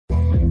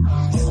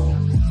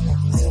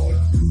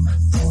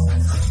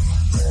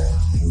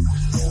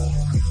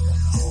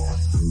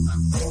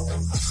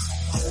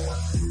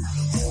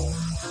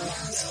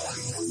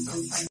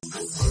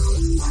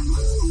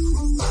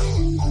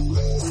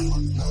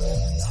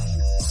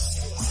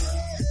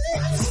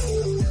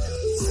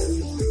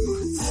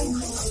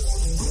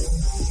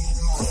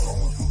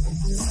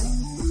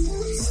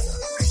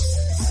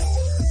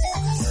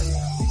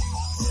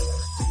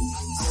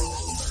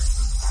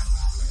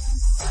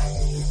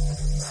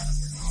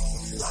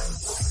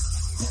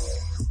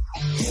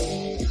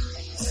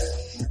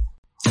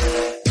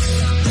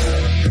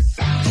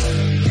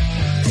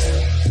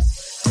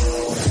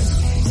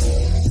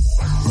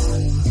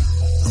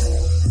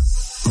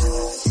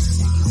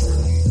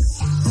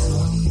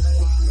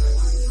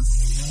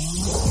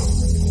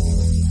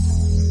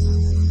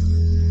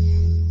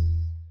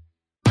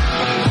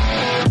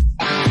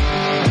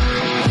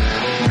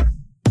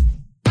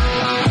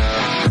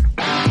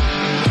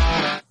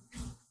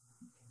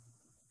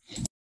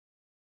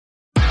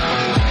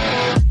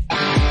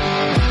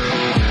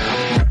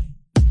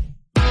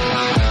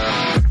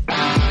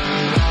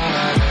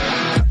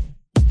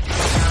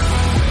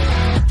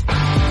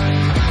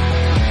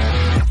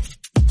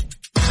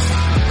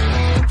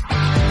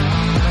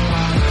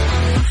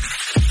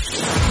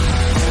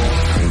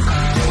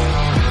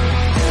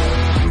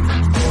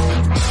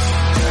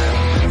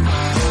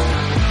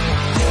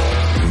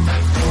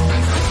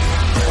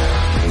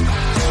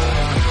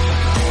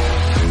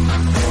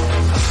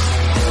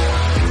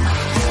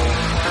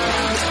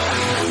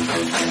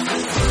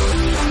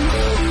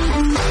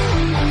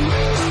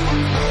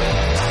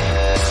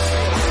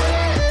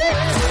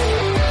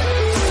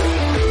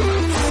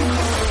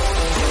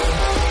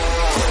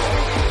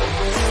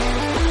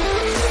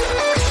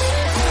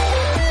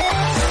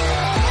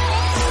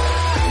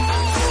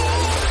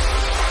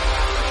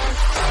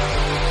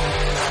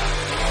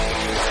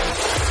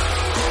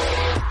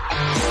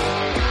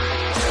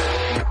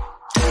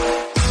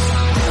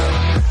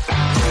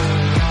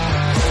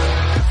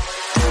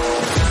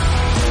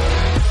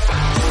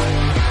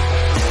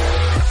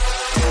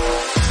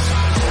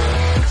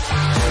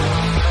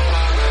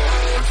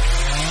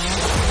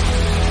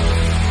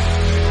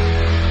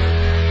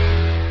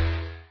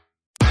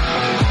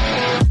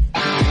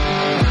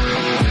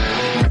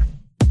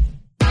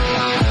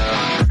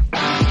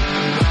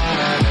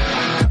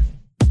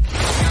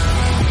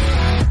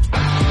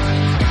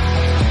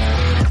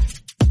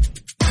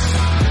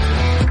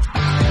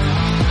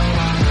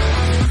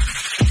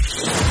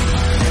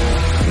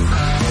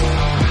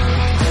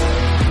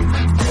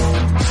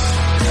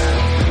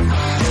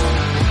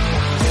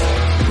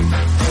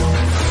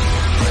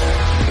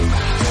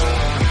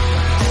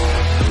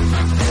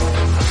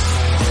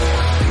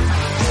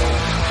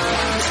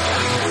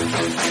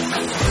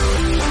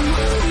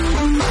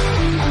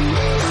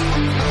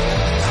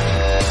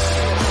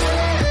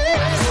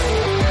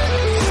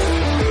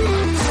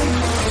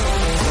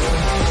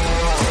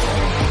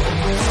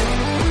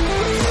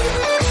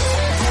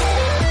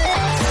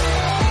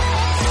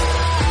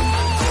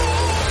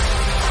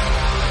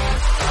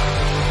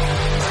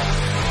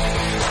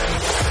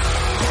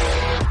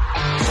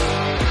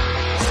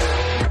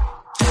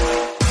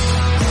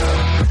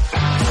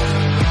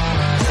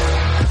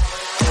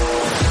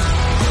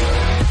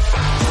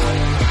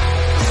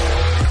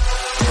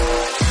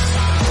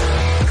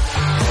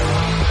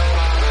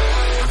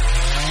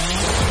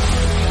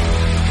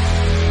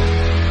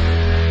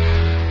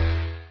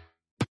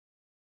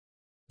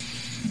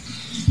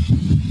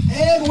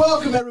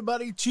Welcome,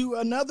 everybody, to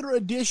another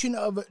edition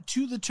of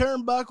To the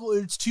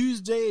Turnbuckle. It's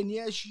Tuesday, and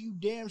yes, you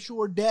damn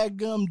sure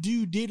dadgum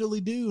do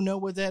diddly do know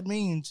what that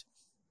means.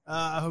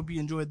 I hope you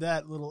enjoyed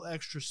that little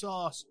extra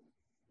sauce.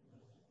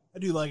 I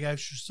do like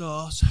extra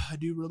sauce. I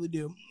do really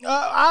do.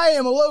 I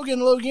am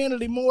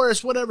Loganity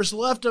Morris, whatever's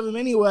left of him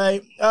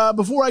anyway.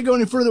 Before I go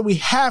any further, we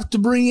have to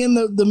bring in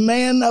the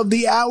man of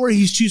the hour.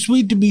 He's too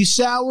sweet to be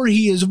sour.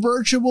 He is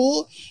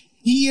virtual.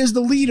 He is the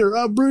leader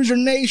of Bruiser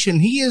Nation.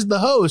 He is the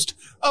host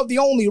of the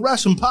only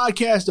wrestling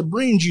podcast that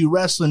brings you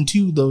wrestling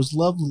to those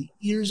lovely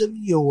ears of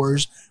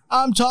yours.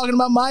 I'm talking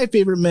about my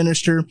favorite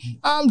minister.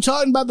 I'm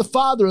talking about the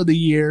father of the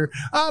year.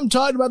 I'm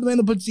talking about the man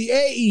that puts the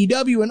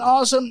AEW in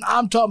awesome.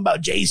 I'm talking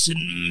about Jason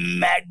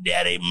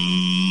McDaddy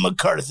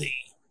McCarthy.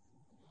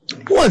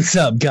 What's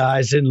up,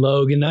 guys and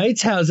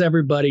Loganites? How's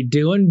everybody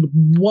doing?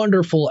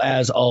 Wonderful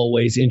as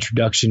always.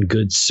 Introduction,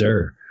 good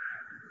sir.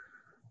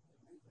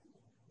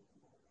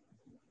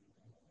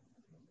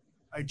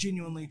 I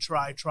genuinely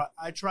try.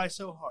 I try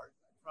so hard.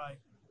 I try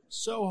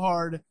so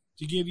hard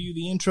to give you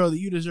the intro that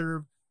you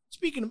deserve.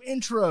 Speaking of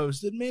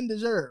intros that men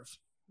deserve.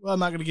 Well, I'm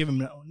not going to give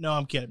him no,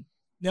 I'm kidding.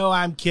 No,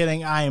 I'm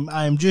kidding. I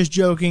am just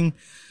joking.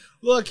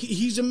 Look,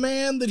 he's a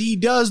man that he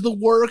does the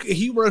work.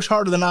 He works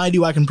harder than I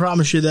do. I can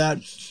promise you that.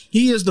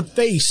 He is the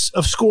face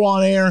of Score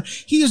on Air.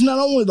 He is not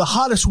only the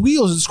hottest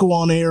wheels at Score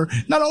on Air,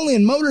 not only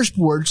in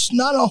motorsports,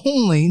 not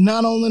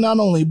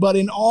only, but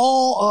in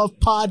all of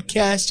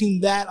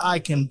podcasting. That I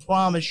can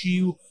promise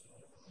you.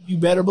 You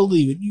better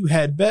believe it. You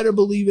had better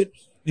believe it.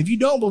 If you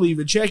don't believe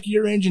it, check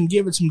your engine,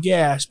 give it some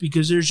gas,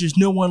 because there's just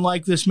no one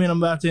like this man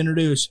I'm about to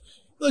introduce.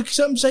 Look,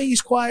 some say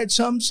he's quiet,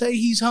 some say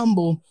he's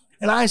humble.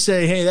 And I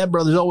say, hey, that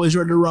brother's always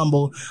ready to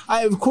rumble.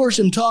 I, of course,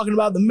 am talking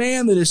about the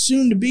man that is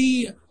soon to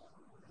be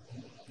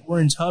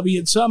Warren's hubby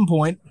at some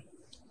point.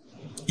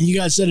 You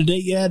guys set a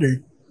date yet,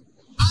 or?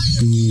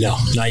 No,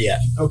 not yet.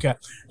 Okay.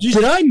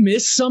 Did I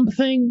miss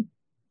something?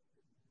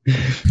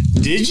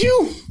 Did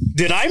you?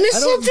 Did I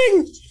miss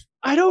something?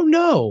 I don't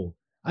know.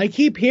 I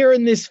keep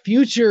hearing this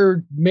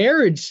future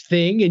marriage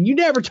thing, and you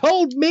never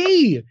told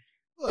me.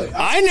 Look,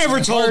 I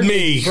never told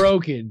me.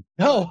 Broken.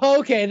 Oh,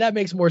 okay. That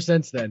makes more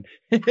sense then.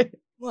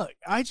 Look,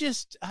 I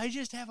just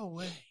have a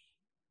way.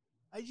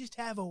 I just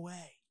have a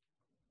way.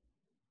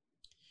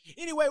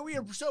 Anyway, we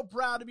are so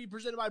proud to be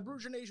presented by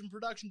Bruiser Nation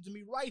Productions and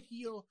be right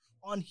here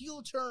on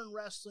Heel Turn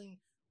Wrestling.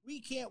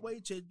 We can't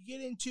wait to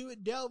get into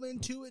it, delve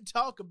into it,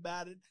 talk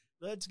about it.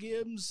 Let's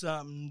give them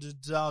something to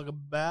talk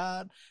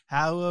about.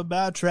 How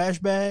about trash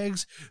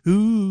bags?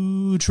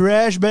 Ooh,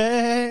 trash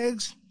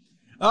bags.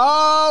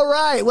 All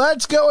right,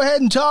 let's go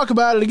ahead and talk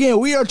about it again.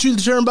 We are To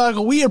the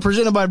Turnbuckle. We are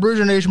presented by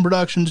Bruiser Nation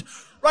Productions.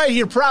 Right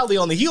here, proudly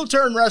on the Heel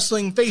Turn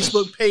Wrestling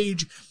Facebook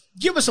page.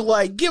 Give us a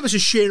like, give us a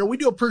share. We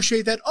do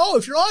appreciate that. Oh,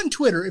 if you're on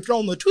Twitter, if you're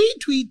on the tweet,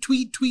 tweet,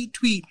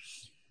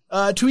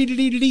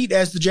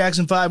 as the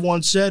Jackson 5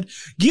 once said,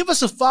 give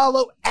us a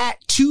follow at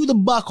To the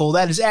Buckle.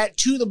 That is at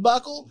To the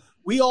Buckle.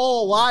 We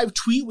all live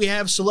tweet. We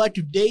have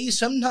selective days.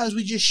 Sometimes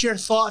we just share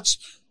thoughts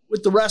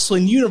with the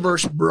wrestling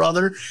universe,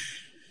 brother.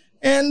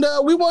 And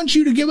we want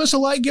you to give us a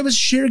like, give us a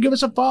share, give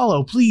us a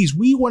follow. Please,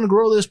 we want to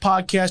grow this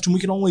podcast, and we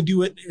can only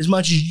do it as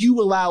much as you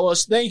allow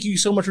us. Thank you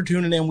so much for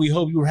tuning in. We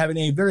hope you are having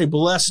a very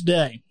blessed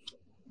day.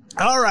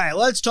 All right,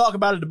 let's talk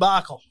about a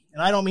debacle.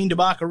 And I don't mean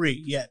debauchery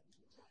yet.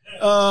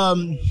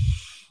 So,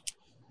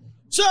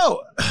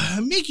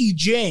 Mickie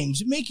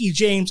James,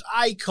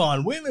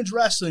 icon, women's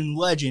wrestling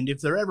legend,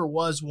 if there ever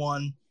was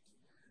one.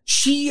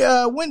 She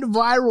went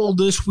viral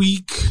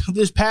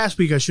this past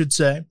week, I should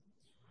say.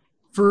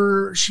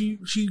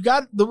 She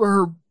got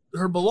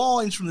her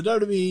belongings from the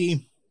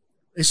WWE.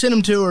 They sent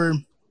them to her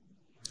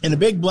in a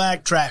big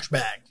black trash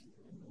bag.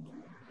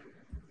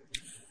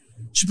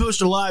 She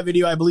posted a live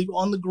video, I believe,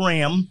 on the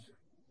gram,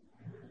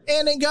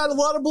 and it got a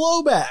lot of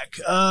blowback.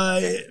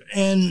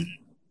 And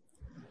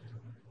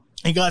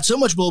it got so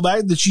much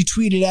blowback that she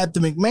tweeted at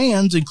the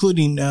McMahons,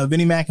 including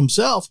Vinnie Mac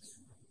himself.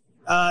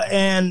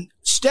 And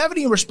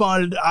Stephanie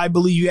responded, I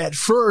believe, at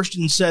first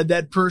and said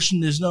that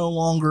person is no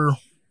longer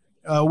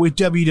with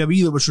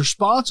WWE that was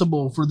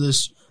responsible for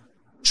this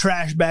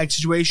trash bag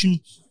situation.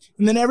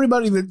 And then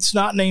everybody that's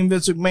not named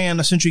Vince McMahon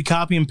essentially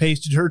copy and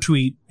pasted her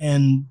tweet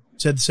and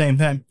said the same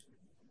thing.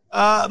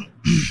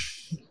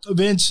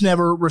 Vince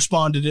never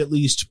responded, at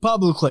least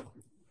publicly.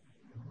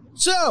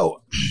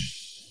 So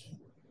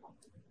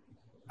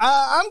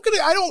I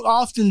don't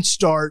often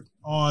start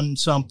on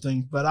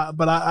something, but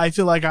I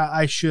feel like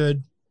I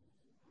should.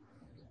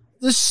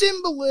 The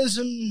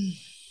symbolism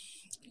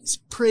is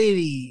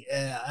pretty,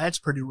 that's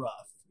pretty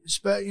rough.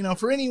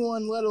 For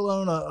anyone, let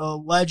alone a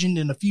legend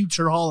and a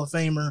future Hall of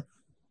Famer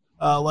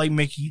like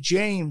Mickie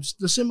James,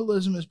 the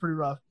symbolism is pretty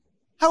rough.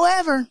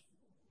 However,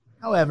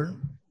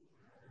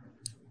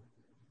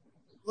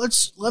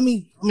 let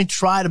me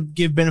try to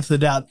give benefit of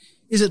the doubt.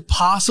 Is it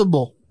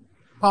possible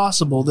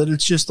that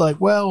it's just like,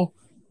 well,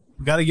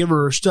 we got to give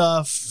her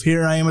stuff.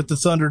 Here I am at the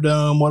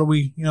Thunderdome. What are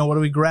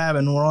we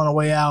grabbing? We're on our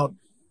way out.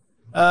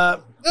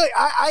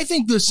 I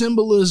think the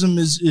symbolism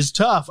is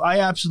tough. I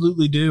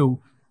absolutely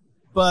do.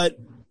 But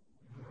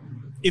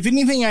if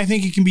anything, I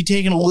think it can be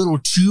taken a little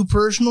too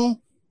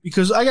personal,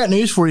 because I got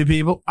news for you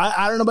people.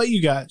 I don't know about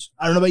you guys.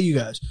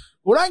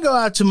 When I go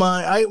out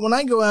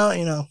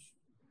around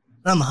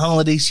the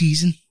holiday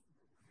season,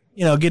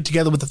 get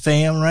together with the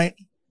fam, right?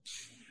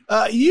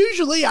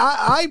 Usually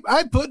I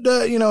put,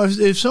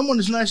 if someone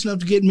is nice enough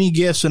to get me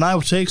gifts, and I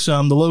will take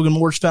some, the Logan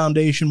Morse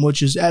Foundation,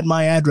 which is at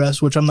my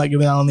address, which I'm not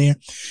giving out on the air.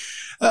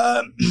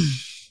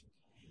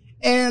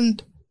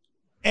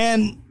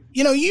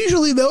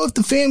 Usually though, if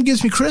the fam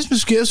gives me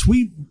Christmas gifts,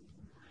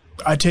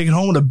 I take it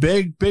home with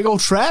a big old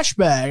trash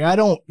bag. I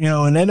don't,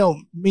 and I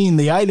don't mean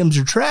the items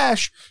are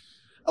trash.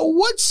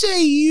 What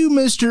say you,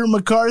 Mr.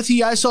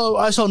 McCarthy? I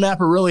saw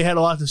Napper really had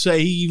a lot to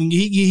say.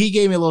 He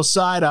gave me a little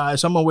side eye,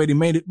 so I'm gonna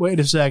wait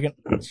a second.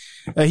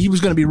 He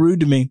was gonna be rude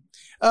to me.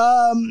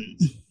 What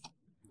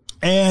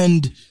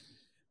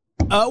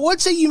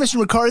say you, Mr.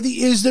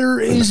 McCarthy? Is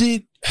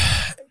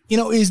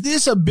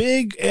this a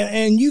big,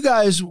 and you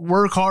guys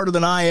work harder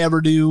than I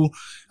ever do.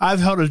 I've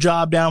held a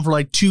job down for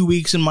like 2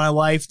 weeks in my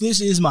life.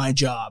 This is my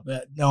job.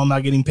 No, I'm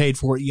not getting paid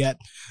for it yet,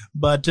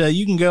 but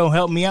you can go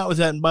help me out with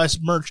that and buy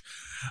some merch.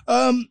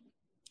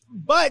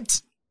 But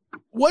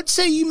what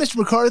say you, Mr.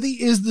 McCarthy?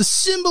 Is the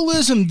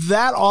symbolism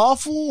that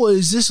awful?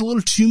 Is this a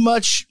little too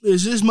much?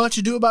 Is this much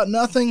ado about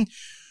nothing?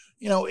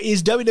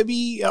 Is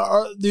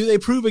WWE, do they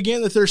prove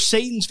again that they're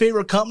Satan's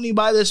favorite company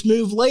by this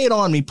move? Lay it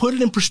on me. Put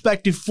it in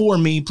perspective for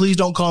me. Please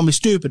don't call me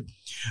stupid.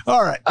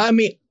 All right. I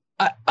mean,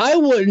 I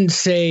wouldn't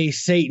say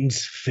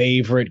Satan's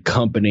favorite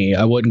company.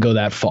 I wouldn't go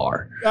that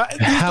far.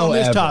 However, on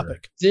this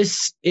topic,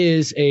 this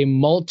is a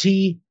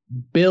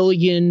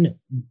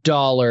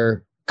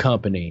multi-billion-dollar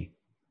company.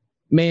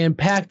 Man,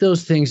 pack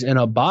those things in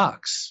a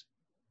box.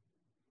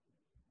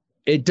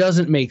 It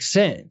doesn't make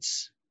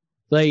sense.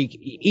 Like,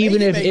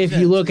 even if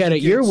you look at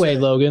it your way,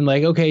 Logan,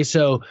 like, okay,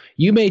 so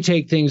you may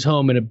take things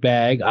home in a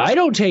bag. I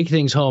don't take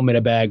things home in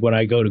a bag when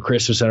I go to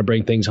Christmas and I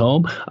bring things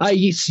home. I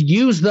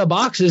use the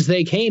boxes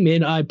they came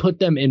in. I put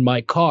them in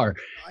my car.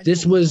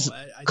 This was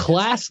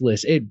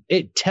classless.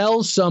 It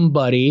tells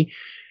somebody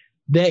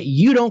that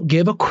you don't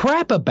give a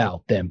crap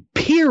about them,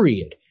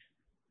 period.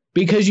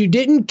 Because you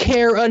didn't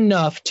care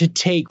enough to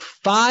take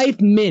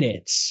 5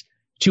 minutes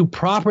to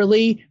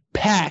properly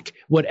pack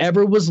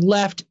whatever was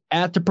left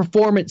at the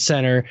Performance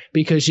Center,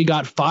 because she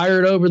got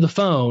fired over the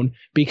phone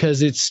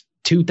because it's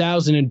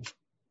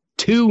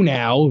 2002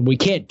 now. We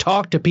can't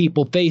talk to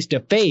people face to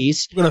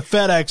face. We're going to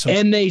FedEx them.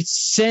 And they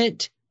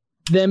sent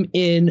them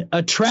in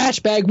a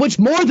trash bag, which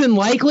more than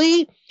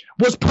likely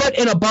was put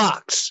in a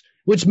box,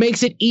 which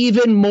makes it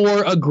even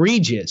more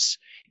egregious.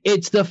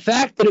 It's the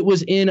fact that it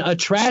was in a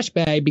trash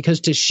bag, because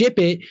to ship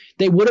it,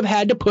 they would have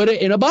had to put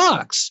it in a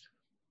box.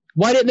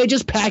 Why didn't they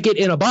just pack it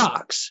in a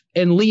box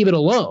and leave it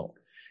alone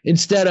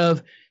instead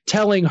of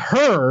telling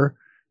her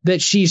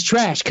that she's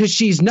trash? Because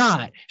she's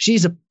not.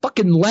 She's a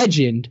fucking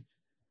legend,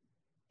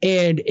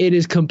 and it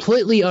is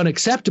completely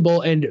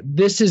unacceptable. And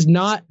this is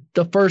not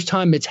the first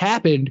time it's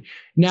happened.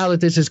 Now that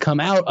this has come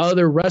out,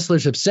 other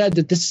wrestlers have said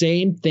that the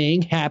same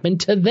thing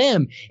happened to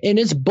them, and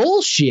it's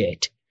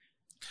bullshit.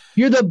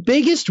 You're the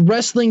biggest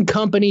wrestling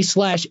company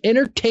 /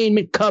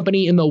 entertainment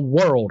company in the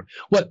world.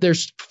 What,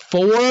 there's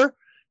 4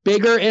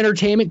 bigger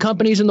entertainment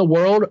companies in the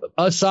world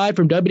aside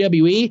from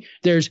WWE?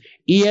 There's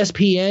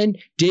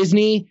ESPN,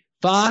 Disney,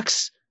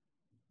 Fox,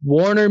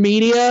 Warner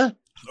Media,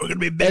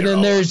 and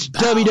then there's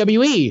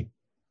WWE.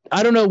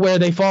 I don't know where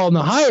they fall in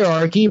the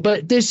hierarchy,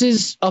 but this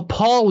is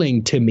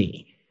appalling to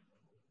me.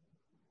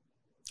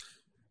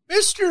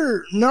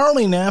 Mr.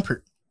 Gnarly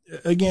Napper,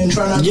 again,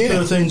 try not to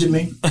throw things at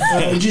me.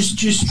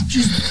 Just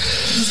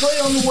lay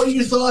on what are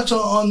your thoughts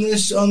on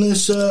this?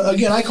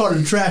 Again, I call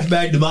it a trash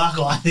bag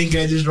debacle. I think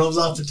it just rolls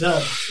off the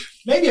tongue.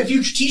 Maybe a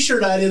future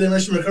T-shirt idea there,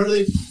 Mr.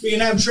 McCurley. We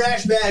can have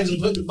trash bags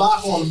and put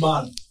debacle on the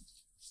bottom.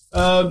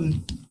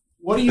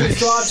 What are your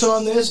thoughts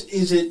on this?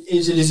 Is it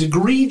as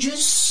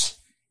egregious?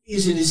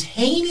 Is it as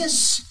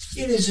heinous?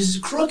 Is it as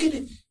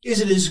crooked?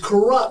 Is it as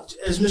corrupt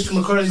as Mr.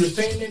 McCarthy was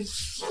painting?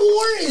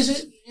 Or is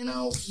it,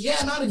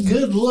 not a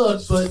good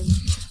look, but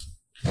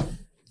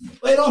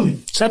lay it on me.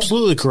 It's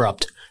absolutely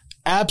corrupt.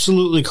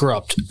 Absolutely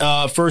corrupt.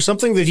 For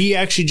something that he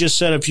actually just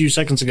said a few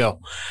seconds ago.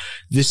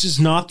 This is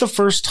not the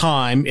first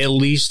time, at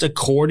least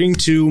according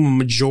to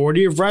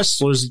majority of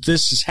wrestlers, that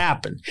this has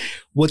happened.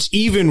 What's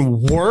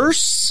even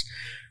worse,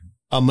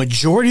 a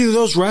majority of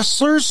those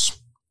wrestlers,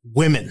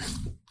 women.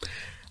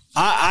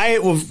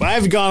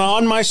 I've gone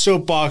on my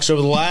soapbox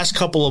over the last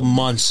couple of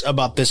months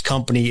about this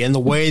company and the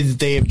way that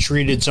they have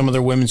treated some of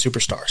their women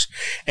superstars.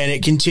 And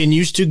it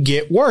continues to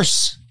get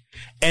worse.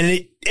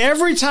 And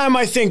every time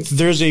I think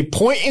there's a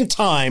point in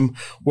time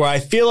where I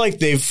feel like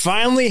they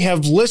finally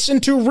have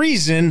listened to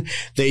reason,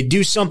 they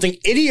do something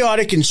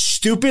idiotic and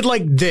stupid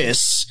like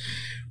this,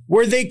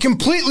 where they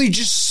completely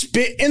just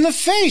spit in the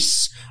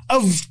face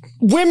of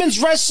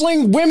women's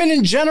wrestling, women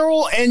in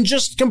general, and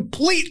just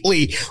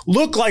completely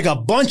look like a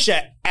bunch of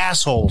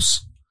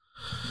assholes.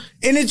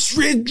 And it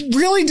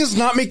really does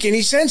not make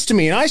any sense to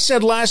me. And I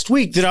said last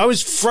week that I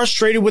was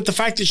frustrated with the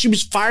fact that she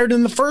was fired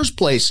in the first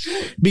place,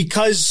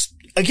 because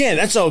again,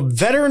 that's a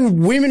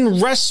veteran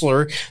women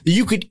wrestler that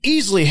you could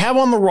easily have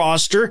on the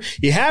roster.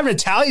 You have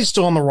Natalya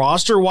still on the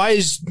roster. Why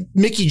is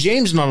Mickie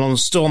James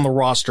still on the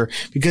roster?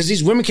 Because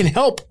these women can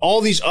help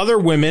all these other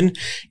women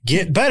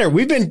get better.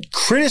 We've been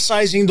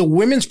criticizing the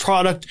women's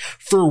product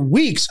for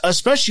weeks,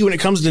 especially when it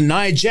comes to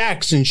Nia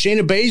Jax and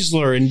Shayna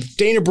Baszler and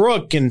Dana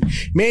Brooke and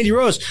Mandy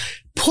Rose.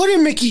 Put a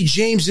Mickie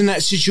James in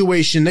that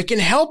situation that can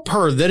help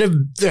her, that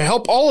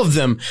help all of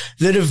them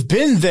that have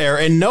been there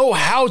and know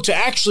how to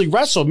actually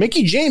wrestle.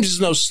 Mickie James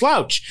is no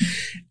slouch.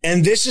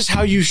 And this is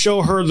how you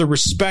show her the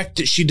respect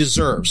that she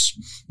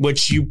deserves,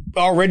 which you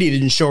already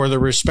didn't show her the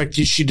respect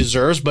that she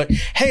deserves. But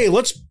hey,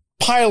 let's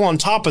pile on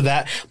top of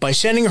that by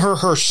sending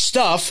her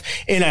stuff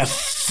in a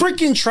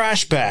freaking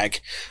trash bag.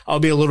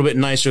 I'll be a little bit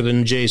nicer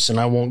than Jason.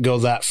 I won't go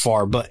that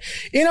far, but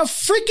in a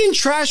freaking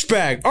trash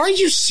bag. Are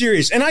you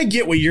serious? And I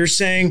get what you're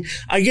saying.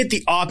 I get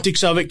the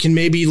optics of it can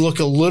maybe look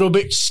a little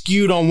bit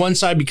skewed on one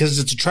side because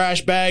it's a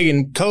trash bag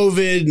and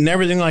COVID and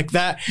everything like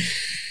that.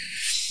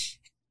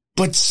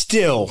 But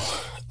still,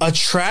 a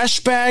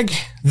trash bag,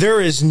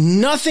 there is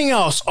nothing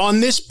else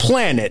on this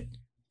planet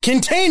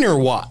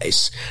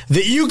container-wise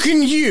that you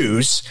can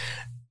use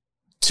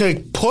to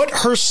put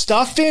her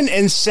stuff in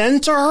and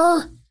send to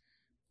her.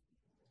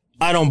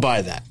 I don't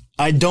buy that.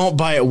 I don't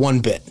buy it one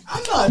bit.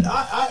 I'm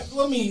not.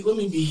 Let me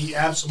be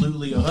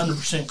absolutely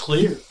 100%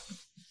 clear.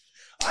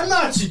 I'm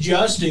not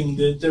suggesting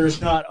that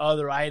there's not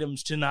other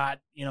items to not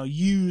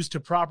use to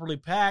properly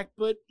pack,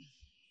 but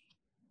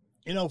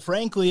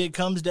frankly, it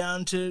comes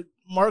down to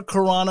Mark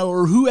Carrano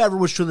or whoever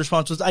was truly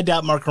responsible. I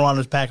doubt Mark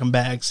Carrano's packing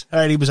bags. All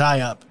right, he was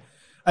high up.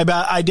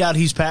 I doubt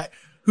he's packed.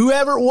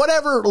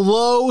 Whatever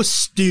low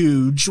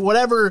stooge,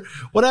 whatever.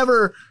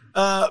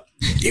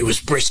 It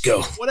was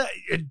Briscoe.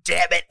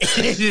 Damn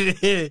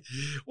it.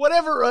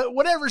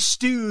 whatever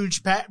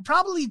stooge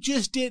probably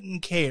just didn't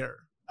care.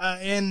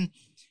 And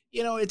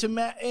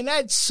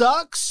that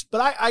sucks,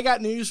 but I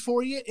got news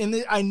for you.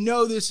 And I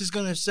know this is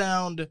going to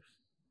sound,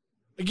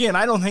 again,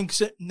 I don't think,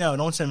 no,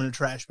 don't send him in a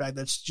trash bag.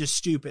 That's just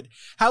stupid.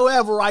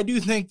 However, I do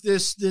think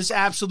this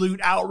absolute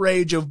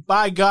outrage of,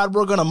 by God,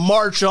 we're going to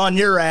march on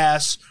your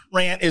ass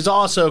rant is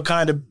also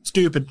kind of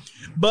stupid.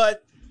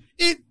 But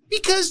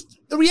because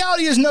the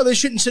reality is, no, they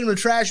shouldn't send him in a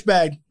trash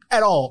bag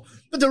at all.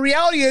 But the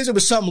reality is it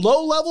was some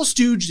low-level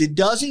stooge that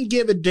doesn't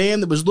give a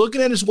damn, that was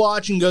looking at his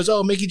watch and goes,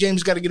 oh, Mickie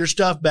James got to get her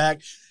stuff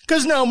back.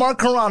 Because, no, Mark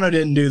Carrano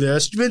didn't do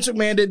this. Vince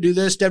McMahon didn't do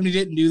this. Stephanie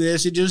didn't do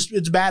this.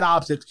 It's bad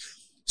optics.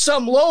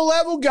 Some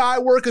low-level guy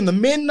working the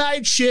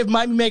midnight shift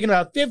might be making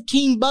about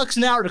 $15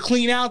 an hour to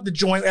clean out the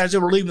joint as they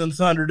were leaving the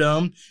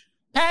Thunderdome.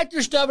 Pack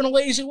your stuff in a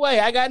lazy way.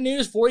 I got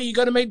news for you. You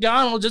go to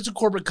McDonald's. It's a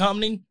corporate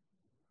company.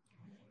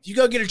 If you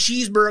go get a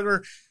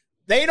cheeseburger,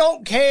 they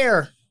don't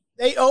care.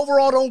 They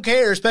overall don't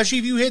care, especially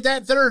if you hit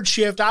that third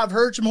shift. I've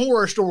heard some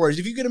horror stories.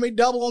 If you get a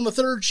McDouble on the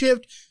third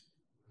shift,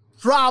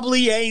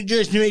 probably ain't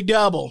just a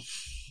McDouble.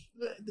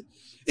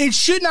 It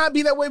should not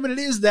be that way, but it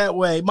is that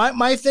way.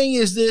 My thing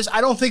is this.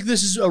 I don't think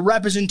this is a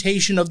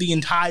representation of the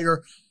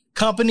entire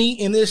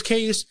company in this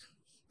case.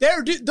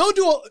 Vince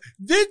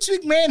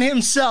McMahon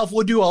himself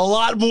will do a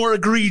lot more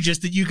egregious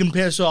that you can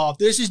piss off.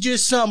 This is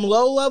just some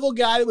low-level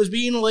guy that was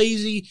being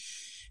lazy,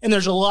 and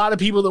there's a lot of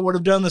people that would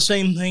have done the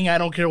same thing. I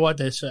don't care what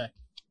they say.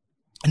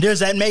 Does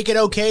that make it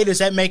okay? Does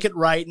that make it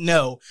right?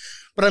 No.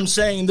 But I'm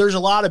saying there's a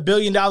lot of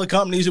billion-dollar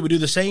companies that would do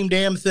the same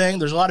damn thing.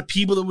 There's a lot of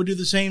people that would do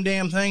the same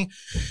damn thing.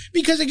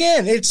 Because,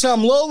 again, it's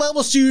some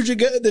low-level stooge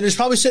that is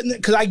probably sitting there.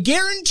 Because I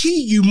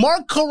guarantee you,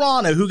 Mark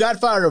Carrano, who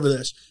got fired over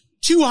this,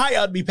 too high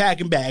up to be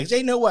packing bags.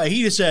 Ain't no way.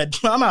 He just said,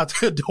 I'm out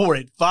the door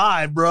at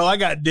 5, bro. I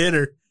got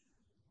dinner.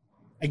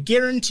 I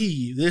guarantee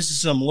you, this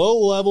is some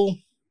low-level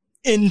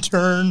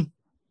intern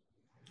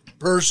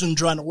person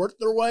trying to work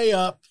their way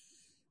up.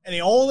 And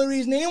the only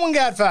reason anyone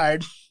got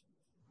fired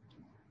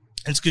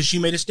is because she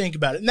made a stink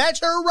about it. And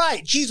that's her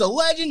right. She's a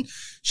legend.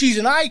 She's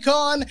an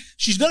icon.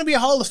 She's going to be a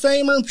Hall of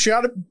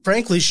Famer.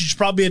 Frankly, she's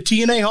probably a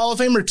TNA Hall of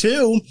Famer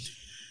too.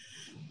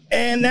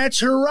 And that's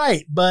her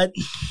right. But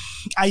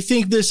I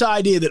think this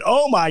idea that,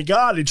 oh my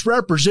God, it's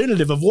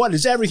representative of what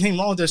is everything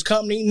wrong with this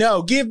company.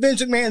 No, give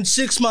Vince McMahon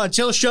 6 months.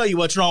 He'll show you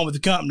what's wrong with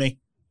the company.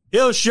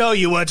 He'll show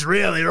you what's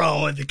really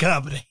wrong with the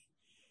company.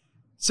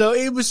 So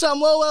it was some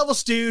low-level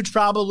stooge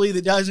probably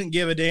that doesn't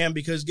give a damn,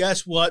 because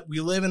guess what?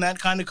 We live in that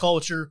kind of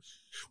culture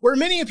where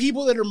many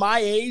people that are my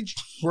age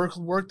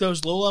work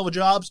those low-level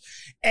jobs,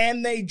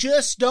 and they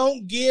just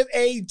don't give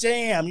a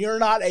damn. You're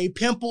not a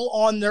pimple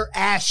on their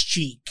ass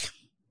cheek.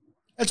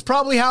 That's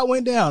probably how it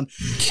went down.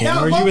 Can't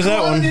argue with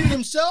that one. Did it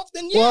himself,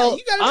 then yeah,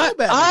 you got to know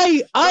better.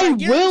 I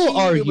will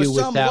argue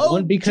with that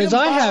one, because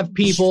I have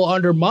people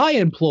under my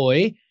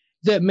employ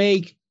that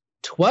make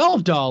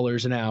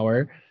 $12 an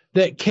hour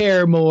that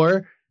care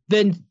more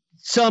than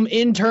some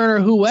intern or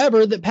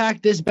whoever that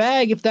packed this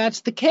bag, if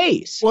that's the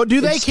case. Well, do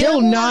they care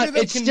more?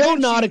 It's still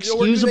not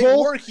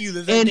excusable,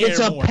 and it's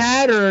a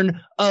pattern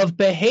of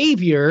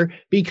behavior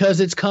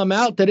because it's come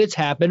out that it's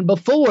happened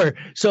before.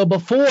 So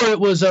before it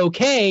was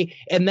okay,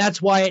 and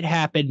that's why it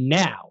happened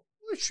now.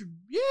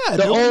 Yeah.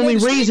 The nobody only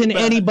made a reason statement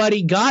about it.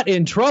 anybody got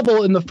in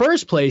trouble in the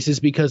first place is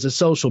because of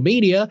social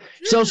media.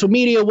 Sure. Social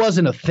media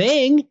wasn't a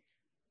thing.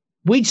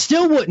 We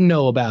still wouldn't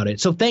know about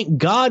it. So thank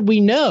God we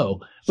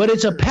know. But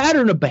it's a Sure.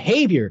 pattern of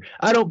behavior.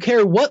 I don't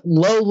care what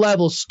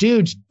low-level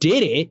stooge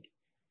did it.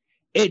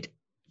 It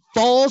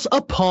falls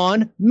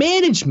upon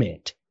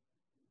management.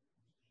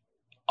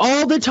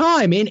 All the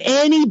time in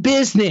any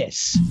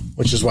business.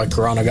 Which is why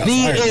Corona got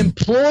The fired.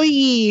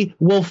 employee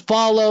will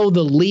follow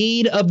the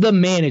lead of the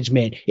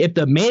management. If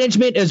the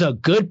management is a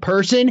good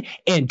person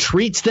and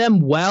treats them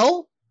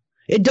well,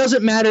 it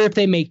doesn't matter if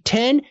they make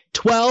 $10,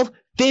 $12,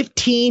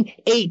 $15,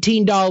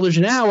 $18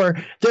 an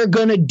hour, they're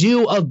going to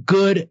do a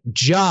good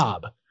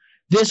job.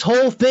 This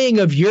whole thing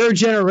of your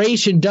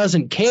generation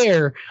doesn't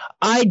care,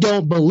 I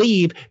don't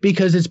believe,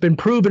 because it's been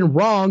proven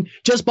wrong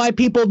just by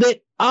people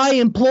that I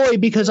employ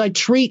because I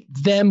treat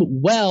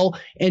them well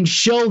and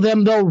show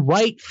them the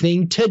right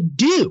thing to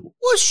do.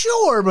 Well,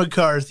 sure,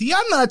 McCarthy.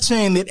 I'm not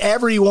saying that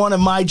everyone of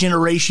my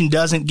generation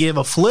doesn't give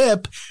a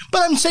flip,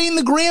 but I'm saying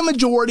the grand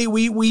majority,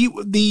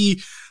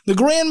 the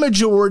grand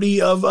majority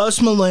of us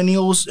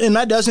millennials, and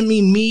that doesn't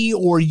mean me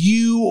or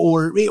you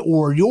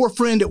or your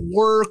friend at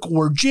work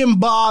or Jim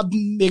Bob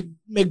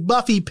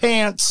McBuffy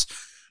Pants,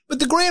 but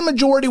the grand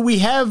majority, we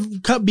have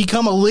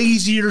become a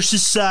lazier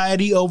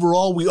society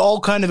overall. We all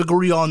kind of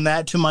agree on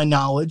that, to my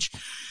knowledge.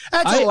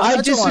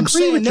 I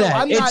disagree with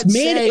that.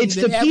 It's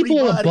the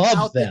people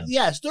above them.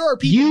 Yes, there are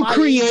people. You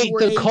create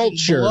the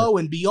culture,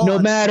 and beyond. No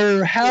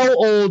matter how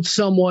old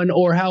someone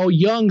or how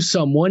young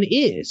someone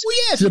is. Well,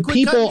 yes, the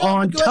people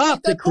on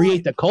top that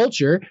create the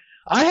culture.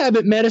 I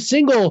haven't met a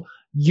single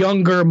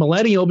younger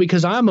millennial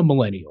because I'm a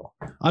millennial.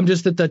 I'm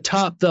just at the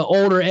top, the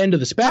older end of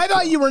the spectrum. I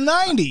thought you were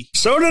 90.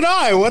 So did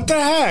I. What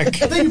the heck?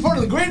 I think you're part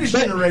of the greatest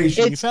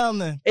generation. You found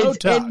the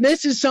Botox. And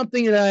this is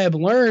something that I have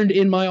learned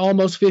in my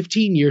almost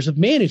 15 years of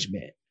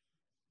management.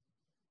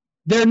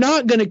 They're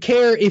not going to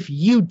care if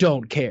you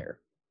don't care.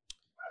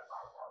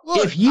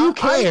 Look, if you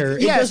care,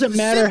 it doesn't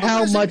matter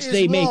how much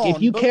they make.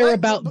 If you care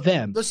about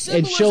them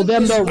and show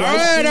them the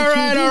right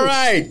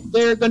thing to do,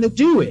 they're going to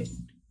do it.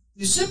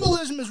 The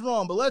symbolism is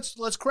wrong, but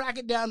let's crack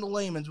it down to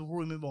layman's before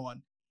we move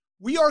on.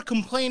 We are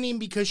complaining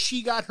because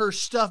she got her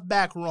stuff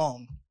back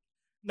wrong.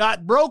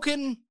 Not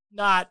broken,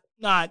 not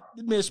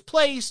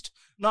misplaced,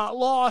 not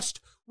lost.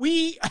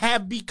 We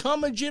have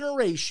become a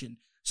generation.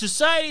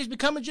 Society has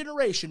become a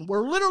generation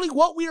where literally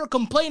what we are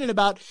complaining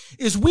about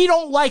is we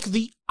don't like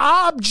the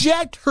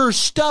object her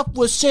stuff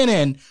was sent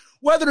in.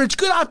 Whether it's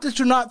good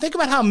optics or not, think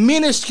about how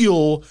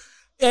minuscule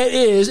it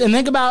is, and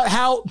think about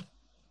how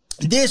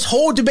this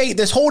whole debate,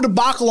 this whole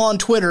debacle on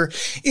Twitter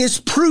is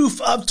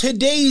proof of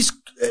today's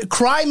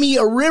cry me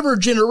a river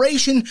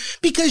generation.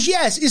 Because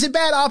yes, is it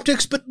bad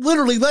optics? But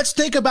literally, let's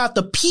think about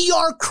the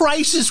PR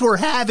crisis we're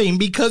having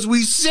because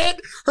we sent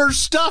her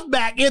stuff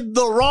back in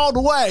the wrong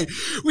way.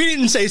 We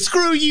didn't say,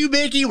 screw you,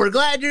 Mickey, we're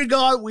glad you're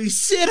gone. We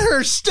sent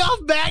her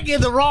stuff back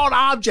in the wrong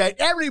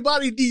object.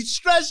 Everybody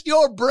de-stress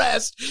your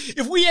breast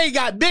if we ain't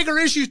got bigger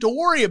issues to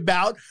worry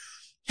about.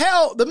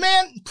 Hell, the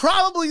man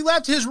probably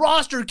left his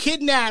roster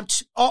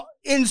kidnapped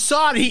in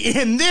Saudi,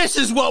 and this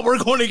is what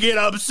we're going to get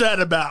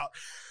upset about.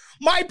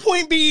 My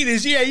point being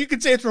is, yeah, you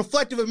could say it's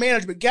reflective of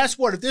management. Guess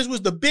what? If this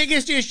was the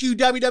biggest issue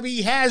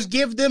WWE has,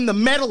 give them the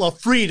Medal of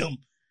Freedom.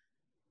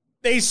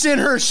 They sent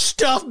her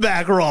stuff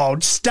back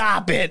wrong.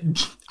 Stop it.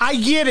 I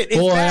get it.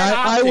 Boy,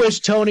 I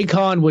wish Tony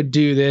Khan would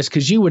do this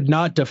because you would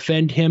not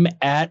defend him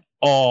at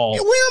all.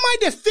 Where am I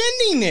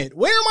defending it?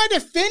 Where am I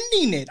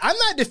defending it? I'm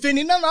not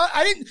defending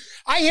it.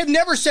 I have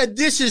never said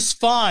this is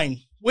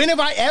fine. When have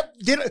I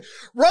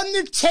run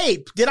the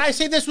tape? Did I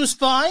say this was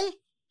fine?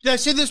 Did I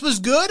say this was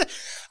good?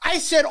 I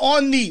said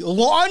on the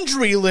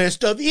laundry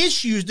list of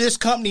issues this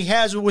company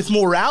has with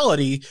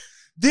morality,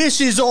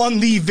 this is on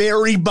the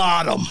very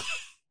bottom.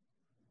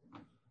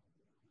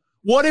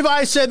 What have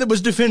I said that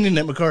was defending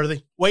it,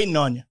 McCarthy? Waiting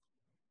on you.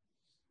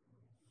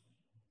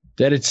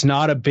 That it's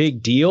not a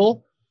big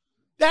deal?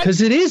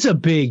 Because it is a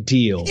big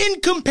deal. In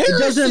comparison, it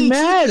doesn't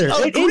matter.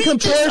 In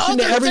comparison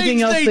to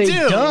everything else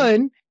they've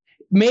done,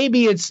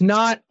 maybe it's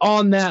not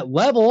on that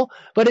level,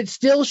 but it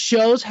still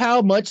shows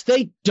how much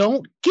they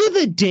don't give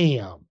a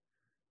damn.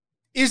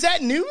 Is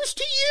that news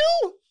to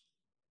you?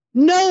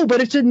 No,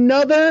 but it's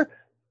another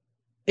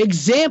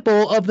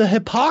example of the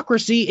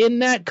hypocrisy in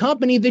that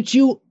company that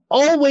you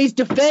always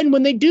defend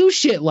when they do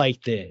shit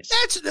like this.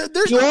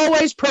 You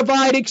always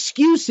provide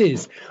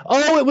excuses.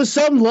 Oh, it was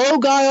some low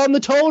guy on the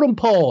totem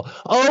pole.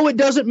 Oh, it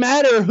doesn't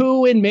matter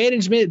who in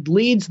management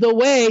leads the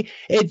way.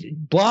 It's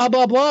blah,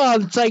 blah, blah.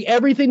 It's like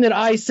everything that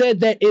I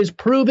said that is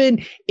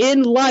proven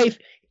in life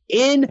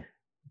in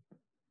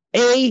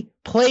a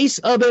place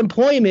of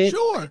employment,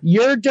 sure,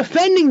 you're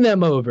defending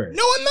them over.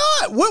 No, I'm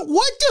not.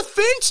 What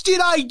defense did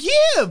I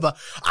give?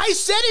 I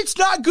said it's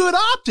not good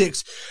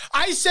optics.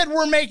 I said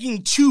we're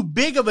making too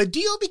big of a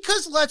deal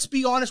because, let's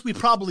be honest, we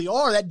probably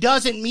are. That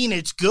doesn't mean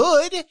it's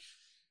good.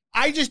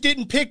 I just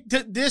didn't pick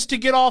this to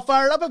get all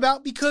fired up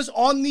about because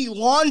on the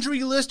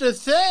laundry list of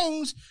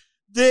things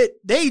that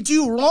they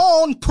do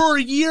wrong per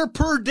year,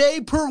 per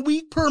day, per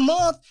week, per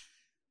month,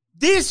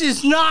 this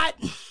does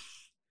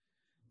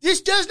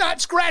not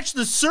scratch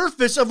the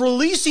surface of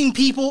releasing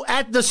people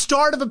at the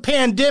start of a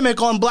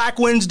pandemic on Black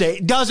Wednesday.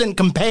 It doesn't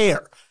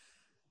compare.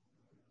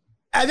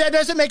 And that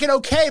doesn't make it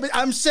okay, but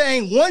I'm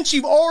saying once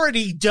you've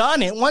already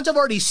done it, once I've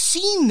already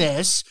seen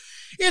this,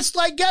 it's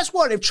like, guess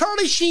what? If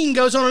Charlie Sheen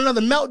goes on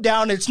another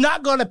meltdown, it's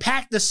not going to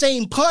pack the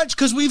same punch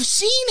because we've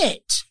seen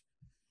it.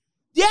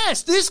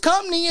 Yes, this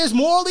company is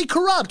morally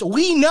corrupt.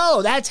 We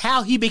know that's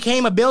how he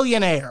became a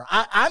billionaire.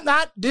 I'm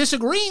not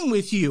disagreeing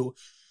with you,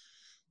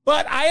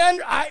 but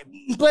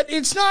but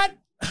it's not.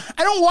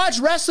 I don't watch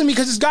wrestling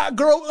because it's got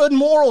good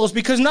morals,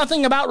 because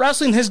nothing about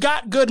wrestling has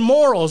got good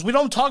morals. We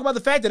don't talk about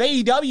the fact that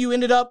AEW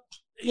ended up,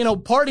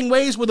 parting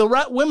ways with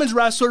a women's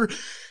wrestler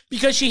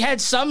because she had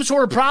some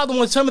sort of problem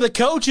with some of the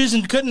coaches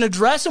and couldn't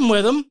address them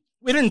with them.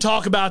 We didn't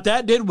talk about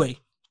that, did we?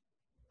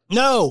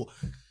 No.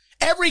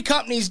 Every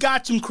company's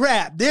got some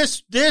crap.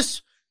 This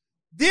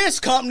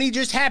company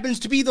just happens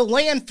to be the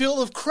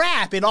landfill of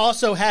crap. It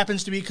also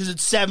happens to be because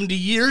it's 70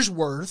 years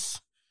worth.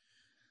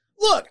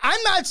 Look,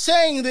 I'm not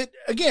saying that,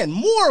 again,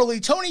 morally,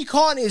 Tony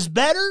Khan is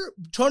better.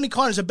 Tony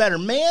Khan is a better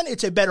man.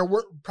 It's a better,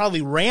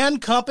 probably ran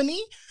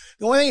company.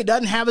 The only thing it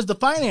doesn't have is the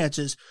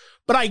finances.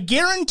 But I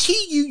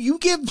guarantee you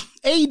give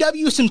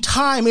AEW some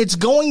time, it's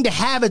going to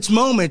have its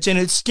moments and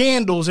its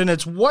scandals, and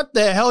it's what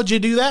the hell did you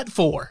do that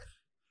for?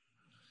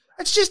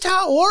 That's just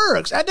how it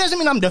works. That doesn't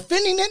mean I'm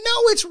defending it. No,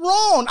 it's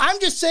wrong. I'm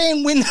just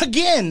saying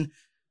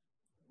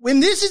when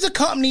this is a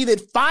company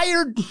that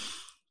fired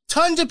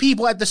tons of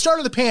people at the start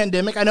of the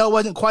pandemic, I know it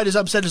wasn't quite as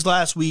upset as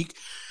last week,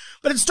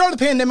 but at the start of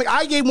the pandemic,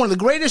 I gave one of the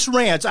greatest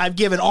rants I've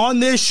given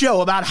on this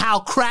show about how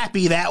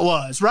crappy that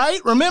was,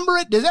 right? Remember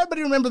it? Does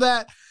everybody remember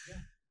that?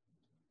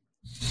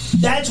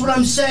 That's what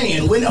I'm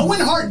saying. When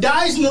Owen Hart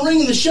dies in the ring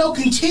and the show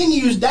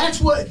continues,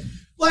 that's what,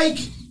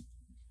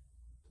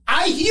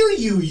 I hear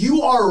you.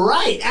 You are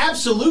right.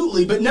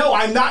 Absolutely. But no,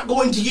 I'm not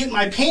going to get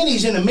my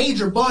panties in a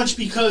major bunch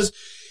because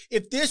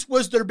if this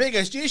was their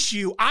biggest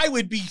issue, I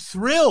would be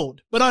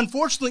thrilled. But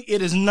unfortunately,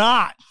 it is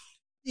not.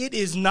 It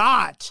is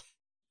not.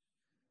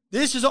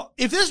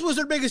 If this was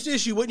their biggest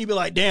issue, wouldn't you be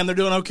like, damn, they're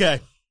doing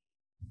okay?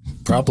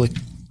 Probably.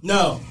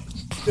 No.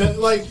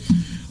 Like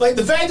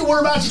the fact that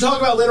we're about to talk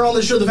about later on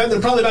the show, the fact that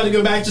they're probably about to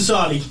go back to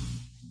Saudi.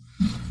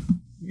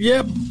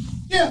 Yep.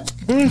 Yeah.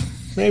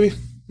 Maybe.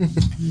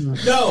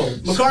 No,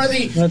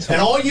 McCarthy, and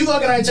all you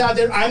Luganites out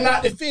there, I'm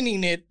not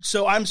defending it,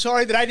 so I'm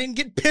sorry that I didn't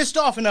get pissed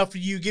off enough for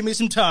you. Give me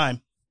some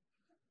time.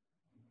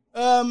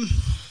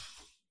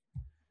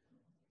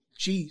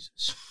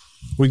 Jesus.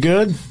 We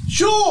good?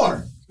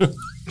 Sure.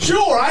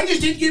 Sure. I just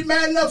didn't get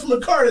mad enough for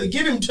McCarthy.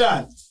 Give him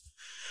time.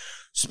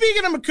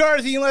 Speaking of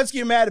McCarthy, and let's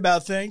get mad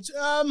about things,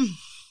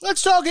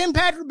 let's talk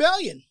Impact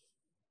Rebellion.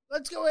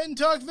 Let's go ahead and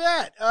talk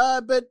that.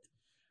 But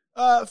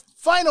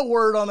final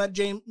word on that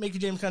Mickey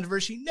James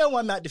controversy. No,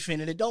 I'm not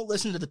defending it. Don't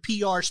listen to the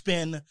PR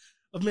spin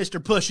of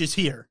Mr. Pushes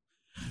here.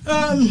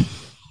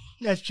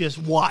 That's just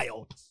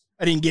wild.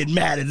 I didn't get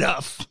mad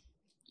enough.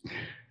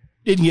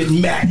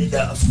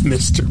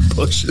 Mr.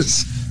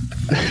 Pushes.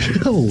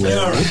 All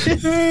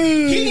right.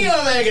 Kenny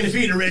Omega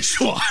defeated Rich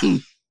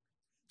Swann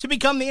to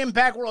become the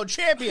Impact World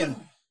Champion.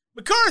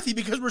 McCarthy,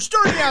 because we're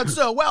starting out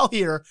so well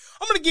here,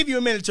 I'm going to give you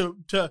a minute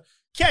to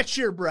catch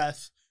your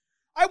breath.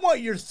 I want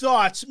your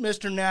thoughts,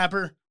 Mr.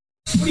 Napper.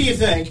 What do you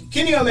think?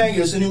 Kenny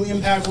Omega is the new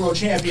Impact World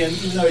Champion,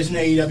 even though he's an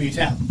AEW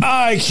talent.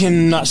 I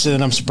cannot say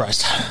that I'm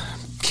surprised. I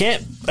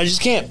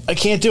just can't. I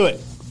can't do it.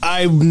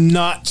 I'm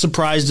not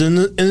surprised in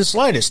the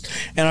slightest.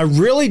 And I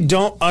really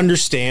don't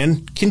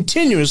understand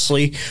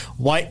continuously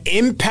why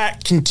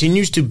Impact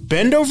continues to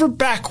bend over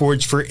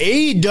backwards for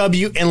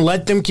AEW and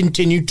let them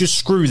continue to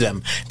screw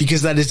them.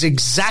 Because that is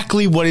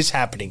exactly what is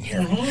happening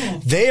here. Mm-hmm.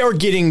 They are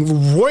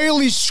getting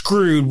royally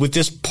screwed with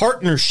this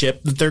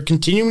partnership that they're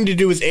continuing to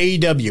do with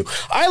AEW.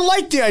 I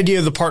like the idea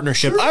of the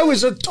partnership. I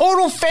was a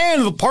total fan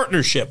of the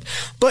partnership.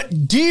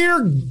 But dear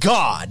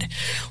God,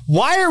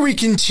 why are we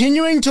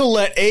continuing to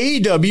let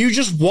AEW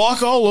just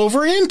walk all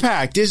over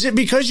Impact? Is it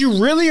because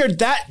you really are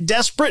that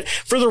desperate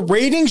for the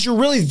ratings? You're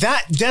really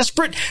that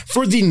desperate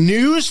for the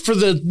news, for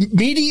the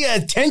media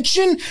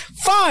attention?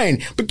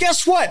 Fine. But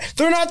guess what?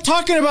 They're not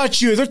talking about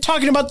you. They're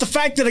talking about the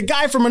fact that a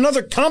guy from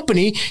another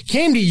company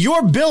came to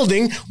your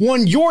building,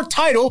 won your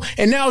title,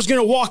 and now is going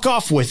to walk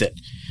off with it.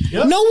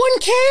 Yep. No one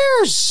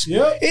cares.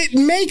 Yep. It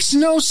makes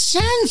no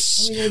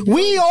sense.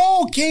 We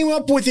all came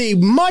up with a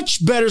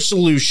much better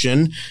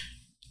solution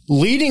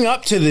leading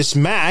up to this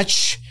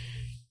match,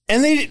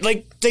 and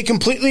they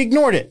completely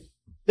ignored it.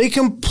 They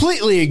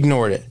completely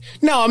ignored it.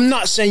 Now, I'm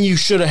not saying you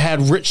should have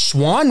had Rich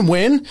Swann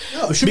win,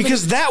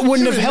 because that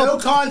wouldn't have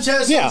helped. No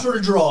contest, some sort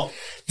of draw.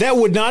 That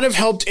would not have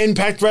helped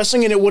Impact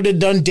Wrestling, and it would have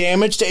done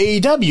damage to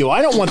AEW.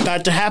 I don't want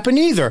that to happen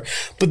either.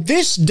 But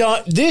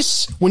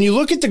this, when you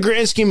look at the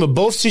grand scheme of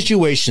both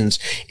situations,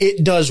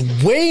 it does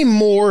way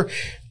more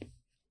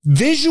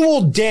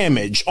visual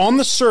damage on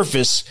the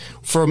surface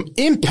from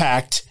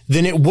Impact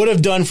than it would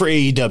have done for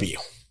AEW.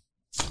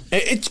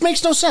 It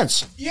makes no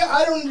sense. Yeah,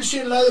 I don't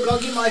understand it either, but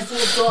I'll get my full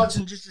thoughts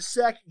in just a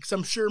second, because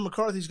I'm sure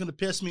McCarthy's going to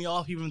piss me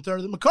off even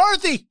further.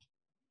 McCarthy!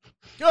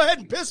 Go ahead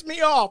and piss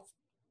me off.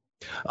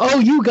 Oh,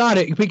 you got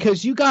it,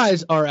 because you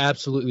guys are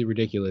absolutely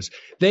ridiculous.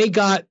 They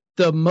got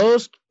the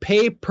most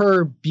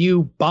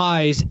pay-per-view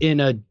buys in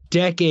a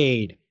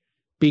decade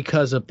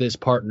because of this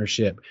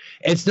partnership.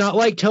 It's not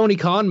like Tony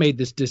Khan made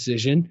this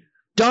decision.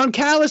 Don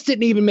Callis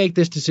didn't even make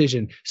this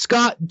decision.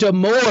 Scott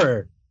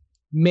D'Amore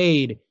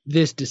made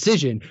this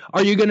decision.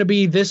 Are you going to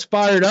be this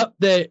fired up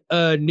that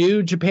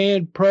New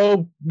Japan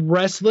Pro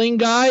Wrestling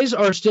guys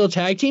are still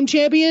tag team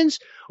champions?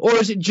 Or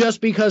is it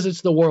just because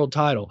it's the world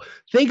title?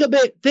 Think of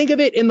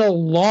it in the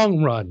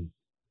long run.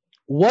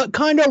 What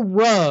kind of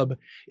rub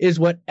is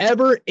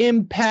whatever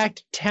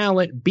Impact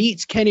talent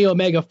beats Kenny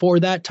Omega for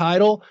that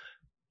title?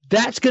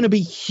 That's going to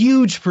be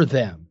huge for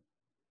them.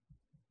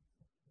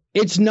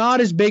 It's not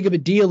as big of a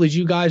deal as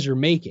you guys are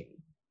making.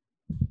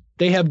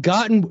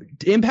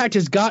 Impact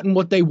has gotten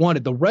what they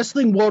wanted. The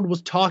wrestling world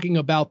was talking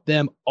about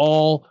them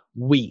all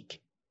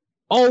week.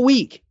 All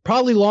week.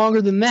 Probably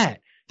longer than that.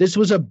 This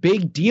was a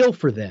big deal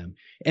for them.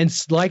 And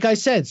like I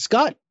said,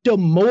 Scott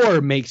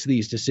D'Amore makes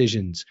these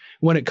decisions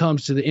when it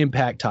comes to the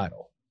Impact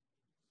title.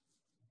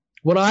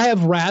 Would I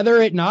have rather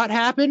it not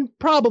happen?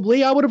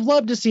 Probably. I would have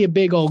loved to see a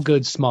big old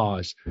good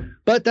smosh.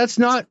 But that's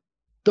not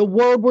the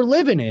world we're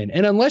living in.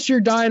 And unless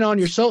you're dying on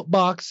your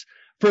soapbox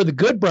for the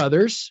Good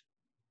Brothers,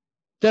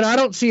 then I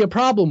don't see a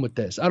problem with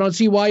this. I don't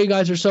see why you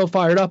guys are so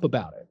fired up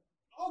about it.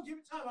 Oh, give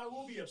it time. I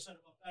will be upset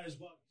about that as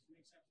well. It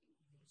makes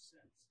absolutely no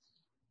sense.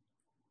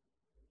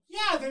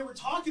 Yeah, they were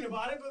talking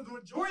about it, but the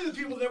majority of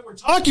the people that were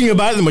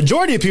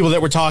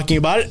talking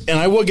about it, and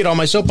I will get on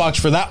my soapbox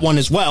for that one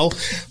as well,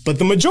 but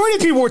the majority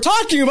of people were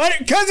talking about it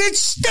because it's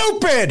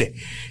stupid.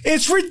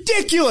 It's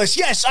ridiculous.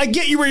 Yes, I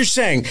get you what you're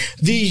saying.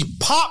 The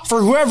pop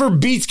for whoever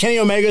beats Kenny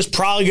Omega is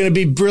probably going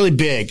to be really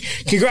big.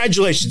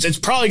 Congratulations. It's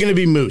probably going to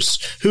be Moose.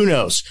 Who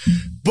knows?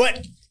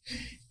 But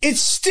it's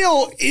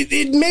still,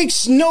 it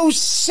makes no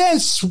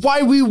sense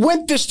why we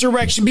went this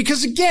direction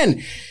because,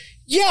 again,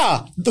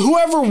 yeah,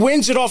 whoever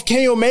wins it off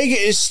Kenny Omega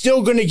is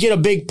still going to get a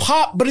big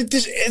pop, but at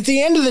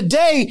the end of the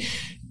day,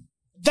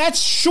 that's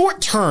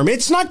short term.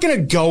 It's not going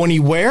to go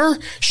anywhere.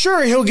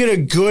 Sure, he'll get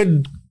a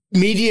good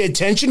media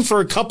attention for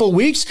a couple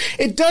weeks.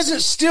 It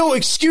doesn't still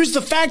excuse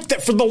the fact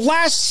that for the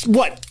last,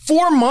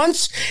 4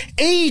 months,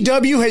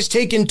 AEW has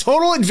taken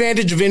total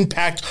advantage of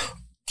Impact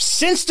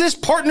since this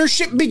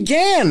partnership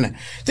began.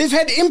 They've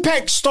had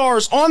Impact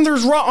stars on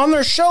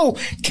their show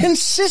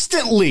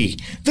consistently.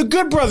 The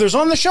Good Brothers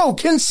on the show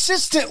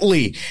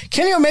consistently.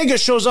 Kenny Omega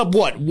shows up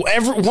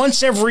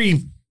once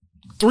every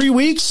 3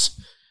 weeks?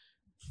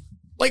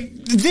 Like,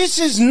 this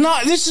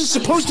is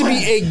supposed to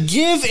be a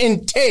give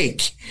and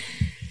take.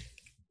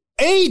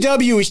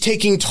 AEW is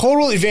taking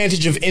total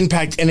advantage of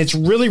Impact, and it's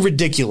really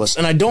ridiculous.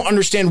 And I don't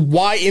understand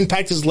why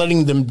Impact is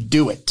letting them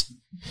do it.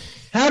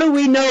 How do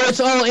we know it's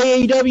all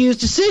AEW's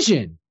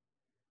decision?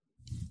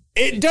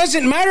 It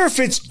doesn't matter if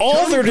it's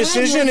all their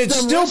decision. It's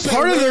still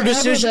part of their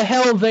decision. The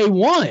hell they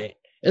want,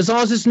 as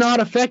long as it's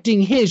not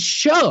affecting his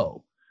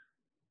show.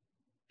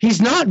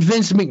 He's not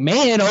Vince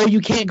McMahon. Oh,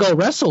 you can't go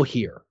wrestle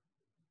here.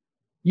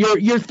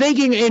 You're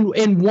thinking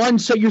in one.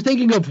 So you're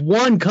thinking of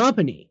one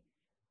company.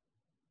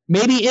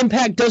 Maybe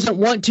Impact doesn't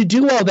want to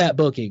do all that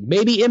booking.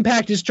 Maybe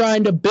Impact is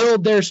trying to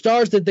build their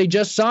stars that they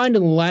just signed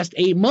in the last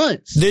 8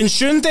 months. Then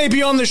shouldn't they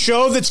be on the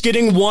show that's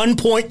getting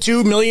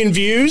 1.2 million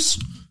views?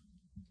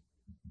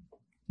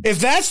 If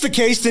that's the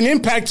case, then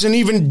Impact's an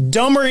even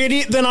dumber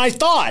idiot than I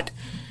thought.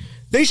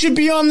 They should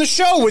be on the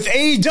show with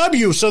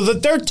AEW so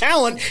that their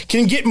talent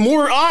can get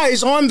more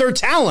eyes on their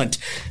talent.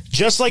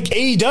 Just like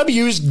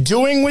AEW's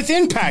doing with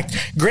Impact.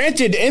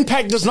 Granted,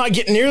 Impact does not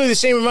get nearly the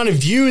same amount of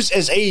views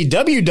as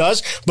AEW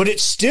does, but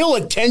it's still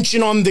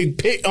attention on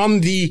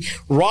the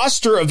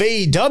roster of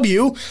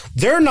AEW.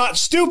 They're not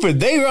stupid.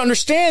 They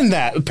understand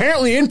that.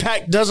 Apparently,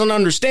 Impact doesn't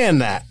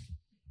understand that.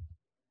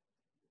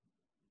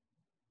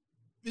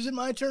 Is it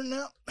my turn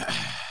now?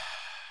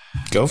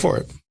 Go for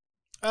it.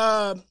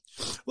 I'm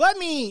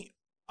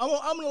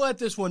going to let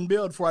this one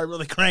build before I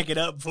really crank it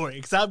up for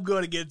you, because I'm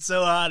going to get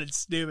so hot and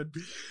stupid.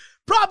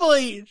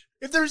 Probably,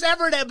 if there's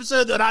ever an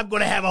episode that I'm going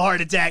to have a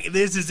heart attack,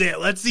 this is it.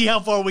 Let's see how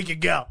far we can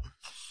go.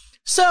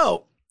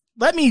 So,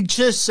 let me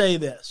just say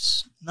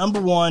this. Number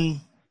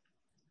one,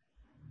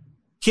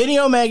 Kenny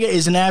Omega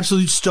is an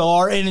absolute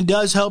star, and it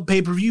does help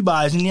pay-per-view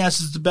buys. And yes,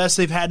 it's the best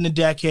they've had in a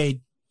decade.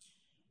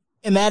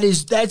 And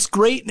that's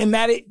great. And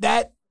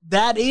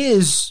that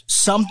is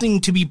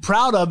something to be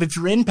proud of if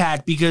you're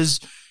Impact,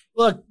 because,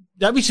 look,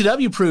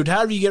 WCW proved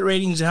however you get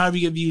ratings and however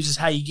you get views is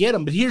how you get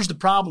them. But here's the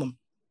problem.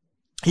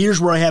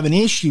 Here's where I have an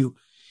issue.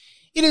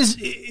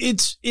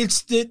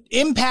 It's the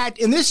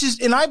Impact, and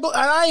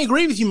I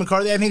agree with you,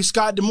 McCarthy. I think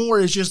Scott D'Amore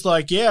is just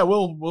like, yeah,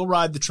 we'll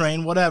ride the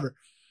train, whatever.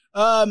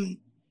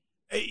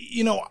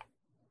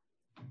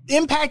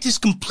 Impact has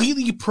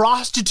completely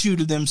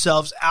prostituted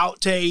themselves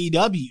out to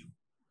AEW.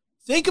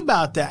 Think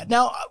about that.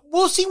 Now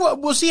we'll see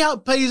how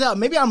it plays out.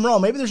 Maybe I'm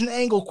wrong. Maybe there's an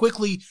angle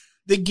quickly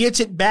that gets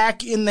it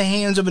back in the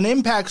hands of an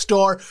Impact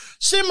star,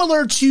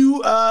 similar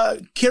to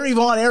Kerry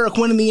Von Erich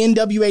winning the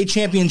NWA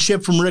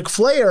championship from Ric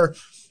Flair.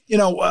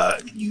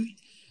 You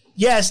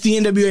yes, the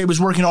NWA was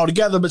working all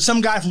together, but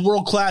some guy from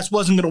World Class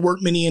wasn't going to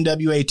work many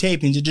NWA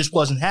tapings. It just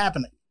wasn't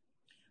happening.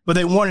 But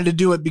they wanted to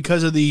do it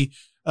because of the,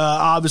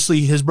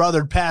 obviously his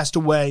brother had passed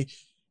away.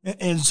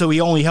 And so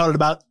he only held it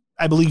about,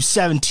 I believe,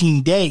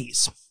 17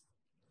 days.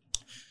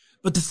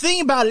 But the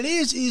thing about it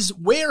is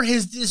where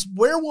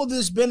will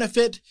this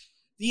benefit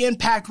the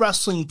Impact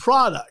Wrestling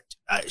product?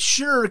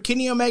 Sure,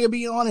 Kenny Omega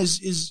being on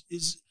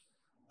is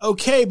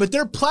okay, but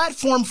their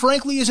platform,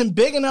 frankly, isn't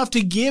big enough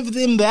to give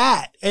them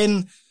that.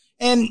 And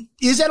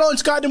is that on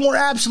Scott D'Amore?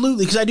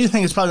 Absolutely, because I do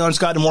think it's probably on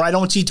Scott D'Amore. I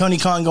don't see Tony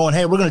Khan going,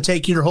 hey, we're going to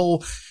take your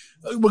whole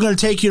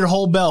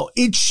belt.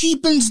 It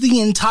cheapens the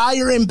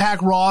entire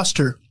Impact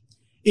roster.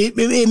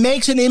 It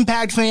makes an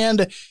Impact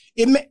fan.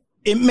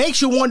 It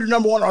makes you wonder,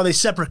 number one, are they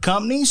separate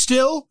companies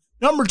still?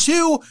 Number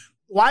two,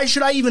 why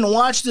should I even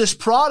watch this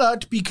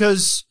product?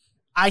 Because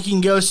I can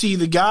go see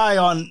the guy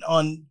on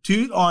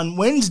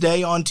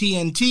Wednesday on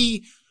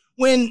TNT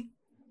when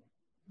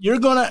you're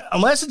gonna,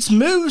 unless it's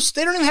Moose,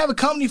 they don't even have a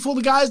company full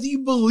of guys that you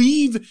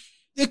believe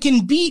that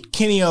can beat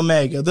Kenny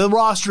Omega. The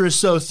roster is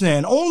so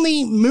thin.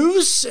 Only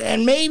Moose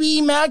and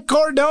maybe Matt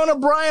Cardona,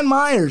 Brian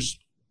Myers.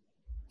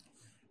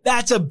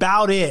 That's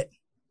about it.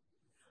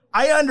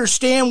 I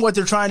understand what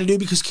they're trying to do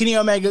because Kenny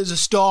Omega is a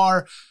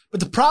star, but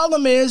the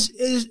problem is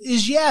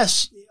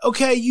yes,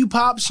 okay, you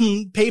pop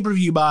some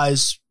pay-per-view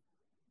buys,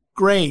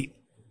 great,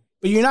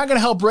 but you're not going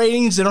to help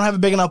ratings. They don't have a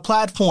big enough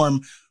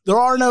platform. There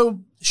are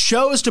no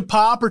shows to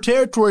pop or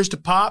territories to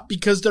pop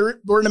because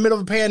we're in the middle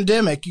of a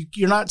pandemic.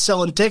 You're not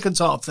selling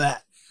tickets off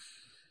that.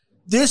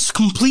 This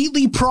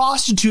completely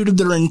prostituted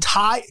their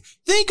entire,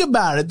 think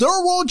about it, their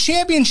world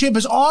championship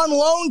is on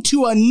loan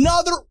to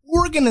another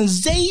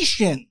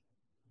organization.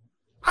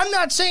 I'm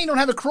not saying don't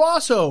have a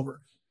crossover,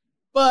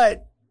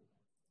 but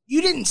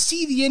you didn't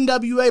see the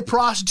NWA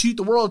prostitute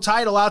the world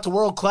title out to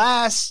World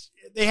Class.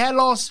 They had it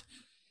all.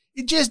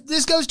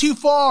 This goes too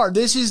far.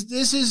 This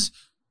is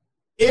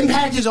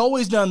Impact has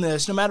always done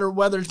this, no matter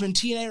whether it's been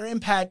TNA or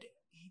Impact.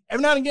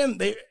 Every now and again,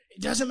 it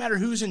doesn't matter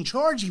who's in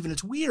charge even.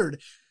 It's weird.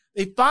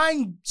 They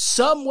find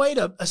some way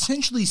to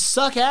essentially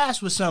suck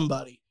ass with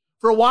somebody.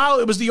 For a while,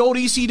 it was the old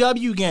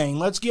ECW gang.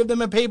 Let's give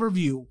them a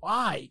pay-per-view.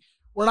 Why?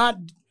 We're not...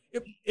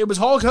 It was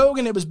Hulk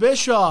Hogan. It was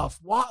Bischoff.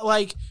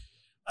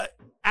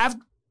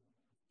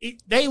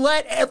 They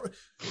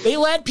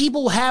let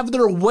people have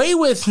their way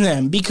with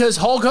them because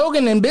Hulk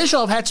Hogan and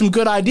Bischoff had some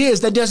good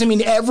ideas. That doesn't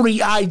mean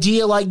every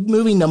idea like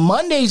moving to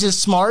Mondays is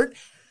smart.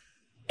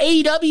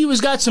 AEW has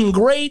got some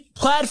great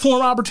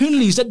platform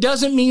opportunities. That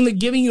doesn't mean that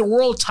giving your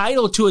world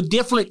title to a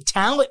different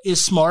talent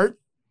is smart.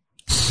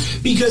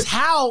 Because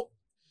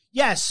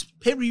yes,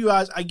 pay-per-view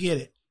eyes, I get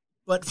it.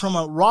 But from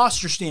a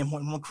roster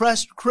standpoint, from a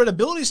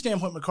credibility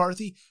standpoint,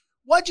 McCarthy,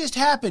 what just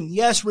happened?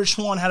 Yes, Rich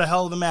Swann had a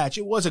hell of a match.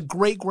 It was a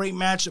great, great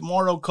match that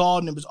Mauro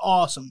called, and it was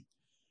awesome.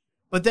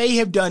 But they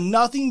have done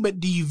nothing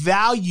but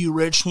devalue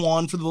Rich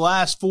Swann for the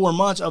last 4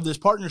 months of this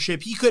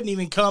partnership. He couldn't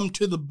even come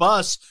to the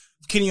bus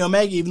of Kenny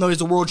Omega, even though he's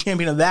the world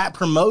champion of that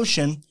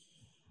promotion.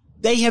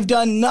 They have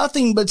done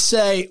nothing but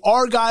say,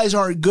 our guys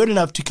aren't good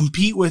enough to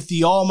compete with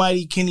the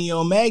almighty Kenny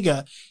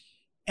Omega.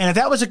 And if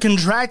that was a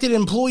contracted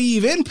employee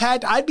of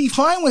Impact, I'd be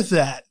fine with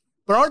that.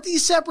 But aren't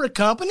these separate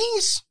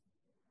companies?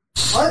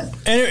 What?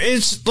 And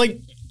it's like,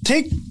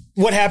 take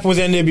what happened with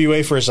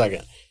NWA for a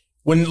second.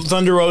 When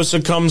Thunder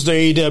Rosa comes to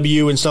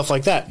AEW and stuff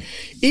like that.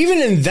 Even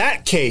in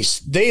that case,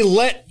 they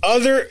let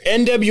other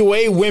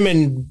NWA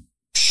women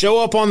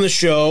show up on the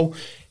show,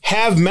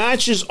 have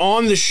matches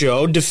on the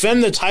show,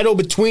 defend the title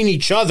between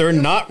each other,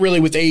 not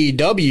really with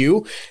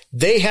AEW.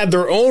 They had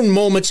their own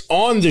moments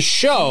on the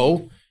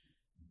show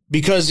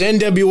because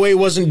NWA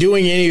wasn't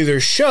doing any of their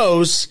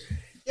shows,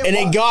 and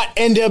it got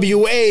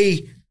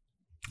NWA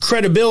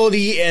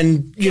credibility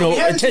and,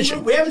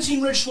 attention. We haven't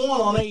seen Rich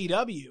Swann on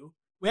AEW.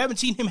 We haven't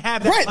seen him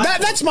have that. Right,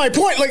 that's my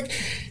point. Like,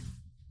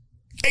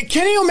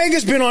 Kenny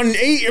Omega's been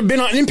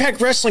on Impact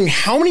Wrestling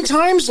how many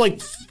times?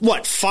 Like,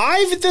 what,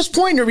 5 at this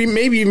point? Or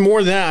maybe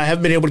more than that. I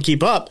haven't been able to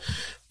keep up.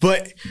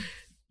 But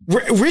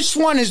Rich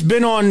Swann has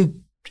been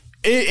on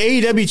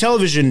AEW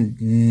television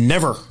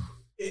never.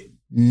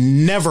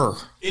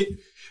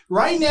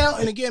 Right now,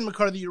 and again,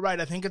 McCarthy, you're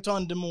right. I think it's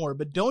on D'Amore.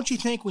 But don't you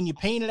think when you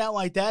paint it out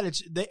like that,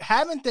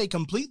 haven't they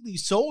completely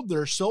sold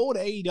their soul to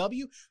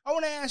AEW? I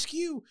want to ask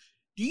you,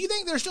 do you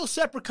think they're still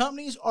separate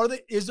companies?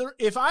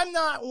 If I'm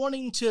not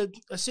wanting to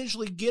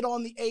essentially get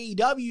on the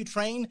AEW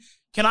train,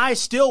 can I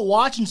still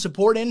watch and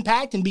support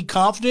Impact and be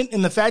confident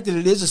in the fact that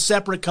it is a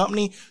separate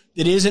company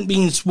that isn't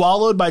being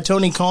swallowed by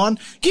Tony Khan?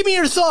 Give me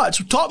your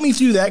thoughts. Talk me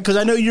through that, because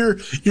I know you're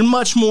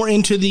much more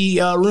into the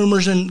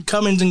rumors and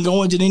comings and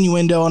goings and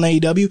innuendo on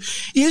AEW.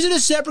 Is it a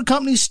separate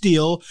company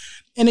still?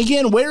 And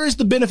again, where is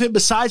the benefit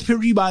besides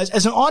pay-per-view buys?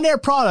 As an on-air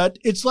product,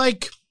 it's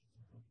like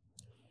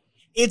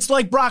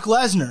Brock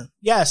Lesnar.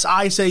 Yes,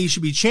 I say he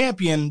should be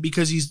champion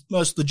because he's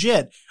most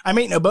legit. I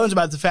make no bones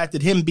about the fact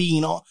that him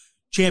being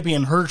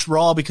champion hurts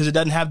Raw because it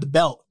doesn't have the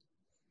belt.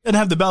 Doesn't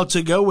have the belt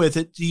to go with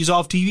it. He's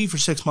off TV for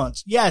 6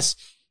 months. Yes,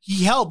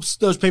 he helps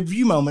those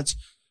pay-per-view moments,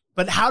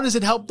 but how does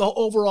it help the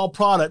overall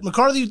product?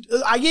 McCarthy,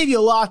 I gave you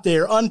a lot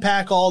there.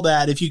 Unpack all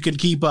that if you could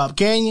keep up.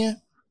 Can you?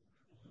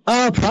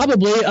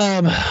 Probably.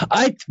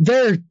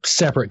 They're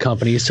separate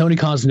companies. Tony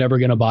Khan's never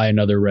going to buy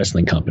another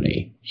wrestling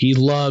company. He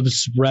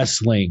loves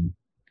wrestling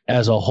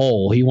as a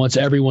whole. He wants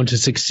everyone to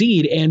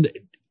succeed. And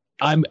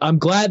I'm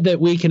glad that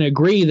we can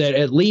agree that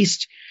at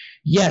least,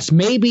 yes,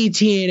 maybe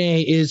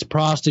TNA is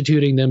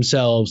prostituting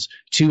themselves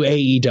to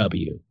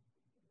AEW.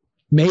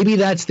 Maybe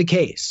that's the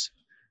case.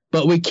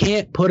 But we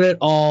can't put it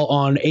all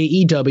on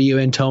AEW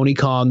and Tony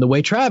Khan the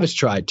way Travis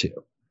tried to.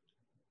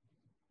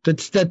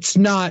 That's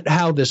not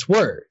how this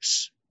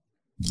works.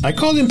 I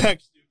called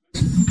Impact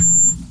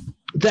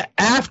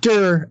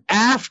After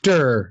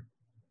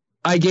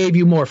I gave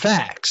you more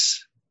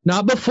facts,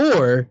 not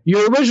before.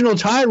 Your original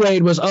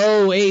tirade was,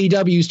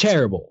 AEW's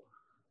terrible.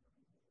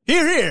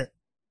 Here.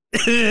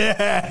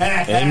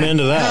 Amen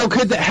to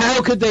that.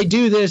 How could they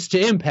do this to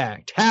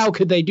Impact? How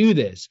could they do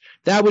this?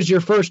 That was your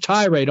first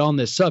tirade on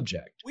this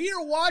subject. We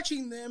are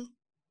watching them.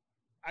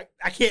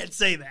 I can't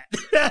say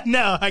that.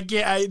 No, I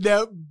can't.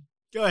 No,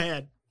 go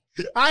ahead.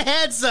 I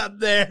had something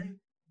there.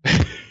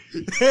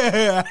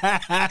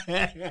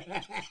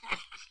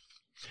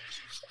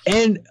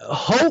 And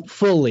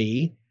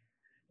hopefully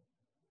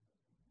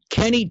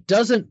Kenny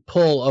doesn't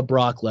pull a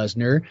Brock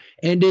Lesnar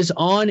and is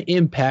on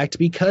Impact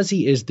because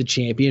he is the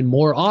champion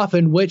more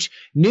often, which,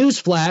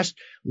 newsflash,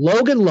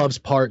 Logan loves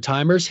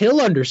part-timers.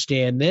 He'll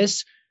understand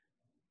this.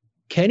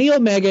 Kenny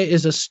Omega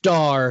is a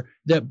star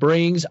that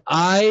brings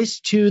eyes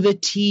to the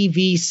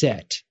TV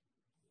set.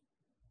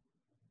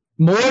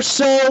 More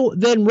so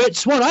than Rich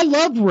Swann. I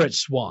love Rich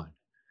Swann.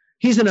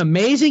 He's an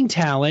amazing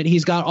talent.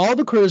 He's got all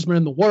the charisma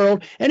in the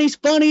world, and he's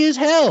funny as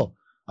hell.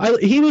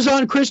 He was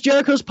on Chris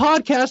Jericho's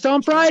podcast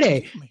on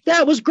Friday.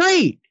 That was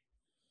great.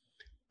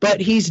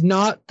 But he's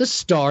not the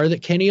star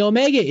that Kenny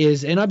Omega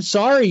is. And I'm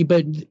sorry,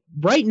 but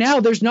right now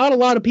there's not a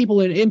lot of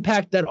people in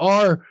Impact that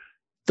are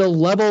the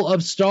level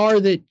of star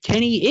that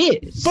Kenny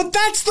is. But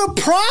that's the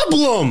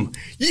problem.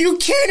 You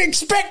can't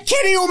expect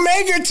Kenny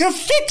Omega to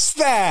fix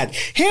that.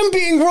 Him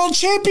being world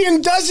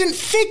champion doesn't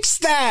fix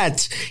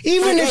that.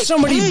 Even if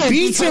somebody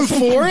beats him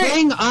for it.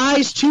 Bring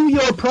eyes to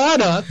your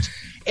product,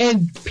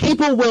 and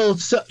people will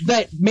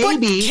that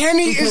maybe. But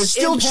Kenny is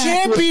still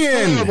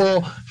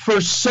champion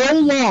for so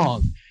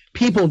long.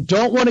 People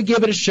don't want to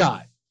give it a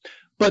shot.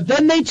 But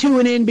then they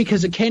tune in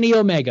because of Kenny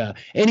Omega,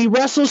 and he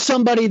wrestles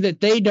somebody that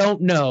they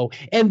don't know,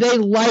 and they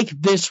like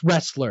this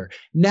wrestler.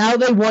 Now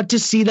they want to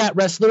see that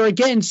wrestler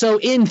again. So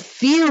in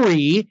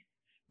theory,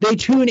 they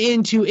tune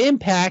into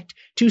Impact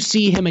to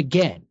see him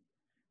again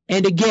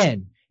and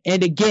again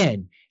and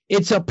again.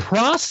 It's a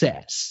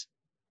process.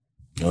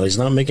 Well, he's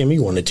not making me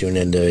want to tune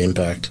into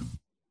Impact.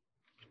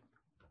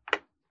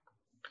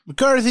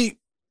 McCarthy,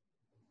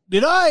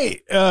 did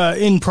I,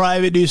 in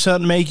private, do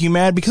something to make you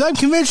mad? Because I'm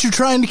convinced you're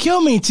trying to kill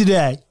me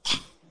today.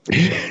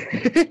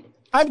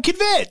 I'm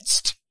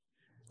convinced.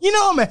 You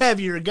know I'm a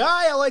heavier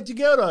guy. I like to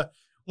go to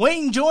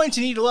Wayne Joints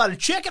and eat a lot of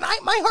chicken.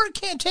 My heart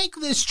can't take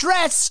this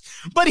stress,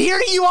 but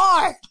here you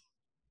are.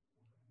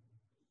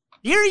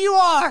 Here you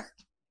are.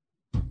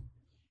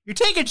 You're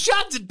taking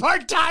shots at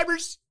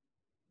part-timers.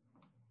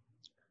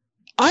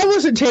 I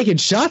wasn't taking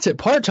shots at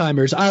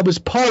part-timers. I was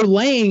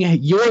parlaying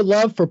your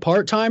love for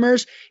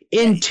part-timers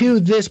into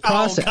this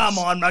process. Oh, come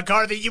on,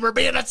 McCarthy. You were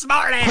being a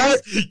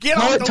smartass.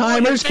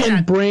 Part-timers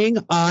can bring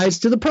eyes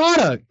to the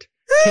product.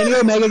 Kenny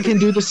Omega can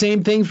do the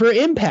same thing for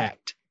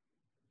Impact.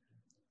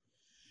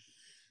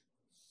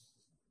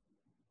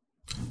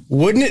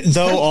 Wouldn't it,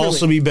 though,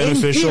 also be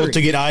beneficial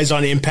to get eyes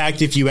on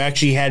Impact if you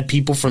actually had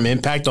people from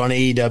Impact on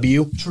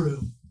AEW?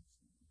 True.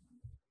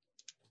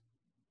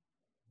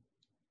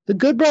 The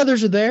Good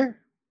Brothers are there.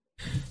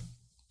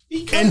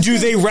 And do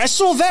they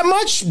wrestle that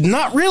much?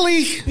 Not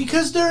really.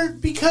 Because they're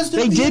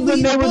they did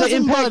when they were the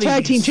Impact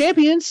Tag Team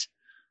Champions.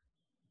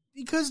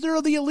 Because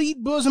they're the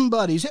elite bosom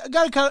buddies. I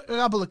got a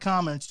couple of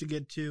comments to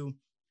get to.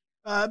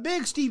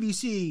 Big Stevie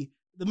C,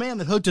 the man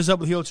that hooked us up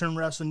with Heel Turn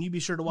Wrestling, you be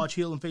sure to watch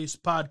Heel and Face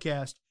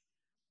podcast.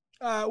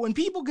 When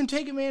people can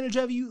take advantage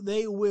of you,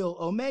 they will.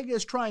 Omega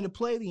is trying to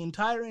play the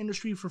entire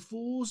industry for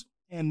fools,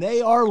 and they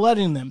are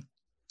letting them.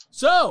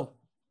 So,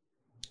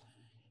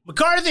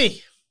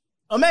 McCarthy,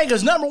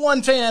 Omega's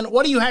 #1 fan,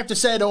 what do you have to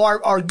say to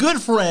our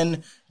good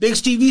friend, Big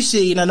Stevie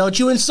C? And I know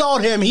you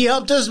insult him. He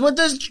helped us with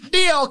this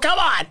deal. Come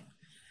on.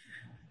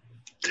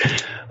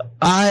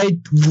 I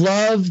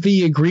love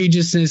the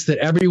egregiousness that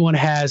everyone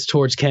has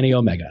towards Kenny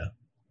Omega.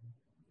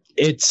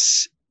 It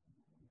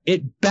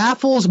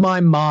baffles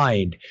my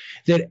mind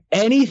that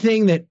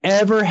anything that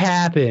ever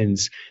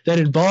happens that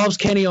involves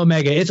Kenny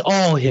Omega, it's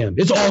all him.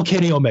 It's all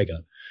Kenny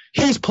Omega.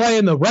 He's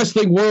playing the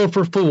wrestling world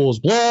for fools.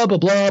 Blah, blah,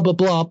 blah, blah,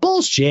 blah.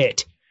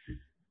 Bullshit.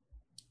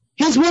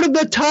 He's one of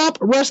the top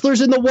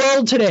wrestlers in the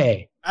world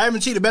today. I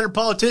haven't seen a better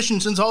politician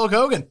since Hulk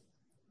Hogan.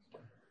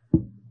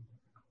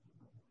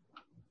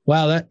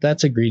 Wow,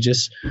 that's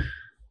egregious.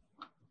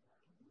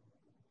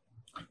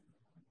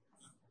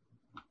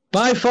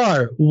 By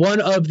far, one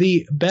of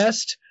the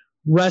best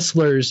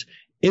wrestlers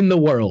in the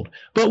world.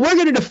 But we're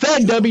going to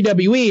defend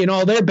WWE and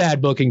all their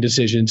bad booking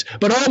decisions.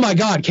 But oh my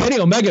God, Kenny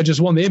Omega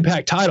just won the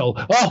Impact title.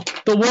 Oh,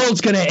 the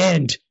world's going to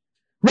end.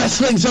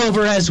 Wrestling's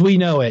over as we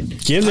know it.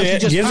 Give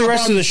the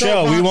rest of the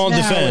show. We won't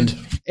defend.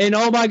 And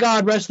oh my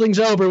God, wrestling's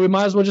over. We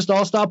might as well just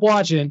all stop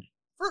watching.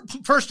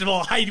 First of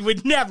all, I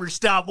would never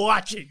stop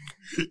watching.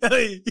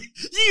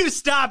 You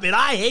stop it.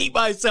 I hate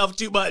myself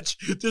too much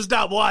to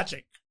stop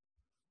watching.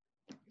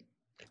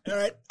 All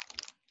right?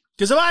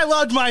 Because if I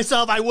loved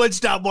myself, I would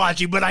stop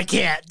watching, but I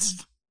can't.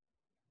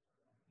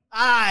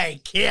 I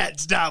can't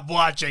stop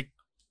watching.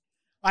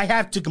 I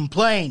have to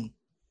complain.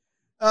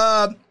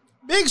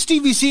 Big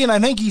Stevie C, and I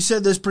think he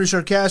said this pretty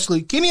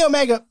sarcastically, Kenny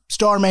Omega,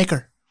 star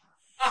maker.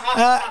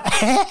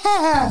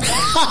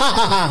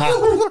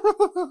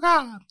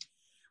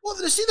 Well,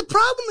 see, the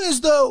problem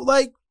is, though,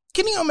 like,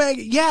 Kenny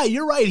Omega, yeah,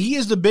 you're right. He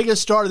is the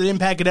biggest star that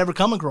Impact could ever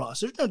come across.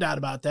 There's no doubt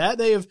about that.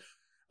 They have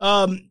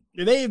been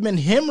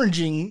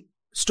hemorrhaging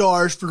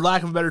stars, for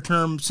lack of a better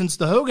term, since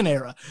the Hogan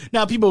era.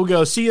 Now, people will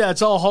go, see,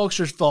 that's all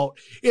Hulkster's fault.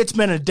 It's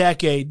been a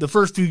decade. The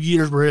first few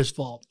years were his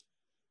fault.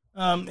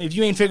 If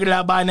you ain't figured it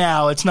out by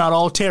now, it's not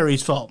all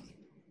Terry's fault.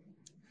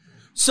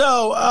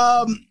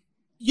 So,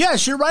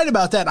 yes, you're right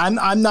about that.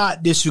 I'm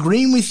not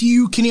disagreeing with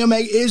you. Kenny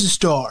Omega is a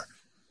star.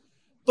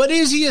 But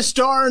is he a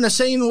star in the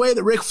same way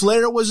that Ric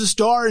Flair was a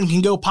star and can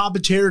go pop a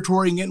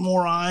territory and get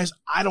more eyes?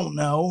 I don't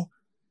know.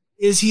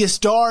 Is he a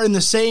star in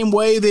the same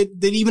way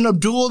that even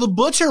Abdullah the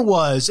Butcher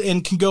was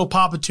and can go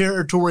pop a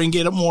territory and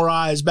get more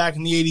eyes back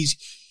in the 80s?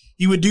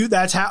 He would do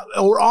that's how,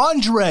 or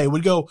Andre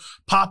would go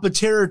pop a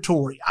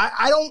territory.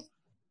 I don't,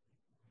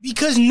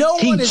 because no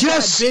one is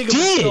that big of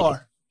a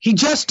star. He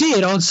just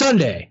did on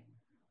Sunday.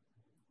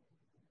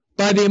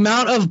 By the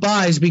amount of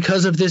buys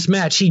because of this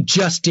match, he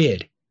just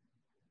did.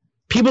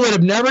 People that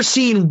have never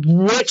seen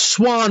Rich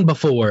Swann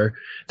before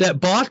that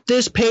bought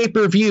this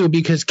pay-per-view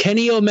because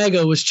Kenny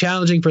Omega was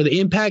challenging for the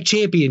Impact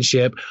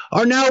Championship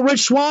are now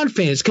Rich Swann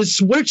fans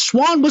because Rich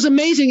Swann was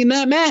amazing in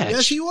that match.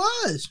 Yes, he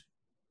was.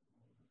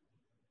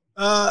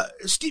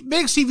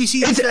 Big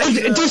CVC.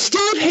 Does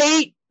Steve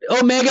hate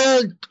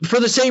Omega for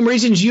the same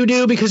reasons you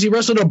do because he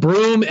wrestled a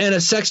broom and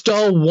a sex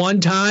doll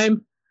one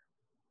time?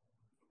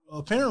 Well,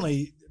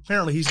 apparently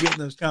he's getting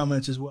those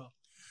comments as well.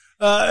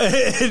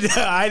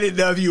 I didn't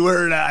know if you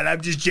were or not. I'm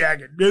just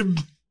jacking.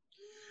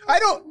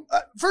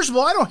 First of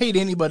all, I don't hate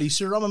anybody,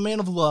 sir. I'm a man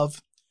of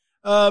love.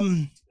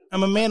 I'm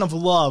a man of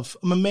love.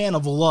 I'm a man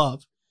of love.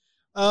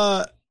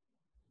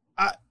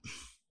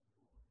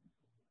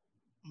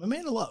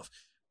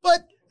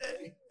 But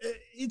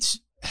it's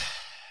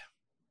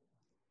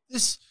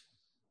this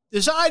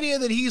idea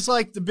that he's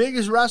like the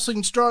biggest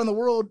wrestling star in the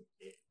world.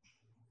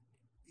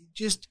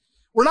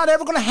 We're not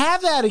ever going to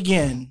have that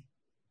again.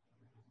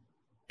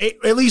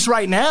 At least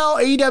right now,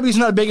 AEW is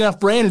not a big enough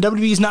brand, and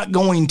WWE is not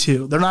going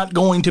to. They're not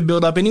going to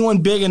build up anyone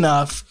big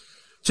enough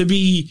to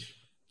be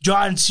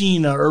John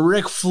Cena or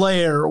Ric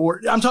Flair, or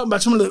I'm talking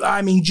about someone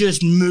that,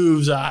 just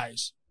moves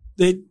eyes.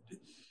 That's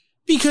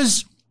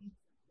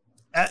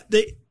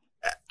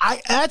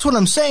what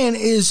I'm saying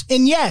is,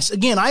 and yes,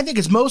 again, I think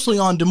it's mostly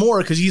on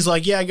D'Amore because he's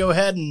like, yeah, go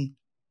ahead and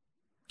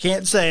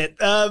can't say it.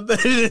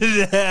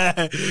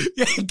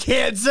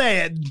 Can't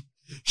say it.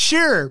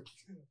 Sure.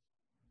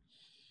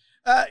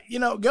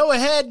 Go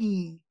ahead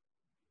and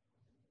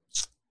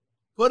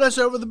put us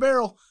over the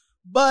barrel.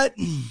 But,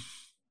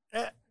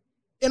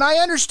 and I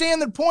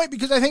understand their point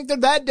because I think they're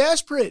that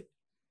desperate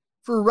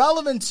for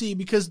relevancy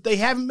because they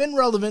haven't been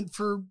relevant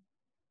for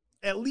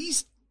at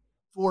least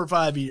 4 or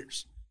 5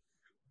 years.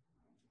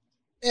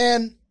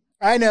 And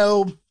I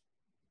know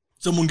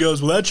someone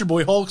goes, well, that's your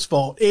boy Hulk's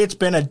fault. It's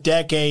been a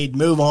decade.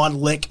 Move on.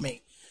 Lick me.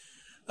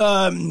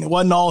 It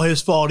wasn't all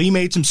his fault. He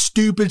made some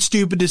stupid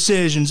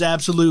decisions.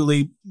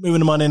 Absolutely. Moving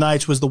to Monday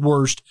nights was the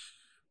worst,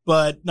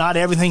 but not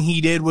everything he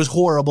did was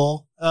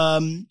horrible.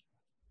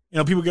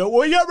 People go,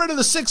 well, you got rid of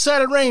the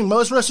 6-sided ring.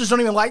 Most wrestlers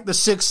don't even like the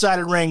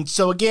 6-sided ring.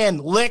 So again,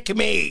 lick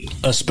me.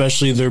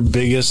 Especially their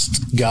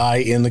biggest guy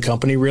in the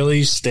company,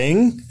 really,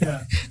 Sting,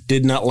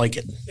 did not like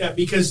it. Yeah,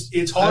 because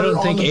it's harder. I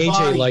don't think AJ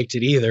body. Liked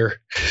it either.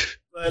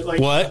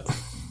 What?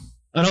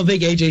 I don't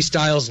think AJ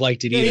Styles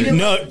liked it either.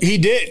 No, he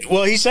did.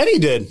 Well, he said he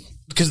did.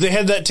 Because they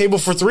had that table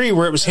for 3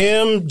 where it was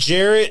him,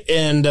 Jarrett,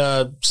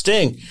 and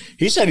Sting.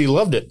 He said he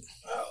loved it.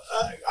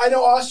 I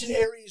know Austin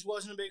Aries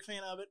wasn't a big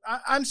fan of it.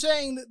 I'm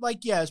saying that,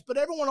 yes, but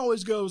everyone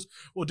always goes,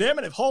 well, damn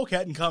it, if Hulk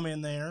hadn't come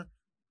in there.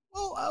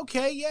 Well,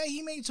 okay, yeah,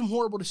 he made some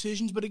horrible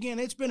decisions, but again,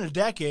 it's been a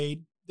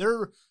decade.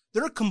 Their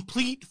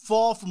complete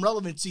fall from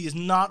relevancy is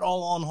not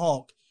all on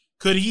Hulk.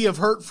 Could he have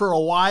hurt for a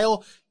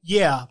while?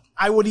 Yeah,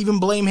 I would even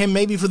blame him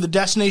maybe for the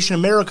Destination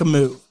America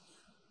move.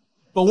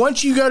 But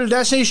once you go to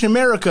Destination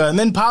America and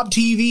then Pop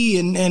TV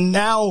and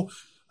now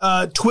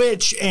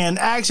Twitch and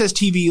Access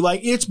TV,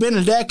 it's been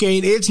a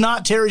decade. It's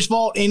not Terry's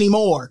fault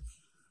anymore.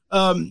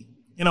 By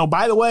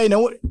the way,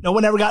 no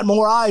one ever got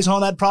more eyes on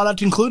that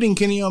product, including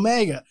Kenny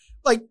Omega.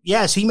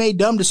 Yes, he made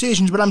dumb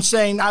decisions, but I'm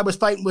saying I was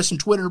fighting with some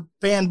Twitter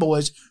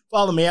fanboys.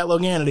 Follow me at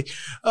Loganity.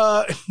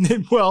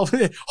 Well,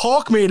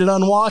 Hulk made it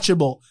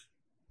unwatchable.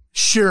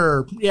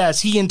 Sure.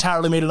 Yes, he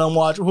entirely made it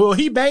unwatchable. Well,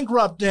 he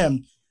bankrupted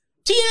him.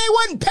 TNA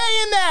wasn't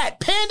paying that.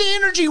 Panda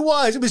Energy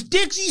was. It was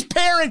Dixie's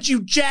parents,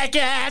 you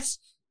jackass.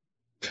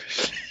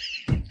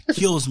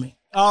 Kills me.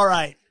 All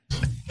right.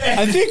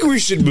 I think we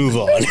should move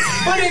on.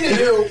 But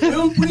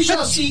anywho, we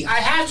shall see. I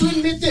have to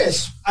admit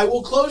this. I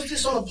will close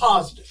this on a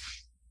positive.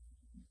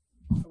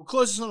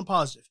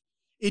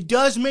 It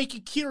does make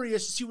you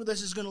curious to see where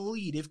this is going to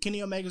lead. If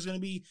Kenny Omega is going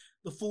to be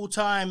the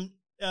full-time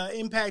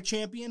Impact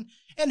champion,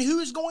 and who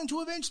is going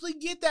to eventually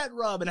get that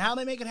rub, and how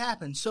they make it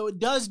happen. So it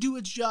does do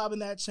its job in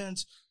that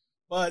sense.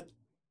 But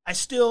I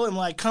still am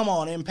like, come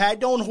on, Impact,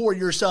 don't whore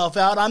yourself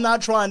out. I'm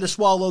not trying to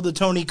swallow the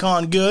Tony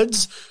Khan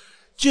goods.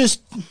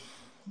 Just,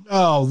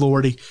 oh,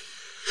 Lordy.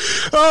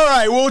 All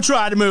right, we'll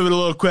try to move it a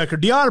little quicker.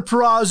 Deonna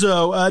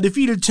Purrazzo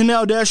defeated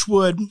Tenille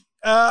Dashwood.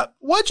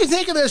 What'd you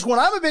think of this one?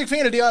 I'm a big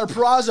fan of Deonna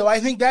Purrazzo. I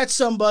think that's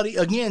somebody,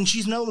 again,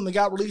 she's another one that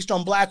got released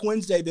on Black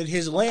Wednesday that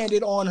has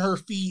landed on her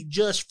feet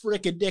just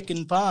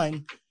frickin'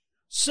 fine.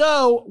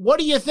 So, what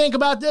do you think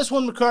about this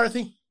one,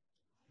 McCarthy?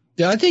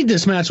 I think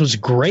this match was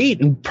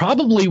great and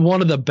probably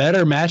one of the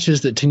better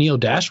matches that Tenille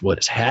Dashwood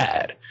has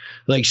had.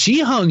 Like, she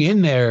hung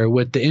in there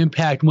with the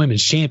Impact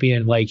Women's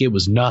Champion like it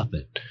was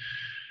nothing.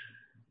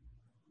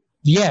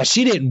 Yeah,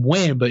 she didn't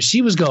win, but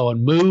she was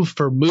going move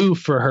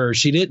for her.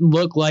 She didn't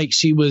look like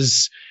she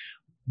was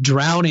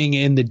drowning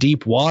in the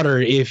deep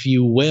water, if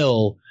you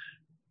will,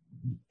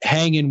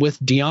 hanging with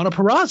Deonna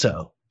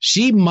Purrazzo.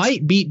 She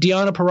might beat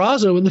Deonna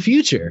Purrazzo in the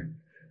future.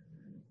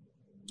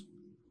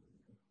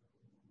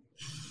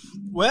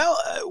 Well,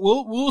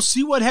 we'll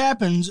see what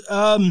happens.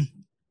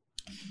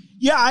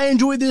 Yeah, I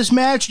enjoyed this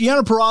match.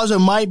 Deonna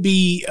Purrazzo might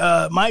be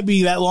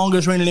that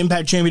longest reigning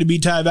Impact champion to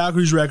beat Taya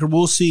Valkyrie's record.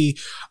 We'll see.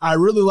 I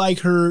really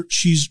like her.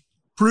 She's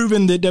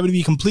proven that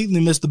WWE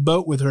completely missed the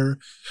boat with her.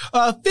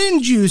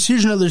 FinJuice,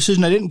 here's another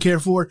decision I didn't care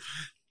for.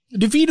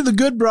 Defeated the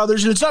Good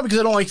Brothers, and it's not because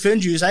I don't like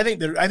FinJuice. I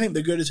think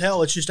they're good as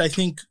hell. It's just I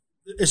think,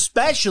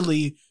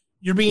 especially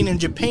you're being in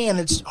Japan,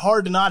 it's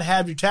hard to not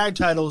have your tag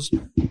titles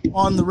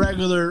on the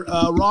regular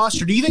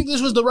roster. Do you think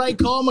this was the right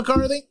call,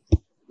 McCarthy?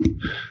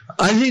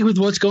 I think with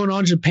what's going on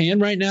in Japan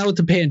right now with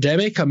the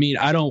pandemic, I mean,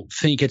 I don't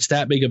think it's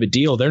that big of a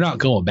deal. They're not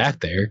going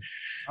back there.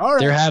 All right.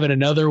 They're having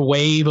another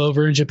wave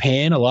over in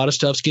Japan. A lot of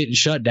stuff's getting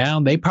shut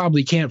down. They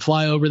probably can't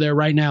fly over there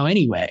right now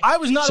anyway. I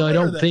was not. So I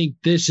don't think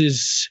this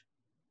is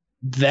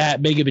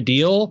that big of a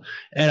deal.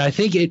 And I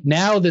think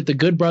now that the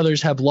Good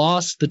Brothers have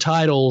lost the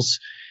titles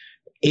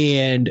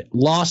and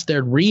lost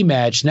their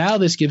rematch, now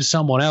this gives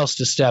someone else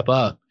to step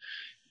up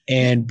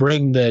and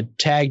bring the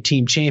tag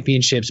team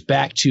championships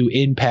back to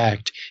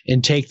Impact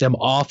and take them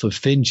off of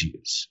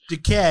FinJuice.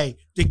 Decay.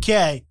 Let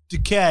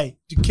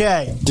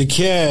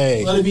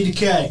it be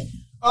Decay.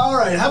 All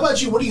right. How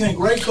about you? What do you think?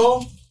 Great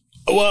call?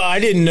 Well, I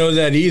didn't know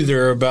that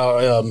either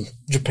about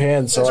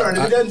Japan. So that's all right.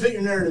 If it doesn't fit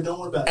your narrative, don't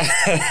worry about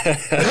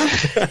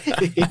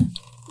it.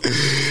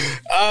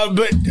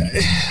 But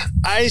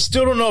I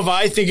still don't know if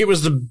I think it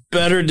was the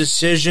better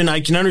decision. I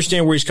can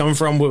understand where he's coming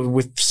from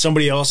with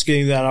somebody else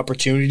getting that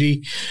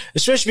opportunity,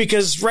 especially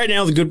because right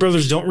now the Good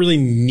Brothers don't really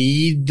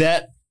need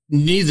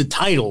the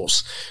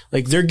titles.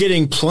 Like, they're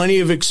getting plenty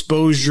of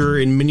exposure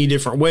in many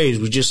different ways.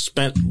 We just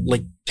spent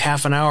like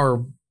half an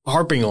hour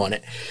harping on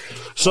it.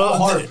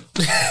 So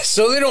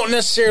they don't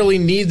necessarily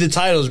need the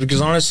titles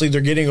because honestly,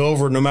 they're getting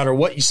over no matter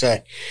what you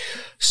say.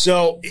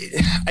 So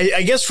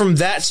I guess from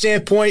that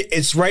standpoint,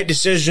 it's right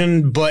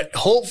decision, but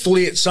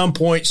hopefully at some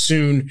point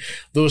soon,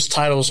 those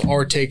titles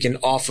are taken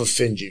off of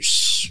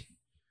FinJuice.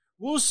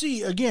 We'll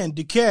see. Again,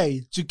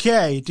 Decay.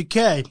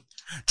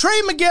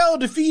 Trey Miguel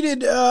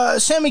defeated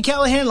Sami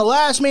Callihan in the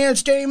last man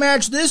standing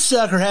match. This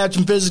sucker had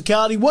some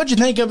physicality. What'd you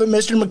think of it,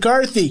 Mr.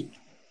 McCarthy?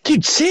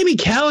 Dude, Sami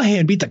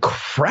Callihan beat the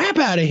crap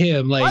out of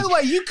him. Like, by the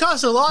way, you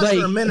cost a lot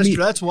for a minister.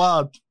 That's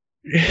wild.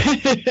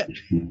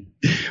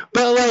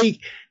 But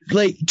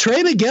like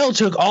Trey Miguel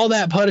took all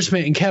that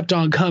punishment and kept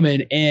on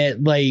coming,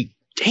 and like,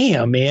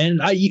 damn, man.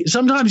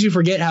 Sometimes you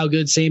forget how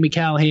good Sami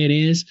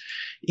Callihan is,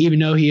 even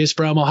though he is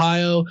from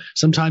Ohio.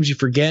 Sometimes you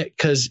forget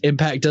because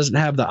Impact doesn't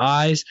have the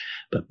eyes.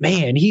 But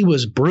man, he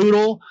was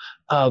brutal.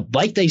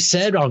 Like they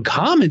said on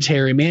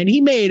commentary, man,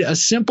 he made a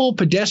simple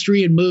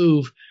pedestrian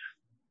move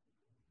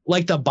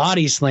like the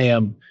body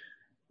slam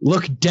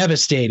look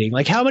devastating.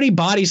 Like, how many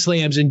body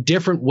slams in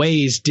different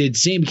ways did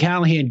Sami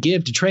Callihan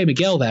give to Trey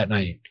Miguel that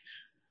night?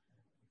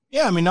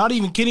 Yeah, I mean, not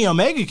even Kenny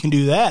Omega can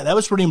do that. That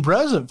was pretty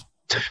impressive.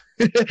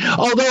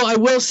 Although I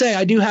will say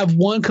I do have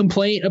one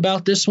complaint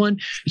about this one.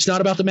 It's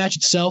not about the match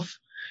itself.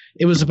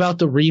 It was about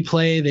the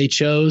replay they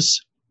chose.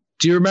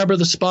 Do you remember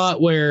the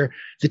spot where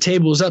the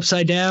table was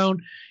upside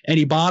down and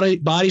he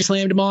body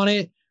slammed him on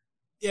it?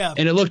 Yeah.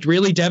 And it looked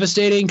really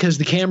devastating because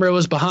the camera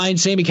was behind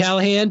Sami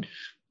Callihan.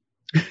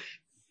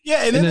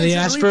 Yeah, and then they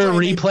asked for a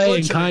replay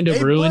and kind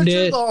of ruined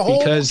it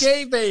because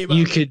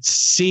you could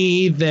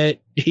see that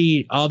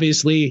he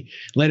obviously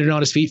landed on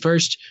his feet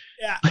first.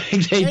 Yeah.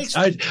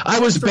 I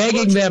was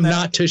begging them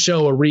not to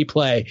show a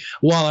replay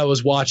while I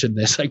was watching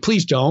this. Like,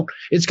 please don't.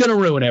 It's going to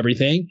ruin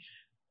everything.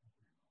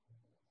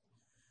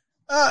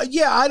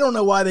 Yeah, I don't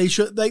know why they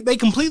should. They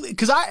completely,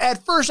 because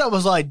at first I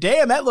was like,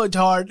 damn, that looked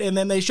hard. And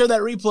then they showed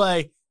that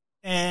replay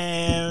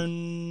and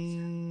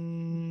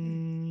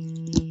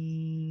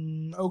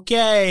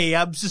okay,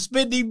 I'm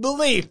suspending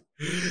belief.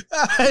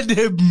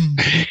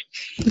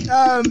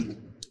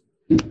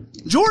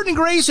 Jordan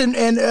Grace and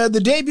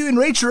the debuting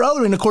Rachel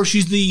Ellering, of course,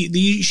 she's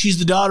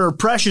the daughter of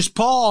Precious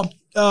Paul.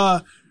 LOD.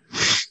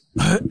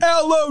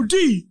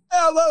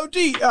 All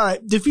right,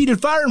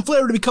 defeated Fire and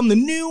Flair to become the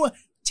new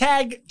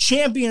tag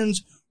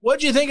champions. What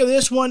do you think of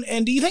this one?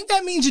 And do you think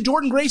that means that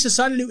Jordan Grace has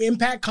signed a new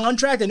Impact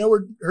contract? I know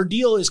her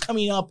deal is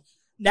coming up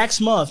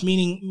next month,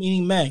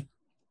 meaning May.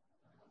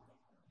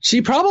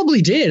 She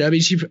probably did. I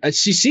mean, she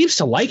seems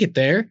to like it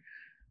there.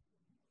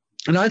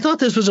 And I thought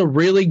this was a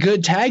really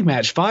good tag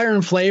match. Fire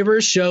and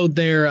Flavor showed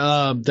their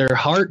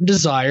heart and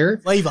desire.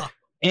 Flavor.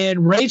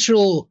 And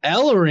Rachel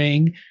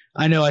Ellering,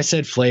 I know I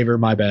said flavor,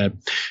 my bad.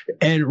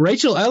 And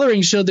Rachel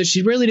Ellering showed that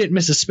she really didn't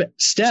miss a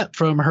step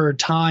from her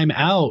time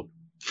out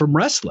from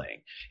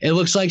wrestling. It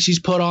looks like she's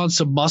put on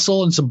some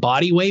muscle and some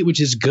body weight,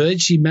 which is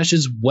good. She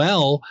meshes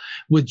well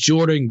with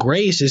Jordan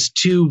Grace as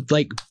two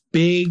like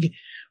big,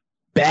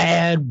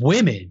 bad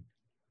women.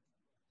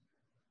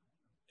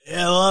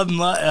 Yeah, love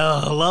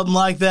them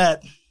like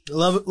that.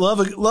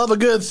 Love a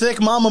good thick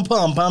mama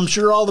pump. I'm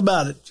sure all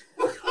about it.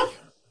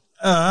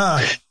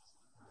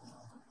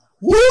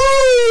 Woo!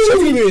 Is that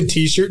going to be a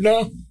t-shirt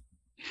now?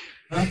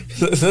 Huh?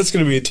 That's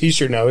going to be a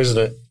t-shirt now, isn't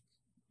it?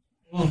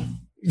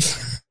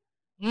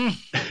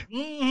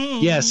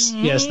 Yes,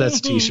 that's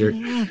a t-shirt.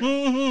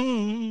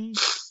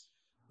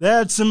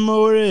 That's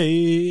amore.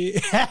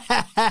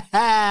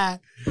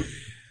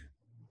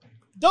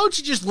 Don't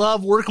you just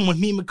love working with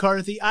me,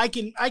 McCarthy? I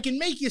can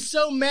make you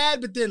so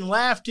mad, but then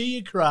laugh till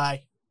you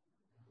cry.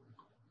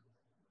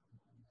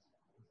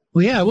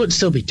 Well, yeah, I wouldn't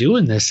still be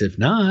doing this if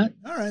not.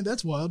 All right,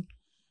 that's wild.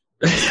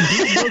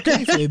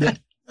 Okay, Fabian.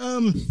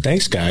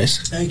 Thanks, guys.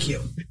 Thank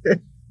you.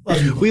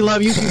 We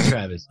love you too,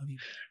 Travis.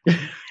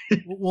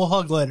 We'll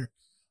hug later.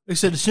 Like I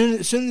said, as soon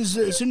as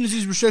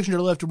these restrictions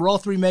are lifted, we're all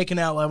three making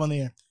out live on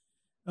the air.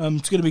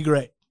 It's going to be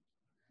great.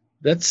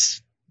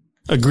 That's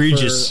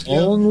egregious.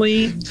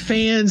 Only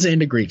fans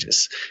and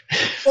egregious.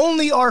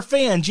 Only our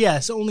fans,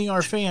 yes. Only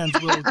our fans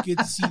will get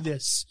to see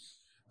this.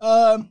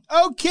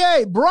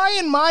 Okay,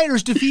 Brian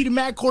Myers defeated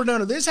Matt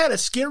Cardona. This had a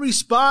scary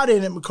spot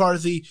in it,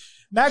 McCarthy.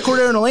 Matt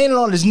Cardona landed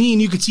on his knee,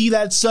 and you could see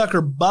that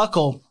sucker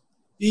buckle.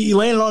 He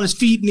landed on his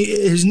feet, and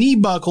his knee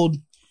buckled.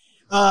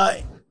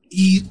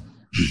 He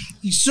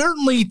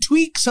certainly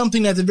tweaked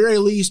something at the very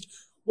least.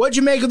 What'd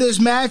you make of this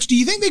match? Do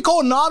you think they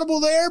called an audible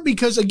there?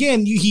 Because,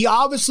 again, he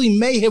obviously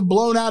may have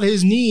blown out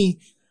his knee.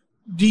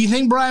 Do you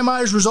think Brian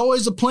Myers was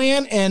always the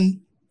plan?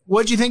 And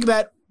what'd you think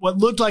about what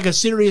looked like a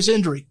serious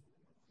injury?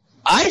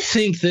 I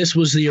think this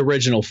was the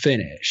original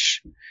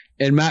finish.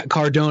 And Matt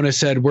Cardona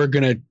said, we're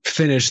going to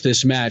finish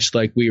this match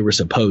like we were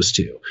supposed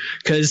to.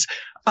 Because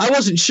I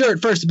wasn't sure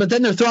at first, but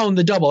then they're throwing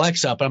the double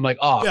X up. And I'm like,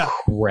 oh, yeah.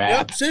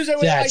 Crap.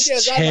 Yep.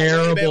 That's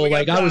terrible.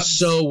 Like, I was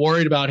so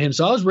worried about him.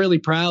 So I was really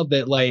proud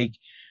that, like,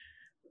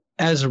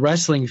 as a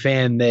wrestling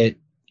fan, that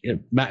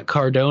Matt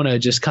Cardona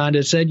just kind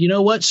of said, you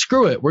know what?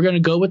 Screw it. We're going to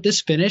go with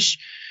this finish.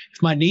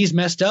 If my knee's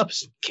messed up,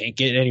 can't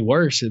get any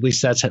worse. At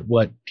least that's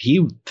what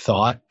he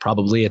thought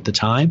probably at the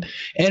time.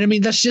 And I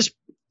mean, that's just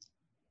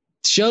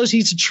shows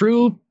he's a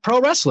true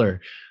pro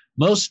wrestler.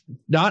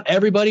 Not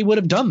everybody would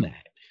have done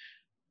that.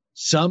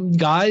 Some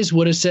guys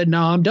would have said,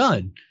 no, I'm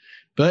done.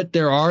 But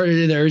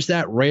there's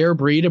that rare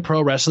breed of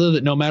pro wrestler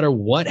that no matter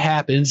what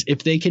happens,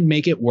 if they can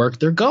make it work,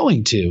 they're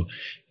going to.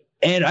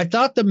 And I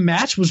thought the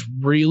match was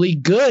really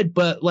good,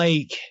 but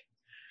like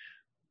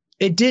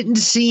it didn't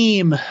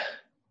seem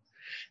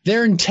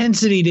their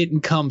intensity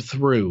didn't come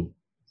through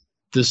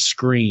the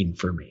screen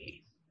for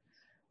me.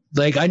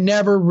 Like I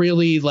never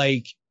really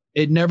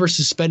it never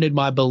suspended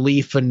my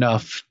belief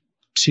enough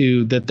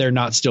to that they're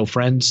not still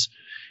friends.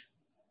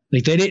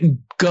 Like they didn't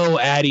go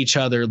at each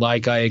other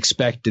like I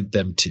expected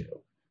them to.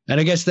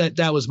 And I guess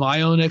that was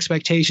my own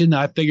expectation.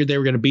 I figured they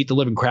were going to beat the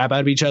living crap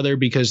out of each other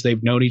because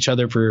they've known each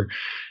other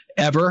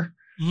forever,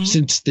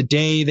 since the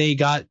day they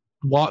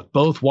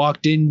both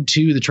walked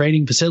into the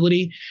training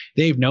facility.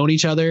 They've known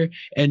each other.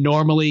 And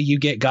normally you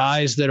get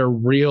guys that are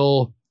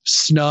real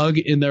snug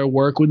in their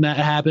work when that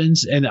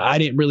happens. And I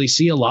didn't really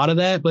see a lot of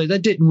that, but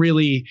that didn't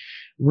really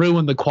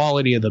ruin the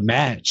quality of the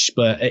match.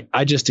 But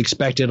I just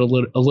expected a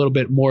little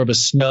bit more of a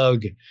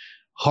snug,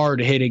 hard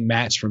hitting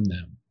match from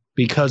them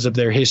because of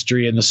their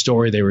history and the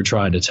story they were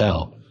trying to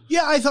tell.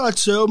 Yeah, I thought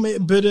so.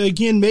 But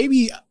again,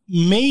 maybe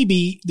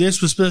this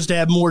was supposed to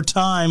have more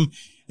time.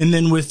 And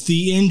then with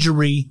the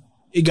injury,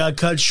 it got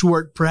cut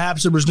short.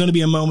 Perhaps there was going to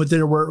be a moment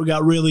there where it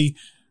got really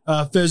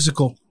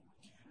physical.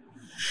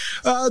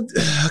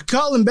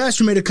 Colin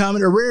Bester made a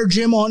comment, a rare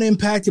gem on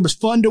Impact. It was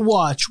fun to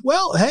watch.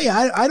 Well, hey,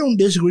 I don't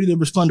disagree that it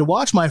was fun to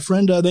watch, my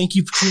friend. Thank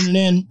you for tuning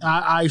in.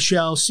 I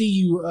shall see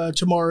you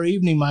tomorrow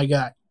evening, my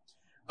guy.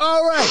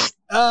 All right.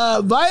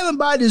 Violent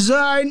by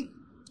Design.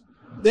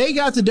 They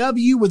got the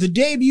W with the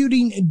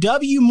debuting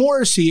W.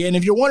 Morrissey. And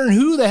if you're wondering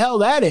who the hell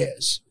that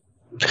is,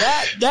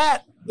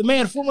 that the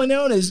man formerly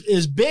known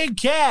as Big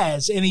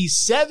Kaz, and he's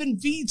 7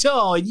 feet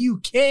tall, and you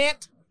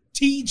can't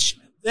teach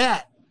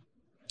that.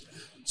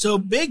 So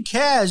Big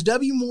Kaz,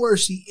 W.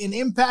 Morrissey in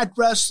Impact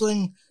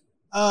Wrestling.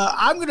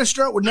 I'm going to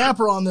start with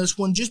Napper on this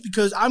one just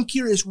because I'm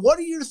curious. What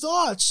are your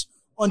thoughts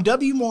on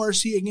W.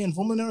 Morrissey, again,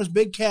 formerly known as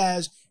Big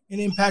Kaz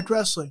in Impact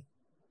Wrestling?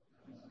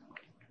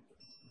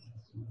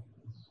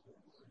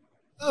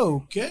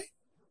 Okay.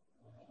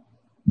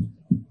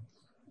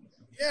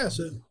 Yeah,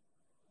 so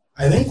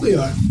I think we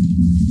are.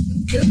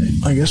 Okay.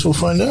 I guess we'll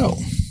find out.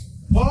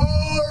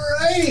 All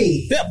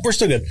right. Yep, we're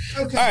still good.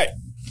 Okay. All right.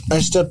 I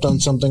stepped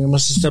on something. I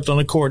must have stepped on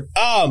a cord.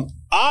 I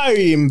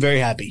am very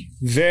happy.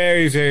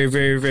 Very, very,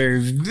 very, very,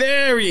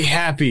 very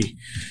happy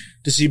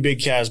to see Big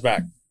Kaz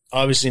back.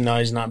 Obviously, now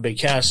he's not Big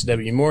Kaz,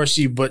 W.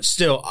 Morrissey, but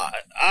still,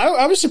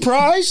 I was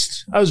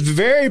surprised. I was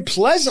very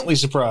pleasantly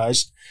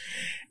surprised.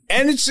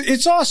 And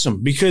it's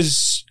awesome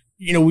because,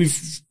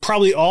 we've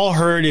probably all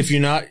heard, if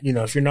you're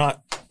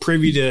not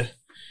privy to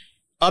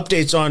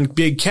updates on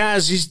Big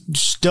Kaz, he's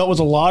dealt with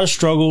a lot of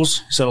struggles.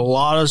 He's had a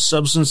lot of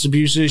substance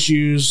abuse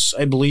issues,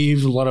 I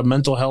believe, a lot of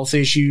mental health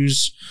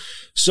issues.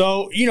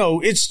 So,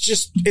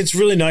 it's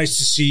really nice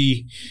to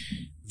see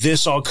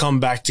this all come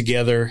back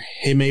together,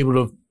 him able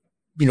to,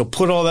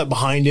 put all that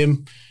behind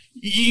him.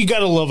 You got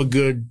to love a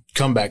good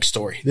comeback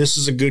story. This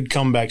is a good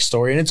comeback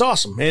story, and it's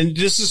awesome. And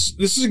this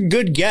is a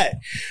good get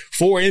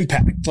for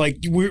Impact. Like,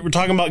 we're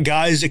talking about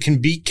guys that can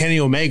beat Kenny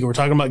Omega. We're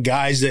talking about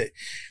guys that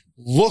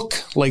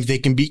look like they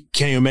can beat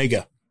Kenny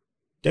Omega.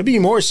 W.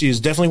 Morrissey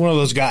is definitely one of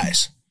those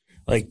guys.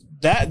 Like,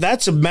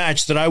 that's a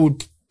match that I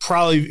would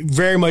probably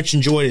very much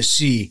enjoy to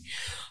see.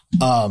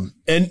 And,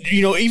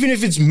 even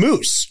if it's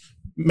Moose,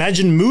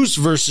 imagine Moose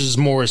versus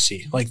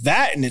Morrissey. Like,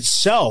 that in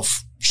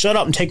itself, shut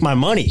up and take my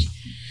money.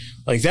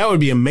 Like, that would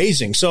be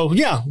amazing. So,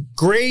 yeah,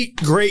 great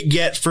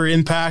get for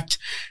Impact.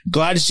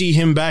 Glad to see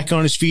him back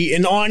on his feet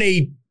and on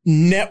a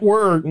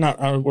network, I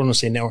don't want to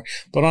say network,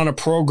 but on a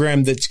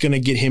program that's going to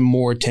get him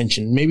more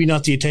attention. Maybe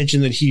not the attention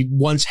that he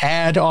once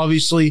had,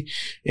 obviously,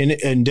 in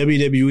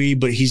WWE,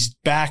 but he's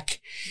back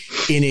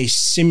in a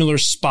similar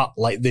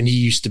spotlight than he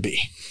used to be.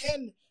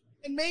 And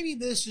maybe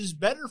this is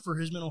better for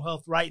his mental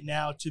health right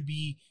now to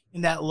be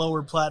in that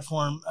lower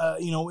platform,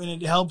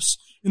 and it helps,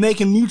 and they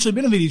can mutually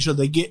benefit each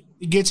other.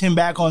 It gets him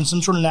back on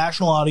some sort of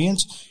national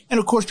audience. And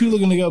of course, people are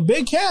going to go,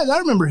 Big Kaz, I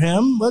remember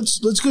him. Let's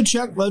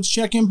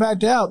check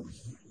Impact out.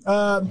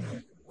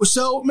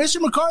 So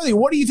Mr. McCarthy,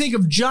 what do you think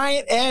of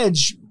Giant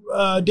Edge,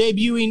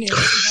 debuting in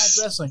Impact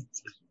Wrestling?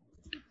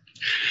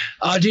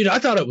 Dude, I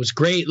thought it was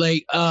great.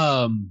 Like,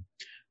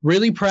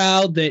 really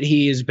proud that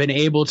he has been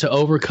able to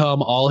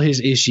overcome all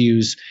his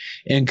issues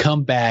and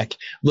come back.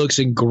 Looks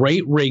in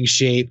great ring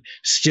shape.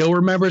 Still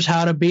remembers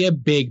how to be a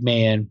big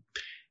man.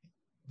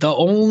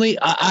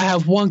 I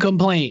have one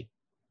complaint,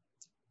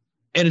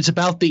 and it's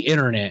about the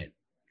internet.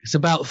 It's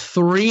about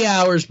 3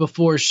 hours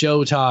before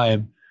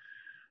showtime.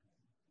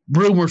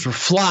 Rumors were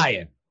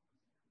flying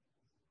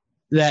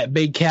that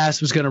Big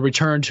Kaz was going to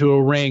return to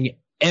a ring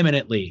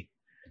imminently,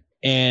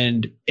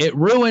 and it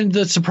ruined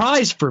the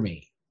surprise for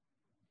me.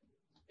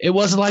 It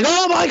wasn't like,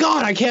 oh my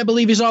God, I can't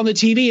believe he's on the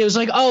TV. It was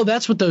like, oh,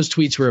 that's what those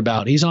tweets were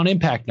about. He's on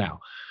Impact now.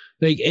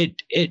 Like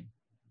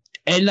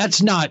and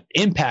that's not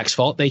Impact's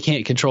fault. They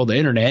can't control the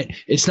internet.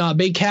 It's not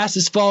Big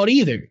Kaz's fault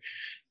either.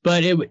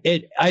 But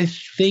I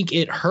think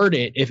it hurt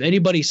it. If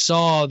anybody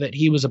saw that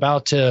he was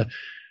about to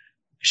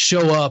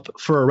show up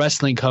for a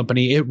wrestling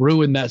company, it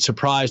ruined that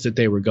surprise that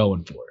they were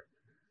going for.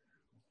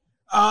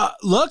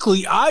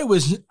 Luckily, I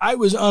was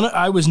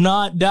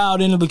not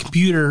dialed into the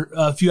computer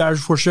a few hours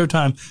before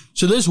showtime,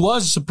 so this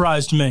was a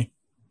surprise to me.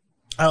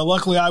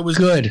 Luckily, I was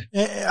good.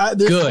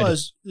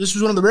 This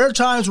was one of the rare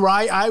times where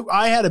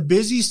I had a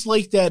busy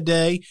slate that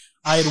day.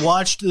 I had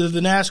watched the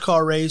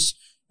NASCAR race,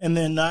 and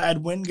then I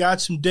went and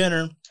got some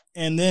dinner,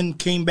 and then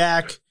came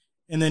back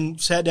and then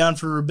sat down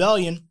for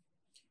Rebellion,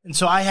 and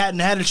so I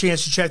hadn't had a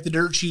chance to check the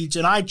dirt sheets,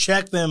 and I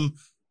checked them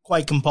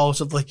quite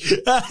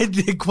compulsively. I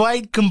did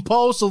quite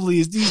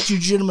compulsively, as these two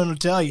gentlemen will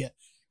tell you,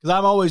 because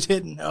I'm always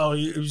hitting. Oh,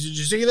 did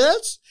you see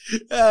this?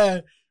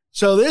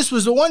 So this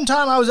was the one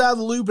time I was out of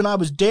the loop, and I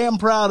was damn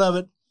proud of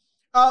it.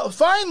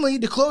 Finally,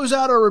 to close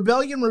out our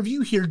Rebellion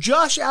review here,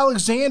 Josh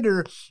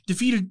Alexander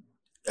defeated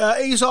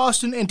Ace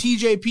Austin and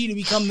TJP to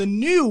become the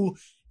new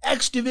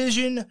X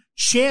Division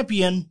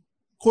champion.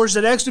 Of course,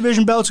 that X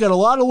Division belt's got a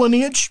lot of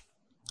lineage.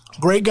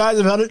 Great guys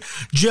about it.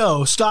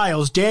 Joe,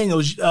 Styles,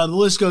 Daniels, the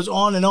list goes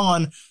on and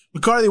on.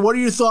 McCarthy, what are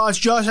your thoughts?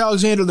 Josh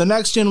Alexander, the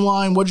next in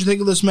line. What did you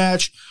think of this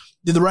match?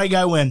 Did the right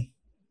guy win?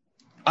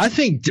 I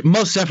think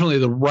most definitely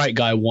the right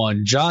guy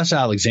won. Josh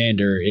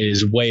Alexander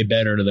is way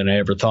better than I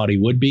ever thought he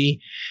would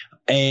be.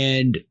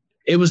 And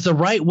it was the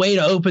right way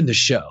to open the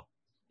show.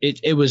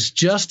 It was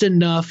just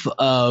enough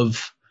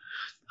of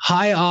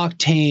high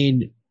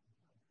octane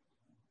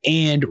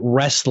and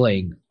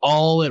wrestling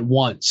all at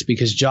once,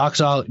 because Josh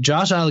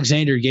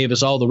Alexander gave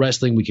us all the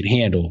wrestling we could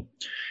handle.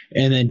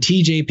 And then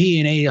TJP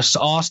and Ace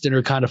Austin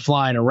are kind of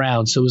flying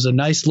around. So it was a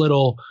nice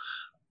little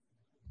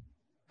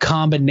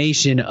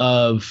combination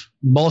of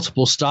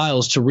multiple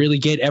styles to really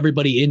get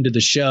everybody into the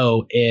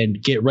show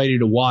and get ready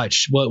to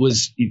watch what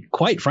was,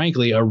 quite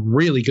frankly, a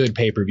really good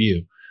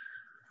pay-per-view.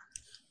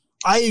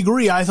 I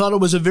agree. I thought it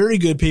was a very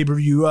good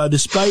pay-per-view.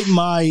 Despite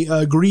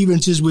my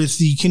grievances with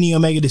the Kenny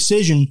Omega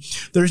decision,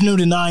 there's no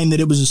denying that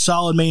it was a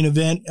solid main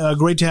event.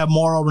 Great to have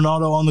Mauro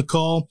Ranallo on the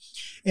call,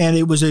 and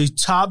it was a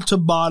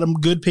top-to-bottom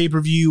good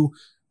pay-per-view.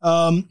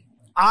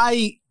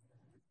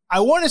 I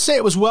want to say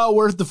it was well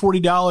worth the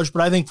 $40,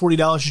 but I think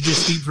 $40 is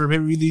just steep for a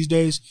pay-per-view these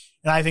days,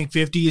 and I think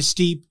 $50 is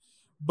steep.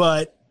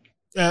 But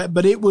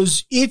it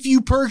was, if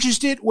you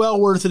purchased it,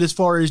 well worth it. As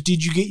far as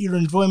did you get your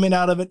enjoyment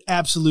out of it?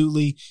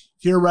 Absolutely.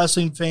 If you're a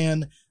wrestling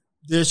fan,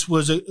 this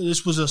was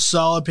a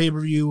solid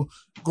pay-per-view.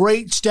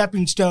 Great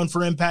stepping stone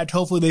for Impact.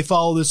 Hopefully they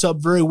follow this up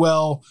very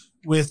well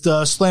with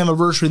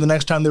Slammiversary the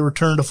next time they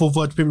return to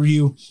full-fledged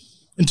pay-per-view.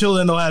 Until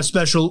then, they'll have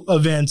special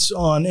events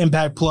on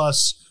Impact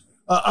Plus.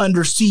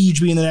 Under Siege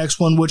being the next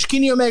one, which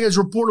Kenny Omega is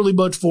reportedly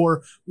booked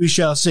for. We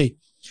shall see.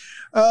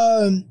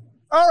 All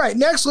right,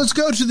 next let's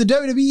go to the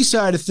WWE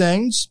side of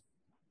things.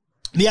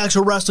 The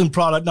actual wrestling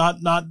product,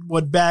 not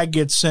what bag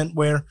gets sent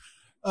where.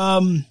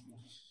 Daniel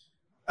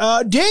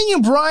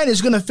Bryan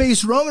is going to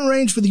face Roman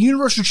Reigns for the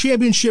Universal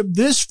Championship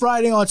this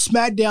Friday on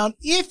SmackDown.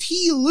 If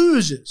he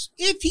loses,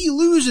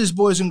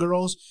 boys and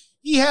girls,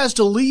 he has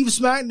to leave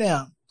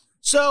SmackDown.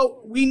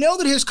 So we know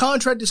that his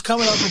contract is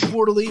coming up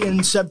reportedly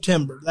in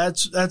September.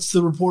 That's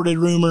the reported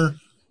rumor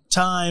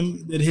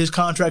time that his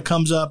contract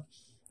comes up.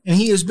 And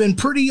he has been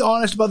pretty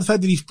honest about the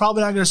fact that he's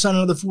probably not going to sign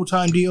another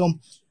full-time deal.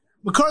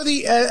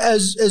 McCarthy,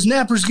 as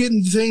Napper's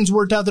getting things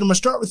worked out, then I'm going to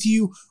start with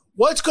you.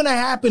 What's going to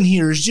happen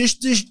here? Is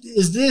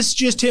this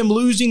just him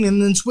losing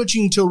and then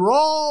switching to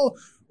Raw?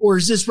 Or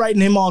is this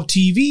writing him off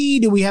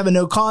TV? Do we have a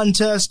no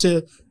contest?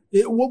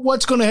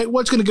 What's going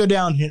to go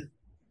down here?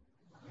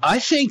 I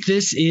think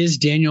this is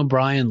Daniel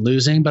Bryan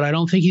losing, but I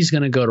don't think he's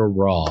going to go to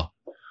Raw.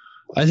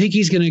 I think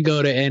he's going to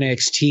go to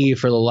NXT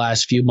for the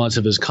last few months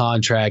of his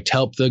contract,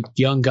 help the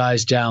young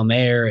guys down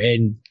there,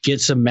 and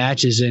get some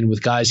matches in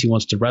with guys he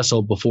wants to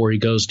wrestle before he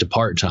goes to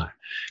part-time.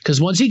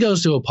 Because once he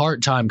goes to a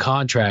part-time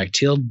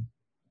contract,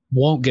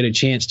 won't get a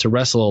chance to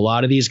wrestle a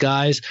lot of these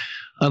guys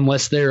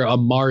unless they're a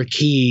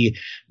marquee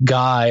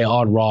guy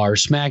on Raw or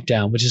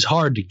SmackDown, which is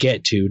hard to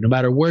get to. No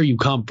matter where you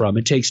come from,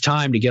 it takes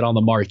time to get on the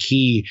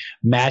marquee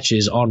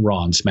matches on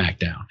Raw and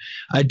SmackDown.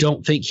 I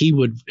don't think he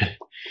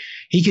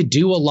could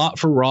do a lot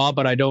for Raw,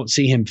 but I don't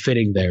see him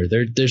fitting there.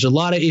 There's a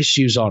lot of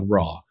issues on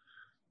Raw,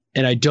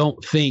 and I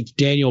don't think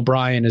Daniel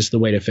Bryan is the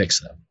way to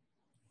fix them.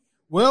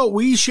 Well,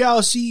 we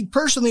shall see.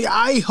 Personally,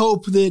 I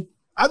hope that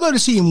I'd love to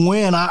see him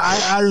win.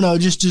 I don't know,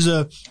 just as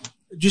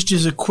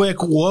a quick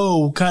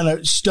whoa kind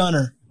of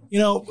stunner. You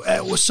know,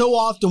 so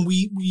often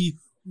we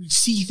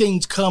see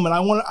things coming. I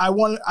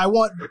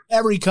want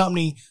every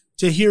company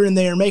to here and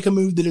there make a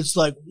move that it's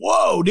like,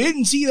 whoa,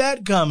 didn't see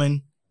that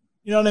coming.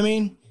 You know what I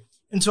mean?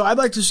 And so I'd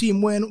like to see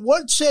him win.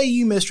 What say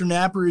you, Mr.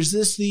 Napper? Is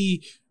this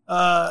the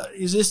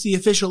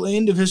official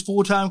end of his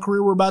full-time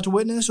career we're about to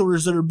witness, or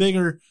is there a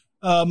bigger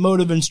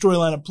motive and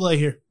storyline at play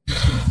here?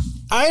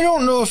 I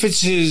don't know if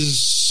it's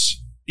his,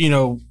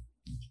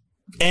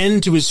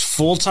 end to his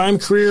full-time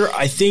career.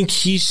 I think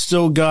he's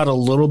still got a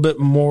little bit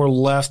more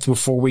left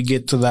before we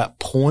get to that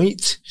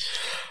point.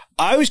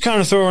 I was kind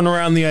of throwing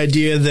around the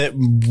idea that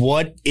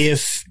what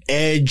if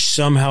Edge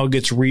somehow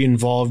gets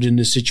re-involved in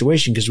this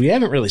situation, because we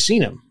haven't really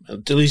seen him,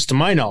 at least to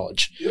my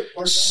knowledge,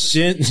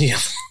 since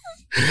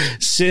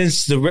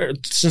the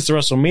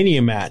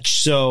WrestleMania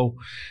match. So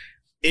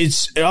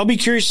I'll be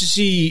curious to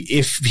see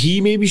if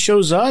he maybe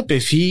shows up,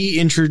 if he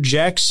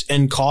interjects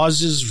and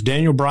causes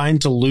Daniel Bryan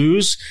to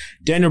lose.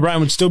 Daniel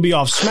Bryan would still be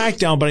off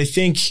SmackDown, but I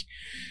think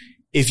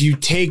if you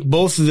take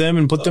both of them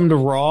and put them to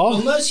Raw.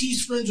 Unless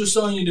he's friends with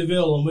Sonya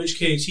Deville, in which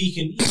case he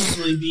can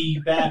easily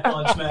be back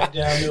on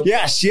SmackDown.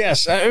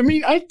 Yes. I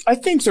mean, I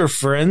think they're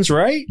friends,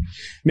 right?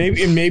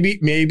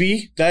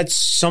 Maybe that's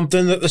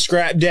something that the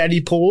Scrap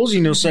Daddy pulls,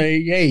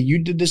 say, hey, you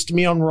did this to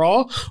me on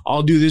Raw,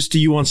 I'll do this to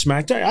you on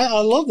SmackDown.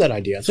 I love that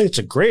idea. I think it's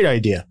a great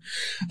idea.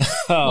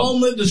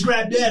 Long live the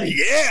Scrap Daddy.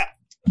 Yeah.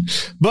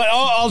 But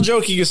all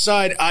joking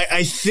aside,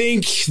 I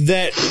think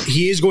that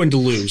he is going to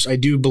lose. I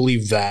do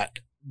believe that.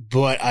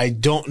 But I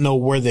don't know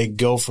where they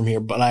go from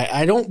here. But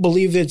I don't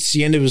believe it's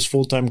the end of his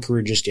full-time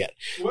career just yet.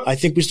 Well, I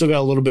think we still got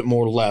a little bit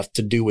more left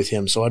to do with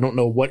him. So I don't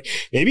know what.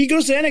 Maybe he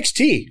goes to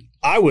NXT.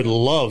 I would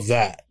love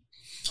that.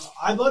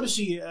 I'd love to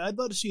see a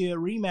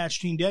rematch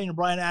between Daniel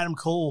Bryan and Adam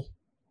Cole.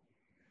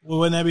 Well,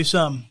 wouldn't that be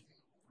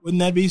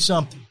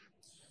something?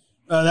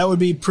 That would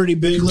be pretty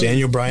big.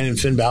 Daniel Bryan and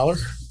Finn Balor.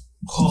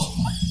 Oh.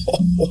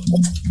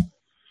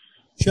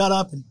 Shut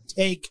up and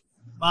take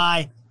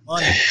my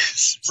money.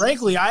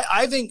 Frankly,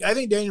 I think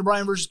Daniel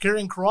Bryan versus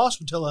Karrion Kross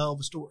would tell a hell of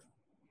a story.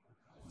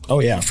 Oh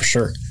yeah, for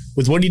sure.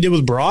 With what he did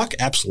with Brock,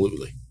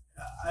 absolutely.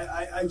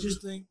 I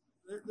just think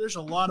there's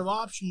a lot of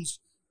options.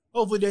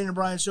 Hopefully, Daniel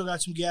Bryan still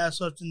got some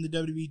gas left in the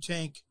WWE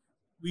tank.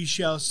 We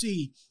shall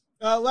see.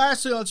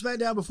 Lastly, on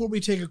SmackDown, before we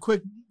take a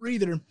quick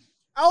breather,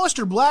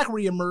 Aleister Black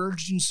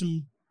reemerged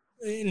in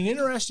an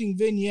interesting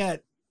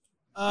vignette.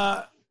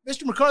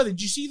 Mr. McCarthy,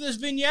 did you see this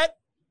vignette?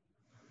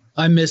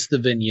 I missed the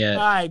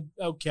vignette.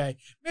 Okay.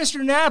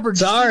 Mr. Napper, did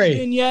Sorry. you see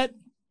the vignette?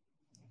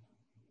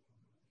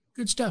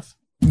 Good stuff.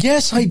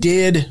 Yes, I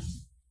did.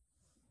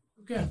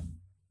 Okay.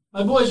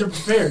 My boys are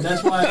prepared.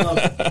 That's why I love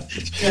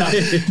it. Yeah.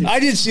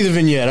 I did see the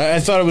vignette. I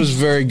thought it was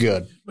very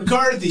good.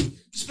 McCarthy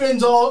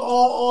spends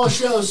all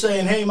show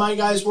saying, hey, my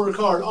guys work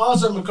hard.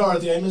 Also,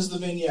 McCarthy, I missed the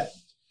vignette.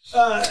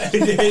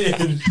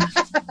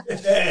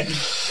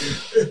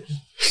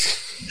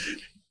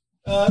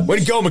 Way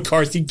to go,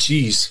 McCarthy.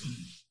 Jeez.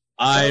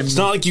 It's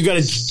not like you got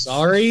a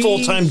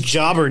full-time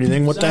job or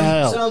anything. What the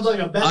hell? Sounds like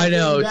a bad, I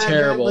know, bad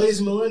terrible. Guy,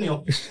 lazy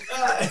millennial.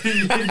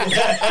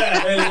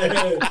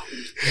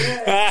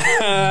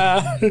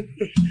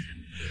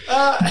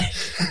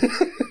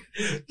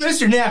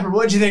 Mr. Napper,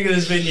 what'd you think of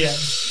this vignette?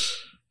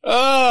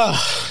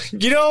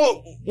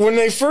 When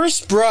they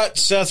first brought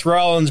Seth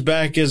Rollins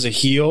back as a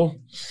heel,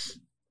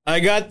 I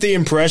got the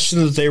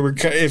impression that they were,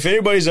 if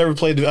anybody's ever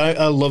played,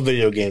 I love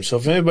video games, so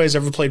if anybody's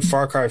ever played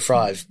Far Cry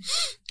 5,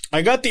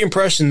 I got the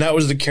impression that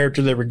was the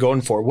character they were going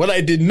for. What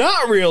I did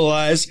not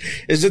realize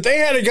is that they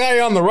had a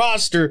guy on the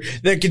roster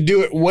that could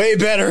do it way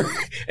better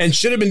and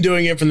should have been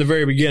doing it from the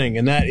very beginning,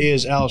 and that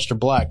is Aleister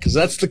Black, because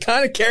that's the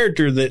kind of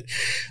character that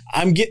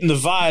I'm getting the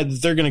vibe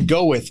that they're going to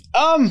go with.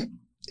 I'm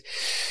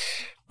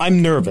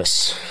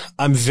nervous.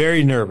 I'm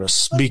very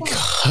nervous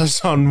because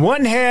on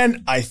one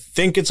hand, I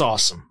think it's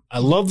awesome. I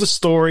love the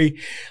story.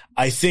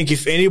 I think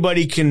if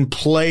anybody can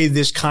play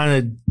this kind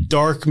of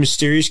dark,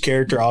 mysterious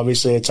character,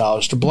 obviously it's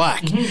Aleister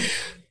Black. Mm-hmm.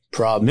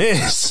 Problem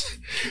is,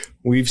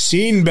 we've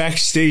seen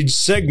backstage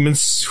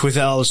segments with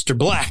Aleister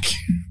Black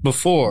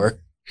before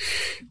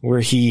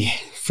where he,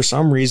 for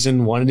some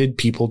reason, wanted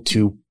people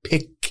to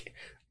pick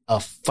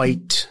a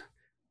fight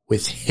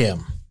with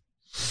him.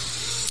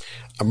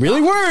 I'm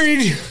really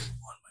worried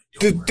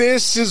that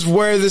this is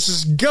where this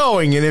is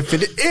going. And if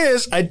it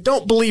is, I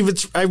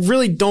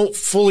really don't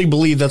fully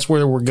believe that's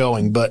where we're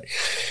going. But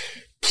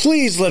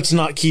please let's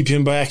not keep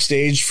him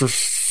backstage for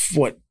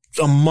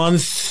a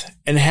month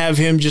and have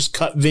him just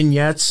cut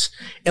vignettes,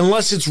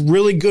 unless it's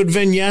really good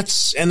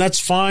vignettes, and that's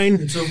fine.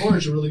 And so far,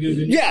 it's a really good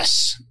vignette.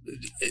 Yes.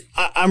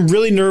 I'm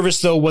really nervous,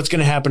 though, what's going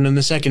to happen in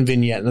the second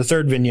vignette, and the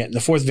third vignette, and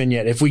the fourth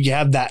vignette, if we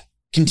have that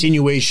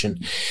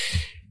continuation.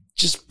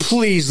 Just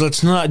please,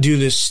 let's not do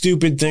this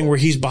stupid thing where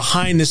he's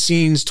behind the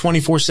scenes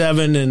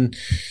 24/7 and.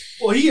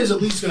 Well, he is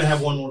at least going to have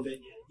one more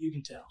vignette. You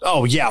can tell.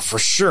 Oh yeah, for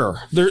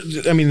sure.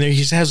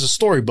 He has a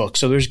storybook,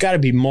 so there's got to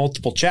be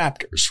multiple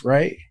chapters,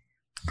 right?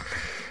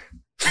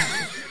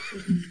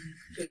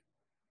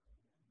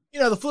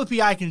 The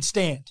flippy eye can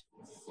stand.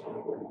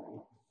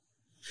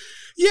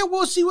 Yeah,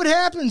 we'll see what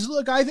happens.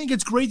 Look, I think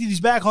it's great that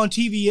he's back on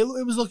TV.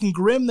 It was looking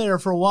grim there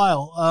for a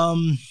while.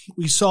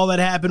 We saw that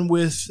happen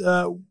with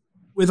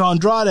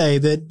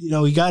Andrade, that,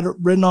 he got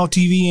written off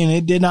TV and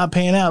it did not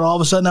pan out. All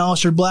of a sudden,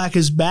 Aleister Black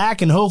is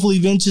back, and hopefully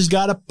Vince has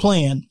got a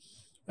plan.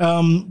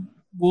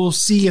 We'll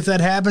see if that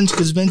happens,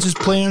 because Vince's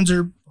plans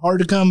are hard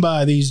to come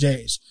by these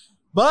days.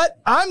 But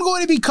I'm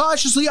going to be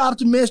cautiously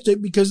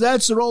optimistic, because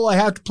that's the role I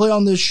have to play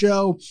on this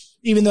show,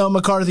 even though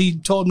McCarthy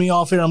told me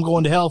off here I'm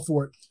going to hell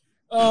for it.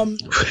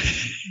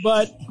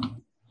 But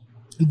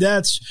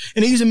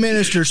and he's a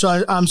minister,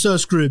 so I'm so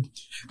screwed.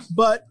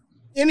 But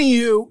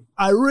anywho,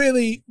 I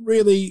really,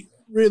 really,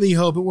 really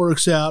hope it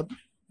works out.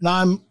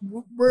 And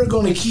we're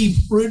going to keep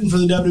rooting for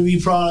the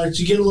WWE product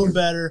to get a little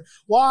better.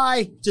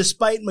 Why? To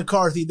spite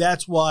McCarthy.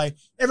 That's why.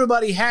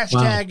 Everybody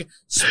hashtag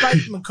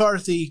spite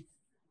McCarthy.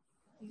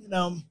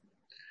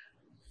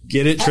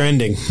 Get it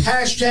trending.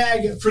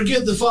 Hashtag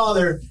forgive the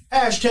father.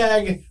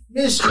 Hashtag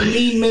Mr.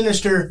 Mean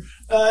Minister.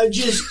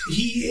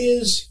 He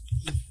is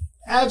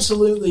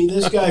absolutely,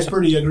 this guy's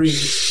pretty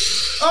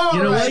egregious.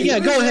 What? Yeah,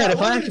 go ahead. If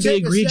I have to be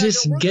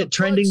egregious and get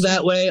trending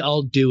that way,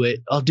 I'll do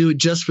it. I'll do it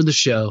just for the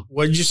show.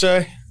 What did you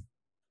say?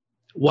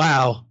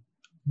 Wow,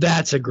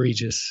 that's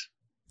egregious.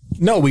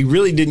 No, we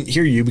really didn't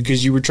hear you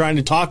because you were trying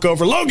to talk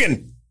over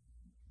Logan.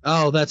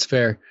 Oh, that's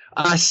fair.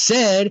 I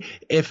said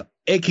if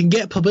it can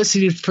get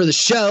publicity for the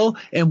show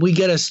and we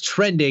get us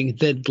trending,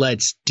 then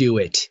let's do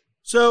it.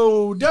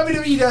 So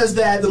WWE does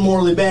that, the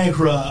morally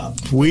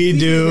bankrupt. We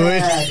do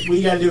it.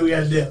 We got to do what we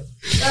got to do.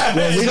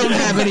 Well, we don't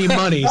have any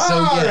money,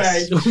 so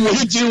yes,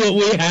 we do what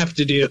we have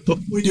to do.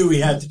 We do what we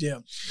have to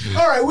do.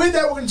 All right, with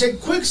that, we're going to take a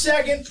quick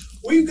second.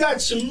 We've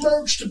got some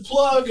merch to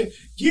plug.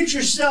 Get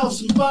yourself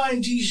some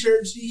fine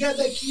T-shirts. You got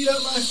that keyed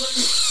up, my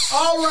friend?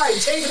 All right,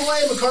 take it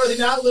away, McCarthy.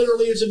 Not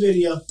literally, it's a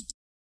video.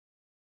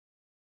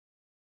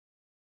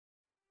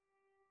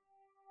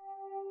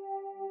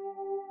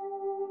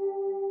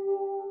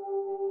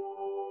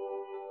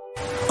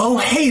 Oh,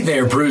 hey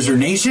there, Bruiser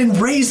Nation.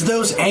 Raise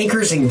those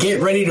anchors and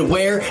get ready to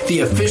wear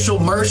the official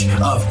merch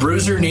of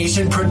Bruiser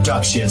Nation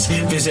Productions.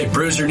 Visit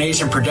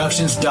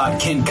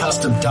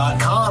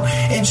BruiserNationProductions.KinCustom.com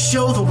and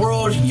show the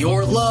world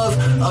your love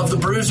of the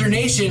Bruiser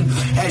Nation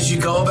as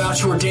you go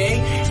about your day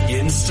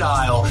in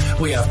style.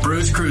 We have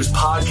Bruise Cruise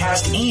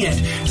podcast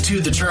and To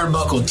the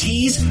Turnbuckle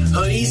tees,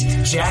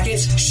 hoodies,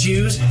 jackets,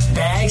 shoes,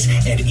 bags,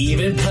 and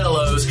even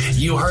pillows.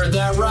 You heard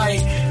that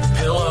right.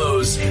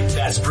 pillows.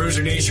 That's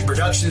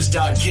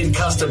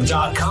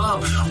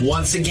BruiserNationProductions.KidCustom.com.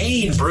 Once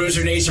again,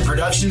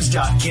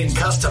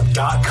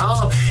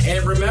 BruiserNationProductions.KidCustom.com.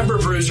 And remember,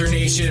 Bruiser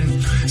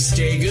Nation,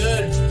 stay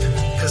good,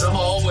 because I'm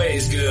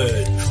always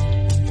good.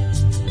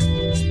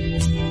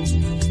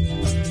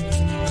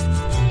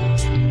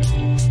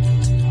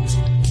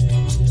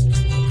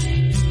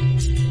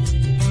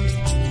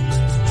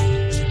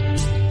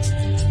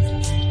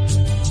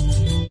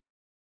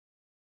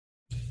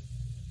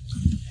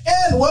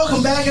 And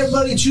welcome back,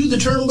 everybody, to the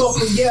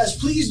Turnbuckle. Yes,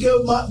 please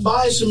go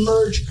buy some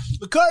merch.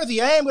 McCarthy,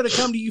 I am going to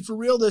come to you for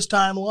real this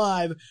time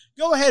live.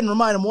 Go ahead and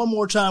remind them one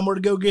more time where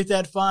to go get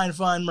that fine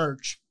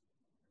merch.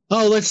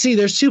 Oh, let's see.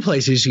 There's two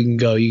places you can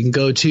go. You can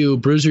go to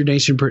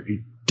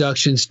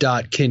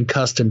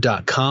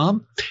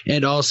BruiserNationProductions.KidCustom.com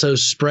and also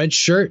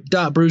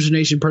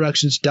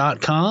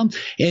Spreadshirt.BruiserNationProductions.com.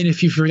 And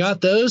if you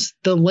forgot those,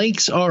 the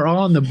links are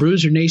on the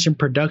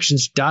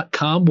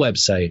BruiserNationProductions.com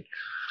website.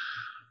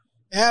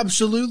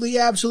 Absolutely,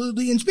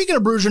 absolutely. And speaking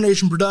of Bruiser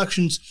Nation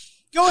Productions,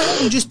 go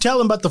ahead and just tell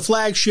them about the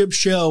flagship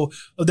show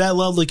of that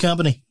lovely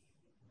company.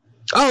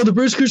 Oh, the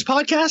Bruce Cruz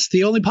podcast,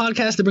 the only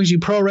podcast that brings you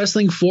pro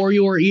wrestling for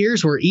your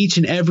ears, where each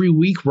and every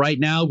week right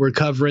now we're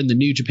covering the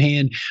New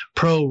Japan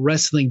Pro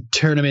Wrestling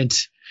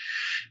Tournament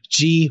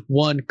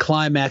G1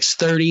 Climax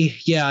 30.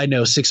 Yeah, I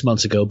know 6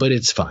 months ago, but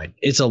it's fine.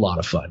 It's a lot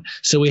of fun.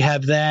 So we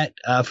have that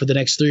for the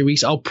next 3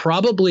 weeks. I'll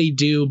probably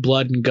do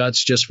Blood and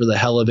Guts just for the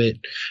hell of it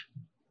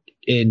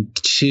in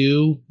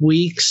 2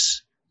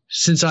 weeks,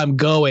 since I'm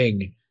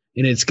going,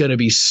 and it's going to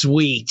be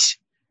sweet.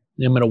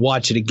 And I'm going to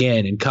watch it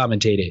again and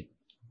commentate it.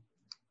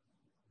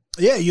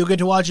 Yeah, you'll get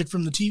to watch it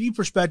from the TV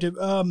perspective.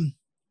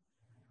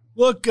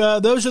 Look,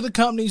 those are the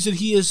companies that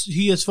he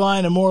is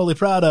fine and morally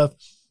proud of.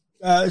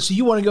 So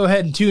you want to go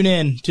ahead and tune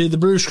in to the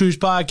Bruce Cruz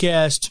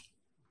podcast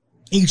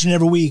each and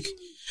every week.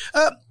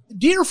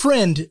 Dear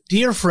friend,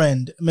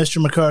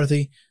 Mr.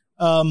 McCarthy,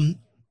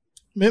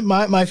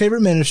 my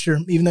favorite minister,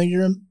 even though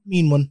you're a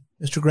mean one,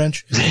 Mr.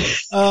 Grinch.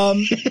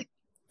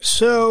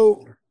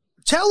 So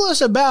tell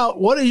us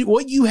about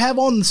what you have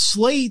on the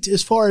slate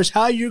as far as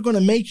how you're going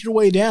to make your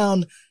way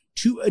down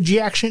to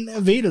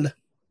Jacksonville.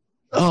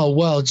 Oh,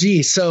 well,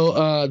 gee.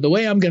 So the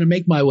way I'm going to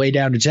make my way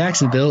down to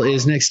Jacksonville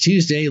is next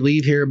Tuesday,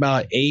 leave here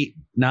about 8,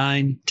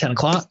 9, 10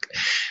 o'clock,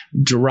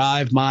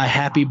 drive my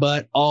happy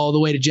butt all the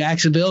way to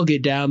Jacksonville,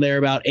 get down there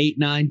about 8,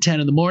 9, 10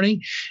 in the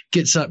morning,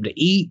 get something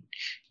to eat,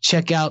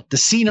 check out the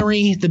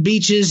scenery, the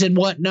beaches and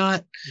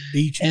whatnot,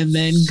 and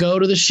then go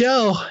to the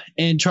show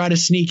and try to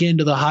sneak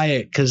into the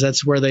Hyatt, because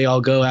that's where they all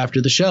go after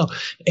the show,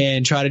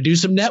 and try to do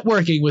some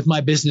networking with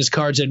my business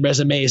cards and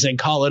resumes and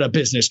call it a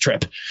business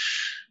trip.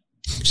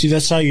 See,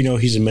 that's how you know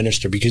he's a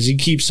minister, because he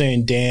keeps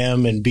saying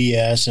damn and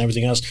BS and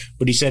everything else,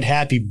 but he said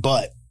happy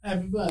butt.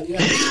 Happy butt,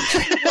 yeah.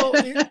 Well,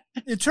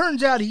 it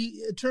turns out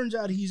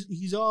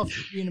he's off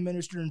being a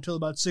minister until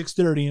about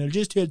 6:30, and it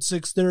just hit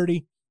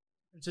 6:30,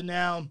 and so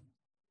now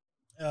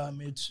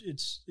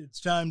it's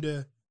time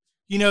to.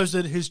 He knows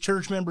that his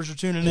church members are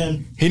tuning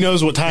in. He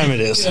knows what time it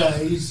is. Yeah,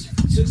 he's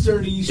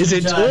 6:30 Eastern Is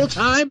it time. tool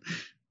time,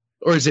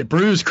 or is it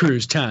Bruce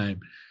Cruz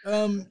time?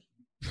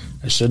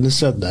 I shouldn't have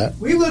said that.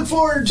 We look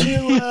forward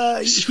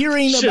to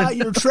hearing about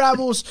your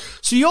travels.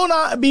 So you'll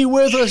not be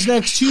with us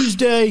next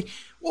Tuesday.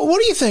 Well, what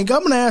do you think? I'm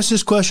going to ask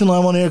this question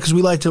live on air because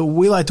we like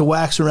to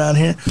wax around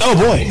here. Oh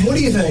boy! What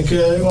do you think? Do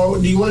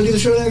you want to do the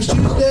show next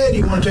Tuesday? Do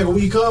you want to take a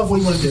week off? What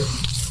do you want to do?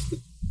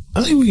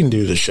 I think we can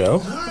do the show.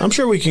 Right. I'm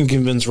sure we can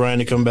convince Ryan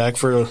to come back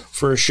for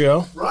a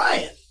show.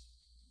 Ryan.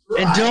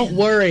 And don't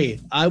worry,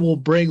 I will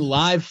bring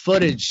live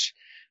footage.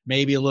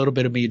 Maybe a little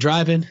bit of me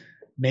driving,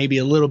 maybe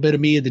a little bit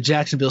of me in the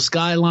Jacksonville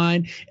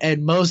skyline,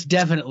 and most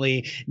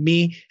definitely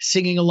me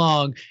singing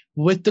along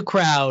with the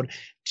crowd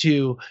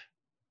to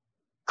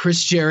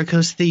Chris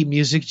Jericho's theme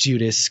music,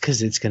 Judas,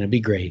 because it's going to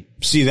be great.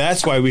 See,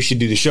 that's why we should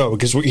do the show,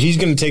 because he's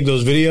going to take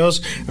those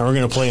videos and we're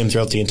going to play them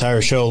throughout the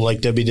entire show like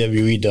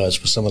WWE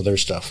does with some of their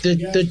stuff.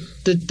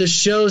 The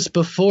show's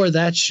before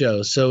that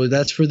show, so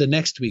that's for the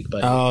next week,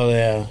 buddy. Oh,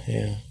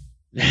 yeah.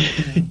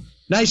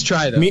 Nice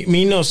try, though.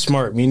 Me no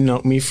smart.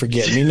 Me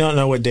forget. Me not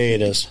know what day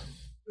it is.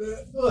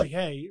 Look,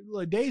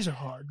 days are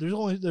hard.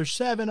 There's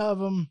 7 of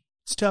them.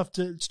 It's tough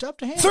to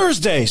handle.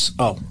 Thursdays.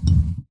 Oh.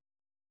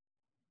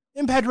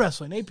 Impact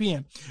Wrestling, 8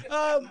 p.m.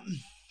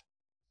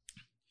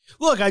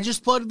 Look, I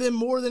just plugged in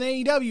more than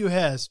AEW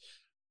has.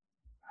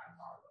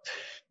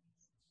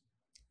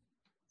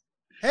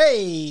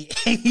 Hey.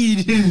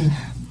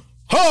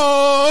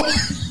 Oh!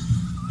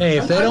 Hey,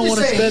 if they don't want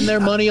to spend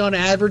their money on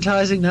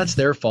advertising, that's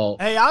their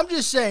fault. Hey, I'm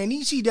just saying,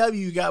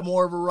 ECW got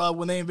more of a rub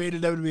when they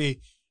invaded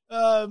WWE.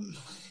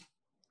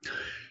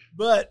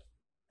 But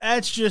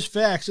that's just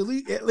facts. At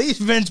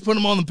least Vince put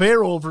them on the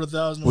payroll for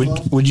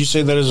 $1,000. Would you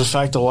say that is a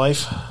fact of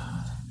life?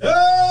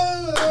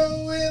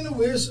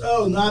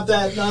 Not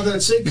that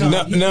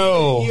sitcom.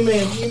 No. You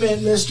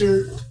meant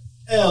Mr.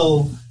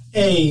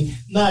 L.A.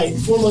 Knight,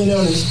 formerly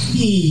known as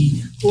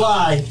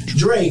Eli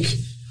Drake.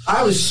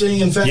 I was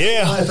singing Fact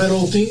of Life, that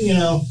old thing,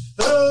 oh,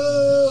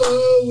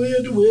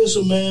 with the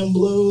whistle man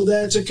blow,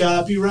 that's a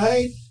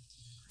copyright.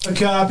 A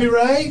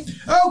copyright?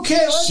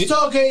 Okay, let's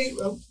talk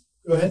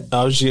Go ahead.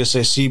 I was just going to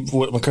say, see,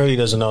 what McCarthy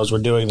doesn't know is we're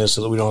doing this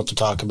so that we don't have to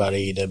talk about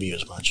AEW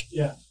as much.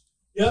 Yeah.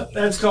 Yep,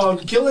 that's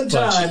called killing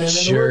time. And in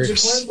the words of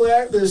Clint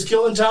Black, this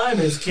killing time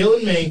is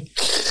killing me.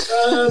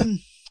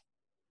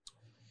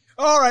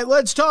 All right,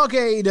 let's talk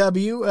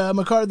AEW,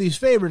 McCarthy's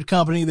favorite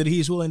company that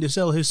he's willing to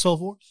sell his soul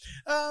for.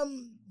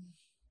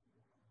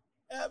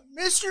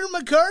 Mr.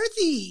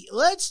 McCarthy,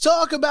 let's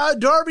talk about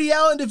Darby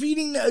Allin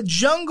defeating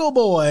Jungle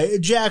Boy,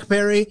 Jack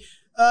Perry,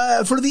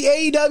 for the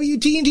AEW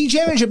TNT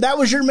Championship. That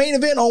was your main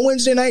event on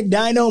Wednesday Night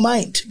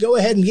Dynamite. Go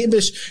ahead and give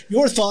us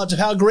your thoughts of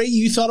how great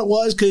you thought it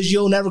was, because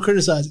you'll never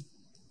criticize it.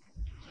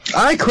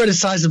 I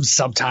criticize him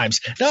sometimes.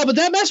 No, but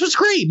that match was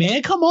great,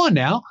 man. Come on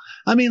now.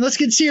 I mean, let's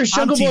get serious.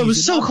 Jungle Boy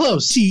was so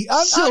close.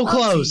 So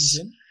close.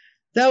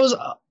 That was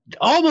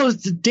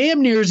almost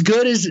damn near as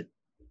good as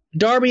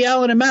Darby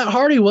Allin and Matt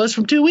Hardy was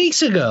from 2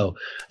 weeks ago.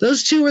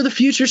 Those two are the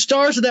future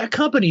stars of that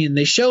company, and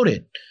they showed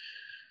it.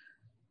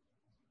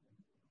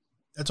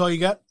 That's all you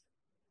got?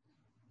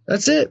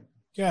 That's it.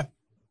 Yeah.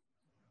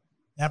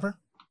 Napper?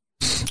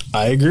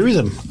 I agree with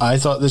him. I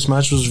thought this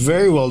match was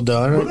very well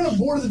done. We're going to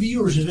bore the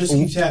viewers if this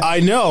keeps happening. I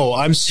know.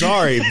 I'm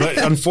sorry, but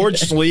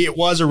unfortunately, it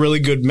was a really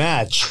good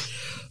match.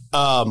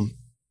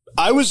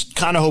 I was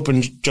kind of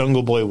hoping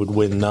Jungle Boy would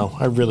win, though.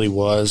 I really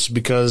was,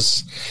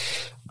 because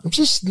I'm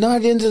just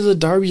not into the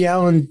Darby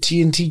Allin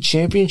TNT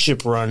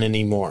Championship run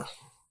anymore.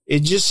 It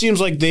just seems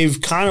like they've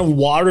kind of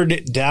watered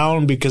it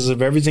down because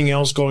of everything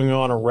else going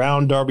on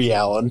around Darby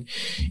Allin.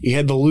 You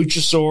had the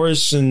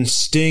Luchasaurus and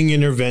Sting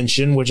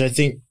intervention, which I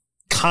think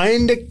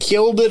kind of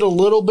killed it a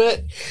little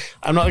bit.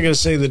 I'm not going to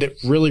say that it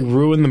really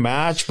ruined the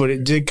match, but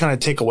it did kind of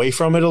take away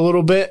from it a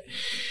little bit.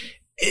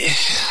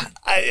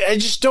 I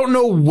just don't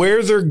know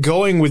where they're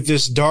going with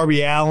this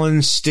Darby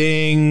Allin,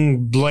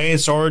 Sting,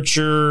 Lance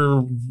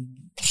Archer,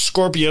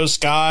 Scorpio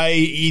Sky,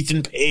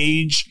 Ethan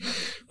Page.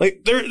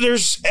 Like,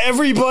 there's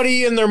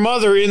everybody and their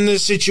mother in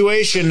this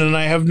situation, and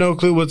I have no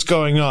clue what's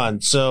going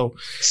on. So,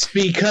 it's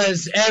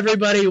because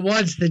everybody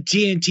wants the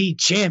TNT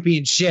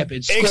Championship.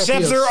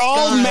 Except they're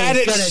all mad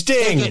at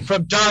Sting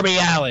from Darby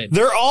Allin.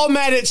 They're all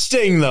mad at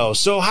Sting, though.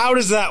 So how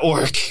does that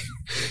work?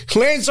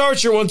 Lance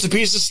Archer wants a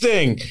piece of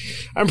Sting.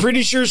 I'm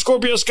pretty sure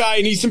Scorpio Sky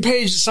and Ethan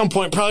Page at some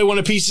point probably want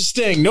a piece of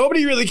Sting.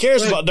 Nobody really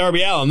cares about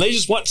Darby Allin. They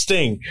just want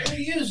Sting.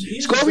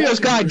 Scorpio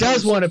Sky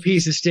does want a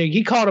piece of Sting.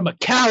 He called him a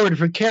coward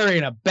for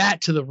carrying a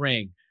bat to the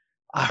ring.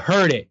 I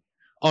heard it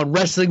on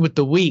Wrestling with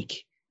the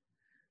Week.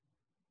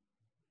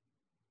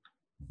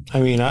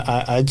 I mean,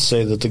 I'd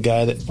say that the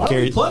guy that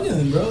carried plugging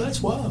him, bro.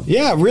 That's wild.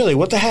 Yeah, really.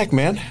 What the heck,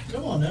 man?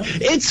 Come on now.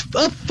 It's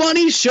a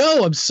funny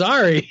show. I'm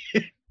sorry.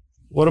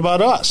 What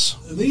about us?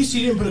 At least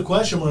he didn't put a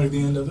question mark at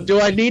the end of it. Do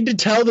I need to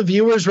tell the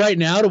viewers right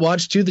now to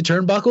watch To the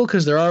Turnbuckle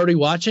because they're already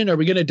watching? Are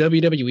we going to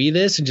WWE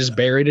this and just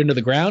bury it into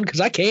the ground? Because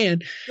I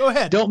can. Go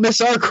ahead. Don't miss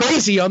our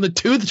crazy on the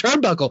To the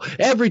Turnbuckle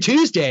every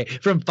Tuesday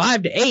from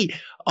 5 to 8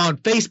 on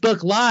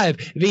Facebook Live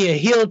via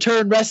Heel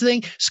Turn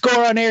Wrestling,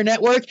 Score on Air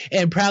Network,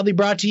 and proudly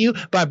brought to you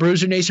by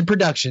Bruiser Nation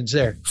Productions.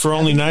 There for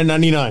only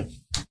 $9.99.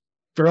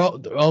 For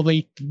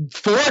only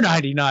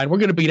 $4.99, we're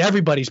going to beat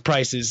everybody's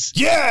prices.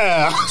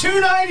 Yeah,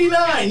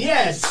 $2.99.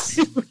 Yes,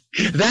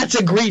 that's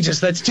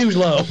egregious. That's too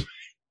low.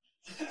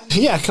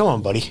 Yeah, come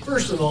on, buddy.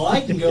 First of all,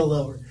 I can go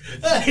lower.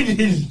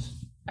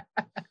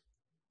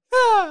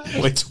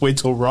 Wait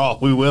till Raw.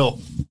 We will.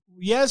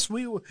 Yes,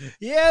 we will.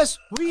 Yes,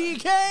 we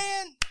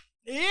can.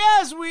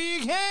 Yes,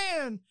 we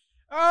can.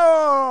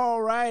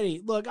 All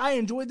righty. Look, I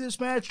enjoyed this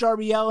match.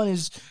 Darby Allin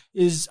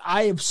is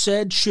I have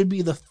said should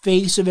be the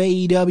face of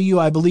AEW.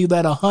 I believe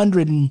that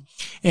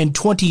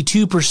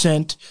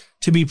 122%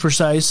 to be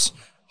precise.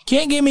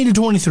 Can't get me to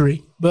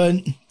 23, but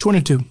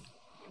 22.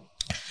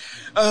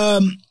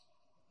 I'm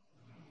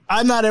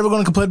not ever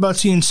going to complain about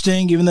seeing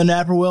Sting, even though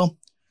Napper will.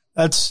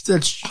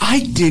 That's.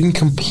 I didn't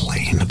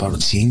complain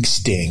about seeing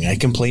Sting. I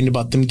complained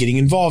about them getting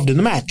involved in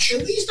the match.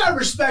 At least I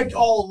respect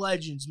all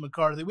legends,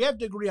 McCarthy. We have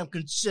to agree I'm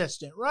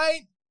consistent,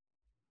 right?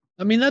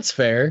 I mean, that's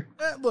fair.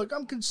 Look,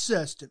 I'm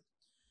consistent.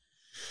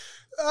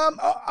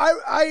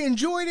 I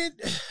enjoyed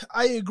it.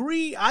 I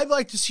agree. I'd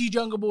like to see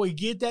Jungle Boy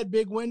get that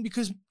big win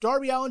because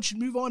Darby Allin should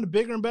move on to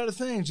bigger and better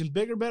things, and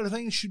bigger and better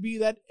things should be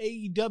that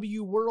AEW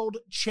World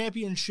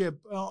Championship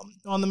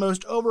on the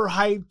most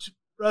overhyped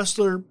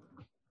wrestler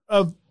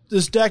of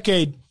this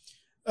decade.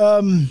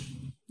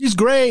 He's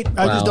great.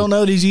 Wow. I just don't know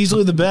that he's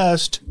easily the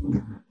best.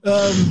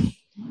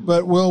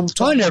 But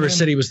I never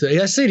said he was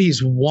I said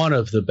he's one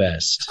of the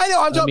best. I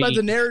know. I'm talking about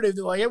the narrative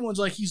that like everyone's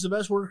like he's the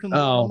best worker in the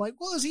world. I'm like,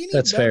 well, is he any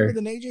better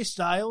than AJ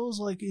Styles?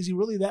 Like, is he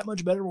really that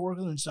much better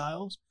worker than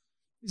Styles?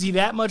 Is he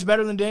that much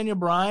better than Daniel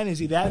Bryan? Is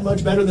he that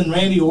much better than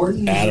Randy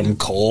Orton? Adam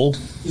Cole?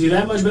 Is he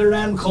that much better than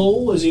Adam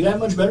Cole? Is he that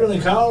much better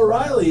than Kyle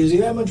O'Reilly? Is he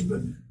that much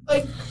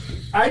like?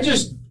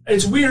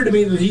 It's weird to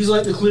me that he's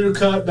like the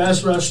clear-cut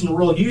best wrestler in the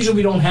world. Usually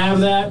we don't have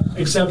that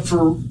except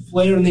for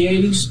Flair in the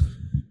 80s.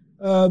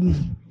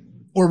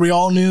 Where we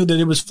all knew that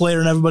it was Flair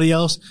and everybody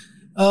else.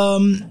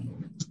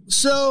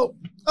 So,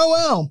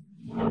 oh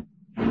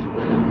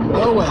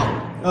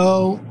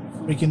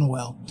freaking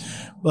well.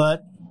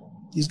 But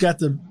he's got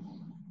the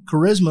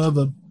charisma of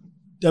a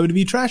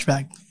WWE trash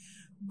bag.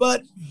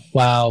 But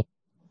Wow.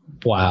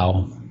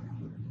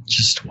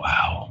 Just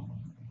wow.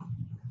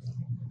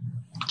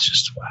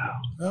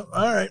 oh,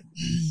 all right.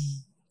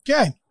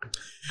 Okay.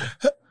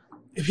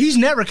 If he's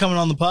never coming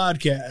on the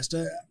podcast,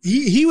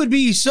 he would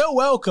be so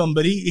welcome,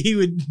 but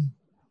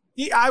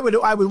I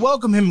would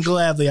welcome him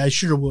gladly. I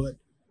sure would.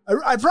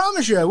 I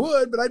promise you I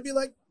would, but I'd be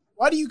like,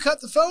 why do you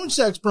cut the phone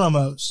sex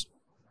promos?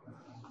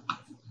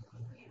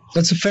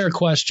 That's a fair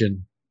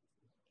question.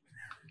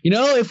 You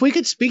know, if we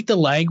could speak the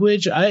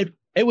language,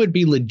 it would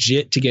be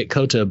legit to get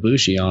Kota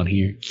Ibushi on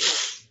here.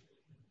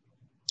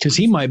 Because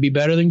he might be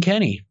better than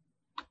Kenny.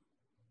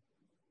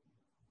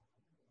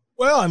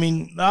 Well, I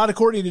mean, not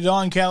according to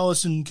Don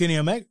Callis and Kenny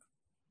Omega.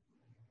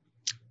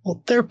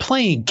 Well, they're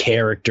playing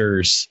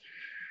characters.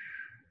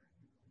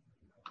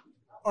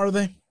 Are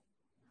they?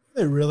 Are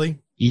they really?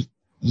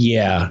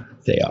 Yeah,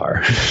 they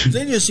are.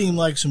 They just seem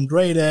like some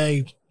grade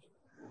A,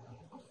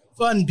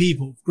 fun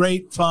people.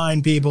 Great,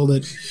 fine people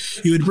that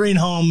you would bring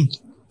home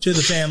to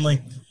the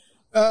family.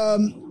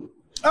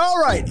 All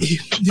right.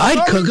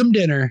 I'd cook them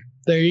dinner.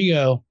 There you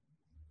go.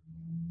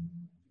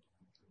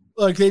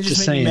 Look, they just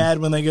make saying. me mad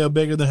when they go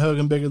bigger than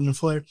Hogan, bigger than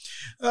Flair.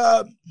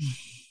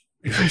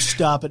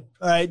 Stop it.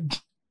 All right.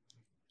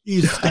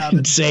 You stop I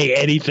didn't it. say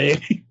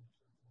anything.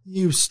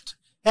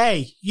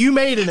 Hey, you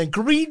made an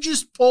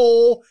egregious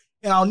poll,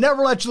 and I'll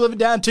never let you live it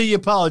down until you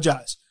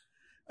apologize.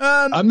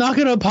 I'm not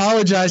going to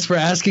apologize for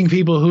asking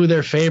people who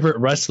their favorite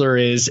wrestler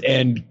is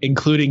and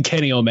including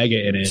Kenny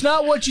Omega in It's it.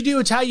 not what you do,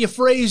 it's how you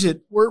phrase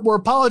it. We're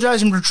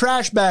apologizing for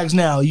trash bags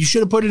now. You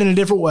should have put it in a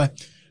different way.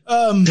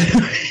 All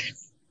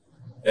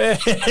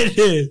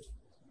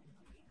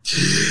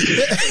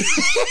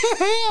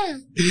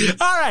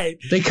right.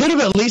 They could have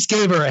at least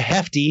gave her a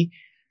hefty.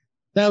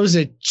 That was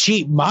a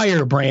cheap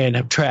Meyer brand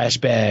of trash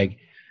bag.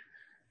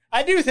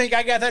 I do think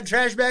I got that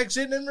trash bag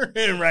sitting in my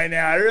room right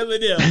now. I really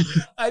do.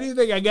 I do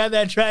think I got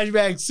that trash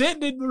bag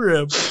sitting in my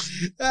room.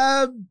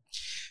 Hikaru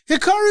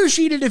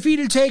Shida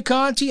defeated Tay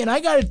Conti, and I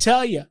got to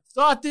tell you,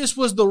 thought this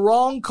was the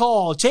wrong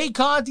call. Tay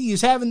Conti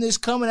is having this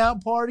coming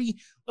out party.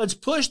 Let's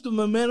push the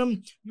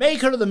momentum,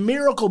 make her the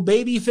miracle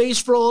baby face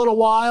for a little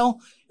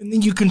while, and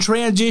then you can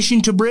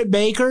transition to Britt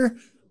Baker.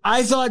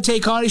 I thought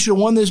Tay Conti should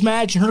have won this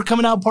match, and her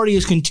coming out party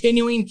is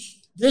continuing.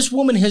 This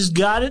woman has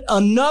got it.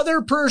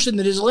 Another person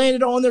that has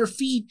landed on their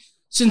feet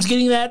since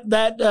getting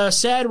that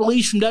sad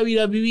release from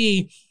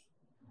WWE.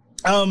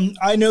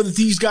 I know that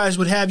these guys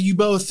would have you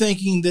both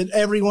thinking that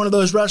every one of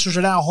those wrestlers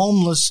are now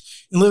homeless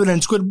and living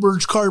in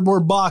Squidward's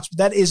cardboard box, but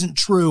that isn't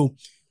true.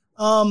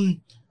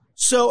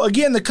 So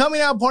again, the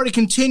coming out party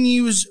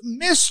continues.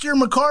 Mr.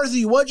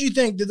 McCarthy, what'd you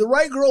think? Did the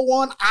right girl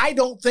win? I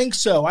don't think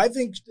so. I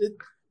think that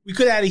we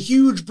could have had a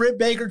huge Britt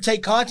Baker Tay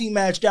Conti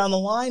match down the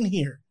line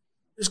here.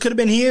 This could have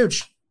been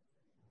huge.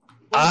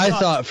 I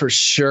thought for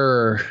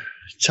sure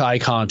Tay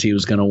Conti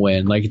was going to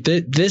win. Like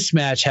this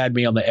match had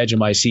me on the edge of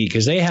my seat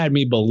because they had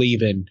me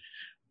believing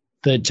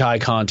that Tay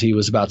Conti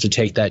was about to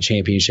take that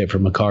championship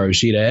from Hikaru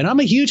Shida. And I'm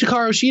a huge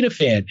Hikaru Shida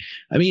fan.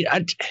 I mean,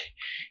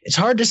 it's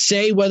hard to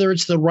say whether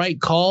it's the right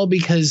call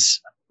because,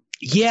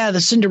 yeah,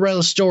 the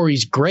Cinderella story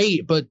is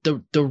great, but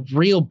the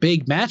real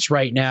big match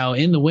right now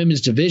in the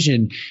women's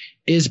division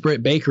is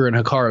Britt Baker and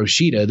Hikaru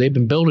Shida. They've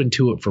been building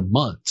to it for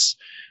months.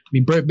 I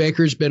mean, Britt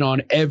Baker's been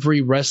on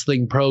every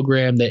wrestling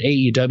program that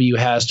AEW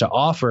has to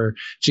offer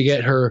to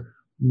get her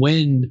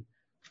wins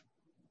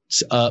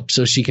up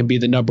so she can be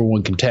the number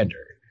one contender.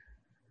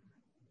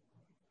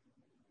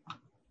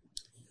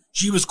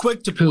 She was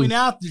quick to point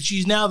out that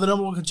she's now the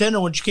number one contender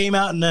when she came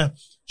out and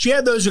she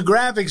had those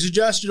graphics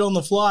adjusted on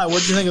the fly.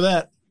 What did you think of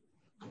that?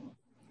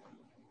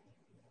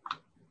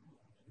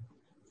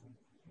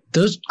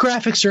 Those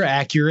graphics are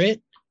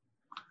accurate.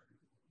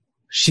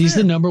 She's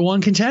the number one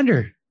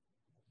contender.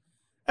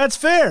 That's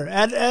fair.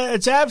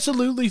 It's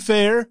absolutely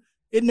fair.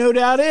 It no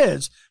doubt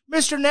is.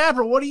 Mr.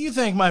 Napper, what do you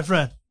think, my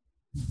friend?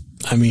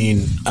 I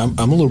mean, I'm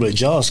a little bit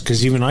jealous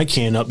because even I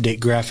can't update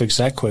graphics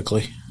that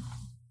quickly.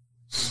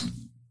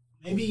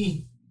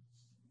 Maybe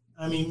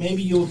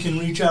you can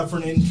reach out for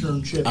an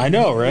internship. I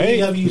know, right?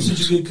 AEW is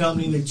such a good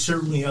company, they'd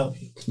certainly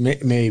help you.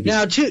 Maybe.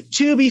 Now,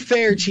 to be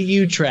fair to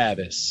you,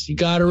 Travis, you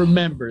got to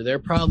remember they're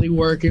probably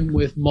working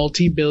with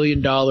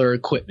multi-billion-dollar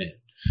equipment,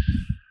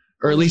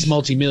 or at least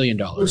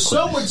multi-million-dollar. But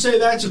some would say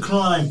that's a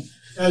crime.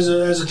 As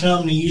a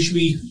company, you should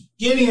be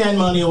giving that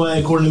money away,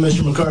 according to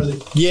Mr.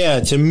 McCarthy. Yeah,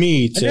 to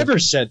me, I never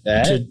said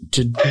that.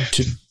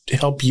 To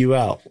help you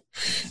out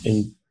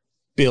and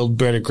build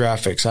better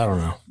graphics. I don't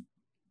know.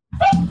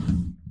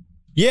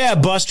 Yeah,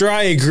 Buster,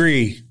 I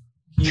agree.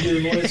 Can you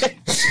do the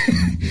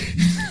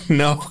voice?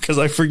 No, because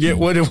I forget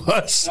what it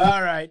was.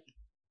 All right.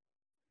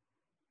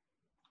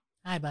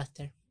 Hi,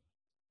 Buster.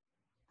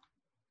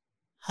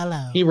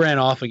 Hello. He ran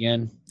off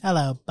again.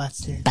 Hello,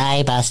 Buster.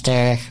 Bye,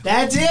 Buster.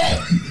 That's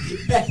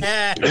it.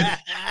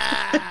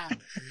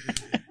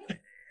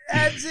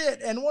 That's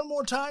it. And one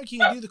more time, can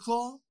you do the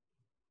claw?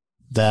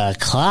 The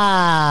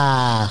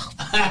claw.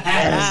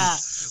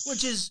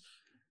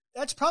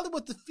 That's probably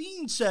what the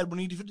Fiend said when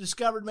he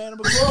discovered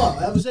Mandible Claw.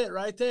 That was it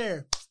right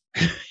there.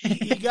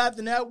 He got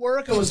the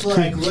network and was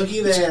like,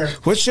 looky there.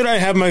 What should I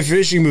have my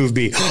fishing move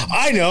be?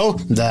 I know.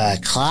 The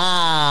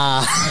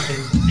claw.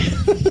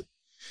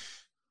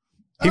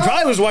 He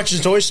probably was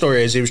watching Toy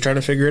Story as he was trying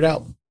to figure it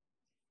out.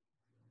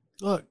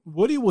 Look,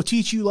 Woody will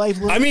teach you life.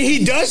 I mean,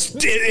 he does.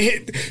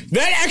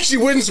 That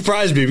actually wouldn't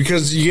surprise me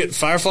because you get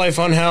Firefly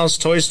Funhouse,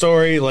 Toy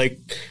Story. Like,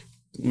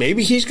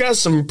 maybe he's got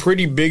some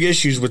pretty big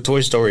issues with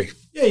Toy Story.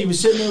 Yeah, he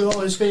was sitting there with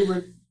all his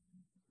favorite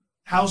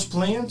house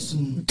plants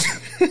and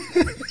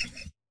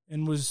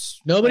was.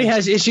 Nobody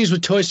has issues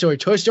with Toy Story.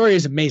 Toy Story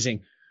is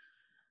amazing.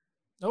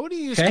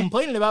 Nobody is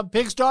complaining about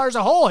Pixar as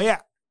a whole here.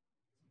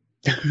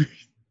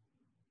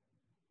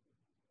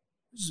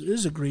 This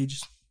is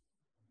egregious.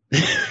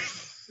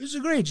 This is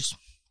egregious.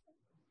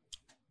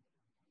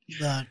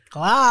 The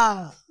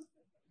claw.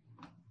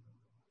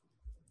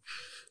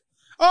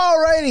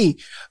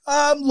 Alrighty.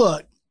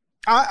 Look,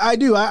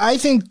 I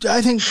think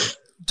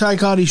Ty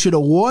Conti should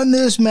have won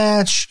this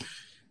match.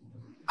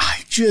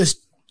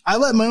 I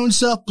let my own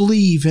self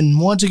believe, and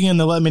once again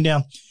they let me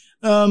down.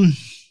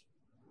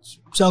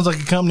 Sounds like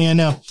a company I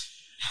know.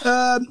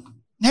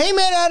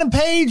 Heyman Adam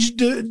Page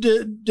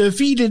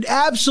defeated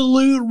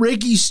Absolute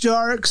Ricky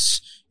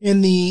Starks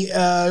in the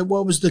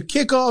what was the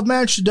kickoff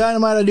match to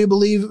Dynamite, I do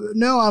believe.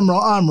 No, I'm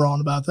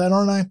wrong about that,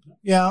 aren't I?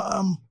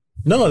 Yeah.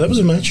 No, that was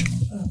a match.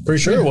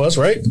 Pretty sure it was,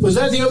 right? Was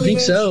that the opening I think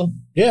match? so.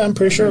 Yeah, I'm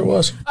pretty sure it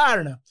was. I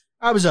don't know.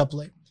 I was up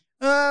late.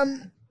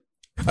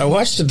 I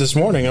watched it this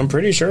morning. I'm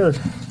pretty sure.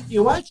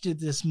 You watched it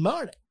this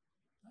morning.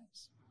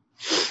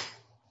 Nice.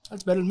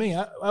 That's better than me.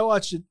 I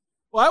watched it.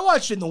 Well, I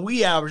watched it in the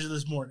wee hours of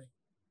this morning.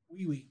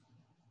 Wee.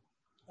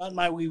 Not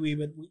my wee,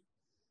 but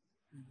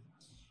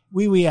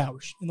wee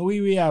hours. In the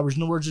wee hours. In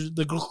the words of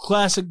the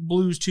classic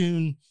blues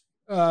tune,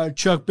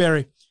 Chuck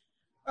Berry.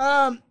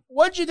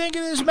 What'd you think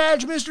of this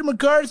match, Mr.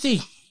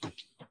 McCarthy?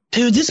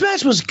 Dude, this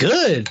match was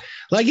good.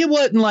 Like, it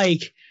wasn't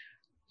like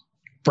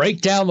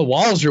break down the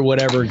walls or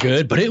whatever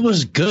good, but it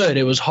was good.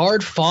 It was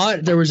hard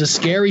fought. There was a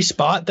scary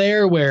spot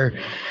there where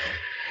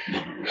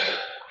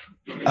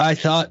I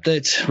thought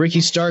that Ricky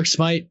Starks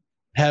might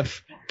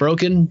have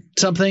broken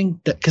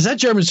something, because that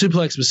German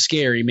suplex was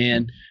scary,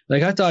 man.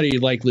 Like, I thought he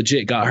like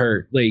legit got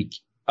hurt. Like,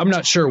 I'm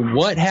not sure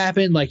what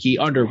happened. Like, he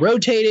under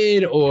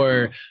rotated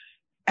or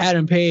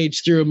Adam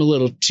Page threw him a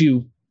little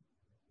too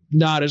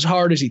not as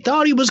hard as he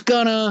thought he was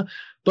gonna.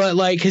 But,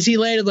 like, because he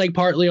landed, like,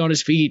 partly on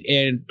his feet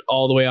and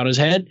all the way on his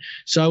head.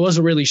 So I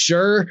wasn't really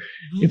sure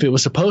if it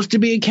was supposed to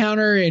be a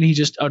counter and he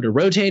just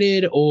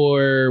under-rotated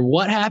or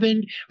what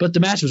happened. But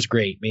the match was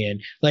great, man.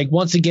 Like,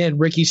 once again,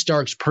 Ricky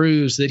Starks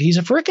proves that he's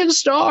a freaking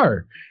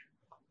star.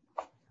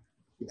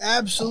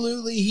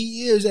 Absolutely,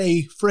 he is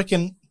a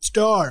freaking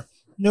star.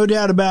 No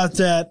doubt about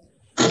that.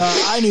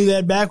 I knew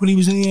that back when he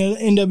was in the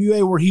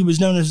NWA, where he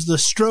was known as the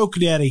Stroke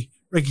Daddy,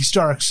 Ricky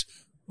Starks.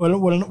 What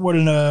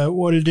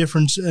a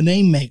difference a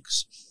name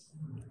makes.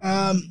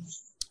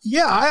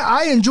 Yeah,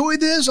 I enjoyed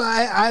this.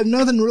 I have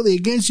nothing really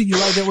against it. You're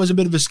right, that was a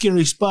bit of a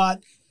scary spot.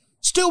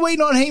 Still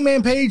waiting on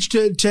Hangman Page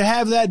to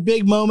have that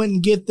big moment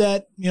and get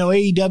that,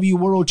 AEW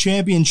World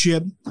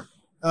Championship,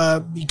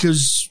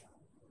 because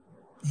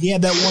he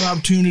had that one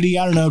opportunity,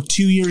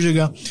 2 years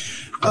ago.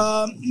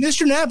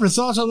 Mr. Napper,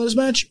 thoughts on this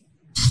match?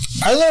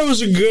 I thought it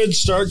was a good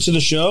start to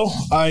the show.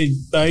 I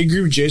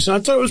agree with Jason. I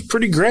thought it was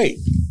pretty great.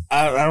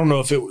 I don't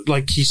know if it,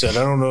 like he said,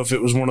 I don't know if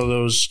it was one of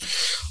those,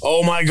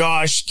 oh my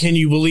gosh, can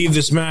you believe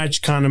this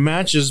match kind of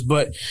matches,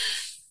 but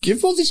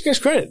give both these guys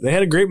credit. They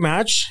had a great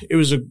match. It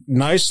was a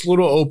nice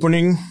little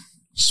opening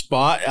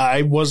spot.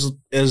 I was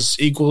as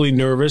equally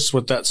nervous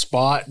with that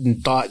spot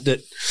and thought that,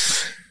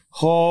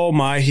 oh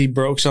my, he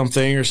broke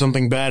something or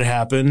something bad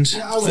happened.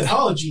 Yeah,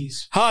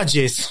 apologies.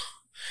 Apologies.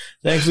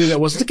 Thankfully,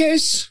 that wasn't the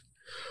case.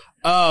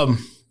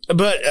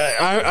 But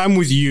I'm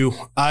with you.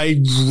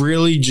 I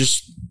really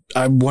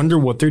I wonder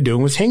what they're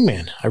doing with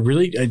Hangman. I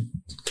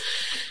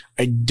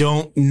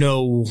don't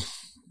know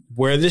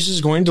where this is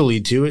going to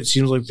lead to. It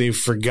seems like they've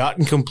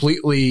forgotten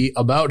completely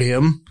about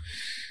him.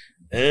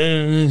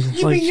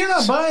 You're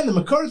not buying the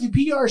McCarthy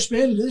PR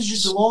spin? This is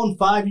just a long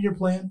 5-year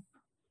plan?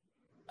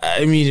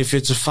 I mean, if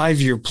it's a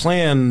 5-year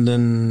plan,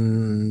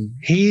 then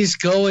he's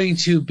going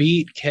to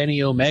beat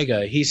Kenny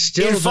Omega. He's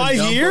still in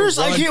 5 years.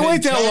 I can't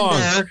wait that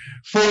long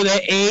for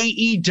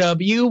the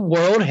AEW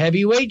World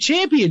Heavyweight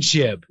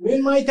Championship.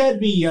 When might that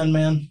be, young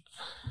man?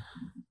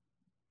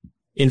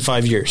 In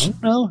 5 years. I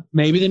don't know.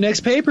 Maybe the next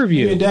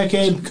pay-per-view. Maybe a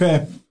decade.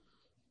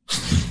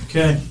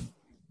 Okay.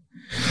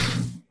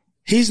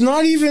 He's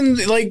not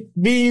even like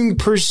being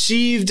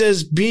perceived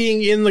as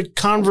being in the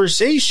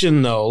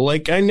conversation, though.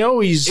 Like, I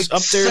know he's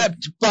up there.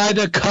 Except by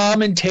the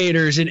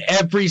commentators in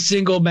every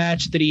single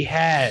match that he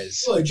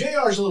has. Look,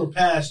 JR's a little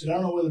past it. I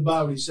don't know what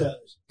Bobby says.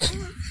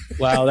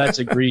 Wow, that's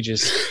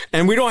egregious.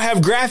 And we don't have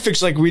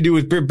graphics like we do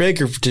with Britt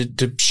Baker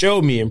to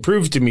show me and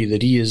prove to me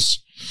that he is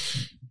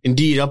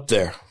indeed up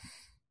there.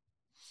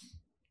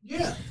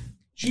 Yeah.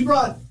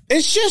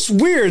 It's just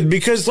weird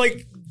because,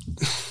 like,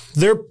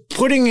 they're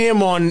putting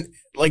him on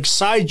like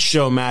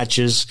sideshow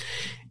matches,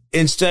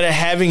 instead of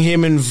having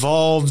him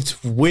involved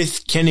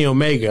with Kenny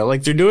Omega.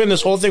 Like, they're doing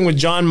this whole thing with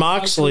John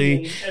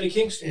Moxley. And Eddie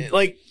Kingston.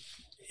 Like,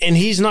 and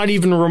he's not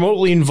even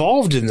remotely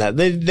involved in that.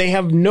 They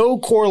have no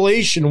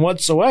correlation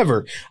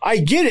whatsoever. I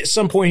get at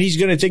some point he's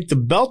going to take the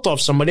belt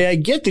off somebody. I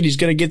get that he's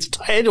going to get the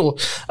title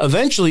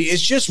eventually.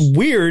 It's just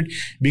weird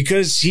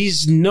because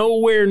he's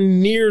nowhere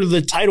near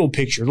the title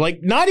picture.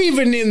 Like, not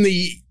even in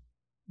the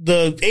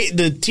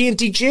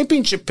TNT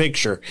championship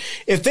picture.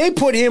 If they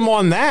put him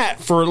on that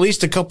for at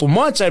least a couple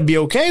months, I'd be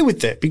okay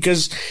with it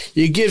because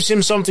it gives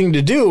him something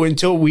to do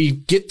until we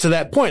get to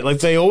that point. Like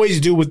they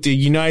always do with the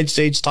United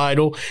States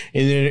title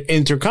and the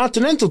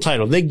Intercontinental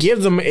title. They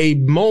give them a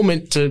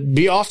moment to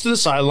be off to the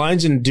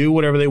sidelines and do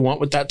whatever they want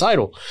with that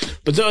title.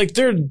 But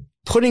they're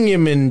putting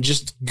him in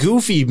just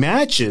goofy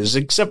matches,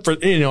 except for,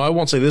 I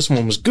won't say this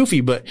one was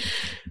goofy, but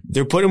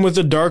they're putting him with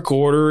the Dark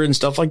Order and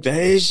stuff like that.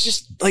 It's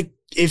just like,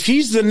 if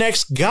he's the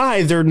next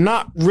guy, they're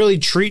not really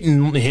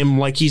treating him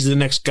like he's the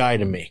next guy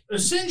to me.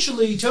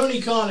 Essentially,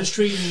 Tony Khan is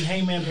treating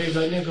Hangman Page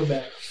like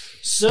Nickelback.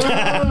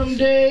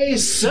 Someday,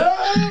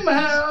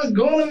 somehow,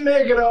 gonna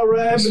make it all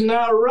right, but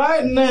not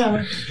right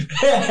now.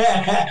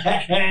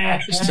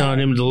 Just telling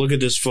him to look at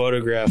this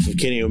photograph of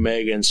Kenny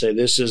Omega and say,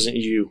 this isn't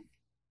you.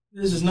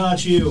 This is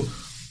not you,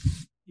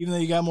 even though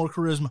you got more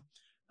charisma.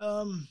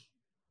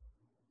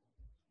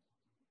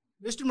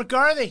 Mr.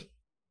 McCarthy.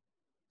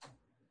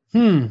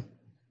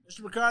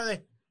 Mr. McCarthy.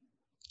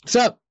 What's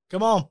up?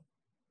 Come on.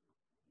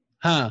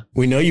 Huh?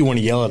 We know you want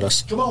to yell at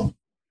us. Come on.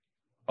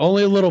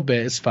 Only a little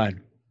bit. It's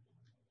fine.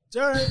 It's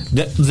all right.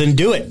 Then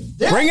do it.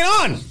 Yeah. Bring it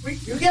on. We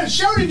got a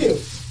show to do.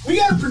 We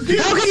got to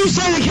produce. How can you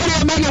say that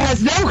Kenny Omega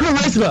has no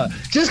charisma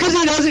just because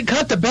he doesn't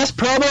cut the best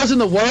promos in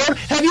the world?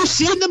 Have you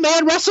seen the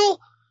man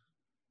wrestle?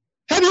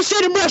 Have you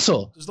seen him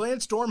wrestle? Does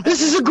Lance Storm?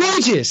 This is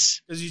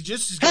egregious. Because he's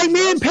just as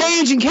Hangman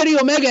Page and Kenny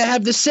Omega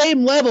have the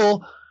same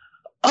level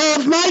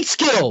of mic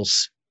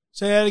skills.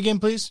 Say that again,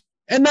 please.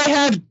 And they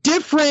have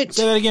different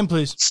Say that again,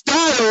 please.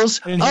 styles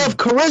of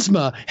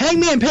charisma.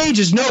 Hangman Page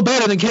is no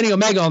better than Kenny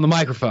Omega on the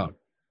microphone.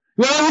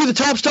 You know who the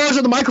top stars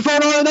on the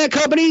microphone are in that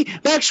company?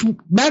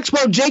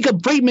 Maxwell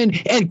Jacob Friedman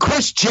and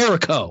Chris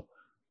Jericho.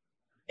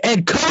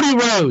 And Cody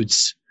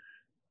Rhodes.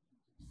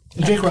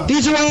 Jake Roberts.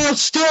 These are all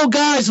still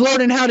guys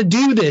learning how to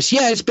do this.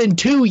 Yeah, it's been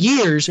 2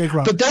 years,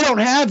 but they don't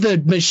have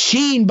the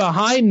machine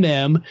behind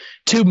them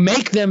to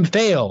make them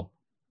fail.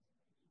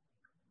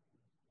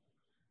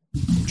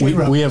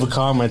 We have a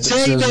comment that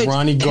says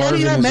Ronnie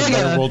Garvin is a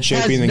better world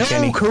champion than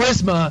Kenny.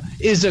 Charisma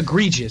is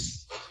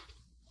egregious.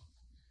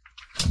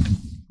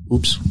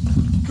 Oops.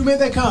 Who made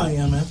that comment,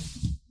 young man?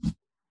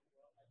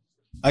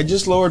 I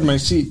just lowered my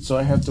seat, so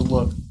I have to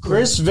look.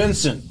 Chris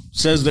Vincent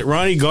says that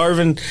Ronnie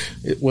Garvin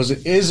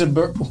is a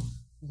better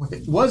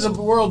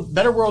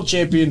world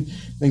champion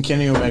than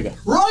Kenny Omega.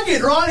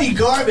 Rugged Ronnie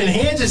Garvin,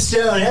 hands of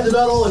stone, had the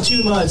belt all in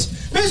 2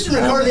 months. Mr.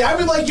 McCarthy, I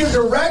would like your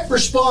direct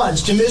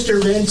response to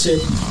Mr.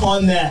 Vincent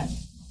on that.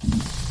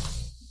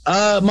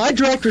 My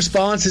direct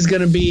response is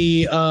going to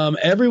be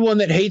everyone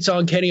that hates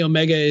on Kenny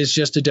Omega is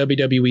just a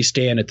WWE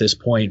stan at this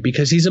point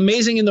because he's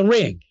amazing in the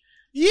ring.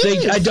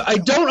 Yes. I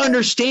don't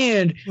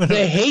understand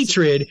the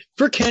hatred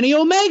for Kenny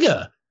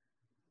Omega.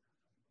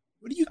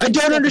 What do you? I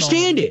don't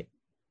understand it.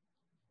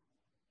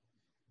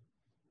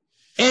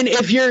 And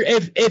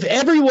if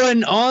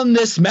everyone on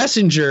this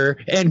messenger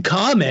and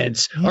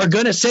comments are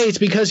going to say it's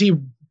because he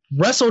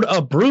wrestled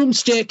a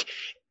broomstick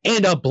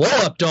and a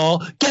blow-up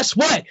doll, guess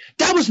what?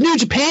 That was New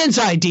Japan's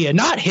idea,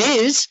 not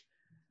his.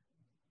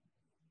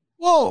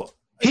 Well,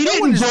 he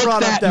didn't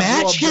book that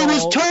match. He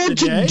was told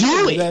to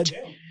do it.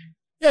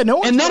 Yeah,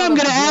 no. And then I'm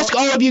going to ask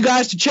all of you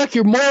guys to check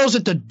your morals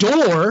at the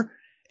door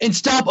and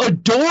stop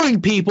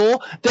adoring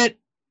people that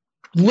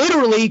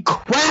literally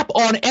crap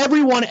on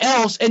everyone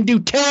else and do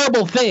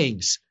terrible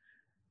things.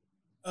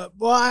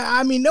 Well,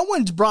 I mean, no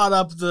one's brought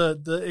up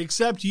the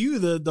except you,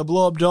 the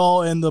blow-up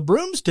doll and the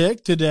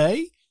broomstick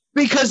today.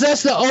 Because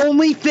that's the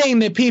only thing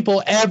that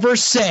people ever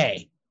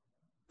say.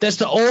 That's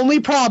the only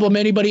problem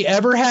anybody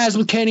ever has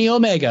with Kenny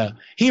Omega.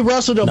 He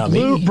wrestled a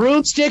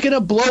broomstick and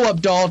a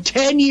blow-up doll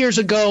 10 years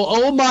ago.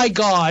 Oh, my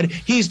God.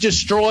 He's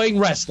destroying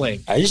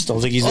wrestling. I just don't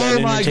think he's that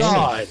entertaining. Oh, my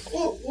God.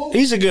 Well,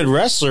 he's a good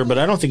wrestler, but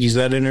I don't think he's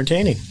that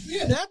entertaining.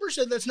 Yeah, Napper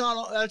said that's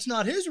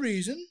not his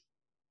reason.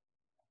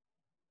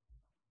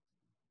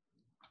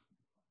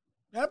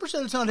 Napper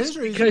said it's not his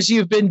reason. Because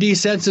you've been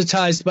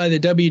desensitized by the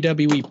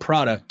WWE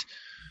product.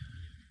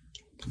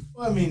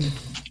 Well, I mean...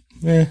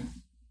 Yeah.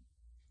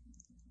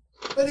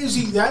 But is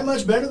he that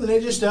much better than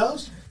AJ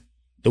Styles?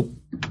 Nope.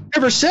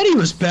 Never said he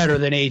was better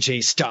than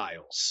AJ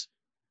Styles.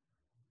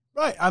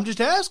 Right, I'm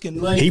just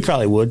asking. He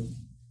probably would.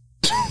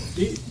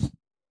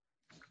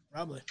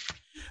 Probably.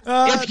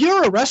 If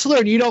you're a wrestler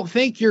and you don't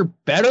think you're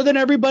better than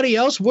everybody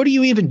else, what are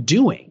you even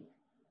doing?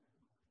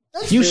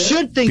 You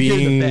should think you're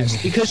the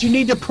best because you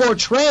need to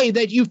portray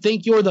that you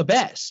think you're the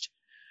best.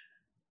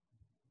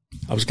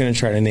 I was going to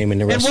try to name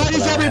a wrestler. And why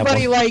does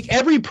everybody,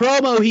 every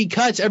promo he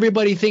cuts,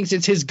 everybody thinks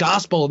it's his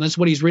gospel and that's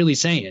what he's really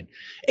saying?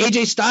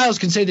 AJ Styles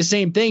can say the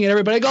same thing and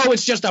everybody go, oh,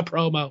 it's just a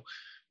promo.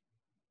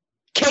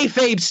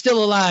 Kayfabe's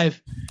still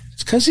alive.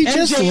 It's Because he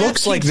just MJF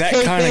looks like keeps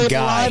that kind of kayfabe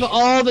guy. alive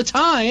all the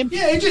time.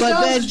 Yeah, he just but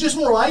does. then It's just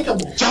more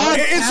likable. John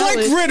It's like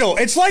Callis Riddle.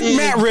 It's like and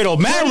Matt Riddle.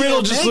 Matt Kenny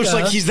Riddle just looks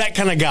Omega- like he's that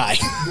kind of guy.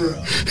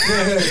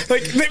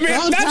 Like, man,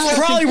 John that's Callis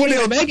probably and what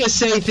Kenny it. Omega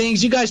say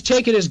things. You guys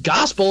take it as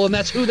gospel, and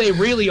that's who they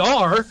really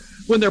are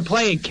when they're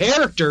playing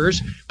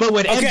characters. But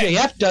when Okay.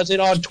 MJF does it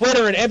on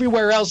Twitter and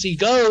everywhere else he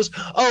goes,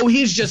 oh,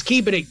 he's just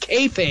keeping it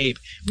kayfabe.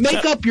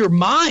 Make up your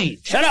mind.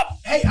 Shut up.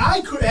 Hey,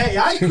 I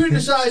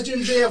criticized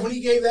MJF when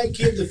he gave that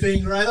kid the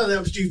finger. I thought that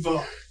was too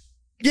far.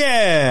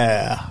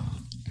 Yeah.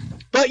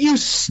 But you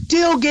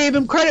still gave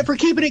him credit for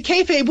keeping it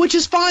kayfabe, which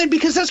is fine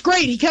because that's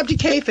great. He kept it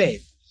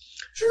kayfabe.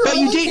 Sure, But I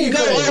you like didn't go,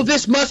 kayfabe. oh,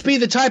 this must be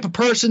the type of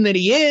person that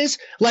he is,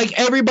 like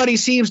everybody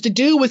seems to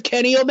do with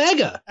Kenny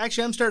Omega.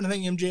 Actually, I'm starting to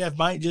think MJF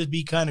might just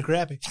be kind of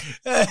crappy.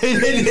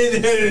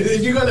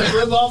 If you're going to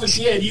flip off a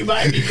kid, you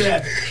might be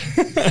crappy.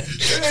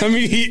 I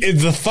mean,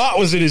 the thought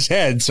was in his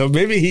head, so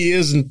maybe he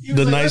isn't He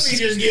was the like, nice. let me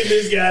just give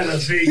this guy the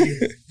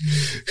finger.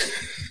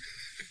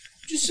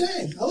 Just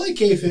saying. I like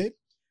kayfabe.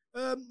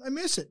 I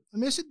miss it. I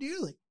miss it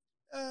dearly.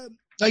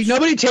 Like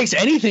nobody takes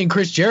anything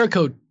Chris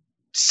Jericho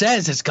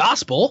says as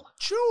gospel.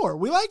 Sure,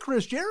 we like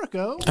Chris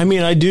Jericho. I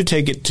mean, I do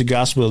take it to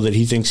gospel that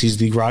he thinks he's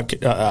the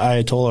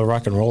Ayatollah of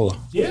rock and roll.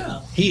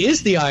 Yeah. He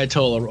is the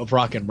Ayatollah of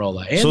rock and roll.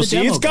 And So the see,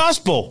 demo it's guy.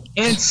 gospel.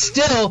 And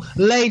still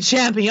lay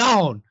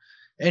champion.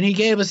 And he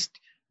gave us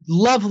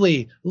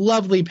lovely,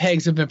 lovely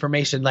pegs of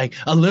information, like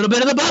a little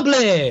bit of the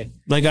bubbly.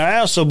 Like, I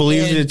also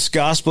believe And- that it's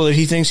gospel that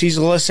he thinks he's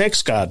a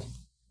sex god.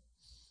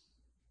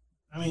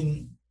 I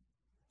mean,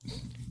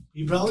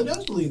 he probably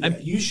does believe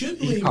that. You should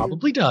believe He it.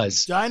 probably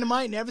does.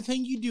 Dynamite and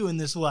everything you do in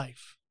this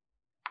life.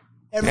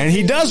 And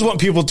he does want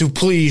people to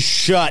please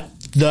shut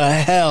the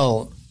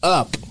hell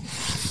up.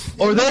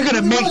 Or they're going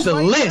to make the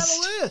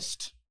list.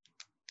 list.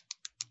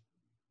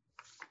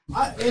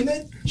 And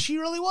then she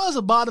really was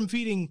a bottom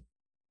feeding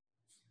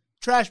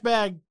trash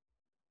bag.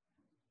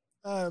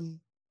 One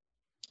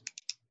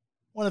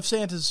of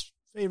Santa's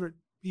favorite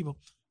people.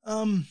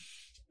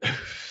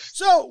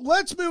 So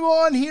let's move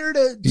on here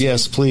to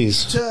Yes,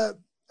 please.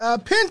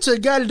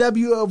 Penta got a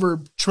W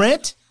over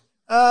Trent.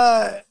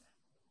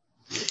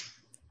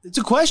 It's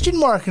a question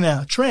mark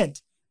now.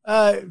 Trent.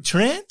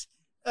 Trent?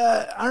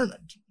 I don't know.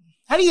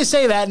 How do you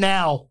say that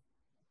now?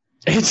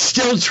 It's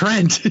still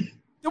Trent.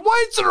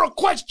 Why is there a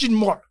question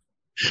mark?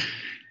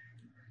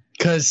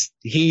 Because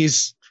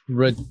he's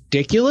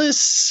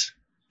ridiculous.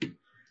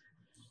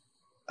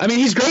 I mean,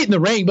 he's great in the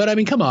ring, but I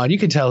mean, come on, you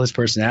can tell his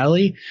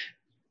personality.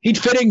 He'd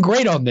fit in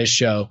great on this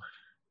show.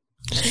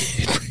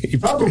 He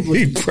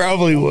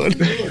probably would.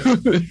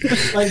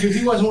 Like, if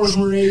he wasn't working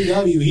for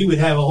AEW, he would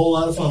have a whole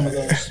lot of fun with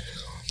us.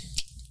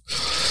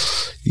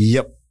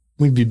 Yep.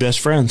 We'd be best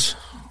friends.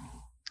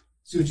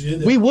 See what you did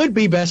there. We would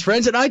be best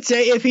friends, and I'd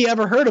say if he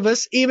ever heard of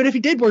us, even if he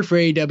did work for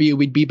AEW,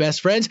 we'd be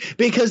best friends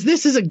because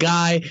this is a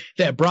guy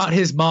that brought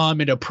his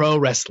mom into pro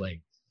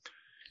wrestling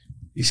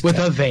with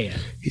a van.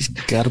 He's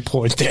got a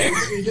point there.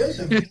 He does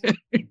have a-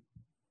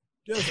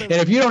 And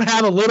if you don't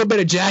have a little bit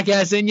of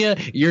jackass in you,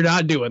 you're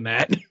not doing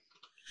that.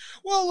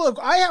 Well, look,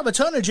 I have a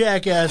ton of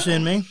jackass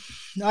in me.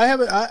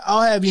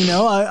 I'll have you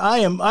know, I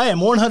am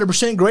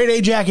 100% grade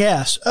A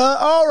jackass.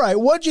 All right,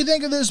 what'd you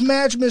think of this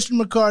match, Mr.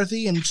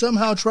 McCarthy? And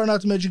somehow try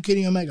not to mention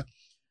Kenny Omega.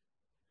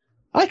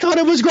 I thought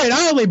it was great.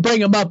 I only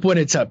bring him up when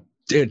it's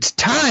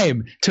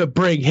time to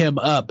bring him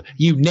up,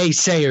 you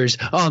naysayers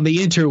on the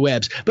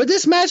interwebs. But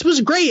this match was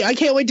great. I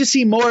can't wait to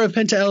see more of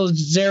Penta El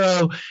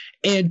Zero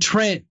and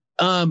Trent.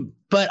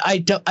 But I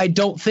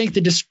don't think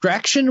the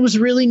distraction was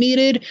really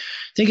needed.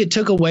 I think it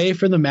took away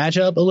from the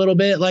matchup a little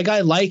bit. Like,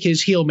 I like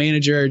his heel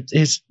manager.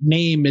 His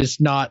name is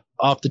not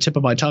off the tip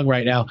of my tongue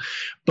right now,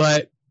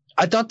 but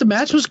I thought the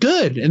match was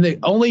good. And the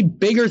only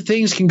bigger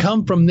things can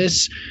come from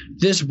this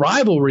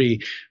rivalry.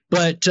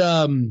 But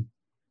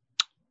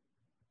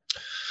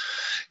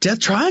Death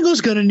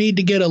Triangle's going to need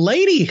to get a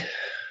lady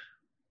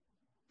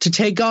to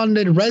take on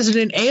the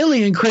resident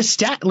alien, Chris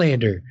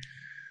Statlander.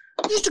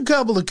 Just a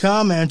couple of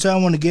comments I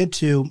want to get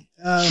to.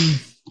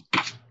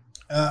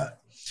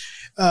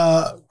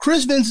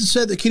 Chris Vincent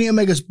said that Kenny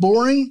Omega's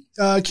boring.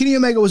 Kenny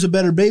Omega was a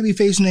better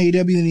babyface in AEW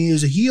than he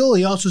is a heel.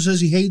 He also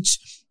says he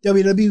hates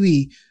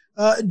WWE.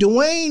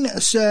 Dwayne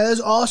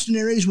says Austin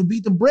Aries would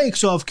beat the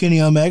brakes off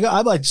Kenny Omega.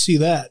 I'd like to see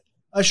that.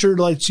 I sure would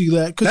like to see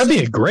that. That'd be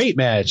a great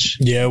match.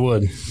 Yeah, it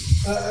would.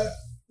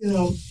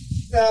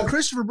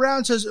 Christopher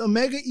Brown says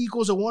Omega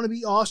equals a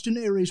wannabe Austin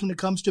Aries when it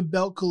comes to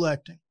belt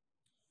collecting.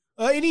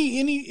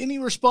 Any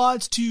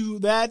response to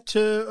that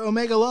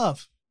Omega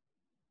love?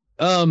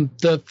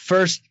 The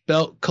first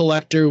belt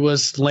collector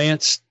was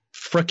Lance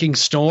fricking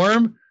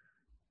Storm,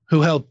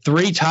 who held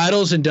 3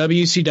 titles in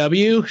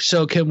WCW.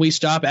 So can we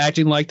stop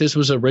acting like this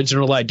was an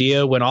original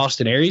idea when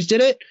Austin Aries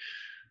did it?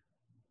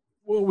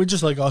 Well, we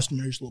just like Austin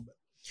Aries a little bit.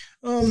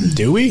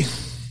 Do we?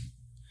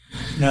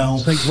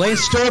 No. Like,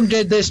 Lance Storm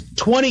did this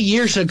 20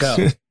 years ago.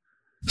 I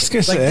was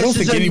going to say, Like, I don't this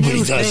think is a anybody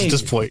new does thing. at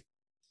this point.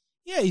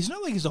 Yeah, he's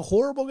not like he's a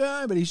horrible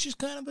guy, but he's just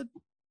kind of a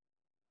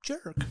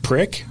jerk.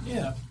 Prick?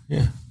 Yeah.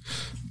 Yeah.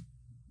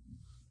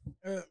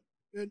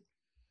 Good.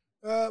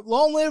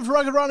 Long live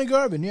Rugged Ronnie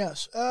Garvin,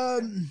 yes.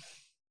 Okay,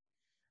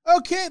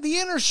 the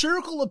Inner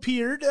Circle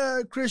appeared.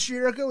 Chris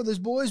Jericho with his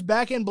boys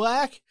back in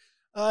black.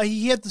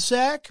 He hit the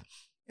sack,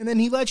 and then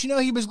he let you know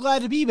he was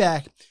glad to be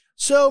back.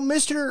 So,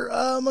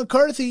 Mr.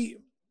 McCarthy,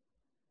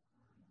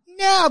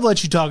 I've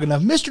let you talk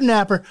enough. Mr.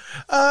 Napper,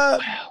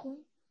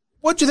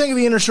 what'd you think of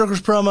the Inner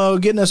Circle's promo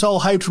getting us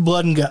all hyped for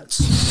blood and guts?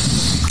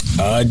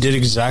 Did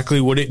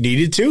exactly what it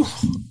needed to.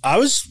 I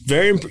was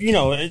very,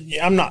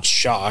 I'm not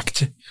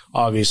shocked.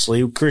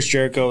 Obviously, Chris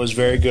Jericho is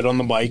very good on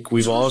the mic.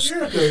 We've all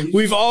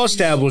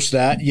established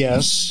that.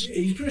 Yes,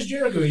 he's Chris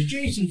Jericho. He's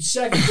Jason's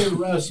second favorite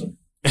wrestler.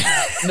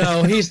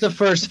 No, he's the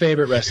first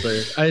favorite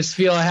wrestler. I just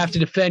feel I have to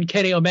defend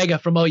Kenny Omega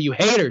from all you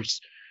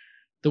haters,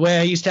 the way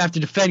I used to have to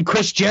defend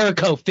Chris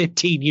Jericho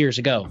 15 years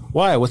ago.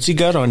 Why? What's he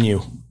got on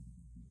you?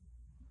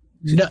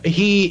 No,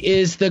 he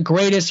is the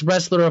greatest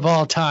wrestler of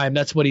all time.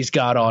 That's what he's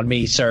got on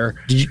me, sir.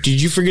 Did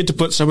you forget to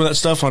put some of that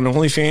stuff on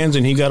OnlyFans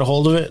and he got a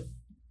hold of it?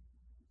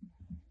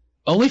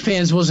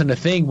 OnlyFans wasn't a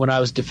thing when I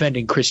was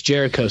defending Chris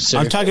Jericho, sir.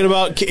 I'm talking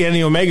about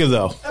Kenny Omega,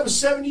 though. That was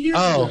 70 years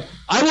ago. Oh,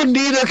 I would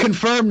neither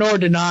confirm nor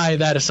deny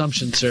that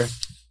assumption, sir.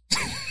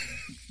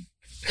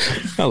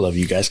 I love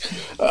you guys.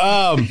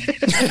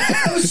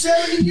 That was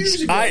 70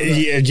 years ago.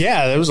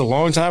 Yeah, that was a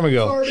long time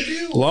ago.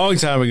 Long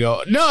time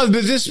ago. No,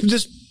 but this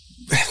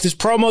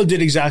promo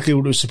did exactly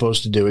what it was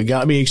supposed to do. It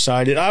got me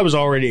excited. I was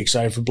already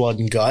excited for Blood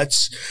and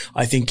Guts.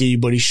 I think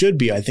anybody should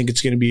be. I think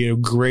it's going to be a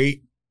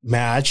great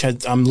match.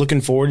 I'm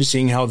looking forward to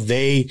seeing how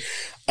they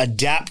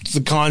adapt the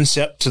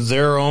concept to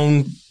their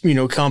own,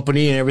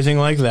 company and everything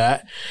like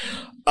that.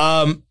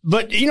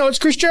 But it's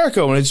Chris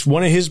Jericho, and it's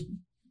one of his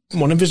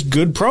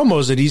good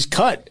promos that he's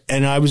cut,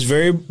 and I was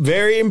very,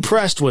 very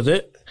impressed with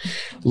it.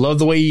 Love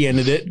the way he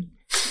ended it.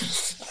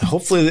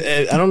 Hopefully,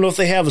 I don't know if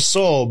they have a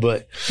soul,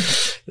 but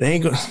they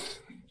ain't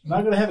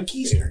not gonna have a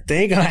keister. They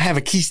ain't gonna have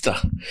a keister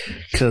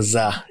because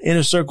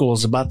Inner Circle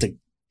is about to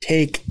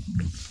take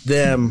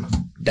them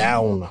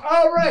down.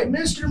 All right,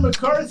 Mr.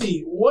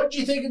 McCarthy, what do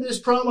you think of this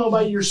promo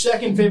by your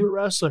second favorite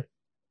wrestler?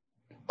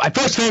 My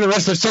first favorite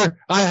wrestler, sir.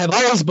 I have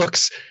all his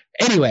books.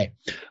 Anyway,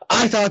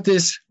 I thought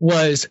this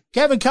was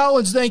Kevin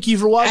Collins. Thank you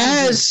for watching.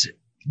 As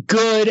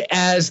good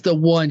as the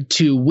one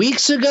 2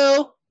 weeks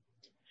ago,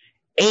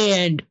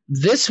 and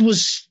this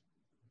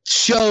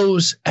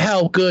shows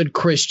how good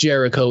Chris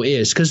Jericho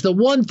is. Because the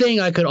one thing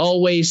I could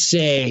always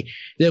say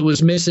that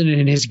was missing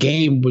in his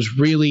game was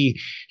really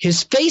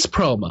his face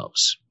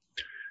promos.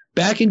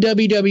 Back in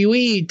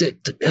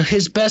WWE,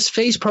 his best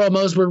face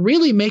promos were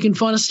really making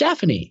fun of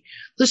Stephanie.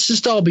 Let's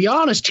just all be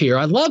honest here.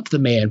 I loved the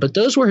man, but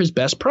those were his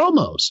best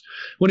promos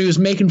when he was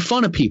making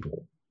fun of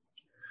people.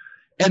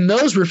 And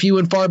those were few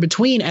and far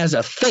between as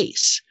a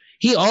face.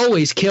 He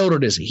always killed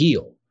it as a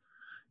heel.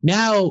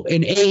 Now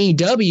in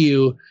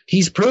AEW,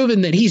 he's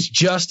proven that he's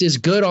just as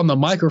good on the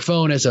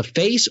microphone as a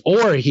face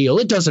or a heel.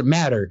 It doesn't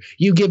matter.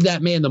 You give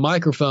that man the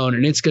microphone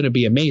and it's going to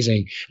be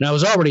amazing. And I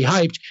was already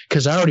hyped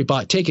because I already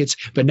bought tickets,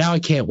 but now I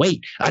can't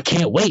wait. I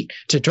can't wait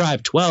to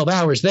drive 12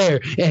 hours there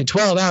and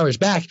 12 hours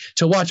back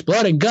to watch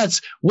Blood and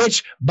Guts,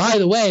 which, by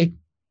the way,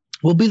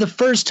 will be the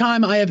first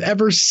time I have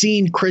ever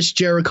seen Chris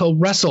Jericho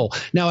wrestle.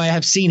 Now, I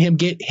have seen him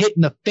get hit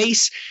in the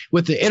face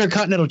with the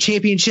Intercontinental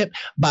Championship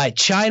by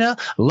China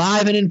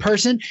live and in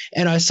person,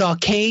 and I saw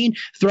Kane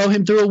throw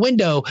him through a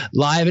window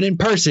live and in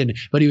person,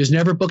 but he was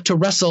never booked to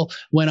wrestle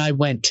when I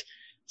went.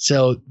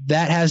 So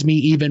that has me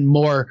even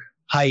more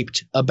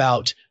hyped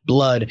about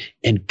Blood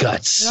and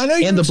Guts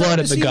and the blood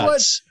of the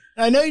guts.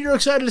 I know you're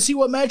excited to see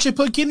what match they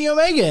put Kenny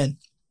Omega in.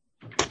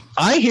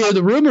 I hear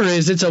the rumor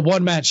is it's a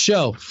one-match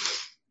show.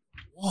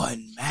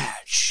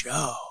 One-match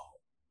show.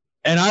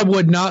 And I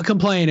would not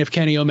complain if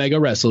Kenny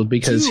Omega wrestled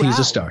because he's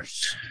a star.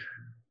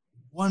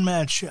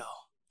 One-match show.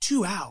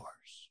 2 hours.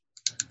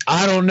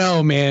 I don't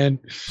know, man.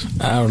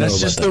 I don't know. That's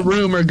just the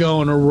rumor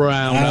going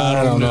around.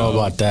 I don't know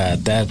about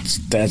that.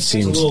 That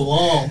seems a little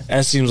long.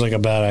 That seems like a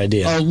bad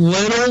idea. A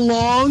little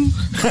long?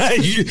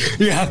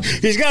 Yeah,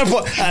 he's got to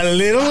put a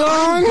little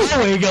long.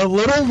 Going a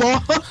little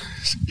long.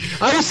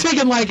 I was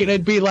thinking like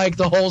it'd be like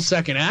the whole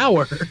second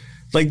hour.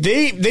 Like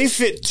they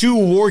fit 2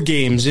 war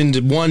games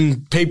into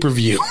one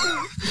pay-per-view.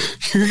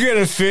 You're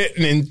gonna fit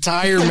an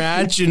entire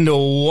match into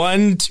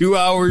one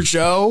 2-hour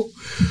show.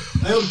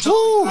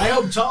 I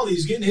hope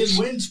Tully's getting his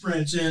wind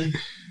sprints in.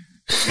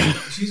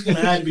 She's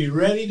gonna have to be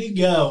ready to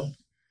go.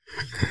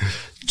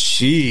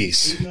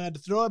 Jeez, he's gonna have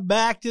to throw it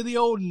back to the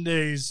olden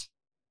days.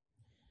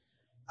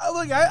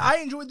 Look, I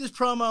enjoyed this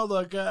promo.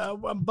 Look,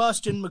 I'm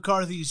busting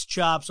McCarthy's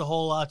chops a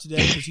whole lot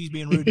today because he's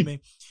being rude to me,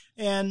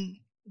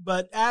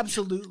 But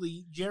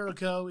absolutely,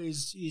 Jericho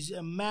is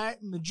a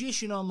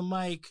magician on the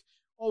mic.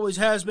 Always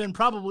has been,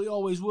 probably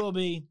always will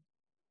be.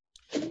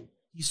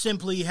 He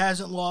simply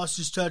hasn't lost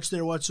his touch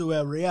there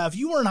whatsoever. Yeah, if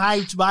you weren't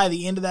hyped by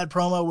the end of that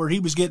promo where he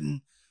was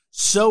getting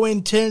so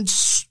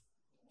intense,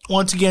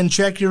 once again,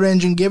 check your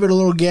engine, give it a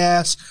little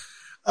gas.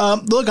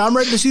 Look, I'm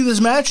ready to see this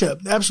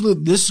matchup.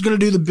 Absolutely. This is going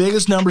to do the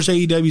biggest numbers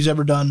AEW's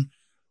ever done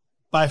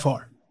by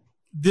far.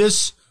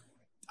 This,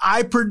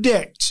 I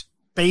predict,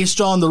 based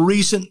on the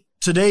recent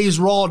today's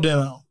Raw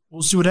demo.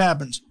 We'll see what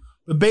happens.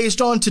 But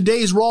based on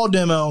today's Raw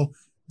demo,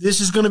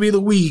 this is going to be the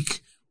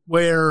week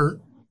where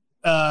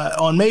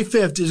on May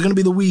 5th is going to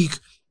be the week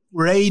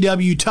where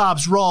AEW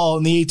tops Raw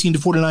in the 18 to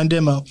 49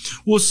 demo.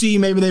 We'll see.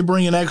 Maybe they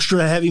bring an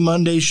extra heavy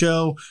Monday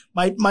show.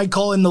 Might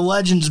call in the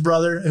Legends,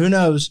 brother. Who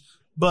knows?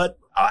 But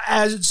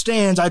as it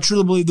stands, I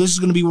truly believe this is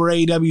going to be where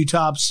AEW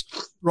tops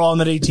Raw in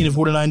that 18 to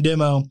 49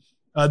 demo.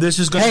 This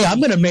is going. Hey, I'm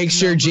going to make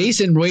sure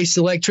Jason wastes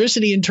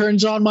electricity and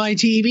turns on my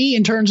TV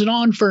and turns it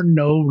on for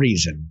no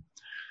reason.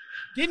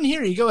 Didn't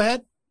hear you. Go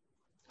ahead.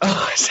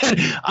 Oh, I said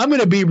I'm going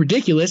to be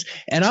ridiculous,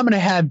 and I'm going to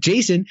have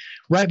Jason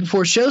right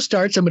before show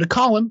starts. I'm going to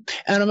call him,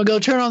 and I'm going to go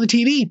turn on the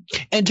TV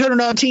and turn it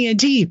on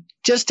TNT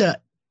just to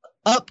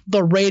up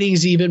the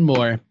ratings even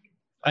more.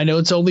 I know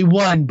it's only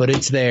one, but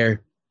it's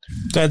there.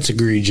 That's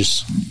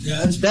egregious.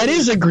 Yeah, that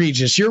is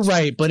egregious. You're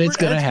right, but it's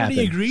going to happen.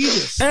 Pretty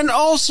egregious. And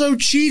also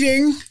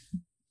cheating.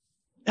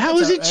 How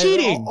is it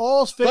cheating?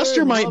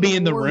 Buster might be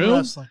in the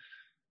room.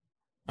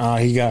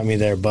 He got me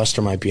there.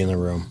 Buster might be in the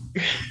room.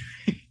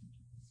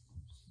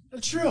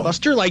 That's true.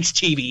 Buster likes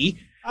TV.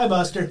 Hi,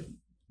 Buster.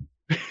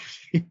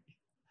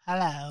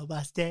 Hello,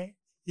 Buster.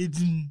 Yeah,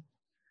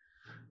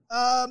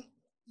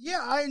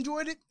 I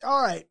enjoyed it.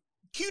 All right.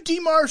 QT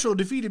Marshall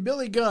defeated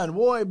Billy Gunn.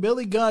 Boy,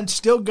 Billy Gunn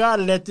still got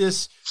it at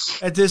this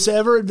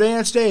ever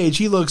advanced age.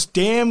 He looks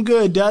damn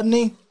good, doesn't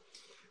he?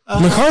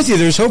 McCarthy,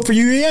 there's hope for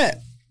you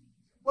yet.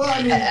 Well,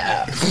 I mean,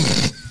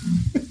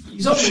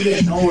 he's only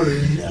getting older.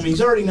 I mean,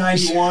 he's already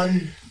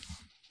 91.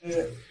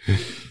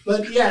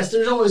 But yes,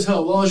 there's always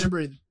hope. Long as you're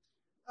breathing.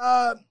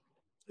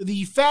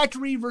 The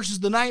Factory versus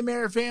the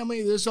Nightmare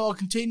Family. This all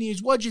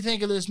continues. What'd you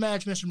think of this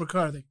match, Mr.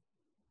 McCarthy?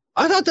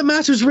 I thought the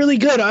match was really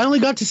good. I only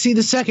got to see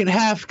the second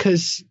half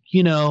because,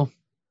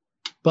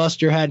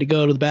 Buster had to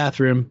go to the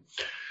bathroom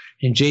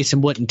and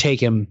Jason wouldn't take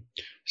him.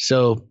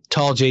 So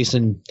tall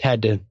Jason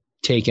had to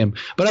take him.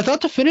 But I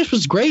thought the finish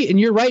was great. And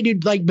you're right,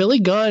 dude. Like, Billy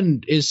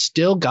Gunn is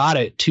still got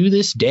it to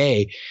this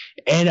day.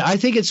 And I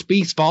think it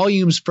speaks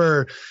volumes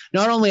for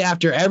not only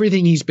after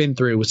everything he's been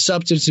through with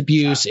substance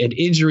abuse and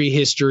injury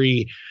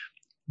history,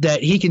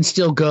 that he can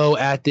still go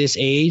at this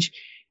age.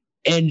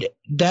 And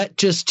that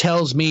just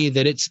tells me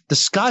that the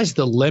sky's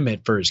the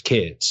limit for his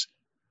kids.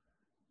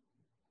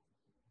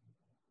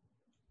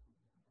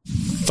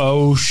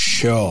 Faux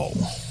show.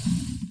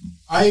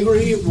 I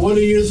agree. What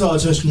are your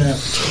thoughts, Mr. Knapp?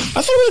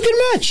 I thought it was a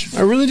good match.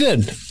 I really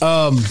did.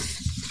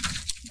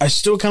 I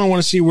still kind of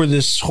want to see where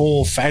this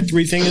whole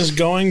Factory thing is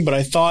going, but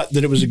I thought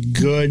that it was a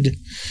good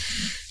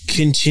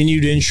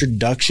continued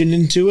introduction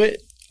into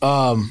it.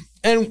 And,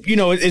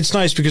 it's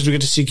nice because we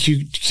get to see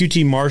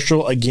QT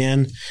Marshall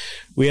again.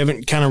 We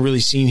haven't kind of really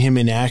seen him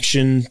in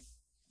action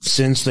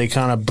since they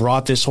kind of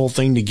brought this whole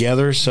thing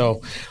together.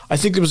 So I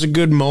think it was a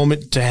good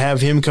moment to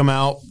have him come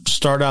out,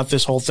 start out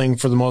this whole thing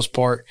for the most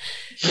part,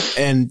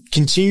 and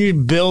continue to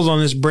build on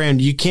this brand.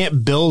 You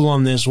can't build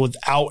on this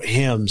without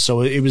him.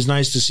 So it was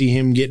nice to see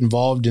him get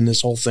involved in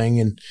this whole thing.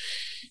 And,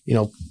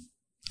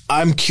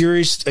 I'm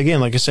curious, again,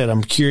 like I said,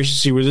 I'm curious to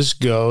see where this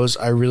goes.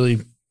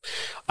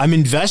 I'm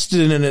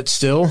invested in it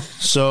still.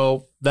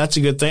 So that's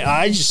a good thing.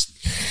 I just,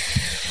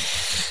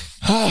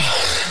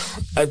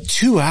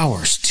 2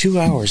 hours.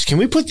 Can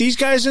we put these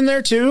guys in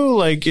there too?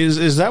 Like,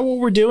 is that what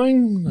we're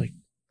doing? Like,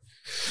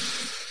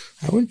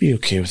 I would be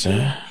okay with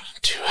that.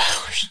 2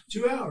 hours.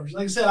 2 hours.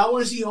 Like I said, I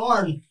want to see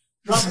Arn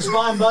drop a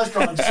spine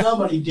buster on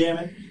somebody, damn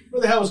it.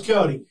 Where the hell is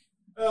Cody?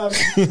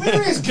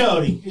 Where is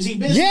Cody? Is he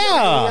busy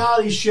on a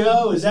reality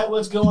show? Is that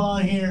what's going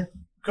on here?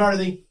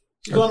 McCarthy?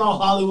 Is going all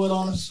Hollywood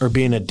on us? Or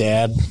being a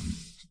dad?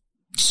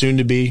 Soon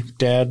to be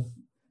dad?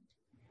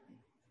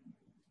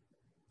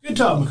 Good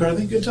talk,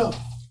 McCarthy. Good talk.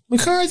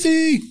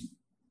 McCarthy!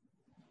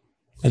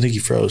 I think he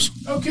froze.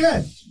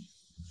 Okay.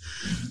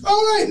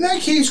 All right. In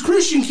that case,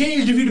 Christian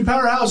Cage defeated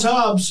Powerhouse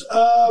Hobbs.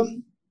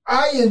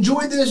 I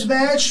enjoyed this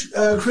match.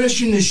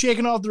 Christian is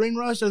shaking off the ring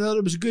rust. I thought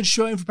it was a good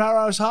showing for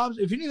Powerhouse Hobbs.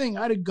 If anything,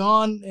 I'd have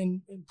gone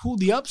and pulled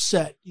the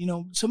upset.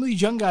 Some of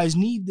these young guys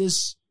need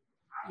this,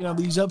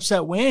 these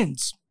upset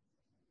wins.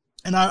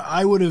 And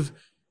I would have.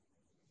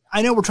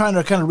 I know we're trying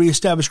to kind of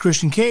reestablish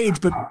Christian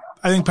Cage, but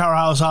I think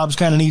Powerhouse Hobbs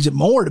kind of needs it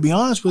more, to be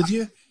honest with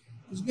you.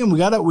 Again,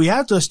 we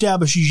have to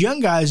establish these young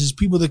guys as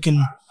people that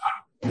can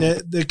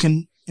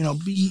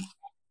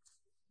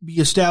be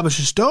established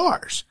as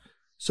stars.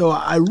 So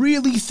I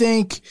really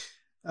think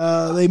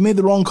they made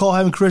the wrong call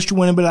having Christian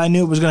win, but I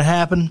knew it was going to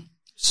happen.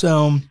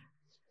 So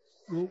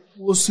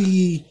we'll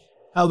see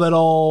how that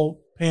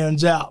all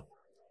pans out.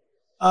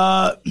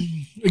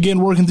 Again,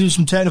 working through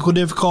some technical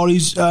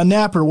difficulties.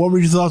 Napper, what were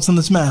your thoughts on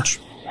this match?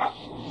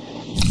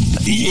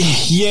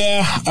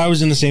 Yeah, I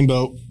was in the same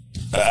boat.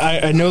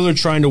 I know they're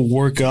trying to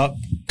work up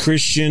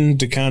Christian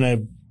to kind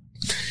of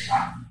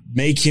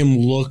make him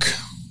look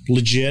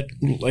legit.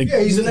 Like, yeah,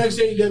 he's the next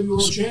AEW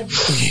World Champion.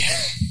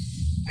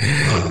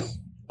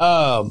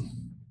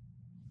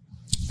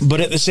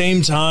 But at the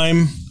same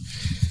time,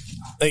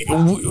 like,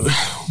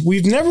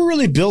 we've never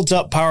really built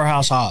up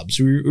Powerhouse Hobbs.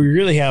 We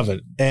really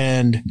haven't.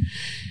 And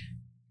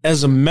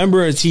as a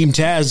member of Team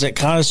Taz, that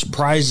kind of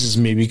surprises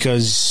me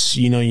because,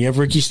 you have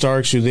Ricky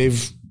Starks, who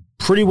they've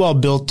pretty well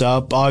built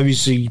up.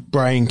 Obviously,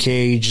 Brian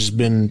Cage has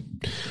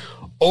been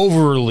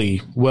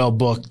overly well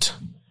booked,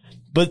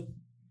 but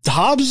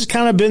Hobbs has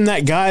kind of been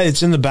that guy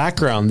that's in the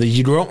background that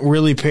you don't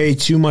really pay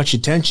too much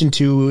attention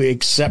to,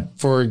 except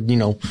for,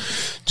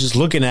 just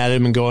looking at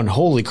him and going,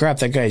 holy crap,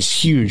 that guy's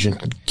huge and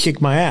could kick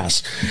my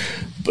ass.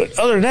 But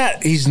other than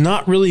that, he's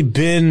not really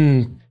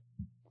been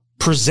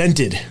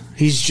presented.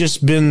 He's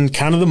just been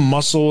kind of the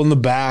muscle in the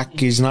back.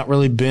 He's not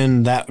really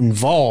been that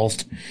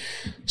involved.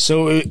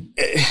 So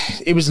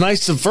it was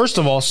nice to, first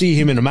of all, see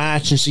him in a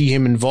match and see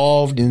him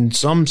involved in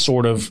some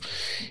sort of,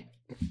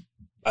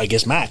 I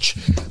guess, match.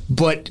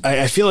 But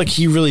I feel like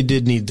he really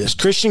did need this.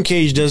 Christian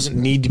Cage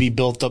doesn't need to be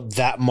built up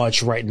that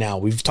much right now.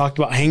 We've talked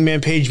about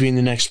Hangman Page being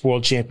the next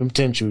world champion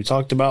potential. We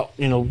talked about,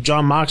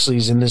 John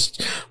Moxley's in this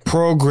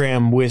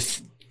program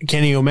with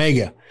Kenny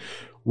Omega.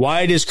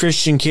 Why does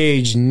Christian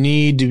Cage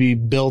need to be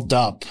built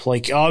up?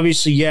 Like,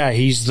 obviously, yeah,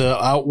 he's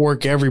the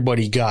outwork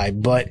everybody guy,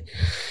 but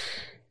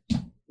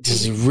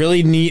does he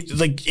really need,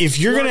 like, if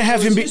you're going to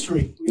have him be,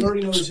 we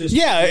already know his history.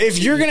 Yeah, if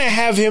you're going to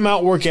have him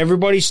outwork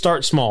everybody,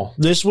 start small.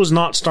 This was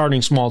not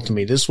starting small to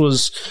me. This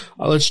was,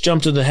 let's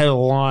jump to the head of the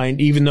line,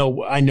 even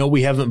though I know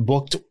we haven't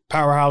booked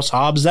Powerhouse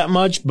Hobbs that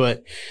much,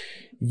 but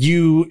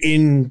you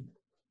in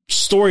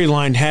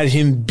storyline had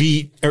him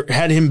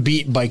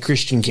beat by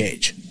Christian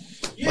Cage.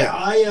 Yeah,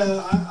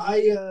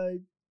 I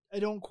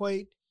don't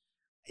quite,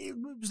 it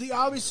was the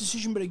obvious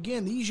decision, but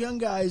again, these young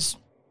guys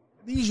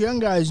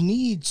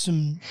need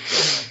some,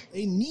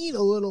 they need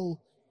a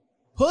little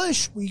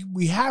push. We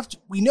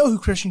know who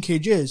Christian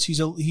Cage is.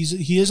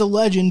 He is a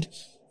legend.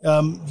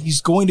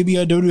 He's going to be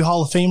a WWE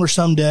Hall of Famer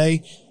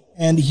someday,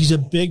 and he's a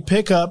big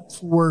pickup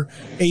for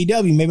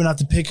AEW. Maybe not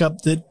the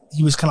pickup that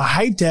he was kind of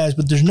hyped as,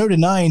 but there's no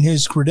denying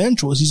his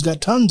credentials. He's got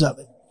tons of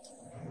it.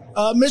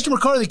 Mr.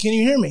 McCarthy, can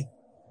you hear me?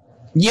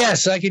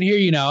 Yes, I can hear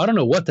you now. I don't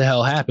know what the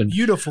hell happened.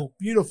 Beautiful,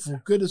 beautiful.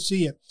 Good to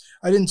see you.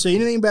 I didn't say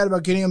anything bad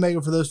about Kenny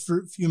Omega for those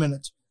few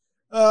minutes.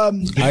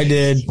 I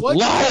did.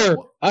 Liar!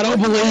 I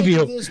don't believe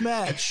you. This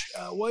match.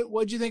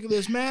 What'd you think of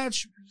this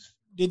match?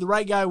 Did the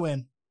right guy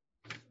win?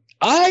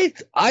 I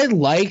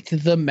liked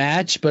the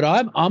match, but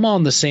I'm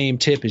on the same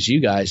tip as you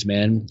guys,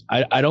 man.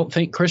 I don't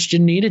think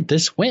Christian needed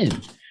this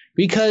win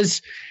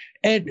because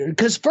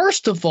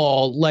first of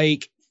all,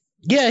 like,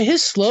 yeah,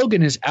 his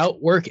slogan is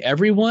outwork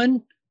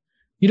everyone.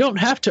 You don't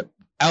have to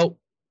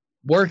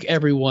outwork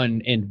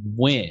everyone and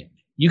win.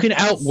 You can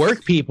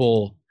outwork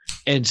people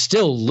and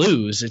still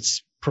lose.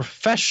 It's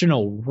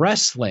professional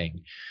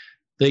wrestling.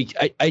 Like,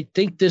 I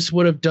think this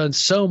would have done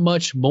so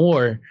much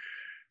more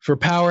for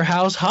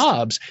Powerhouse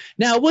Hobbs.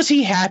 Now, was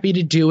he happy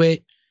to do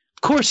it?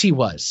 Of course he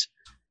was.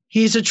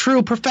 He's a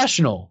true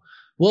professional.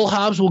 Will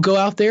Hobbs will go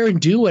out there and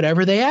do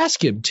whatever they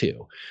ask him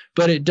to.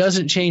 But it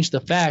doesn't change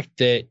the fact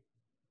that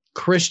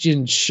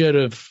Christian should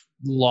have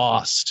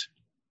lost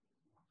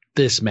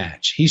this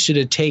match. He should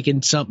have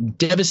taken something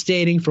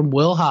devastating from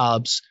Will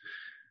Hobbs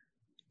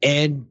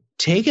and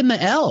taken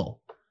the L.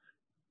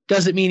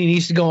 Doesn't mean he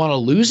needs to go on a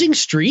losing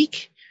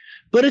streak,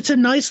 but it's a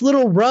nice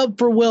little rub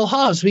for Will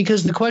Hobbs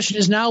because the question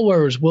is now,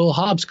 where does Will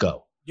Hobbs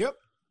go? Yep.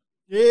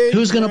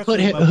 Who's going to put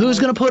him? Who's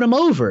going to put him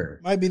over?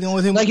 Might be the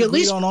only thing we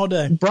can on all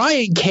day.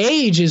 Brian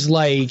Cage is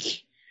like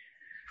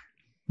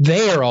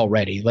there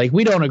already. Like,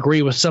 we don't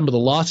agree with some of the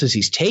losses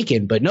he's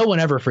taken, but no one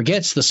ever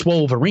forgets the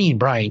Swolverine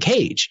Brian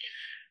Cage.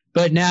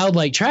 But now,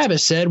 like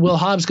Travis said, Will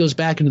Hobbs goes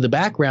back into the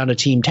background of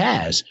Team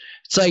Taz.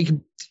 It's like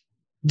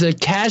the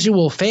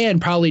casual fan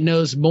probably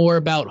knows more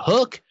about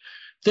Hook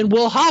than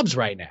Will Hobbs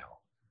right now.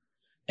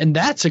 And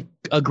that's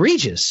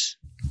egregious.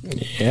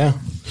 Yeah.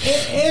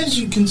 And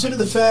you consider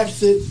the fact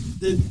that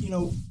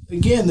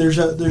again, there's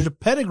a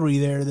pedigree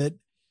there that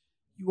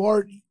you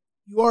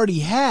already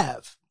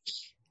have.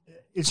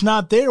 It's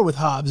not there with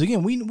Hobbs.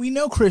 Again, we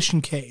know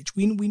Christian Cage.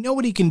 We know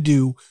what he can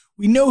do.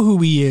 We know who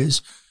he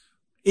is.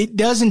 It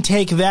doesn't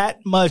take that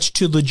much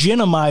to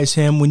legitimize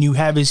him when you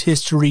have his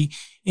history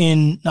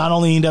in not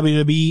only in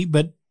WWE,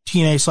 but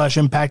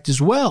TNA/Impact as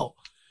well.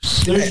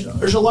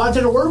 There's a lot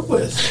there to work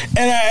with.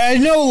 And I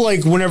know,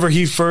 like, whenever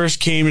he first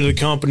came to the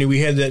company, we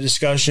had that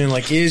discussion,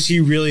 like, is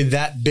he really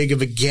that big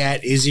of a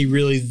get? Is he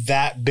really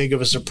that big of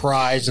a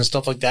surprise and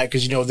stuff like that?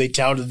 Because, they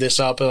touted this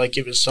up like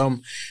it was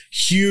some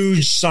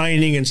huge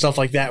signing and stuff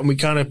like that. And we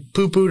kind of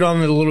poo-pooed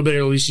on it a little bit, or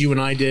at least you and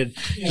I did,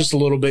 just a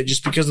little bit,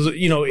 just because of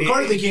the,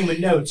 Hardly came with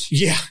notes.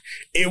 Yeah,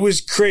 it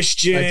was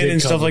Christian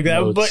and stuff like that.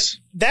 Notes. But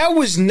that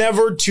was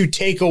never to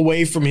take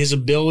away from his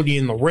ability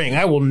in the ring.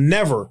 I will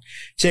never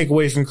take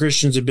away from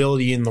Christian's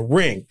ability in the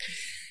ring.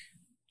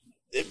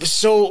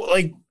 So,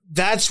 like,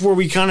 that's where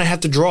we kind of have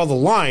to draw the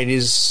line,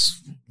 is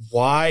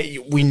why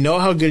we know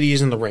how good he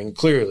is in the ring,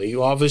 clearly.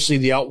 Obviously,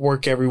 the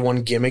outwork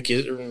everyone gimmick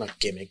is, or not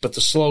gimmick, but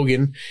the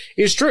slogan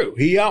is true.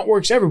 He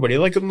outworks everybody.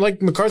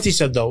 Like McCarthy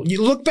said, though,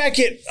 you look back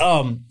at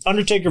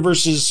Undertaker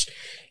versus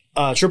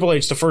Triple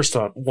H the first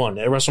one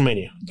at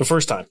WrestleMania, the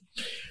first time.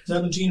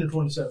 17 or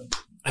 27?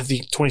 I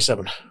think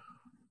 27.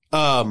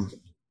 I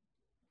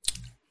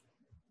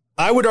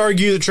would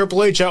argue that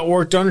Triple H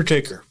outworked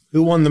Undertaker.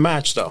 Who won the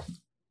match, though?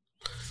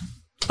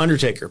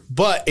 Undertaker.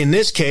 But in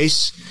this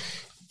case,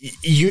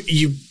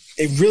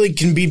 it really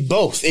can be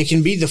both. It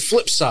can be the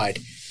flip side.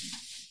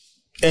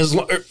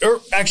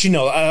 Actually,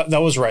 no,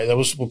 that was right. That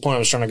was the point I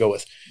was trying to go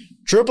with.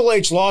 Triple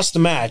H lost the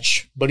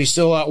match, but he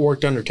still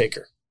outworked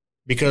Undertaker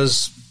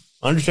because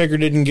Undertaker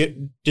didn't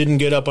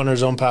get up under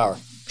his own power.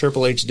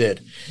 Triple H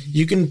did.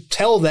 You can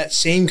tell that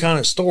same kind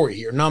of story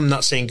here. Now, I'm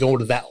not saying go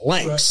to that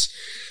lengths,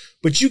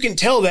 but you can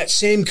tell that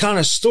same kind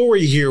of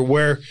story here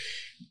where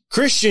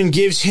Christian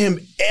gives him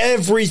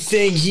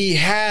everything he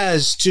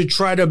has to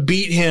try to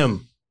beat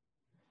him,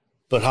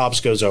 but Hobbs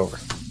goes over.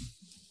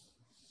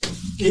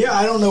 Yeah,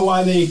 I don't know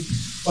why they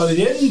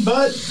didn't,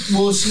 but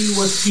we'll see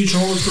what the future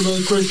holds for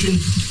Billy Christian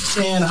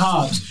and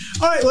Hobbs.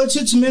 All right, let's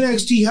hit some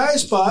NXT high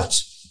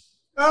spots.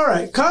 All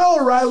right, Kyle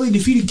O'Reilly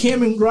defeated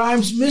Cameron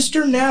Grimes.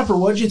 Mr. Napper,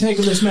 what did you think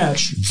of this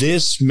match?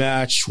 This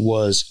match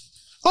was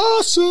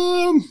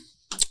awesome.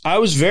 I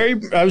was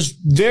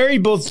very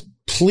both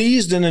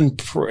pleased and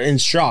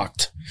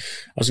shocked.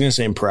 I was going to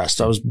say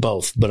impressed. I was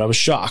both, but I was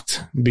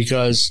shocked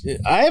because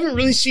I haven't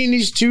really seen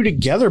these two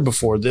together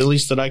before, at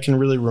least that I can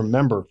really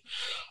remember.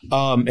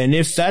 And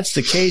if that's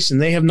the case,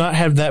 and they have not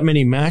had that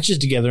many matches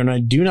together, and I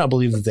do not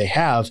believe that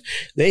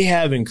they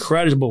have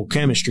incredible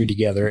chemistry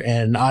together.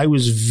 And I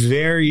was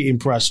very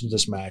impressed with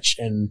this match.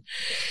 And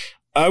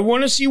I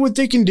want to see what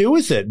they can do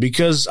with it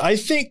because I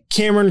think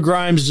Cameron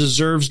Grimes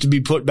deserves to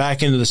be put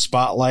back into the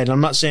spotlight.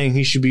 I'm not saying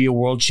he should be a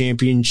world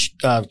champion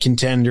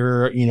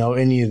contender,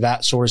 any of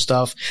that sort of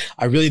stuff.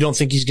 I really don't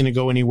think he's going to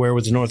go anywhere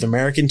with the North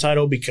American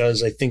title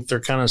because I think they're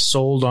kind of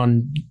sold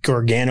on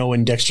Gargano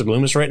and Dexter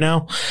Lumis right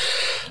now.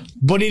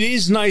 But it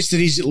is nice that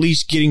he's at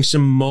least getting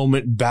some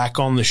moment back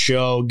on the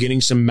show,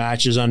 getting some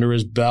matches under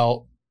his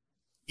belt.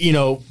 He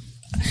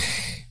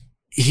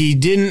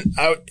didn't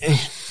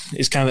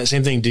it's kind of that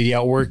same thing. Did he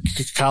outwork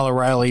Kyle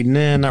O'Reilly?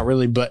 Nah, not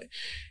really, but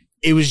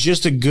it was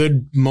just a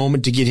good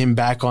moment to get him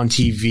back on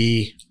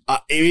TV.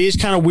 It is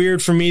kind of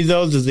weird for me,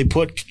 though, that they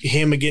put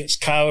him against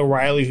Kyle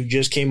O'Reilly, who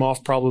just came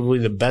off probably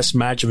the best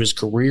match of his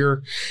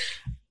career.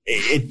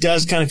 It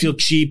does kind of feel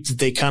cheap that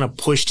they kind of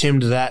pushed him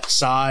to that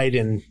side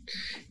and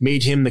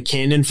made him the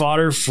cannon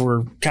fodder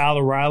for Kyle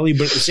O'Reilly.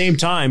 But at the same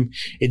time,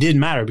 it didn't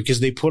matter because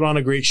they put on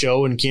a great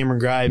show, and Cameron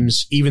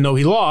Grimes, even though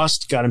he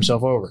lost, got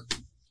himself over.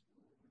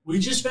 We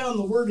just found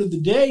the word of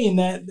the day in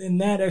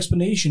that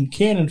explanation,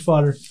 cannon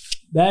fodder.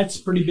 That's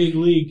pretty big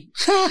league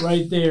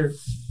right there.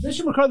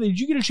 Mr. McCarthy, did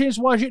you get a chance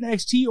to watch it in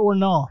NXT or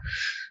not?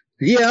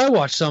 Yeah, I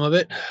watched some of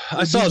it.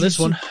 I saw this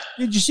one.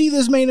 Did you see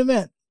this main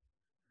event?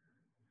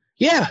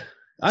 Yeah,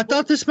 I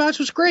thought this match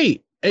was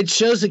great. It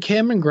shows that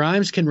Cameron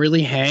Grimes can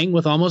really hang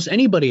with almost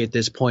anybody at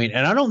this point,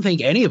 and I don't think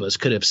any of us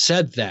could have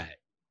said that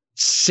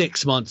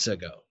 6 months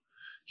ago.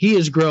 He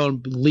has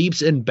grown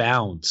leaps and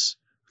bounds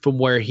from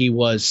where he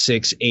was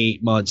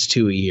 6-8 months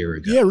to a year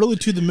ago. Yeah, really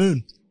to the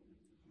moon.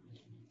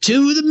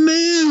 To the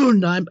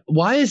moon.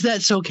 Why is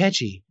that so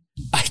catchy?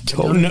 I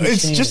don't know.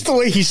 It's just the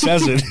way he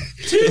says it.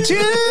 To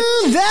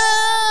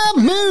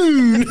the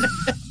moon.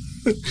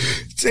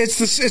 It's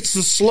the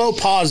slow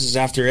pauses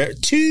after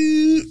it.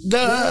 To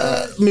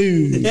the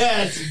moon.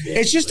 Yeah,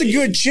 it's just a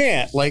good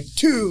chant, like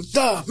to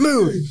the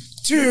moon,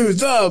 to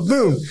the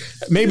moon.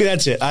 Maybe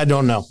that's it. I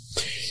don't know.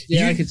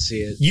 Yeah, I could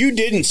see it. You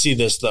didn't see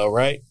this though,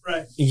 right?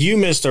 Right. You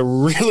missed a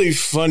really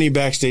funny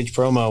backstage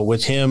promo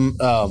with him.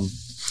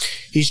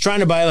 He's trying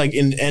to buy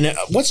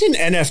what's in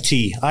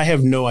NFT? I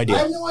have no idea. I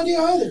have no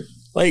idea either.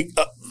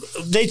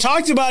 They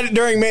talked about it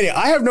during Mania.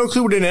 I have no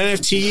clue what an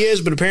NFT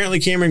is, but apparently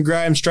Cameron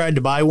Grimes tried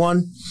to buy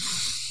one.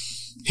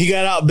 He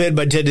got outbid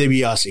by Ted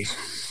DiBiase.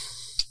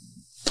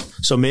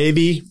 So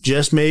maybe,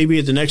 just maybe,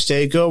 at the next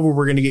takeover,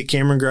 we're going to get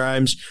Cameron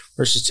Grimes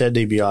versus Ted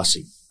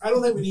DiBiase. I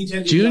don't think we need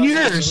Ted DiBiase. Junior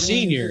or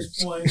senior?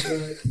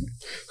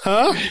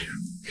 Huh?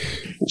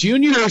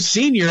 Junior or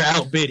senior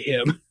outbid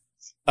him?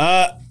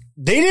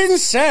 They didn't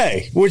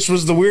say, which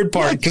was the weird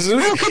part.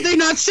 How could they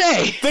not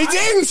say? They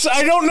didn't.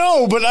 I don't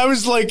know, but I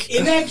was like...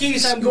 In that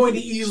case, I'm going to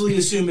easily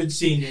assume it's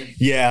senior.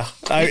 Yeah,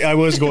 I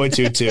was going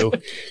to, too.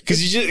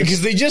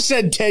 Because they just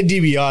said Ted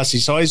DiBiase,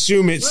 so I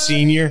assume it's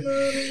senior.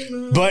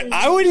 But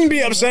I wouldn't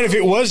be upset if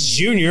it was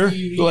junior.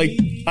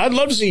 I'd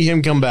love to see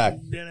him come back.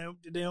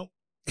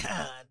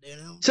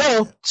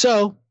 So,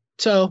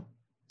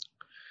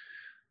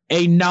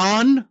 a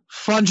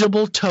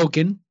non-fungible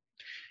token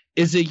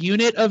is a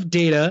unit of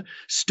data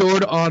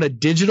stored on a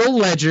digital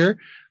ledger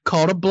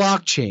called a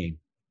blockchain.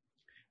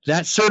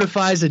 That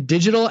certifies a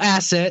digital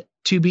asset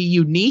to be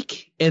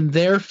unique and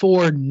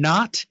therefore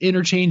not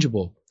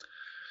interchangeable.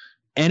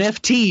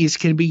 NFTs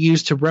can be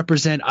used to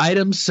represent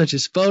items such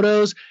as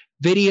photos,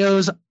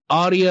 videos,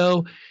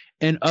 audio,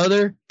 and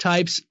other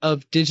types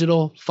of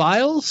digital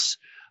files.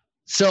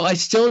 So I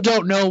still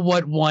don't know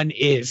what one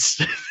is.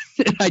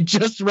 I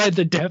just read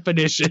the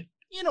definition.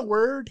 In a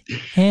word.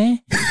 Huh?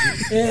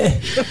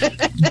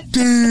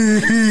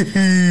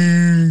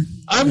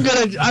 I'm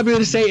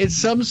gonna say it's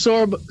some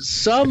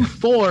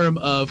form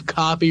of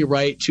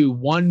copyright to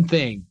one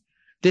thing.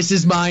 This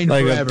is mine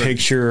like forever. A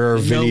picture or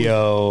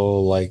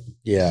video,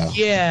 yeah.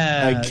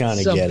 Yeah. I kind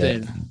of get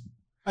it.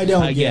 I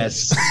don't. I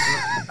guess.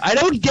 I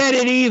don't get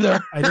it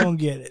either. I don't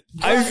get it.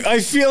 I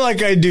feel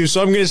like I do,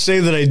 so I'm going to say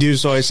that I do,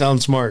 so I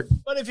sound smart.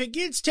 But if it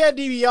gets Ted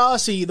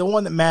DiBiase, the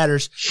one that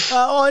matters,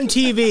 on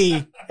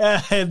TV,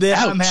 then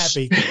I'm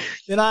happy.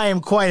 Then I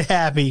am quite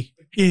happy.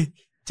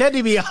 Ted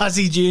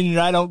DiBiase Jr.,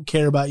 I don't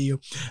care about you.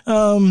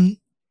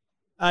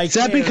 Is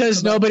that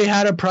because nobody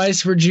had a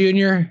price for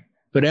Junior,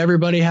 but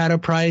everybody had a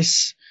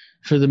price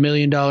for the $1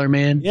 Million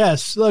Man?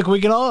 Yes. Look,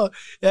 we can all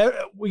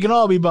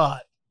be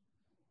bought.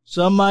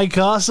 Some might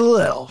cost a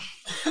little.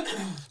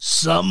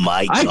 Some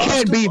might cost I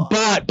can't be lot.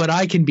 bought, but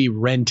I can be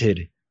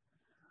rented.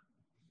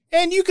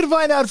 And you can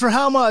find out for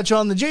how much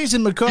on the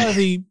Jason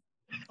McCarthy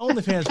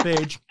OnlyFans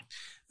page.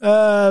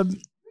 We're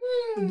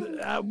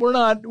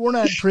not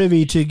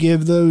privy to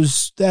give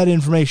that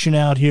information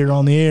out here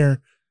on the air,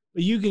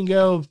 but you can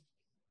go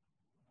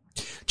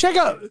check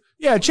out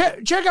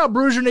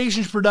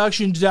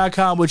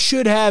BruiserNationsProductions.com, which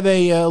should have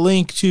a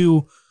link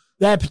to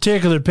that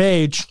particular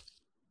page.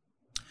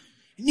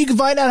 And you can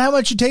find out how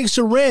much it takes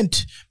to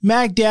rent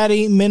Mac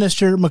Daddy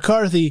Minister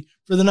McCarthy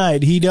for the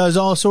night. He does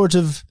all sorts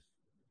of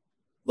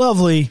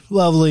lovely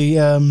role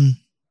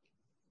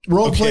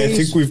plays. I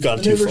think we've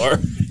gone too far.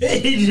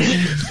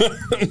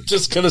 I'm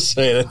just going to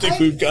say it. I think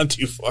we've gone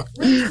too far.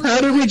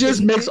 How did we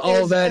just mix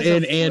all that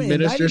in and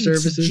minister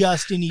services?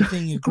 Just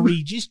anything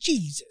egregious.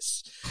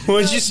 Jesus.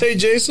 What did you say,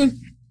 Jason?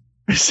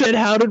 I said,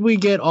 how did we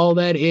get all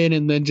that in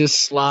and then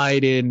just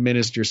slide in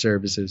minister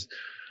services?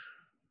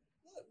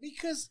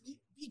 Because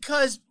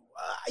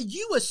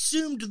you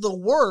assumed the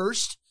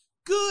worst.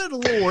 Good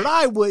Lord,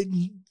 I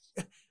wouldn't.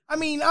 I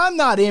mean, I'm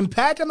not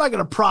Impact. I'm not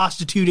going to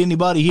prostitute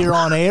anybody here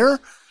on air.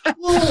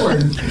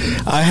 Lord.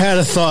 I had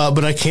a thought,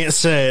 but I can't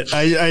say it.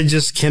 I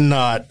just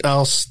cannot.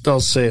 I'll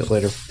say it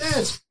later.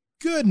 That's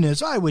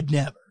goodness. I would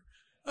never.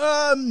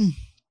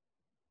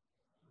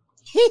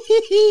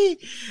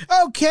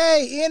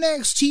 Okay,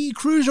 NXT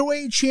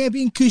Cruiserweight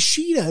Champion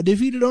Kushida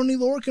defeated Oney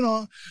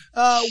Lorcan.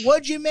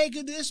 What'd you make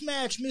of this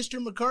match,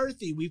 Mr.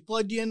 McCarthy? We've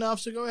plugged you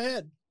enough, so go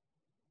ahead.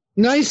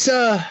 Nice,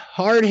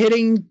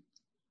 hard-hitting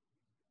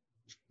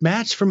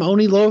match from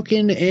Oney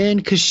Lorcan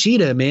and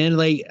Kushida, man.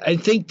 Like, I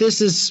think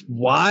this is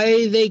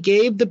why they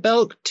gave the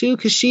belt to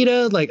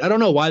Kushida. Like, I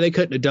don't know why they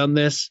couldn't have done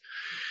this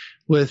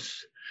with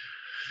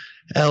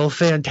El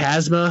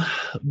Fantasma,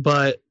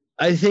 but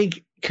I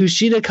think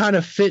Kushida kind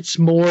of fits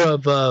more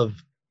of a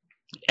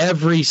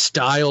every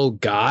style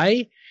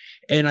guy,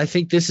 and I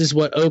think this is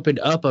what opened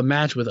up a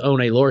match with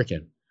Oney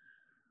Lorcan.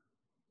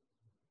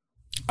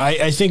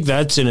 I think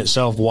that's in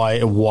itself why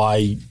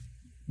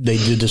they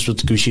did this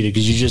with Kushida,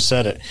 because you just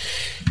said it.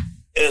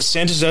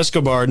 Santos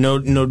Escobar,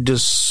 no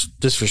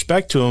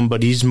disrespect to him,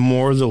 but he's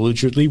more the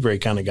lucha libre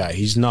kind of guy.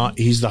 He's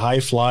the high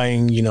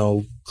flying, he's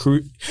the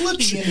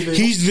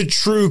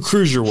true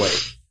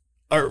cruiserweight.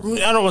 Or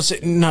I don't want to say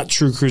not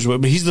true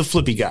cruiserweight, but he's the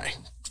flippy guy,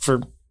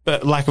 for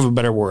lack of a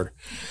better word.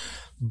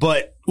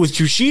 But with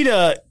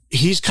Kushida,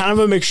 he's kind of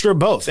a mixture of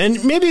both.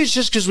 And maybe it's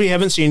just because we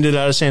haven't seen it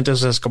out of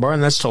Santos Escobar,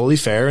 and that's totally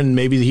fair. And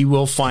maybe he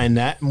will find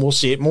that, and we'll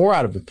see it more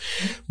out of him.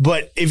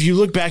 But if you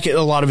look back at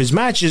a lot of his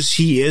matches,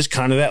 he is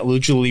kind of that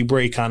lucha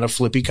libre kind of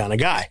flippy kind of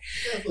guy.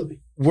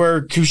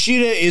 Where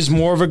Kushida is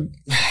more of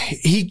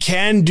he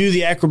can do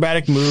the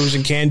acrobatic moves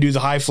and can do the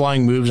high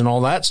flying moves and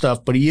all that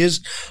stuff, but he is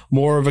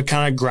more of a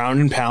kind of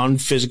ground and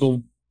pound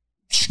physical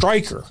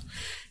striker.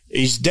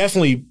 He's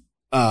definitely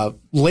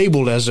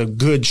labeled as a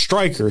good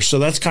striker, so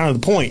that's kind of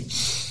the point.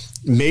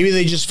 Maybe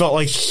they just felt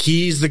like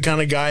he's the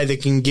kind of guy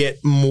that can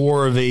get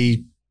more of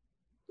a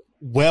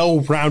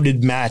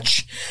well-rounded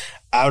match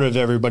out of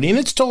everybody. And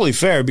it's totally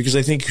fair, because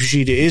I think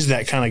Kushida is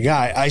that kind of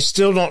guy. I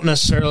still don't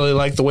necessarily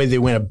like the way they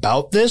went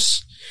about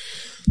this,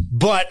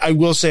 but I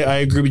will say I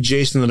agree with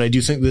Jason that I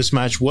do think this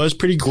match was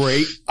pretty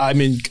great.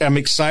 I'm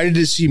excited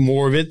to see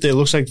more of it. It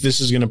looks like this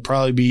is going to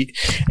probably be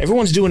 –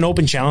 everyone's doing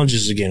open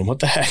challenges again. What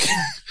the heck?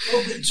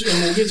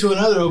 We'll get to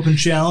another open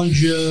challenge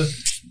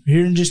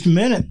here in just a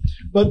minute.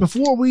 But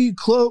before we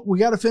close, we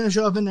got to finish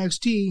off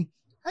NXT.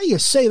 How do you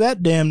say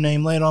that damn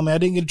name later on me? I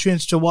didn't get a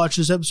chance to watch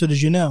this episode,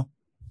 as you know.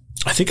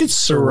 I think it's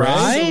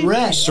Sarai.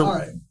 Sarai. All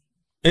right.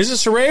 Is it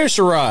Sarai or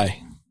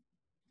Sarai?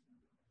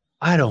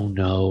 I don't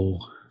know.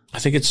 I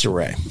think it's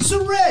Sarai.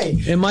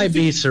 Sarai. It might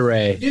be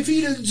Sarai.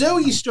 Defeated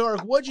Zoe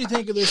Stark. What'd you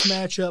think of this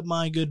matchup,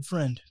 my good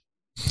friend?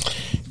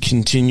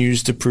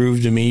 Continues to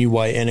prove to me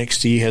why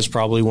NXT has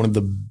probably one of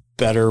the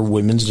better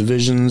women's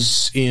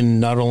divisions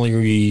in not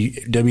only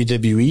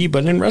WWE,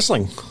 but in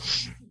wrestling,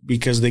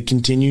 because they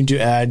continue to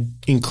add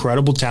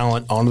incredible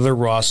talent onto their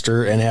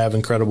roster and have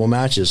incredible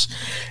matches.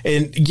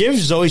 And give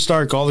Zoe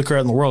Stark all the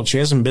credit in the world. She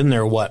hasn't been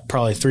there,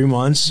 probably 3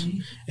 months,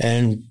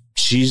 and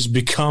she's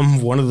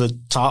become one of the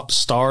top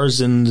stars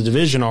in the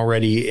division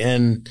already,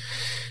 and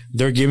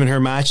they're giving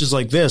her matches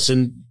like this.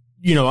 And,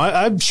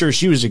 I'm sure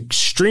she was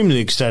extremely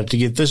excited to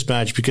get this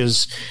match,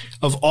 because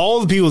of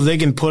all the people they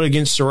can put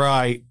against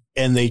Sarai,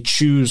 and they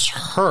choose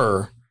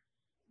her,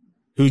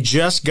 who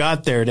just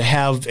got there to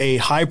have a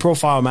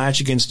high-profile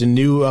match against a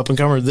new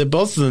up-and-comer.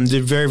 Both of them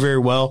did very, very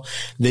well.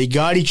 They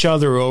got each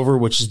other over,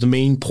 which is the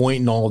main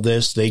point in all of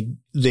this.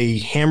 They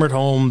hammered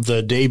home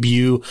the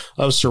debut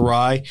of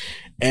Sarai,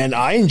 and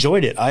I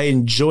enjoyed it. I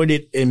enjoyed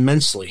it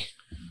immensely.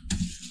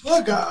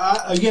 Look,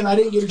 I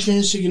didn't get a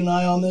chance to get an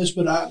eye on this,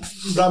 but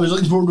I was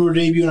looking forward to her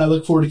debut, and I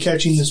look forward to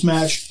catching this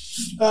match.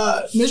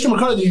 Mr.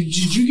 McCarthy,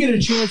 did you get a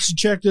chance to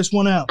check this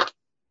one out?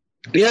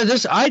 Yeah,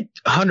 I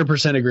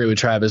 100% agree with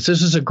Travis.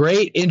 This is a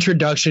great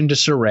introduction to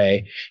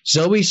Sarai.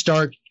 Zoe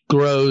Stark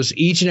grows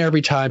each and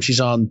every time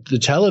she's on the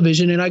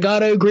television, and I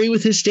gotta agree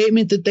with his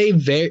statement that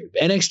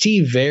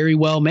NXT very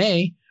well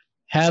may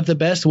have the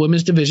best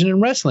women's division in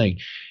wrestling.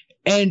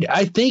 And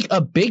I think a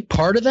big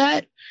part of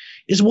that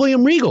is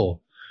William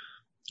Regal,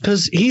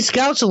 because he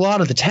scouts a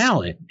lot of the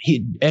talent.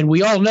 And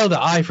we all know the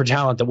eye for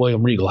talent that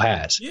William Regal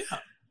has. Yeah.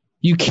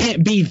 You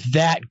can't be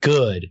that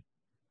good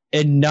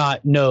and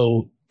not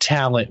know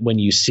talent when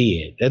you see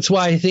it. That's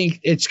why I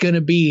think it's going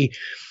to be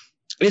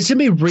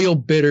real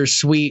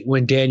bittersweet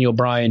when Daniel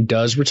Bryan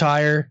does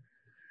retire.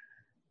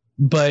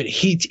 But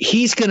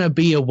he's going to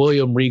be a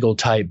William Regal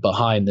type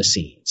behind the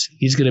scenes.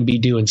 He's going to be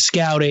doing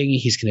scouting.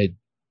 He's going to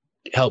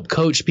help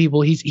coach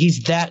people.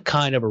 He's that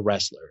kind of a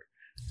wrestler.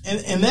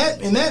 And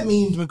that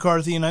means,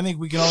 McCarthy, and I think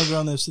we can all agree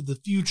on this, that the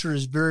future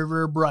is very,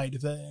 very bright.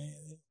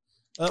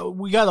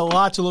 We got a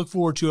lot to look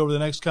forward to over the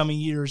next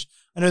coming years.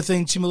 I know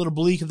things seem a little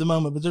bleak at the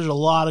moment, but there's a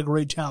lot of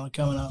great talent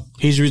coming up.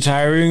 He's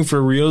retiring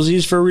for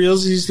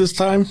realsies this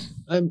time?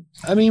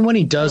 I mean, when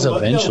he does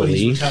eventually.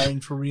 Nobody's retiring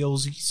for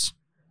realsies.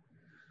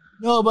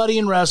 Nobody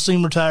in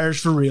wrestling retires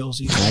for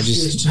realsies.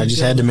 I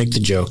just had to make the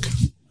joke.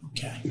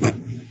 Okay.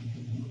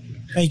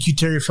 Thank you,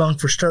 Terry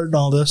Funk, for starting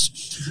all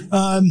this.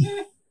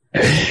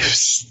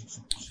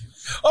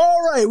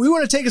 All right, we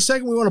want to take a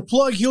second. We want to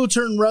plug Heel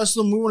Turn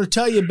Wrestling. We want to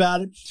tell you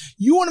about it.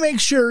 You want to make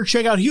sure,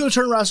 check out Heel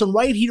Turn Wrestling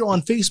right here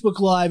on Facebook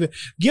Live.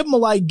 Give them a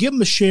like, give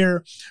them a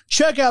share.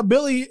 Check out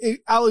Billy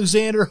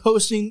Alexander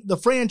hosting the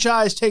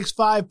Franchise Takes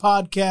 5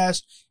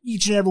 podcast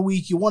each and every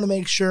week. You want to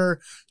make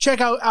sure.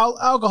 Check out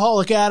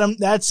Alcoholic Adam.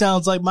 That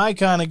sounds like my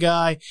kind of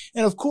guy.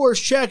 And, of course,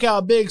 check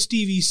out Big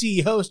Stevie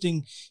C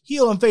hosting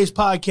Heel and Face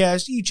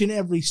podcast each and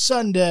every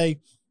Sunday.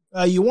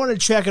 You want to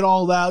check it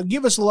all out.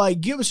 Give us a like,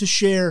 give us a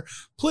share.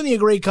 Plenty of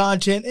great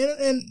content.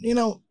 And you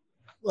know,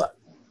 look,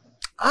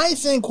 I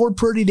think we're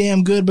pretty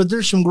damn good, but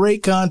there's some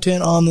great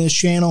content on this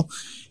channel.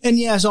 And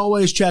yes,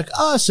 always check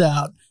us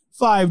out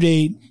 5 to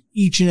 8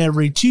 each and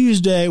every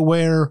Tuesday,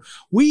 where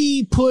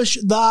we push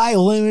thy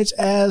limits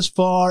as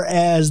far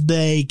as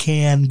they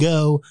can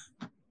go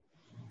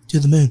to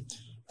the moon.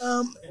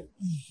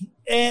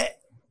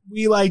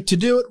 We like to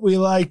do it. We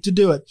like to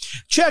do it.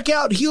 Check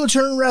out Heel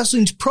Turn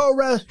Wrestling's Pro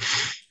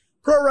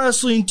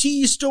Wrestling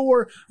Tee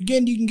Store.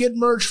 Again, you can get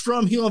merch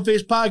from Heel and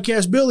Face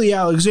Podcast, Billy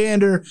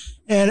Alexander,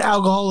 and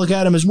Alcoholic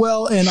Adam as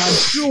well. And I'm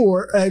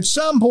sure at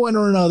some point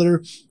or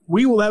another,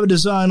 we will have a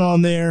design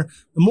on there.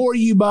 The more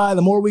you buy,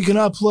 the more we can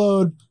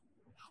upload.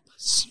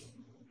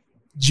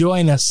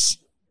 Join us.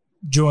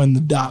 Join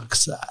the dock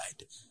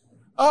side.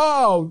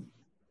 Oh,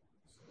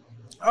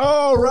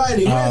 all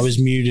righty. I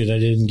was muted. I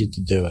didn't get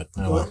to do it.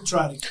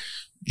 Try to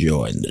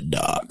join the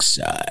dark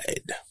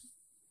side.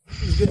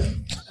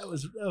 That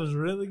was good. That was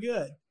really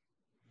good.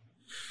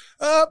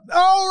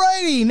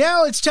 Alrighty,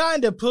 now it's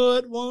time to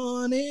put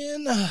one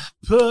in.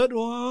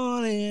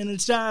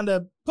 It's time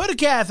to put a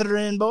catheter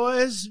in,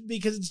 boys,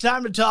 because it's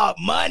time to talk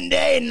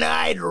Monday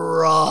Night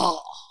Raw.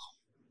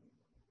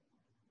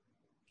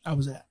 How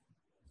was that?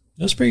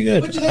 That was pretty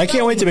good. I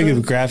can't wait to make a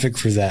graphic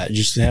for that.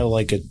 Just to have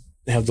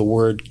have the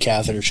word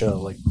catheter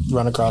show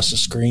run across the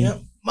screen.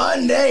 Yep.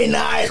 Monday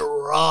Night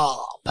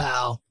Raw,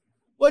 pal.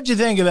 What'd you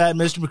think of that,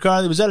 Mr.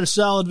 McCarthy? Was that a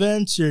solid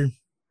Vince? Or?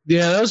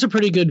 Yeah, that was a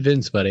pretty good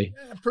Vince, buddy.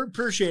 Yeah,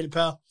 appreciate it,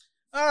 pal.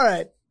 All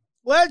right,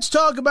 let's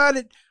talk about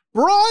it.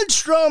 Braun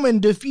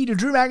Strowman defeated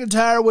Drew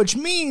McIntyre, which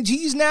means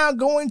he's now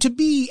going to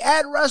be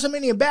at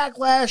WrestleMania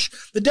Backlash.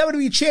 The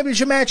WWE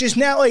Championship match is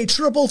now a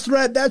triple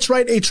threat. That's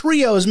right, a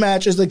trios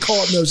match, as they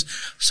call it in those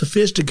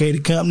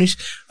sophisticated companies.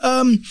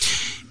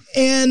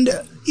 And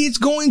it's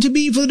going to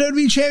be for the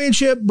WWE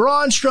Championship,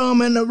 Braun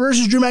Strowman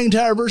versus Drew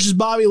McIntyre versus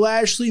Bobby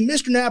Lashley.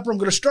 Mr. Napper, I'm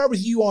going to start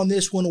with you on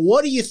this one.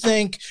 What do you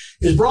think?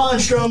 Is Braun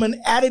Strowman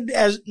added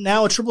as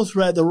now a triple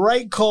threat the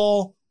right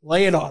call?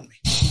 Lay it on me.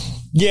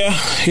 Yeah,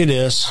 it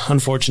is,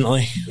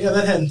 unfortunately. Yeah,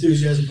 that had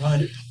enthusiasm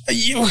behind it.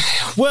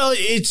 Well,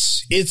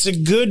 it's a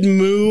good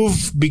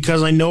move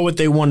because I know what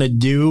they want to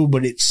do,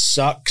 but it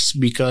sucks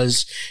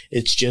because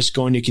it's just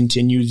going to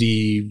continue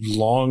the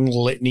long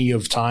litany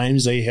of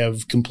times they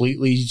have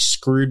completely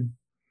screwed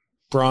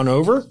Braun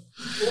over.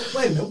 Well,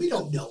 wait a minute, we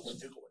don't know what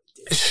they're going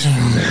to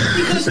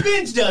do. Because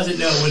Vince doesn't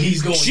know what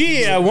he's going to do.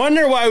 Gee, I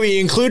wonder why we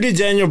included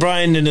Daniel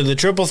Bryan into the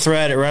triple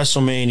threat at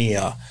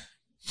WrestleMania.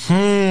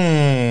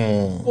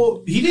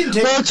 Well, he didn't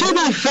take. Well, to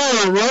be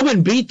fair,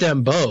 Roman beat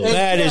them both.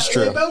 That is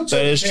true.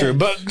 That is true.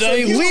 But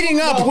leading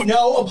up,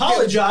 no,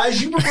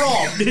 apologize. You were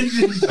wrong.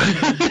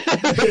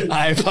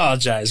 I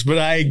apologize, but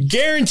I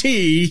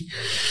guarantee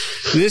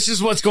this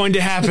is what's going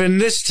to happen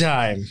this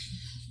time.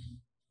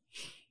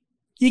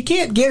 You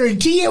can't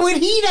guarantee it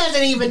when he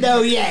doesn't even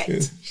know yet.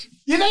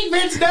 You think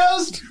Vince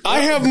knows? I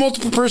have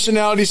multiple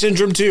personality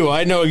syndrome too.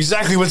 I know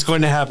exactly what's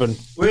going to happen.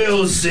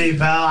 We'll see,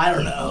 pal. I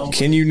don't know.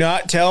 Can you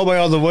not tell by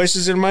all the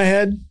voices in my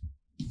head?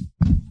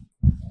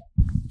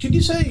 Could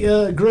you say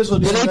Grizzly?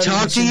 Will they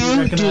talk to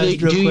you?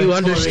 Do you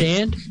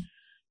understand?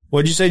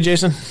 What'd you say,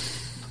 Jason?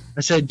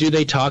 I said, do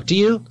they talk to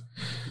you?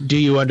 Do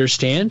you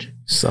understand?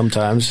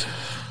 Sometimes.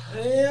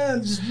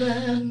 Yes,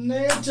 man,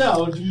 they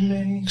told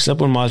me.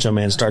 Except when Macho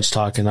Man starts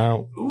talking. I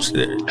don't.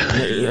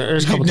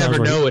 There's a couple You times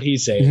never where know what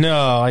he's saying.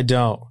 No, I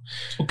don't.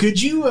 Well, could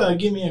you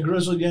give me a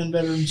Grizzly Gun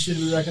veteran should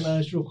be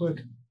recognized real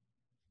quick?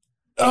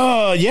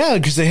 Yeah,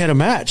 because they had a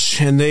match,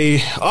 and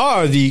they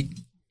are the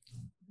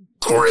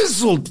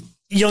grizzled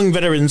young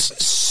veterans,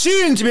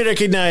 soon to be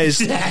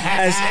recognized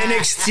as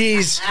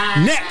NXT's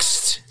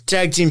next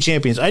tag team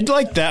champions. I'd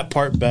like that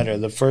part better.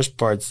 The first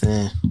part's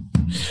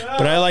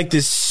but I like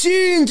this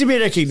soon to be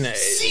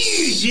recognized.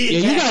 Yeah,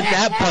 you got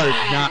that part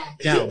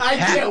down. I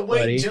can't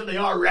wait until they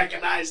are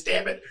recognized,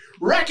 damn it.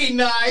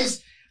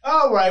 Recognized?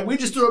 All right, we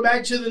just threw it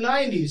back to the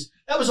 90s.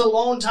 That was a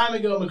long time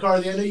ago,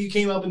 McCarthy. I know you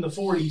came up in the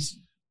 40s,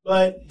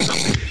 but...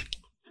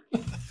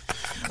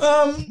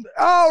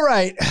 all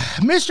right.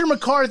 Mr.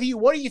 McCarthy,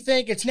 what do you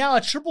think? It's now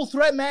a triple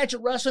threat match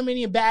at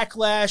WrestleMania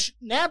Backlash.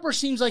 Napper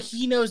seems like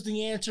he knows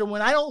the answer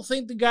when I don't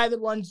think the guy that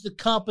runs the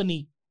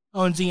company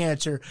owns the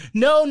answer.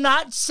 No,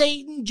 not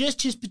Satan,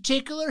 just his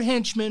particular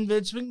henchman,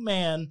 Vince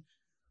McMahon.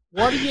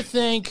 What do you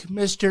think,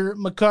 Mr.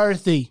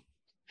 McCarthy?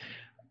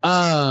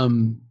 I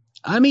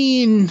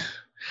mean,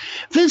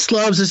 Vince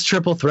loves his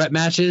triple threat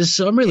matches,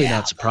 so I'm really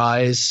not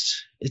surprised.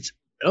 I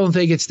don't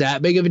think it's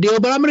that big of a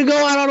deal, but I'm going to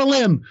go out on a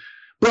limb.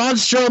 Braun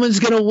Strowman's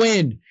going to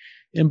win,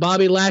 and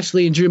Bobby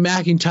Lashley and Drew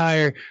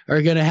McIntyre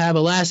are going to have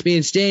a last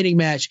man standing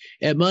match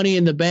at Money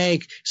in the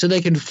Bank so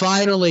they can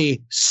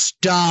finally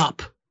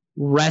stop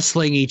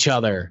wrestling each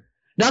other.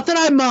 Not that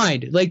I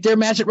mind. Like, their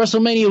match at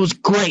WrestleMania was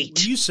great.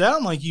 Well, you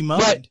sound like you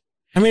mind. But,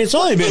 I mean, it's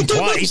only been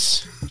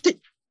twice.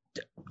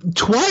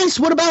 Twice?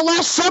 What about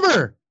last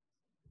summer?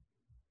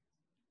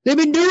 They've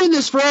been doing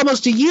this for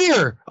almost a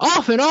year,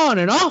 off and on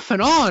and off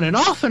and on and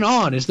off and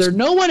on. Is there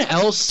no one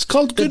else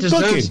that deserves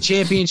booking. a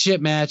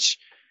championship match?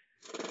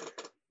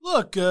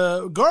 Look,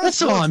 Garth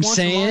That's all I'm once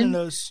saying.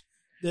 reminded us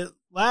that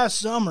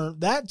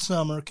that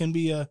summer can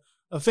be a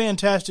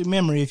fantastic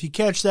memory. If you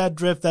catch that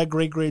drift, that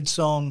great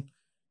song,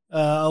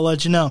 I'll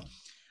let you know.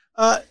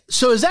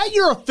 So is that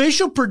your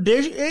official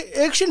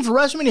prediction for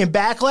WrestleMania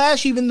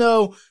Backlash, even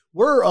though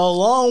we're a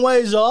long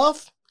ways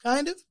off,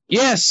 kind of?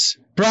 Yes,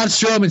 Braun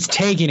Strowman's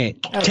taking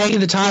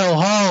the title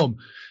home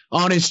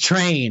on his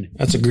train.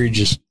 That's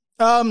egregious.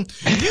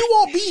 You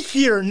won't be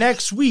here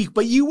next week,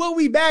 but you will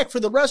be back for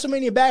the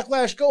WrestleMania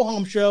Backlash Go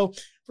Home show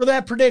for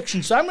that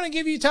prediction. So I'm going to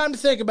give you time to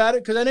think about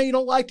it because I know you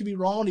don't like to be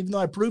wrong, even though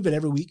I prove it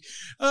every week.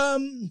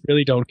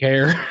 Really don't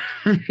care.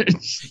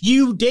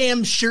 You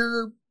damn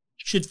sure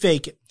should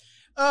fake it.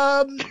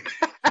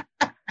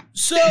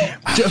 So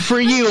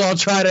for you, I'll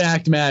try to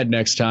act mad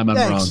next time I'm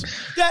wrong.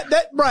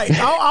 That right.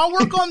 I'll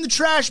work on the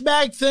trash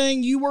bag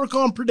thing. You work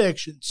on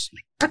predictions.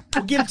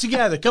 We'll get it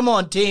together. Come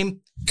on,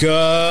 team.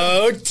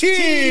 Go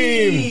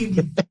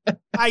team!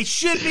 I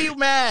should be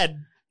mad.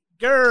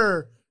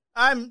 Grr.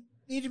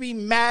 Need to be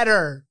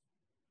madder.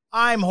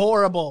 I'm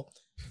horrible.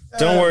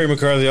 Don't worry,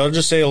 McCarthy. I'll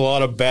just say a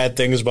lot of bad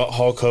things about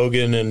Hulk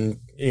Hogan and,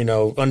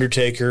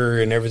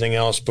 Undertaker and everything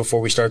else before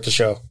we start the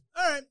show.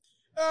 All right.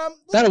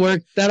 That'll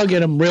work. That'll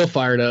get him real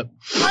fired up.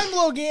 I'm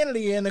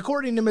Loganity, and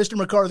according to Mr.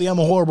 McCarthy, I'm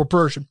a horrible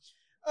person.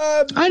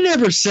 I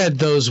never said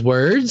those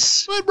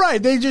words. But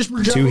right, they just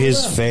were to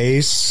his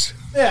face.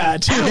 Yeah,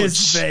 to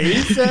his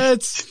face.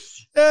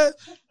 That's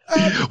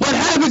what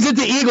happens at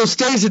the Eagle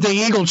stays at the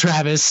Eagle,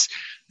 Travis.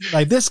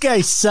 Like, this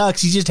guy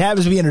sucks. He just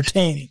happens to be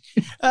entertaining.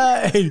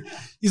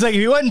 He's like, if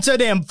he wasn't so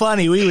damn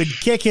funny, we would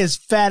kick his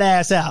fat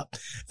ass out.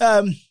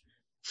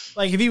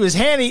 Like, if he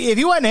wasn't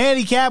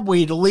handicapped,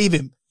 we'd leave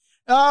him.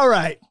 All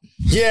right.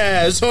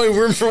 Yeah, there's only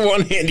room for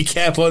one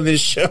handicap on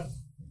this show.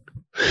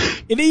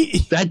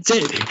 That's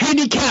it.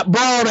 Handicap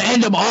brawl to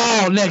end them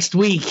all next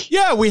week.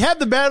 Yeah, we had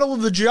the Battle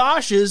of the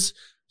Joshes,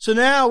 so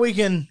now we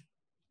can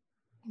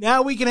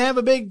have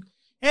a big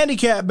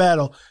handicap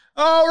battle.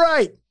 All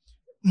right.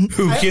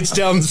 Who gets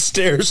down the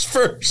stairs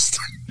first?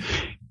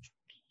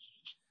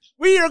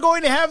 We are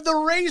going to have the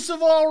race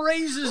of all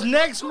races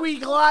next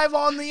week live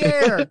on the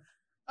air.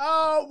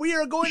 We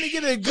are going to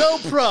get a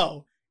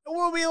GoPro.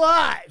 We'll be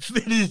live.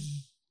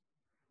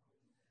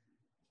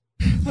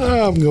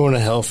 I'm going to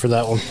hell for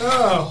that one.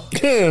 Oh.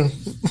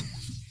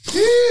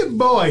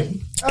 Boy.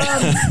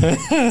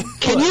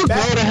 Can you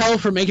go to hell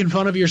for making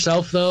fun of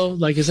yourself, though?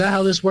 Like, is that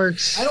how this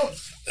works? I don't.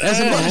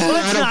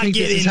 I don't think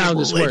this is how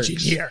this works.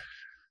 Here.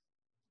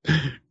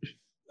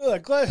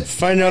 Look,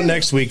 Find out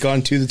next week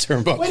on To the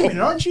Turnbuckle. Wait a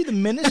minute, aren't you the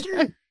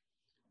minister?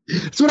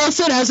 That's what I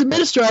said. As a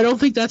minister, I don't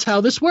think that's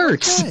how this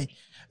works. Okay.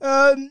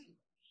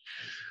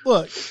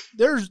 Look,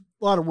 there's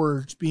a lot of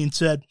words being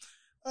said.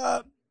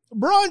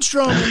 Braun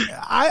Strowman,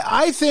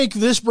 I think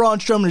this Braun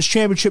Strowman is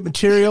championship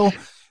material.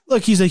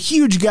 look, he's a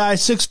huge guy,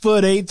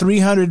 6'8",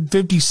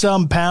 350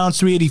 some pounds,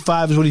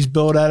 385 is what he's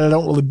built at. I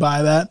don't really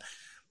buy that,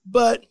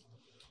 but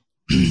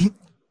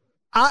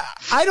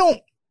I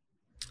don't.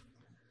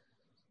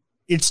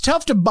 It's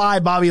tough to buy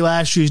Bobby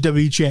Lashley's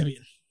WWE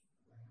champion.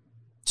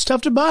 It's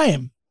tough to buy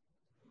him.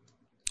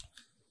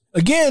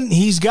 Again,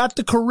 he's got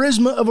the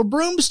charisma of a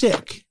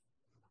broomstick.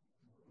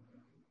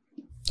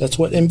 That's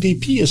what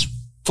MVP is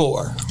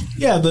for.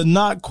 Yeah, the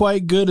not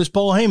quite good as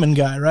Paul Heyman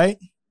guy, right?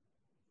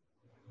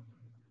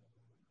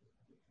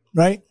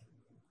 Right?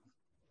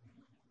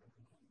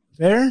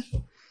 Fair?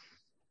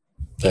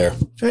 There.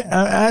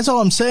 That's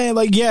all I'm saying.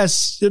 Like,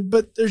 yes,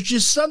 but there's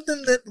just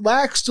something that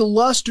lacks the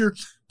luster.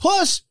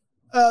 Plus,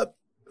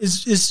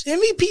 is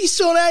MVP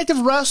still an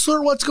active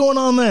wrestler? What's going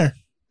on there?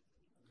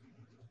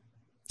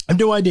 I have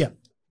no idea.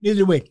 Neither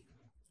do we.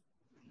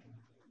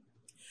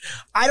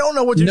 I don't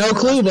know what they're doing. No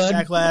clue, bud.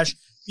 Backlash,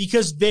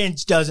 because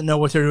Vince doesn't know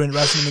what they're doing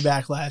wrestling in the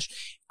Backlash.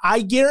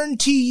 I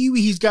guarantee you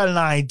he's got an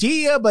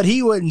idea, but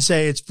he wouldn't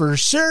say it's for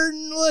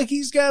certain. Look,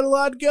 he's got a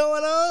lot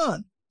going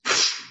on.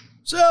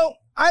 So,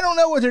 I don't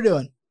know what they're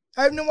doing.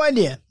 I have no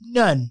idea.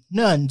 None.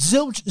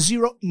 Zilch,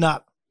 zero,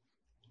 not.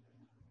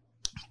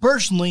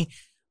 Personally,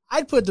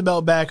 I'd put the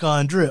belt back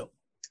on Drew.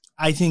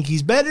 I think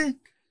he's better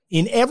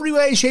in every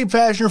way, shape,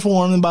 fashion, or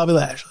form than Bobby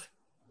Lashley.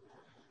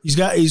 He's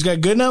got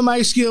good enough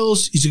mic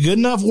skills. He's a good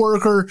enough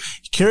worker.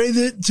 He carried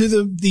it to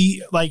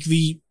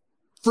the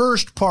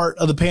first part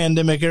of the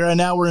pandemic era.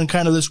 Now we're in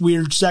kind of this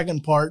weird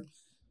second part,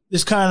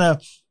 this kind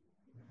of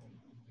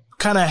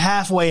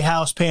halfway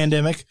house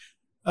pandemic.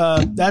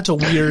 That's a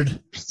weird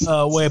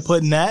way of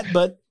putting that,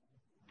 but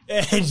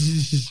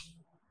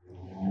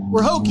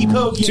we're hokey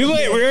pokey. Too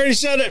late. We already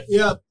said it.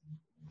 Yep.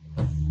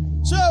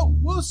 So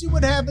we'll see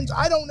what happens.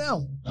 I don't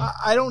know.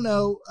 I don't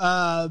know.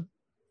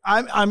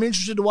 I'm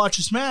interested to watch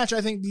this match. I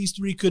think these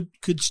three could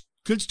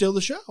steal the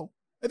show.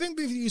 I think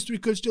these three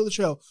could steal the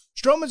show.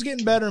 Strowman's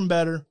getting better and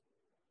better.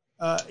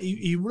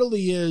 He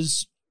really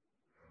is.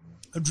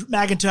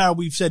 McIntyre,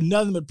 we've said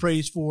nothing but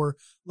praise for.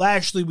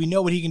 Lashley, we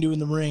know what he can do in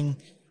the ring.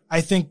 I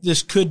think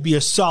this could be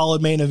a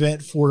solid main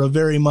event for a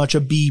very much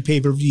a B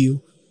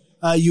pay-per-view.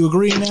 You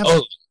agree, Nap?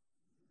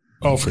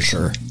 Oh, for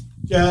sure.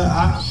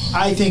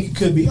 I think it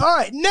could be. All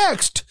right,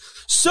 next.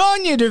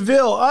 Sonya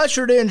Deville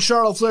ushered in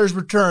Charlotte Flair's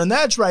return.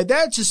 That's right.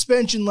 That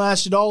suspension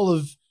lasted all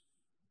of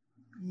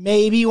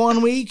maybe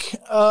 1 week.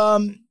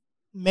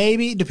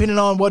 Maybe, depending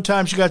on what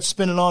time she got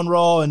suspended on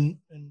Raw. And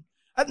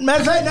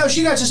matter of fact, no,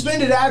 she got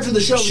suspended after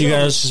the show. She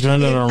got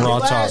suspended on Raw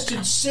Talk. It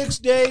lasted 6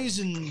 days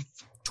and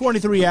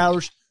 23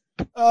 hours.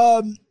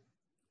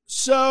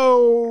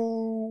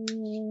 So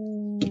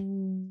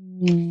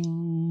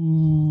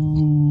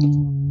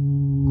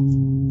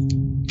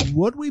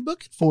what are we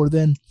booking for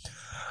then?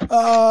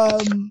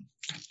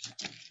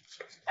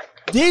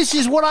 This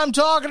is what I'm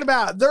talking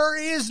about. There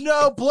is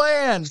no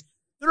plan.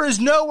 There is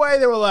no way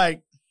they were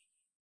like,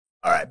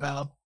 all right,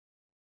 pal,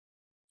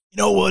 you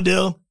know what we'll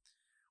do?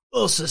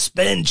 We'll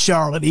suspend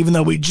Charlotte, even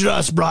though we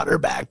just brought her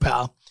back,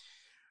 pal.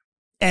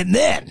 And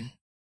then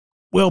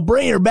we'll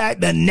bring her back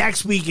the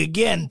next week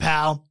again,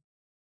 pal.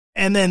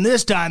 And then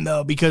this time,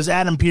 though, because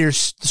Adam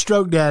Pearce, the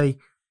stroke daddy,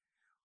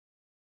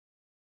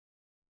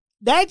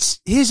 that's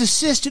his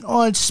assistant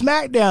on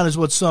SmackDown is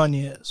what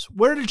Sonya is.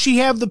 Where did she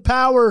have the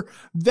power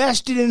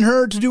vested in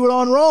her to do it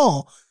on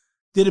Raw?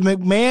 Did a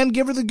McMahon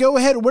give her the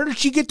go-ahead? Where did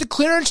she get the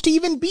clearance to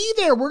even be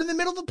there? We're in the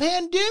middle of the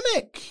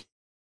pandemic.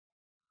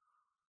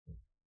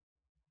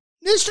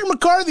 Mr.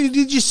 McCarthy,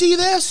 did you see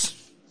this?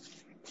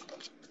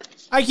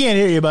 I can't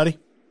hear you, buddy.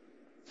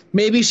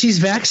 Maybe she's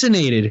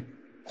vaccinated.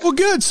 Well,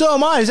 good. So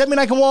am I. Does that mean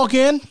I can walk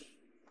in?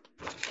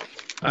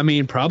 I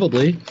mean,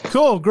 probably.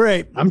 Cool,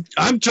 great. I'm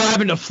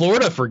driving to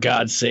Florida, for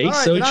God's sake,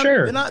 right, so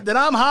sure. Then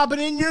I'm hopping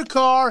in your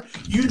car.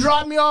 You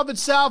drop me off at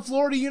South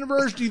Florida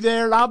University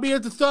there, and I'll be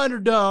at the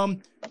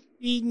Thunderdome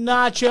eating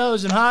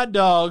nachos and hot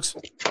dogs.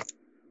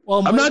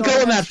 Well, I'm not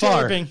going that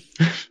far.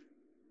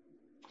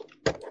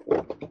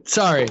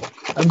 Sorry,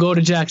 I'm going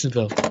to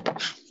Jacksonville.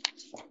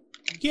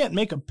 You can't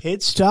make a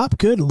pit stop?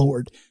 Good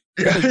Lord.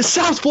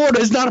 South Florida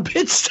is not a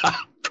pit stop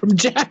from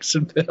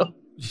Jacksonville.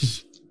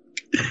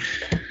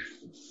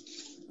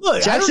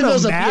 Look,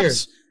 Jacksonville's up here.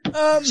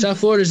 South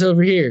Florida's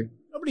over here.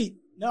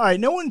 All right,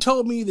 no one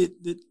told me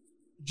that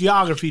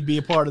geography'd be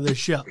a part of this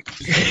show.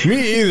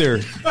 Me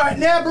either. All right,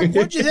 Napper,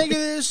 what'd you think of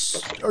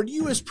this? Are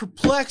you as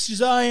perplexed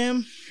as I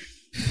am?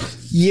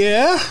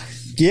 Yeah,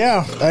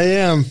 I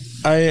am.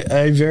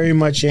 I very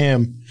much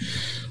am.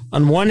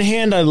 On one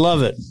hand, I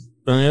love it.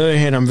 On the other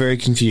hand, I'm very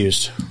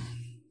confused.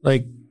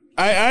 Like,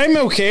 I'm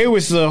okay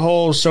with the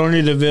whole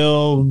Sonya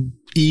Deville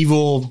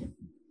evil,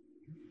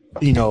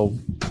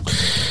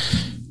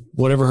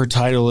 whatever her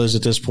title is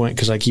at this point,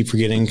 because I keep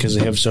forgetting because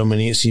they have so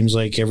many. It seems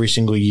like every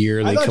single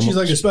year I thought she's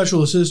like a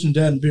special assistant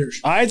to Adam Pearce.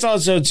 I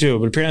thought so too,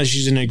 but apparently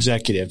she's an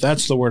executive.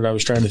 That's the word I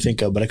was trying to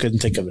think of, but I couldn't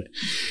think of it.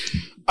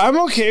 I'm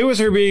okay with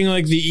her being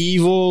like the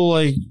evil,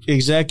 like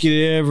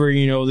executive or,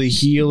 the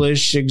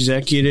heelish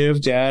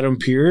executive to Adam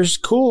Pearce.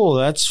 Cool.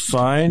 That's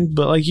fine.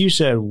 But like you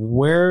said,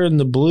 where in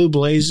the blue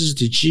blazes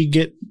did she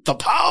get the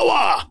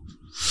power?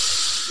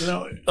 You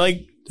know,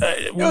 Like,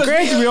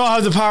 granted, we all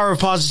have the power of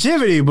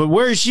positivity, but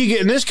where is she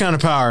getting this kind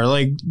of power?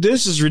 Like,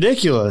 this is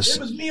ridiculous.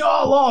 it was me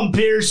all along,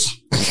 Pierce.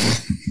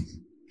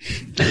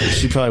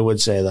 She probably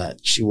would say that.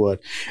 She would.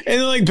 And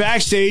then, like,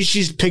 backstage,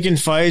 she's picking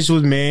fights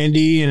with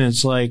Mandy, and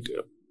it's like,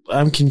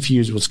 I'm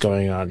confused what's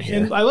going on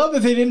here. And I love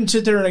that they didn't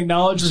sit there and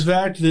acknowledge the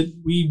fact that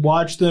we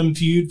watched them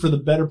feud for the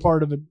better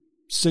part of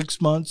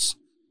 6 months.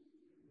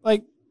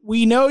 Like,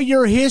 we know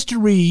your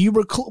history. You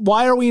were.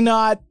 Why are we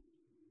not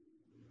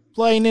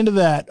playing into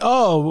that?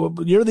 Oh,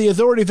 you're the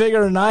authority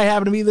figure, and I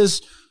happen to be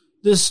this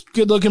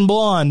good-looking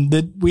blonde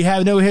that we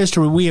have no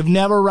history. We have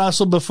never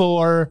wrestled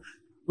before.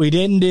 We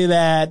didn't do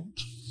that.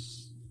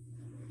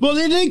 Well,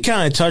 they did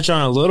kind of touch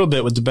on it a little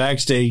bit with the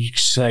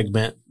backstage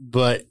segment,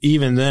 but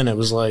even then it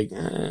was like,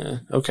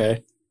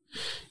 okay.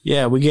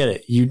 Yeah, we get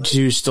it. You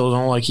two still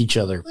don't like each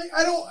other. Like,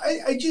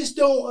 I just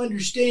don't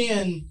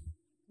understand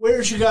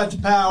where she got the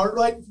power.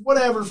 Like,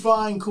 whatever,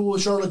 fine, cool,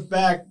 Charlotte's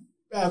back.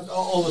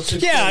 All the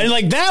 6 Yeah, days.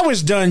 like that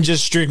was done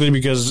just strictly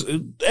because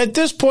at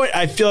this point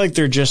I feel like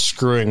they're just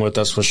screwing with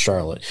us with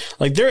Charlotte.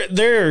 Like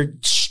they're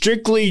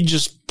strictly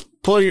just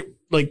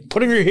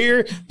putting her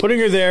here, putting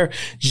her there,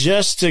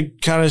 just to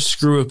kind of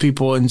screw with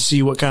people and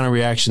see what kind of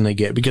reaction they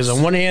get. Because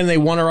on one hand, they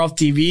want her off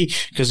TV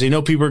because they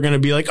know people are going to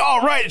be like, "Oh,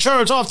 right,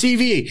 Charlotte's off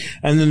TV,"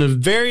 and then the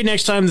very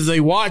next time that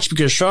they watch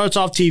because Charlotte's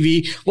off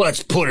TV,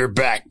 let's put her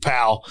back,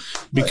 pal,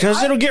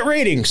 because it'll get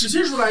ratings. Because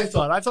here's what I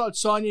thought. I thought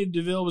Sonya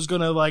Deville was going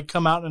to like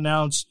come out and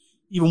announce,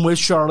 even with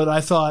Charlotte.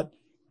 I thought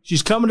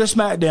she's coming to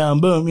SmackDown.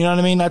 Boom. You know what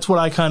I mean? That's what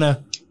I kind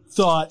of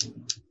thought.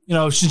 You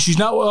know, since she's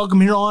not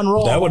welcome here on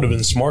Raw. That would have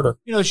been smarter.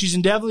 You know, she's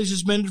indefinitely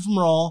suspended from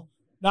Raw.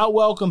 Not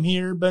welcome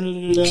here.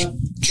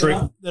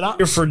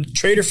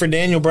 Traitor for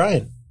Daniel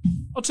Bryan.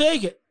 I'll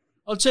take it.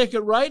 I'll take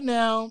it right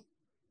now.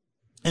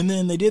 And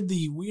then they did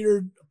the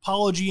weird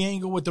apology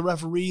angle with the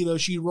referee, though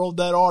she rolled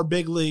that R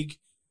big league.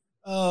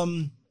 What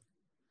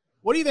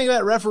do you think of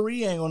that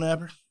referee angle,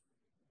 Napper?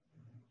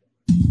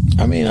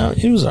 I mean,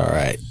 it was all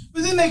right.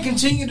 But then they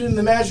continued in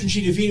the match when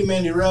she defeated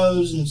Mandy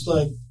Rose, and it's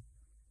like,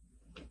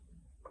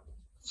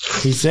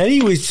 He said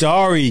he was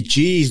sorry.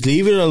 Jeez,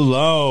 leave it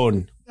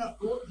alone. no,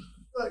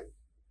 look,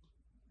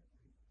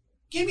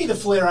 give me the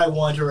flair I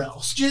want, or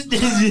else. Just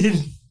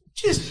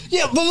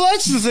Yeah, but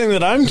that's the thing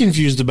that I'm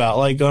confused about.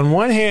 Like, on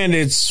one hand,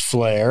 it's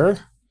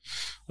Flair.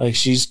 Like,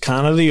 she's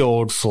kind of the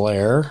old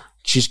Flair.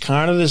 She's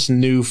kind of this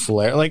new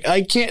Flair. Like,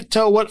 I can't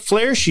tell what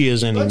Flair she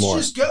is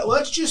anymore.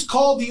 Let's just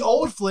call the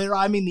old Flair,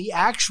 I mean the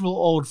actual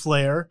old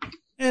Flair,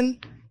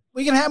 and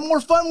we can have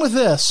more fun with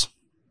this.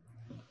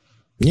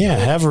 Yeah,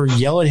 have her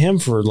yell at him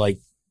for like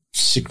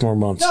 6 more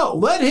months. No,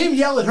 let him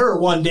yell at her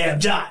one damn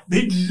time.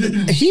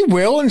 He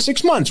will in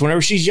 6 months,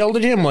 whenever she's yelled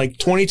at him like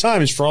 20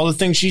 times for all the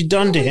things she's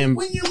done to him.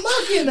 When you're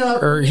mucking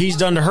up, or he's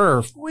done to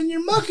her. When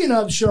you're mucking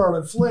up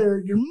Charlotte Flair,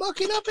 you're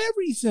mucking up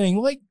everything.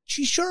 Like,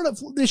 she's Charlotte.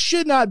 This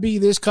should not be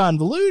this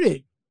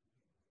convoluted.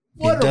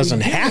 It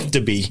doesn't have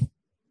to be.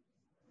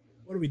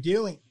 What are we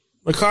doing?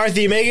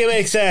 McCarthy, make it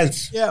make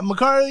sense. Yeah,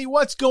 McCarthy,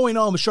 what's going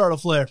on with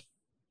Charlotte Flair?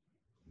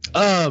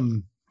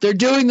 They're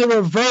doing the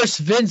reverse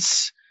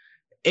Vince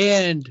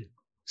and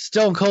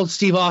Stone Cold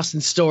Steve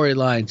Austin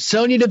storyline.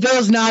 Sonya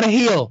Deville's not a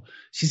heel.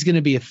 She's going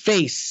to be a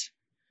face.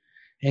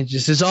 And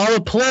this is all a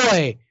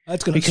ploy.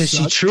 That's going to because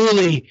suck. she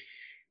truly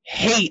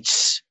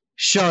hates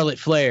Charlotte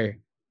Flair.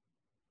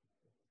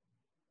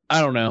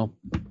 I don't know.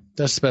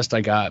 That's the best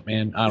I got,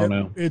 man. I don't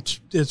know.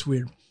 It's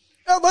weird.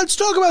 Now, let's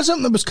talk about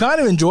something that was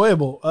kind of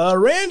enjoyable.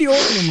 Randy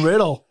Orton and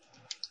Riddle.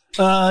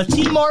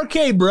 Team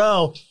RK,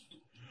 bro.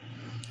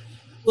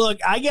 Look,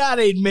 I got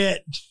to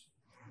admit,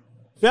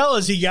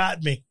 fellas, he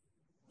got me.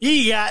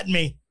 He got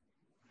me.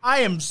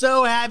 I am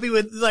so happy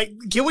with, like,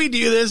 can we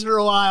do this for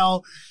a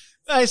while?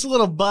 Nice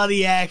little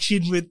buddy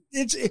action with,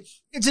 it's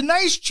a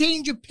nice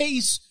change of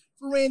pace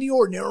for Randy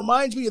Orton. It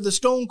reminds me of the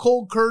Stone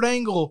Cold Kurt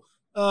Angle,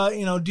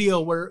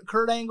 deal where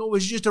Kurt Angle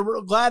was just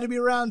glad to be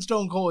around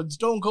Stone Cold. And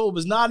Stone Cold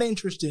was not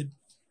interested.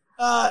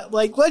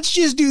 Let's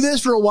just do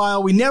this for a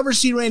while. We never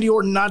see Randy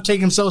Orton not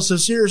take himself so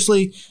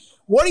seriously.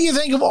 What do you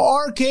think of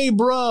RK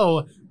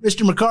Bro,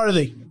 Mr.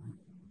 McCarthy?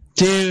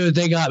 Dude,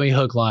 they got me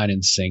hook, line,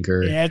 and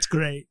sinker. Yeah, it's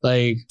great.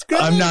 Like,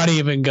 I'm not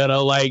even gonna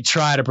like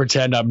try to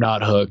pretend I'm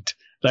not hooked.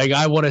 Like,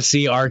 I want to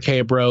see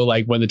RK Bro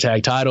like win the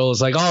tag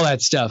titles, like all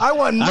that stuff. I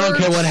don't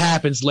care what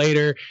happens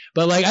later,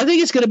 but like I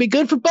think it's gonna be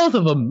good for both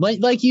of them.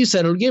 Like you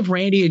said, it'll give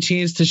Randy a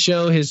chance to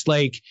show his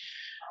like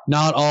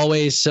not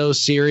always so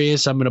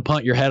serious, I'm gonna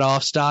punt your head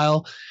off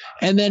style.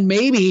 And then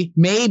maybe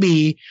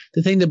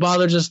the thing that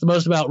bothers us the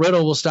most about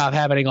Riddle will stop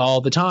happening all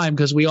the time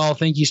because we all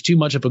think he's too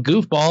much of a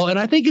goofball. And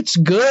I think it's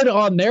good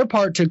on their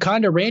part to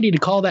kind of Randy to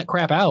call that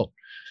crap out.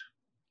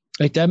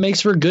 Like, that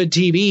makes for good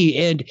TV.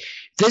 And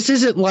this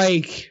isn't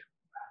like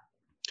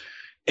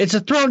it's a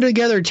thrown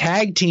together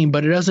tag team,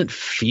 but it doesn't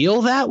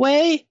feel that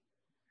way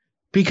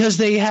because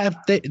they have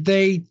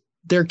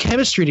their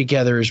chemistry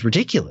together is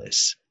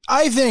ridiculous.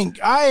 I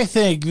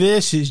think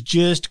this is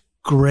just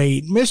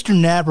great. Mr.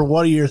 Napper,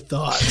 what are your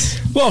thoughts?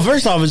 Well,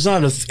 first off,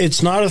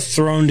 it's not a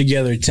thrown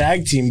together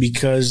tag team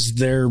because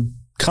they're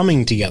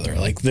coming together.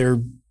 Like,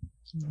 they're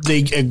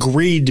they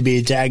agreed to be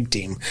a tag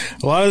team.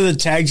 A lot of the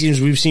tag teams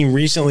we've seen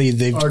recently,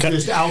 they've Are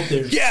just out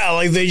there. Yeah,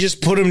 like they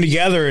just put them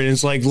together and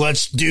it's like,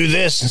 let's do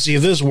this and see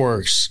if this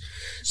works.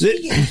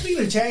 Speaking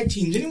of tag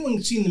teams,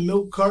 anyone seen the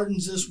milk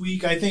cartons this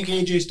week? I think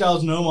AJ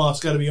Styles and Omos's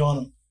got to be on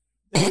them.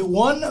 They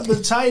won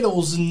the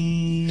titles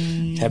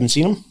and Haven't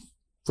seen them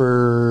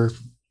for.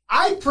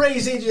 I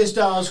praise AJ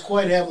Styles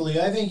quite heavily.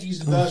 I think he's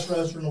the best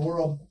wrestler in the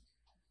world.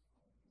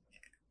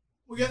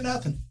 We got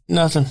nothing.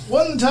 Nothing.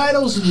 Won the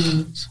titles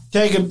and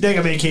take a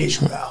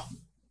vacation, pal.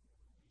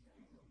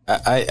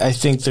 I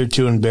think they're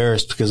too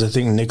embarrassed because I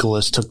think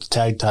Nicholas took the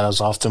tag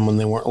titles off them when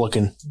they weren't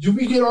looking. Do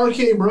we get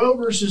RK Bro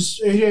versus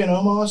AJ and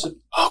Omos?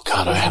 Oh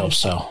God, I hope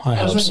so. I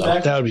hope so.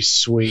 That would be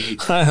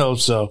sweet. I hope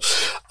so.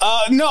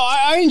 No,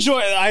 I enjoy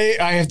it.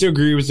 I have to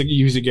agree with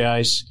you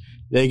guys.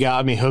 They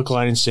got me hook,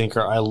 line, and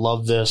sinker. I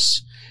love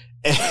this.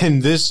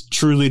 And this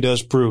truly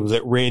does prove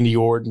that Randy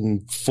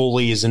Orton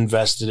fully is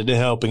invested in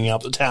helping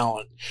out the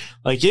talent.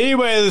 Like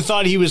anybody that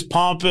thought he was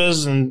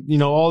pompous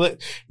and, all that.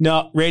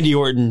 No, Randy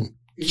Orton,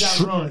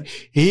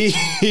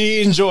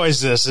 he enjoys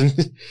this.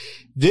 And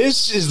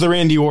this is the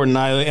Randy Orton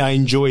I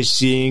enjoy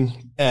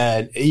seeing.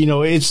 And,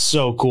 it's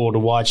so cool to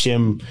watch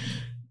him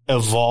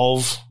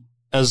evolve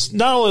as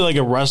not only like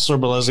a wrestler,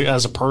 but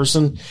as a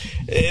person.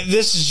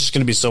 This is just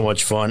going to be so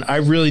much fun. I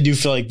really do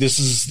feel like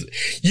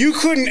you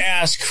couldn't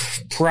ask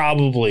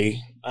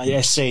probably,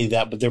 I say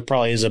that, but there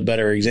probably is a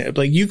better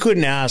example. Like you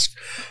couldn't ask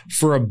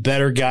for a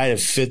better guy to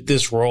fit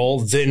this role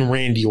than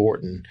Randy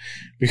Orton,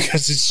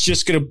 because it's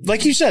just going to,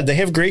 like you said, they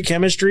have great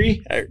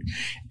chemistry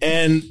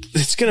and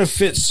it's going to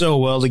fit so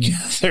well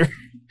together.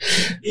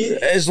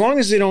 As long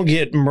as they don't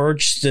get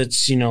merch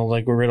that's,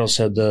 like what Riddle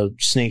said, the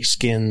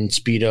snakeskin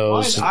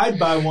Speedos. I'd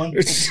buy one.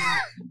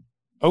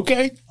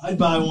 Okay. I'd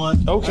buy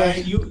one. Okay.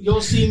 Right,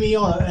 you'll see me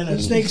in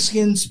a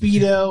snakeskin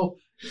Speedo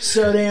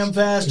so damn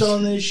fast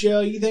on this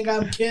show. You think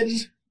I'm kidding?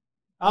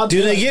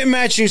 Do they get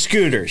matching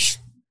scooters?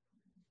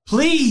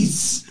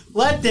 Please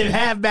let them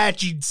have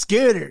matching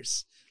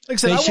scooters. Like I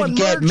said, They should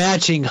get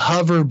matching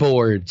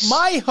hoverboards.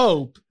 My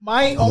hope.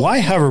 Why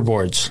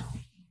hoverboards?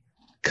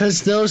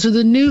 Because those are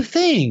the new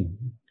thing.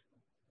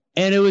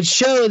 And it would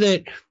show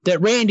that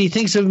Randy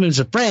thinks of him as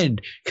a friend,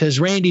 because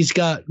Randy's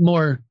got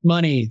more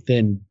money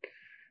than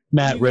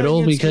Matt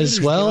Riddle, because,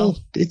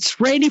 it's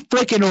Randy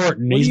freaking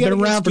Orton. He's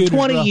been around for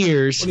 20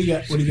 years. What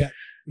do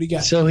you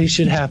got? So he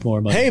should have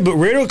more money. Hey, but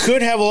Riddle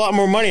could have a lot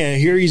more money. I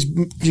hear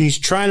he's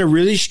trying to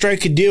really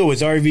strike a deal with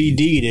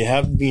RVD to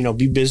have,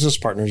 be business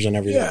partners and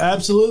everything. Yeah,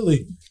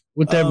 absolutely.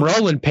 With them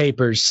rolling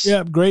papers.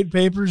 Yeah, great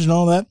papers and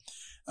all that.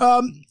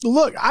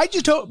 Look, I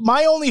just hope,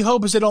 my only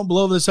hope is they don't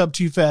blow this up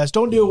too fast.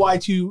 Don't do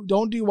Y2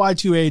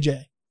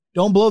 AJ.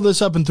 Don't blow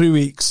this up in 3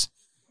 weeks.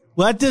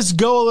 Let this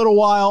go a little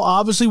while.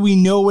 Obviously, we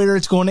know where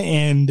it's going to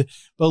end,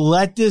 but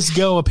let this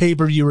go a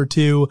pay-per-view or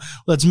two.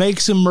 Let's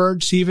make some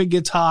merch, see if it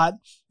gets hot.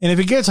 And if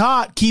it gets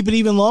hot, keep it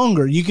even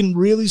longer. You can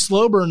really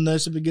slow burn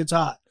this if it gets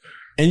hot.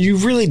 And you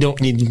really don't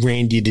need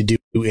Randy to do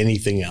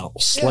anything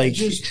else. Yeah,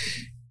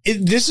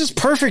 this is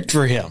perfect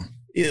for him.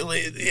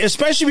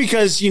 Especially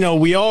because,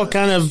 we all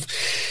kind of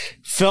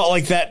felt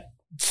like that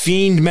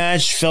Fiend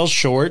match fell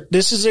short.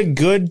 This is a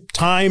good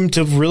time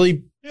to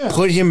really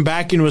put him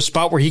back into a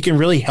spot where he can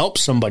really help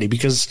somebody,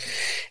 because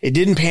it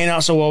didn't pan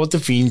out so well with the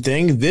Fiend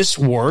thing. This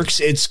works.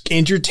 It's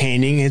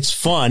entertaining. It's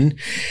fun.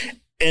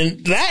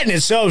 And that in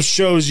itself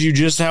shows you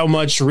just how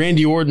much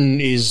Randy Orton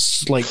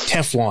is like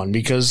Teflon,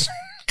 because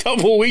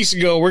couple of weeks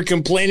ago, we're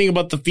complaining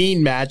about the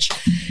Fiend match.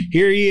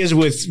 Here he is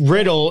with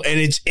Riddle, and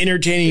it's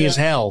entertaining as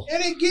hell.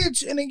 And it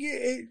gets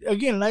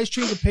again a nice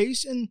change of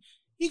pace, and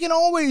he can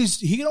always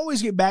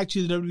get back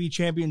to the WWE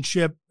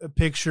Championship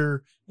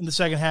picture in the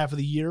second half of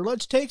the year.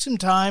 Let's take some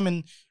time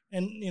and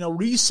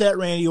reset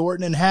Randy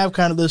Orton and have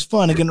kind of this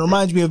fun. Again, it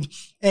reminds me of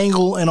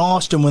Angle and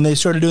Austin when they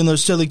started doing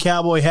those silly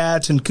cowboy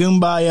hats and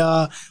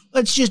Kumbaya.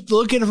 Let's just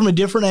look at it from a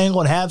different angle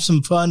and have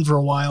some fun for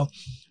a while.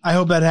 I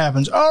hope that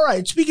happens. All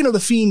right, speaking of the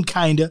Fiend,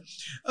 kinda.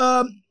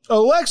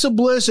 Alexa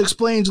Bliss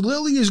explains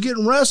Lily is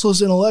getting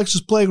restless in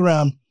Alexa's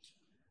playground.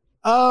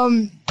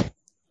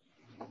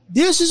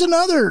 This is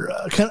another,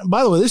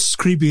 by the way, this is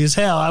creepy as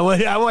hell. I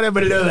want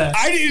everybody to know that.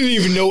 I didn't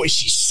even know what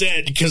she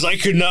said, because I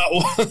could not,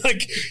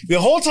 the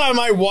whole time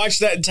I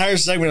watched that entire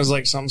segment, I was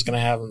like, something's going to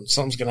happen.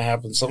 Something's going to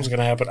happen. Something's going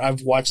to happen.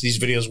 I've watched these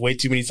videos way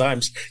too many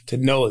times to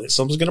know that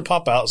something's going to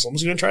pop out.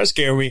 Something's going to try to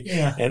scare me.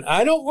 Yeah. And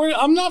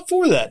I'm not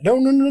for that.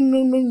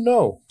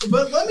 No.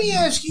 But let me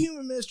ask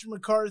you, Mr.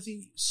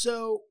 McCarthy.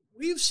 So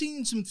we've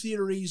seen some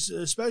theories,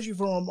 especially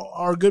from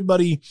our good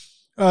buddy,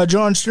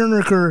 John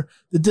Sternicker,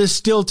 that this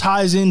still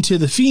ties into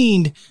the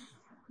Fiend.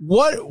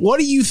 What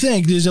do you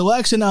think? Is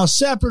Alexa now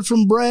separate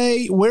from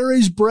Bray? Where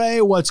is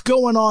Bray? What's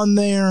going on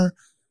there?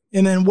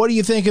 And then what do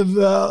you think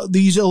of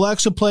these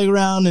Alexa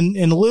Playground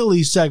and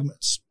Lily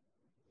segments?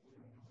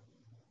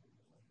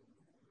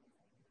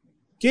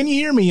 Can you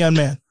hear me, young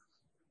man?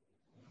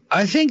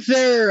 I think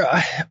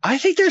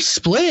they're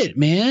split,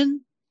 man.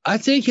 I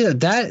think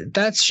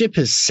that ship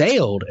has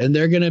sailed, and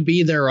they're going to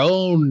be their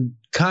own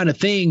kind of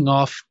thing,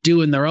 off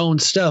doing their own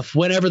stuff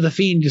whenever the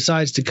Fiend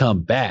decides to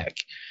come back.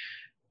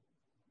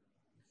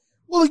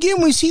 Well,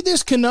 again, we see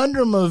this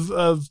conundrum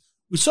of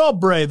we saw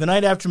Bray the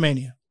night after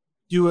Mania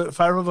do a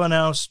Fire of One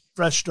House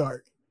fresh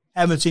start.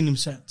 Haven't seen him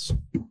since.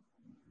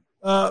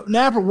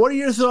 Napper, what are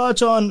your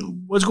thoughts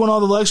on what's going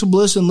on with Alexa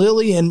Bliss and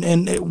Lily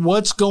and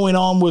what's going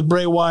on with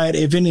Bray Wyatt,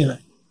 if anything?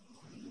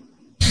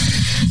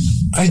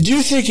 I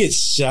do think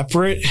it's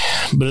separate,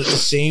 but at the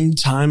same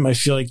time, I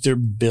feel like they're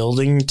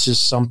building to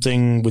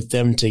something with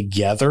them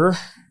together.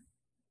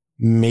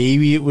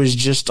 Maybe it was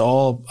just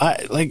all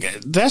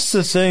that's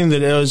the thing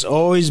that has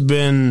always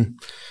been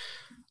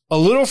a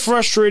little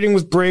frustrating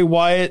with Bray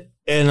Wyatt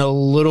and a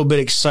little bit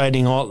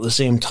exciting all at the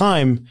same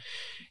time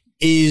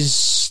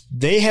is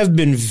they have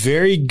been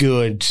very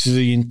good to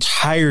the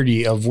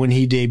entirety of when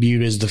he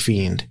debuted as The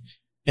Fiend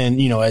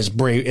and, as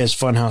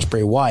Funhouse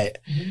Bray Wyatt.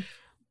 Mm-hmm.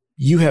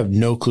 You have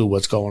no clue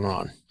what's going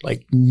on.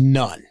 Like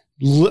none.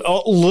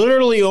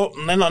 Literally,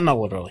 not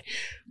literally.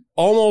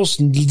 Almost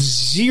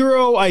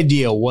zero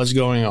idea what's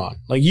going on.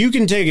 Like you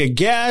can take a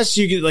guess,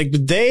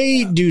 but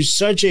they do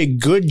such a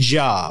good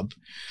job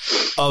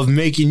of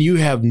making you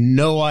have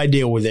no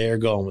idea where they're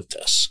going with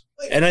this.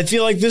 And I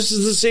feel like this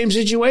is the same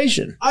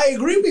situation. I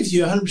agree with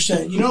you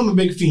 100%. I'm a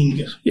big Fiend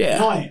guy.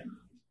 Yeah. I am.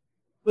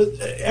 But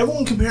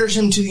everyone compares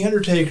him to The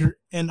Undertaker,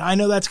 and I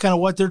know that's kind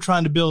of what they're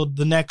trying to build,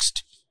 the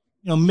next,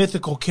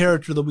 mythical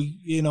character that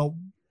we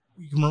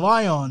can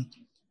rely on.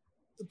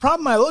 The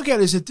problem I look at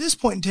is at this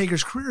point in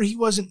Taker's career, he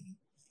wasn't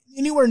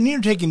anywhere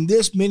near taking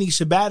this many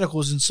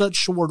sabbaticals in such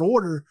short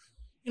order,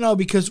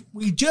 because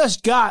we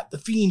just got The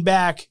Fiend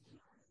back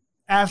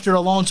after a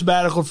long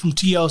sabbatical from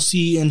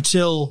TLC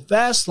until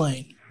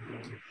Fastlane.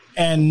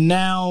 And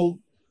now,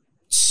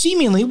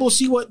 seemingly, we'll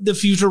see what the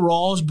future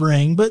Raws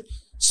bring, but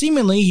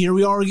seemingly, here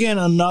we are again,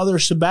 another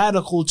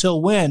sabbatical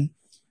till when?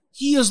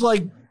 He's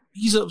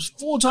a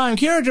full-time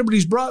character, but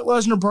he's Brock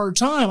Lesnar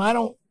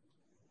part-time.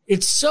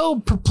 It's so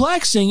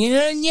perplexing.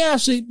 And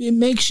yes, it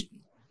makes,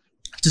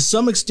 to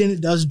some extent,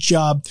 it does a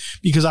job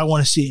because I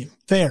want to see him.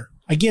 Fair.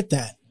 I get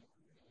that.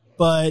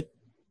 But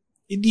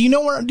do you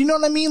know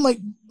what I mean? Like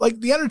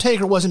The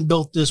Undertaker wasn't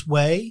built this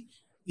way.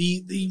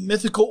 The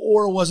mythical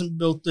aura wasn't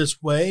built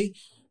this way.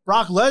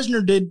 Brock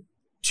Lesnar did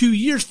 2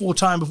 years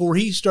full-time before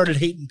he started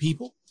hating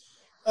people.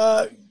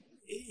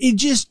 It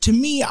just, to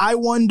me, I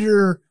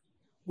wonder,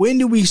 when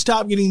do we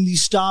stop getting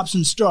these stops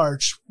and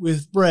starts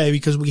with Bray?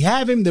 Because we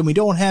have him, then we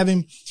don't have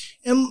him.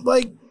 And,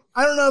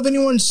 I don't know if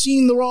anyone's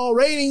seen the Raw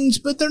ratings,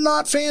 but they're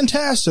not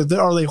fantastic.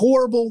 Are they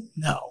horrible?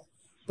 No.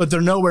 But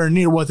they're nowhere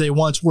near what they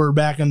once were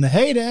back in the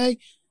heyday.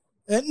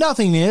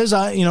 Nothing is.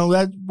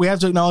 That we have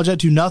to acknowledge that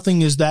too.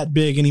 Nothing is that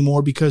big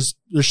anymore because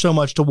there's so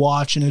much to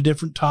watch in a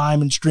different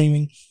time and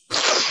streaming.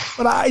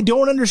 But I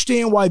don't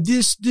understand why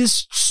this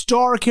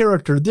star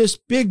character, this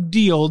big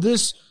deal,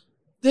 this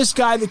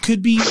guy that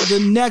could be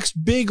the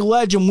next big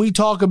legend we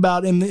talk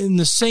about in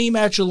the same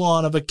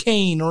echelon of a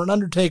Kane or an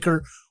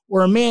Undertaker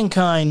or a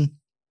Mankind,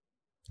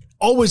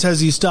 always has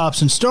these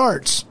stops and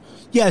starts.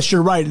 Yes,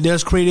 you're right. It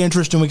does create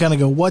interest, and we kind of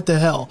go, what the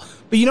hell?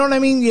 But you know what I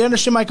mean? You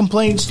understand my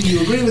complaints? Do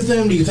you agree with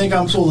them? Do you think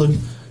I'm full of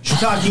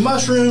shiitake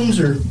mushrooms?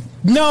 Or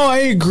no, I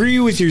agree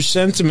with your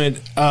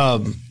sentiment. I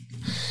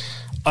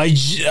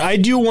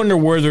do wonder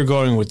where they're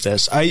going with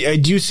this. I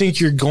do think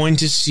you're going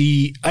to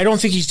see – I don't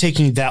think he's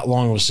taking that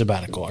long of a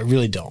sabbatical. I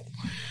really don't.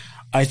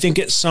 I think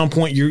at some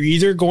point you're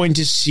either going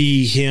to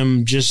see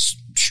him just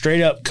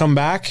straight up come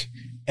back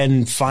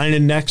and find a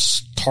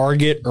next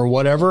target or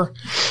whatever,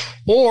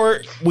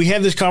 or we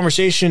have this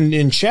conversation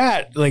in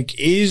chat,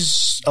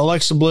 is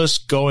Alexa Bliss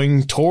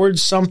going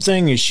towards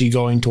something? Is she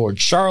going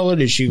towards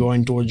Charlotte? Is she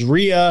going towards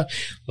Rhea?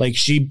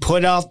 She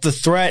put out the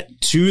threat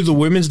to the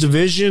women's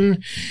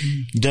division.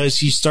 Does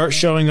he start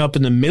showing up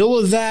in the middle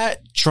of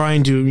that,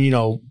 trying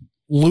to,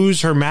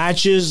 lose her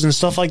matches and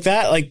stuff like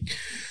that?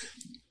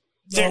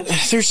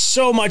 There's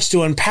so much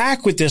to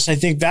unpack with this. I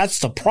think that's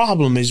the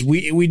problem is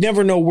we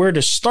never know where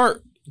to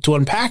start to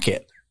unpack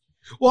it.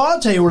 Well, I'll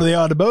tell you where they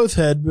ought to both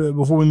head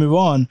before we move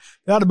on.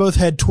 They ought to both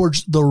head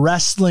towards the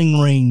wrestling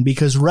ring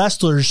because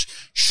wrestlers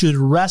should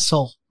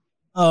wrestle.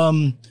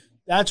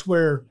 That's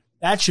where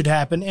that should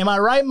happen. Am I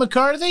right,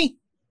 McCarthy?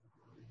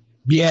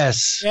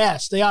 Yes.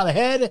 Yes, they ought to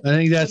head. I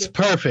think that's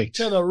perfect.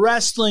 To the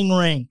wrestling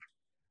ring.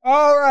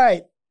 All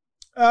right.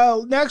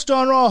 Next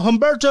on Raw,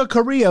 Humberto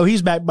Carrillo.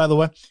 He's back, by the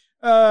way.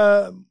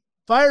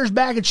 Fires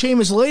back at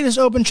Sheamus' latest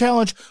open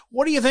challenge.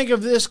 What do you think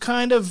of this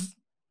kind of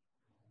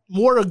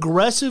more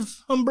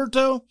aggressive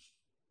Humberto?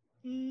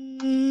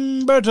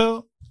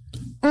 Humberto.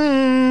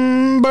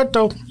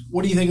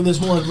 What do you think of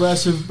this more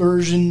aggressive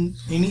version?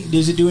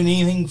 Does it do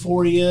anything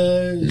for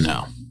you?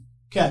 No.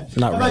 Okay.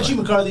 Not How about really. you,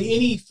 McCarthy?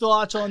 Any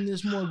thoughts on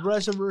this more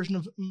aggressive version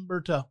of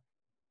Humberto?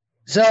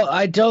 So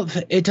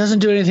it doesn't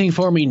do anything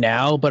for me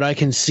now, but I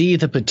can see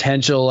the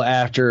potential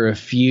after a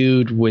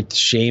feud with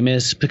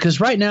Sheamus because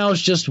right now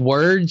it's just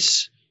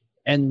words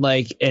and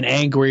an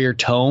angrier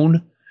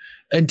tone.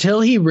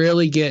 Until he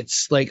really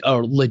gets a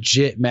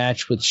legit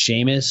match with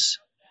Sheamus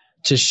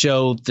to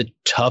show the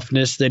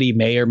toughness that he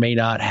may or may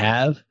not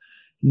have,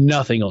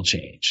 nothing will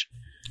change.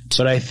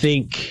 But I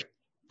think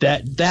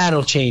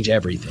that'll change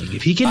everything.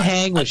 If he can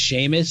hang with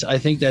Sheamus, I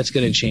think that's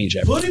going to change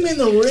everything. Put him in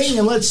the ring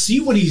and let's see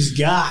what he's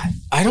got.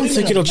 I don't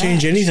think it'll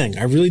change anything.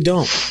 I really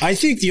don't. I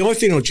think the only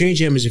thing that'll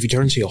change him is if he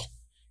turns heel.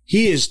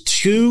 He is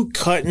too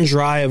cut and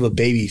dry of a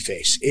baby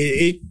face.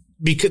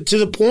 Because to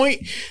the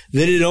point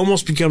that it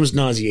almost becomes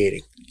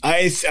nauseating.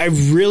 I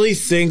really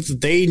think that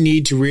they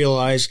need to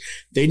realize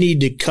they need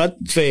to cut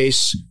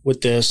face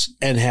with this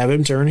and have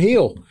him turn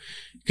heel.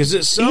 Because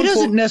at some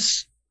point,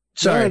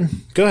 Sorry.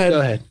 Go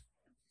ahead.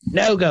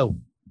 No, go.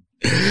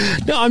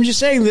 No, I'm just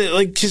saying that,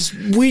 like, because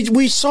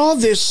we saw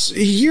this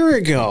a year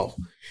ago.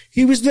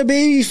 He was the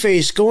baby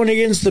face going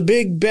against the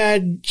big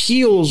bad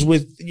heels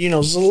with,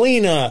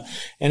 Zelina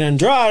and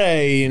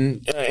Andrade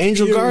and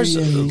Angel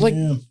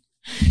Garza.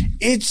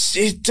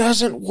 It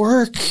doesn't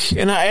work.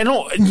 And I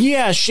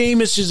don't,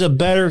 Sheamus is a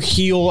better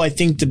heel, I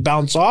think, to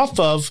bounce off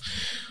of.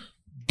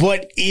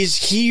 But is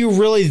he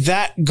really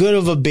that good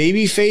of a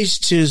baby face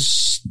to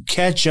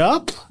catch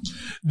up?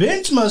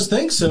 Vince must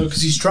think so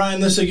because he's trying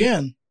this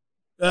again.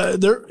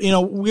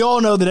 We all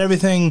know that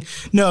everything.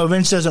 No,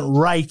 Vince doesn't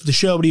write the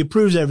show, but he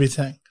approves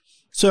everything.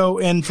 So,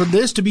 and for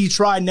this to be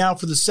tried now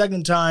for the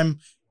second time,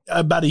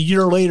 about a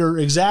year later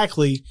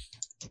exactly,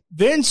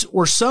 Vince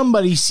or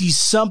somebody sees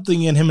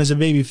something in him as a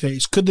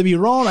babyface. Could they be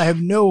wrong? I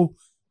have no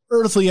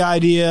earthly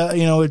idea.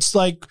 It's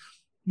like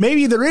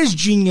maybe there is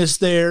genius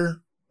there,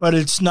 but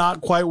it's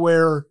not quite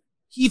where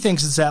he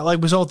thinks it's at.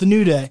 Like we saw with the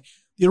New Day.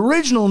 The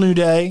original New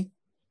Day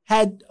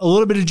had a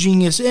little bit of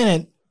genius in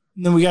it,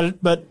 and then we got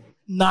it, but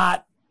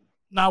not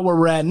where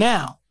we're at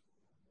now.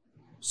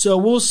 So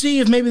we'll see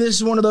if maybe this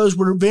is one of those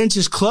where Vince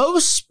is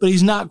close, but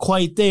he's not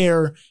quite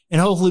there,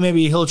 and hopefully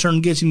maybe a heel turn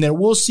gets him there.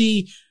 We'll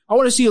see. I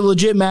want to see a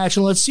legit match,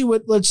 and let's see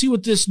what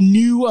this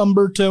new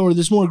Humberto or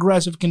this more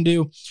aggressive can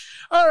do.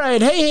 All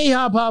right, hey,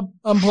 Hop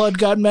Unplugged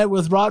got met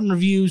with rotten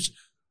reviews.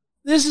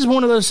 This is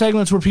one of those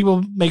segments where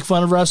people make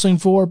fun of wrestling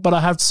for, but I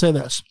have to say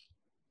this: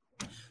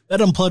 that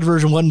Unplugged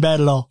version wasn't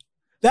bad at all.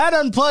 That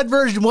Unplugged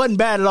version wasn't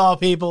bad at all,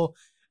 people.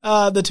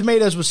 The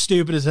tomatoes was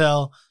stupid as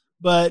hell,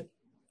 but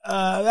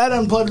that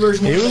Unplugged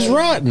version was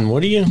rotten.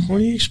 What do you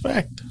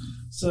expect?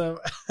 So,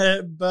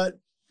 but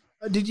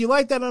did you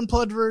like that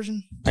Unplugged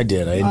version? I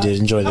did. I did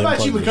enjoy that. How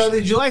about you, McCarthy?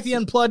 Did you like the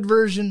Unplugged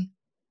version?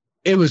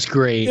 It was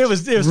great. It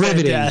was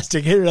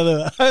fantastic.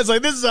 I was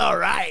like, this is all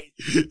right.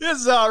 This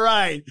is all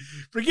right.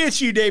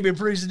 Forget you, David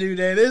Priest, New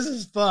Day. This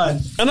is fun.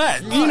 And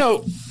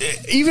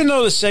even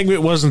though the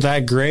segment wasn't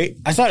that great,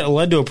 I thought it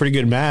led to a pretty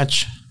good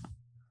match.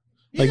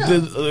 Like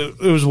it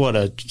was what,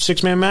 a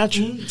 6-man match?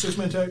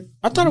 6-man tag.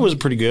 I thought it was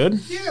pretty good.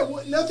 Yeah,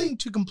 nothing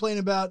to complain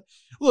about.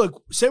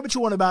 Look, say what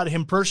you want about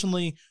him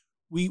personally.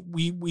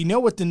 We know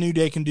what the New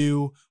Day can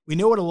do. We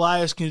know what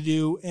Elias can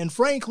do. And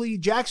frankly,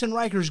 Jackson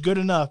Riker's good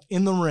enough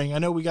in the ring. I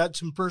know we got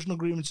some personal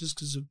grievances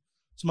because of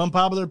some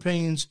unpopular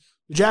opinions.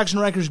 But Jackson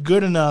Riker's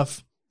good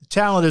enough. The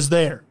talent is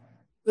there.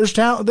 There's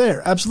talent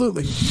there,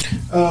 absolutely.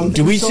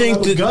 Do we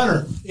think that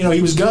Gunner?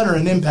 He was Gunner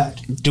in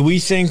Impact. Do we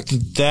think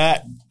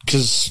that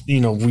because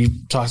we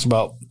talked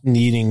about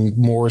needing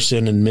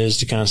Morrison and Miz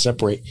to kind of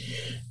separate?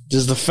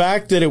 Does the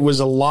fact that it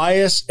was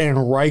Elias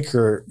and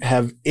Riker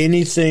have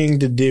anything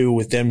to do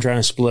with them trying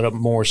to split up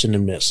Morrison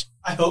and Miz?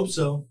 I hope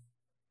so.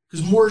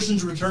 Because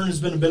Morrison's return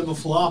has been a bit of a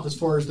flop as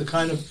far as the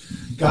kind of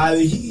guy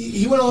that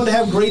he went on to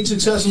have great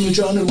success in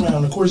Lucha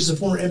Underground. Of course, he's a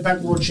former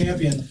Impact World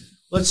Champion.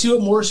 Let's see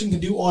what Morrison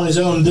can do on his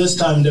own this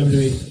time in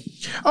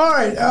WWE. All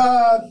right.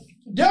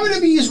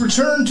 WWE's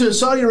return to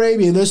Saudi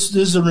Arabia, this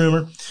is a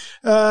rumor,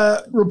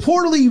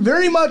 reportedly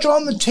very much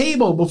on the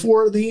table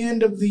before the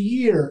end of the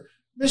year.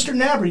 Mr.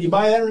 Napper, you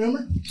buy that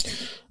rumor?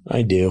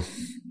 I do.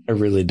 I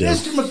really do.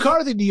 Mr.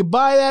 McCarthy, do you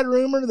buy that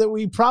rumor that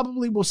we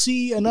probably will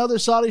see another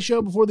Saudi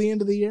show before the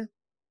end of the year?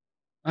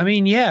 I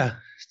mean, yeah.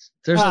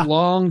 There's a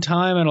long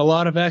time and a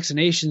lot of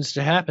vaccinations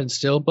to happen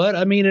still, but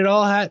I mean, it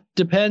all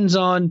depends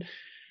on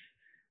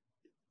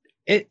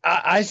it.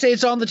 I say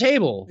it's on the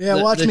table. Yeah,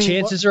 the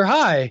chances are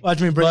high. Watch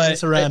me bring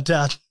this around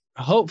town.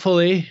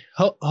 Hopefully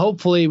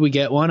we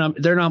get one.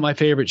 They're not my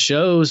favorite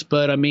shows,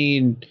 but I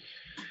mean,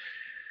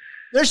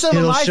 there's some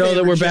of my favorite shows. It'll show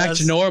that we're back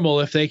to normal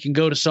if they can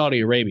go to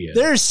Saudi Arabia.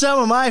 There's some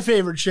of my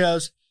favorite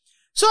shows.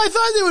 So I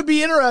thought it would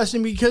be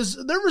interesting because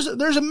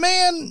there's a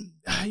man,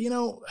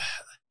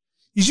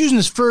 he's using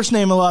his first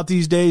name a lot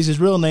these days, his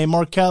real name,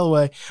 Mark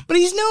Calloway, but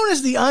he's known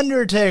as The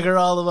Undertaker,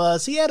 all of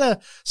us. He had a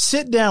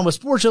sit down with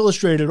Sports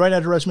Illustrated right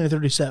after WrestleMania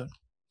 37.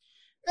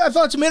 I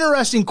thought some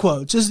interesting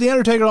quotes. This is The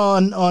Undertaker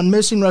on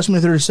missing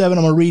WrestleMania 37.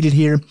 I'm going to read it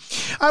here.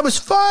 I was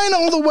fine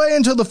all the way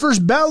until the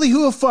first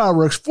ballyhoo of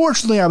fireworks.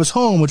 Fortunately, I was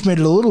home, which made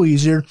it a little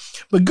easier.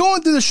 But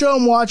going through the show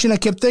and watching, I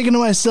kept thinking to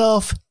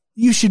myself,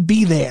 you should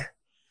be there.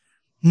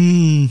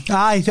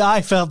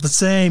 I felt the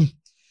same.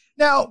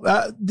 Now,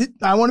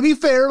 I want to be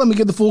fair. Let me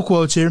get the full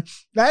quotes here.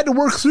 I had to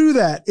work through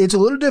that. It's a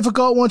little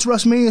difficult once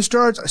WrestleMania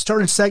starts. I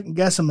started second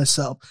guessing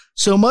myself.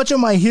 So much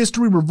of my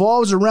history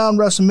revolves around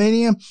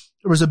WrestleMania.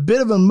 There was a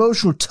bit of an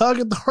emotional tug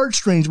at the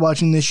heartstrings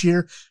watching this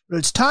year, but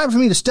it's time for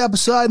me to step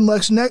aside and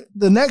let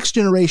the next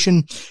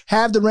generation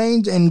have the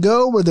reins and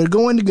go where they're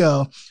going to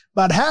go.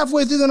 About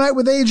halfway through the night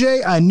with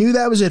AJ, I knew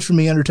that was it for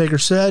me, Undertaker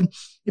said.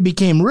 It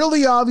became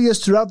really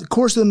obvious throughout the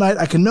course of the night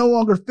I can no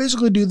longer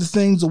physically do the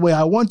things the way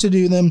I want to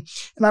do them,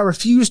 and I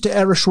refuse to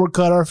ever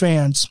shortcut our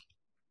fans.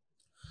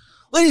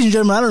 Ladies and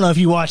gentlemen, I don't know if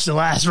you watched the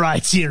last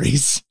Ride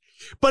series,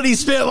 but he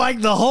spent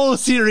like the whole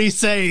series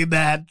saying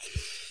that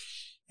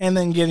and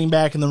then getting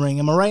back in the ring.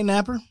 Am I right,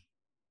 Napper?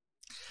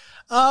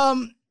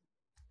 Does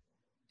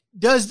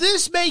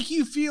this make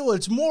you feel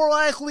it's more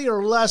likely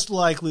or less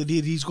likely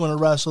that he's going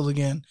to wrestle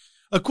again?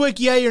 A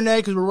quick yay or nay,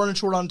 because we're running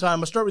short on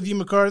time. I'll start with you,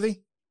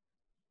 McCarthy.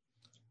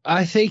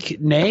 I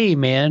think nay,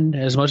 man.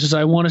 As much as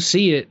I want to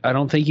see it, I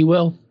don't think he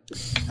will.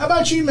 How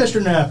about you,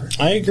 Mr. Napper?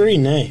 I agree,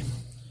 nay.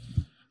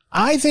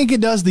 I think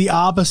it does the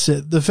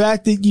opposite. The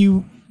fact that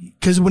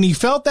because when he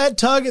felt that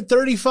tug at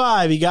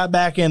 35, he got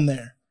back in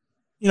there.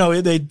 You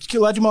know, they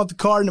let him off the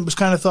card, and it was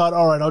kind of thought,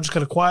 all right, I'll just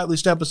kind of quietly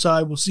step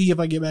aside. We'll see if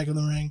I get back in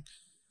the ring.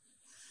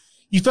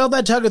 You felt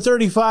that tug at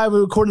 35,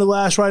 according to the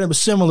last ride, it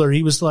was similar.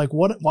 He was like,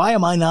 why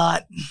am I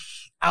not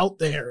out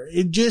there?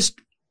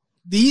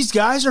 These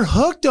guys are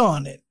hooked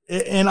on it.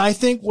 And I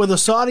think with a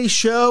Saudi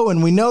show,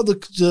 and we know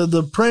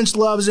the Prince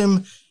loves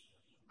him,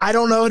 I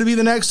don't know to be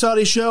the next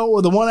Saudi show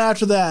or the one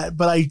after that,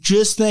 but I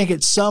just think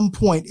at some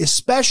point,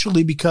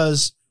 especially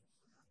because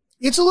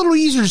it's a little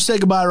easier to say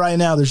goodbye right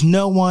now. There's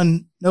no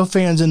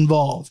fans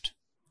involved.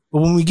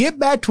 But when we get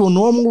back to a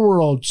normal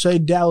world, say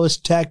Dallas,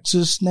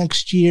 Texas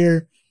next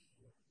year,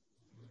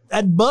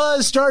 that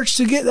buzz starts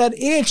to get, that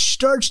itch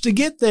starts to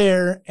get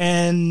there,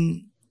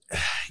 and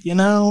you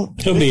know,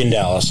 he'll be in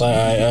Dallas.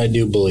 I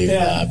do believe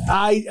that.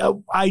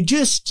 I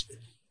just,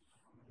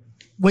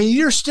 when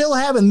you're still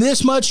having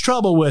this much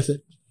trouble with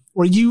it,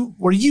 where you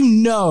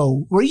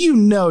know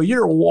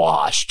you're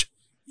washed,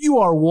 you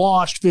are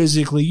washed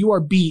physically, you are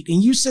beat,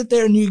 and you sit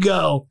there and you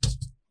go,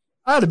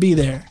 I ought to be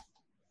there.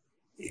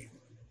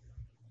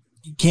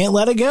 You can't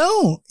let it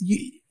go.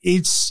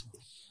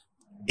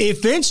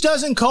 If Vince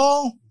doesn't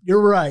call,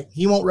 you're right,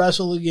 he won't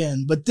wrestle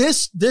again. But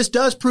this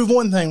does prove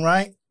one thing,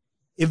 right?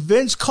 If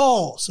Vince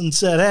calls and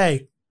said,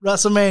 hey,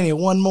 WrestleMania,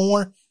 one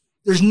more,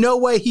 there's no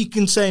way he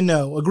can say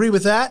no. Agree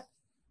with that?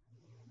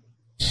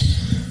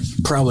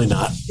 Probably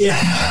not.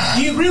 Yeah.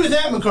 Do you agree with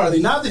that,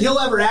 McCarthy? Not that he'll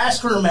ever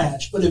ask for a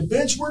match, but if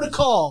Vince were to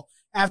call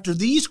after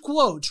these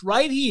quotes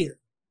right here,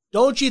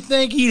 don't you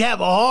think he'd have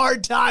a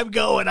hard time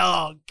going,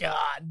 oh,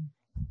 God?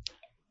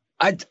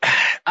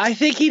 I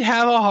think he'd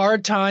have a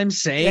hard time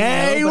saying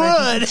no. He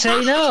would.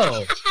 Say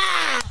no.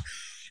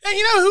 And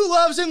you know who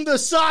loves him? The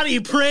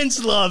Saudi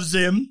Prince loves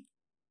him.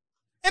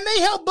 And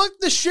they help book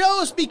the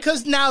shows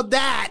because now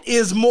that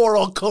is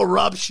moral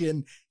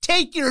corruption.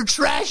 Take your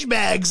trash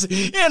bags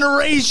and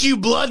raise you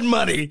blood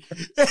money.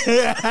 Shoot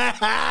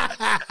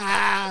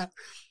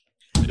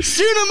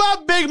him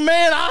up, big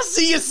man. I'll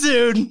see you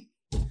soon.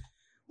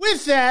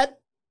 With that,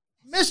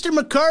 Mr.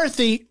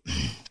 McCarthy.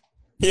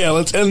 Yeah,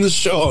 let's end the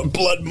show on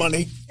blood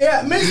money.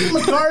 Yeah, Mr.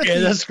 McCarthy.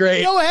 Yeah, that's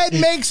great. Go ahead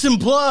and make some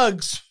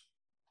plugs.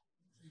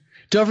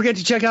 Don't forget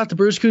to check out the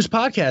Bruce Cruz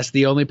podcast,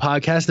 the only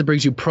podcast that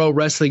brings you pro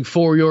wrestling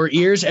for your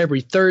ears every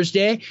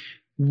Thursday,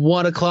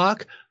 1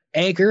 o'clock,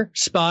 Anchor,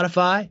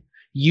 Spotify,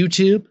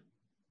 YouTube,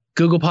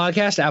 Google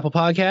Podcast, Apple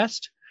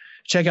Podcast.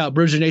 Check out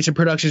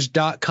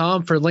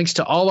BruiserNationProductions.com for links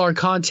to all our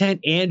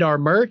content and our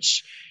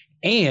merch.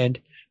 And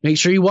make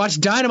sure you watch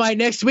Dynamite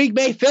next week,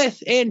 May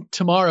 5th, and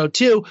tomorrow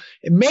too.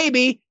 And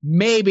maybe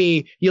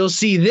you'll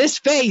see this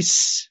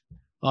face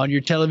on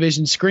your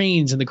television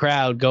screens in the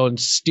crowd going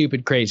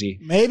stupid crazy.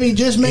 Maybe,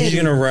 just maybe. He's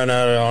going to run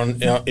out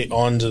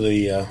onto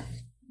the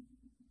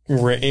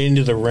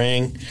into the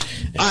ring.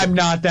 I'm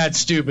not that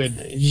stupid.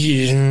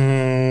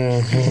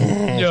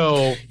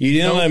 No. You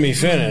didn't let me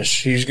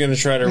finish. He's going to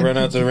try to run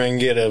out the ring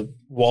and get a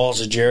Walls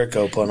of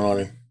Jericho put on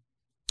him.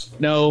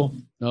 No.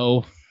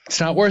 It's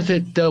not worth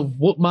it to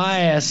whoop my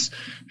ass.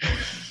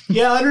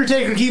 Yeah,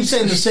 Undertaker keeps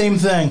saying the same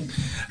thing.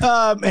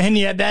 And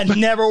yet that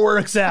never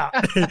works out.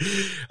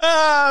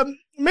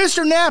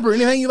 Mr. Napper,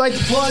 anything you'd like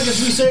to plug as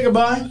we say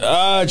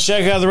goodbye?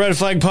 Check out the Red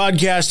Flag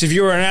Podcast. If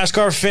you're a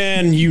NASCAR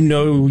fan, you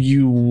know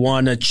you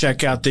want to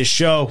check out this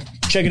show.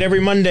 Check it every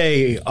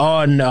Monday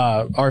on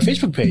our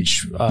Facebook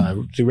page,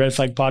 the Red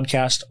Flag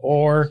Podcast,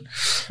 or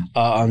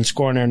on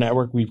Score on Air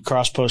Network. We've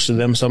cross-posted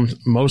them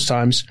most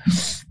times.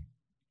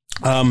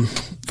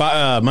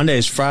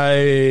 Mondays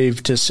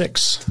 5 to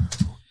 6.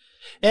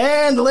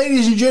 And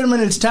ladies and gentlemen,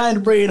 it's time to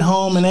bring it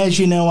home. And as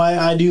you know,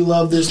 I do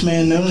love this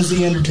man known as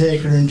The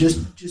Undertaker. And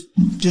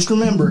just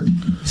remember,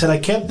 he said, I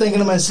kept thinking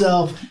to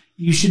myself,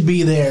 you should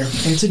be there.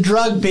 It's a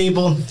drug,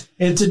 people.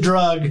 It's a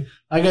drug.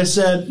 Like I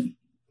said,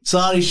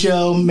 Saudi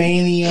show,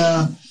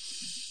 Mania.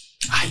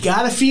 I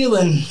got a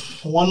feeling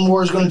one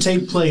more is going to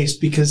take place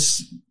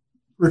because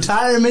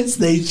retirements,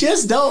 they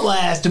just don't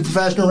last in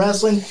professional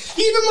wrestling.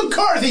 Even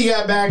McCarthy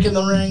got back in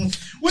the ring.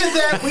 With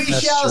that, we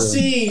shall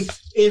see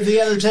if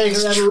The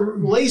Undertaker ever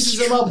laces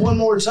him up one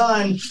more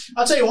time.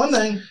 I'll tell you one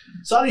thing.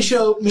 Saudi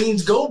show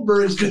means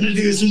Goldberg's going to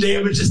do some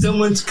damage to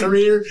someone's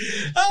career.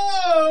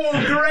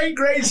 Oh,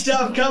 great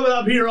stuff coming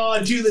up here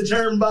on To the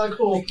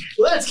Turnbuckle.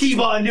 Let's keep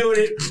on doing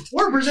it.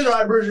 We're presented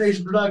by Bruiser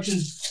Nation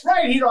Productions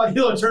right here on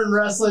Heel Turn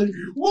Wrestling.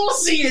 We'll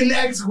see you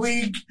next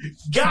week.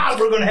 God,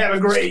 we're going to have a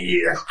great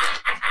year.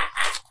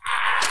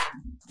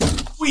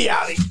 We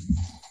outie.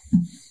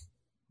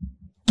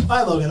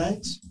 Bye,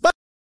 Loganites. Bye,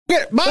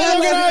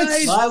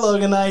 Loganites. Bye,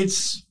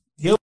 Loganites.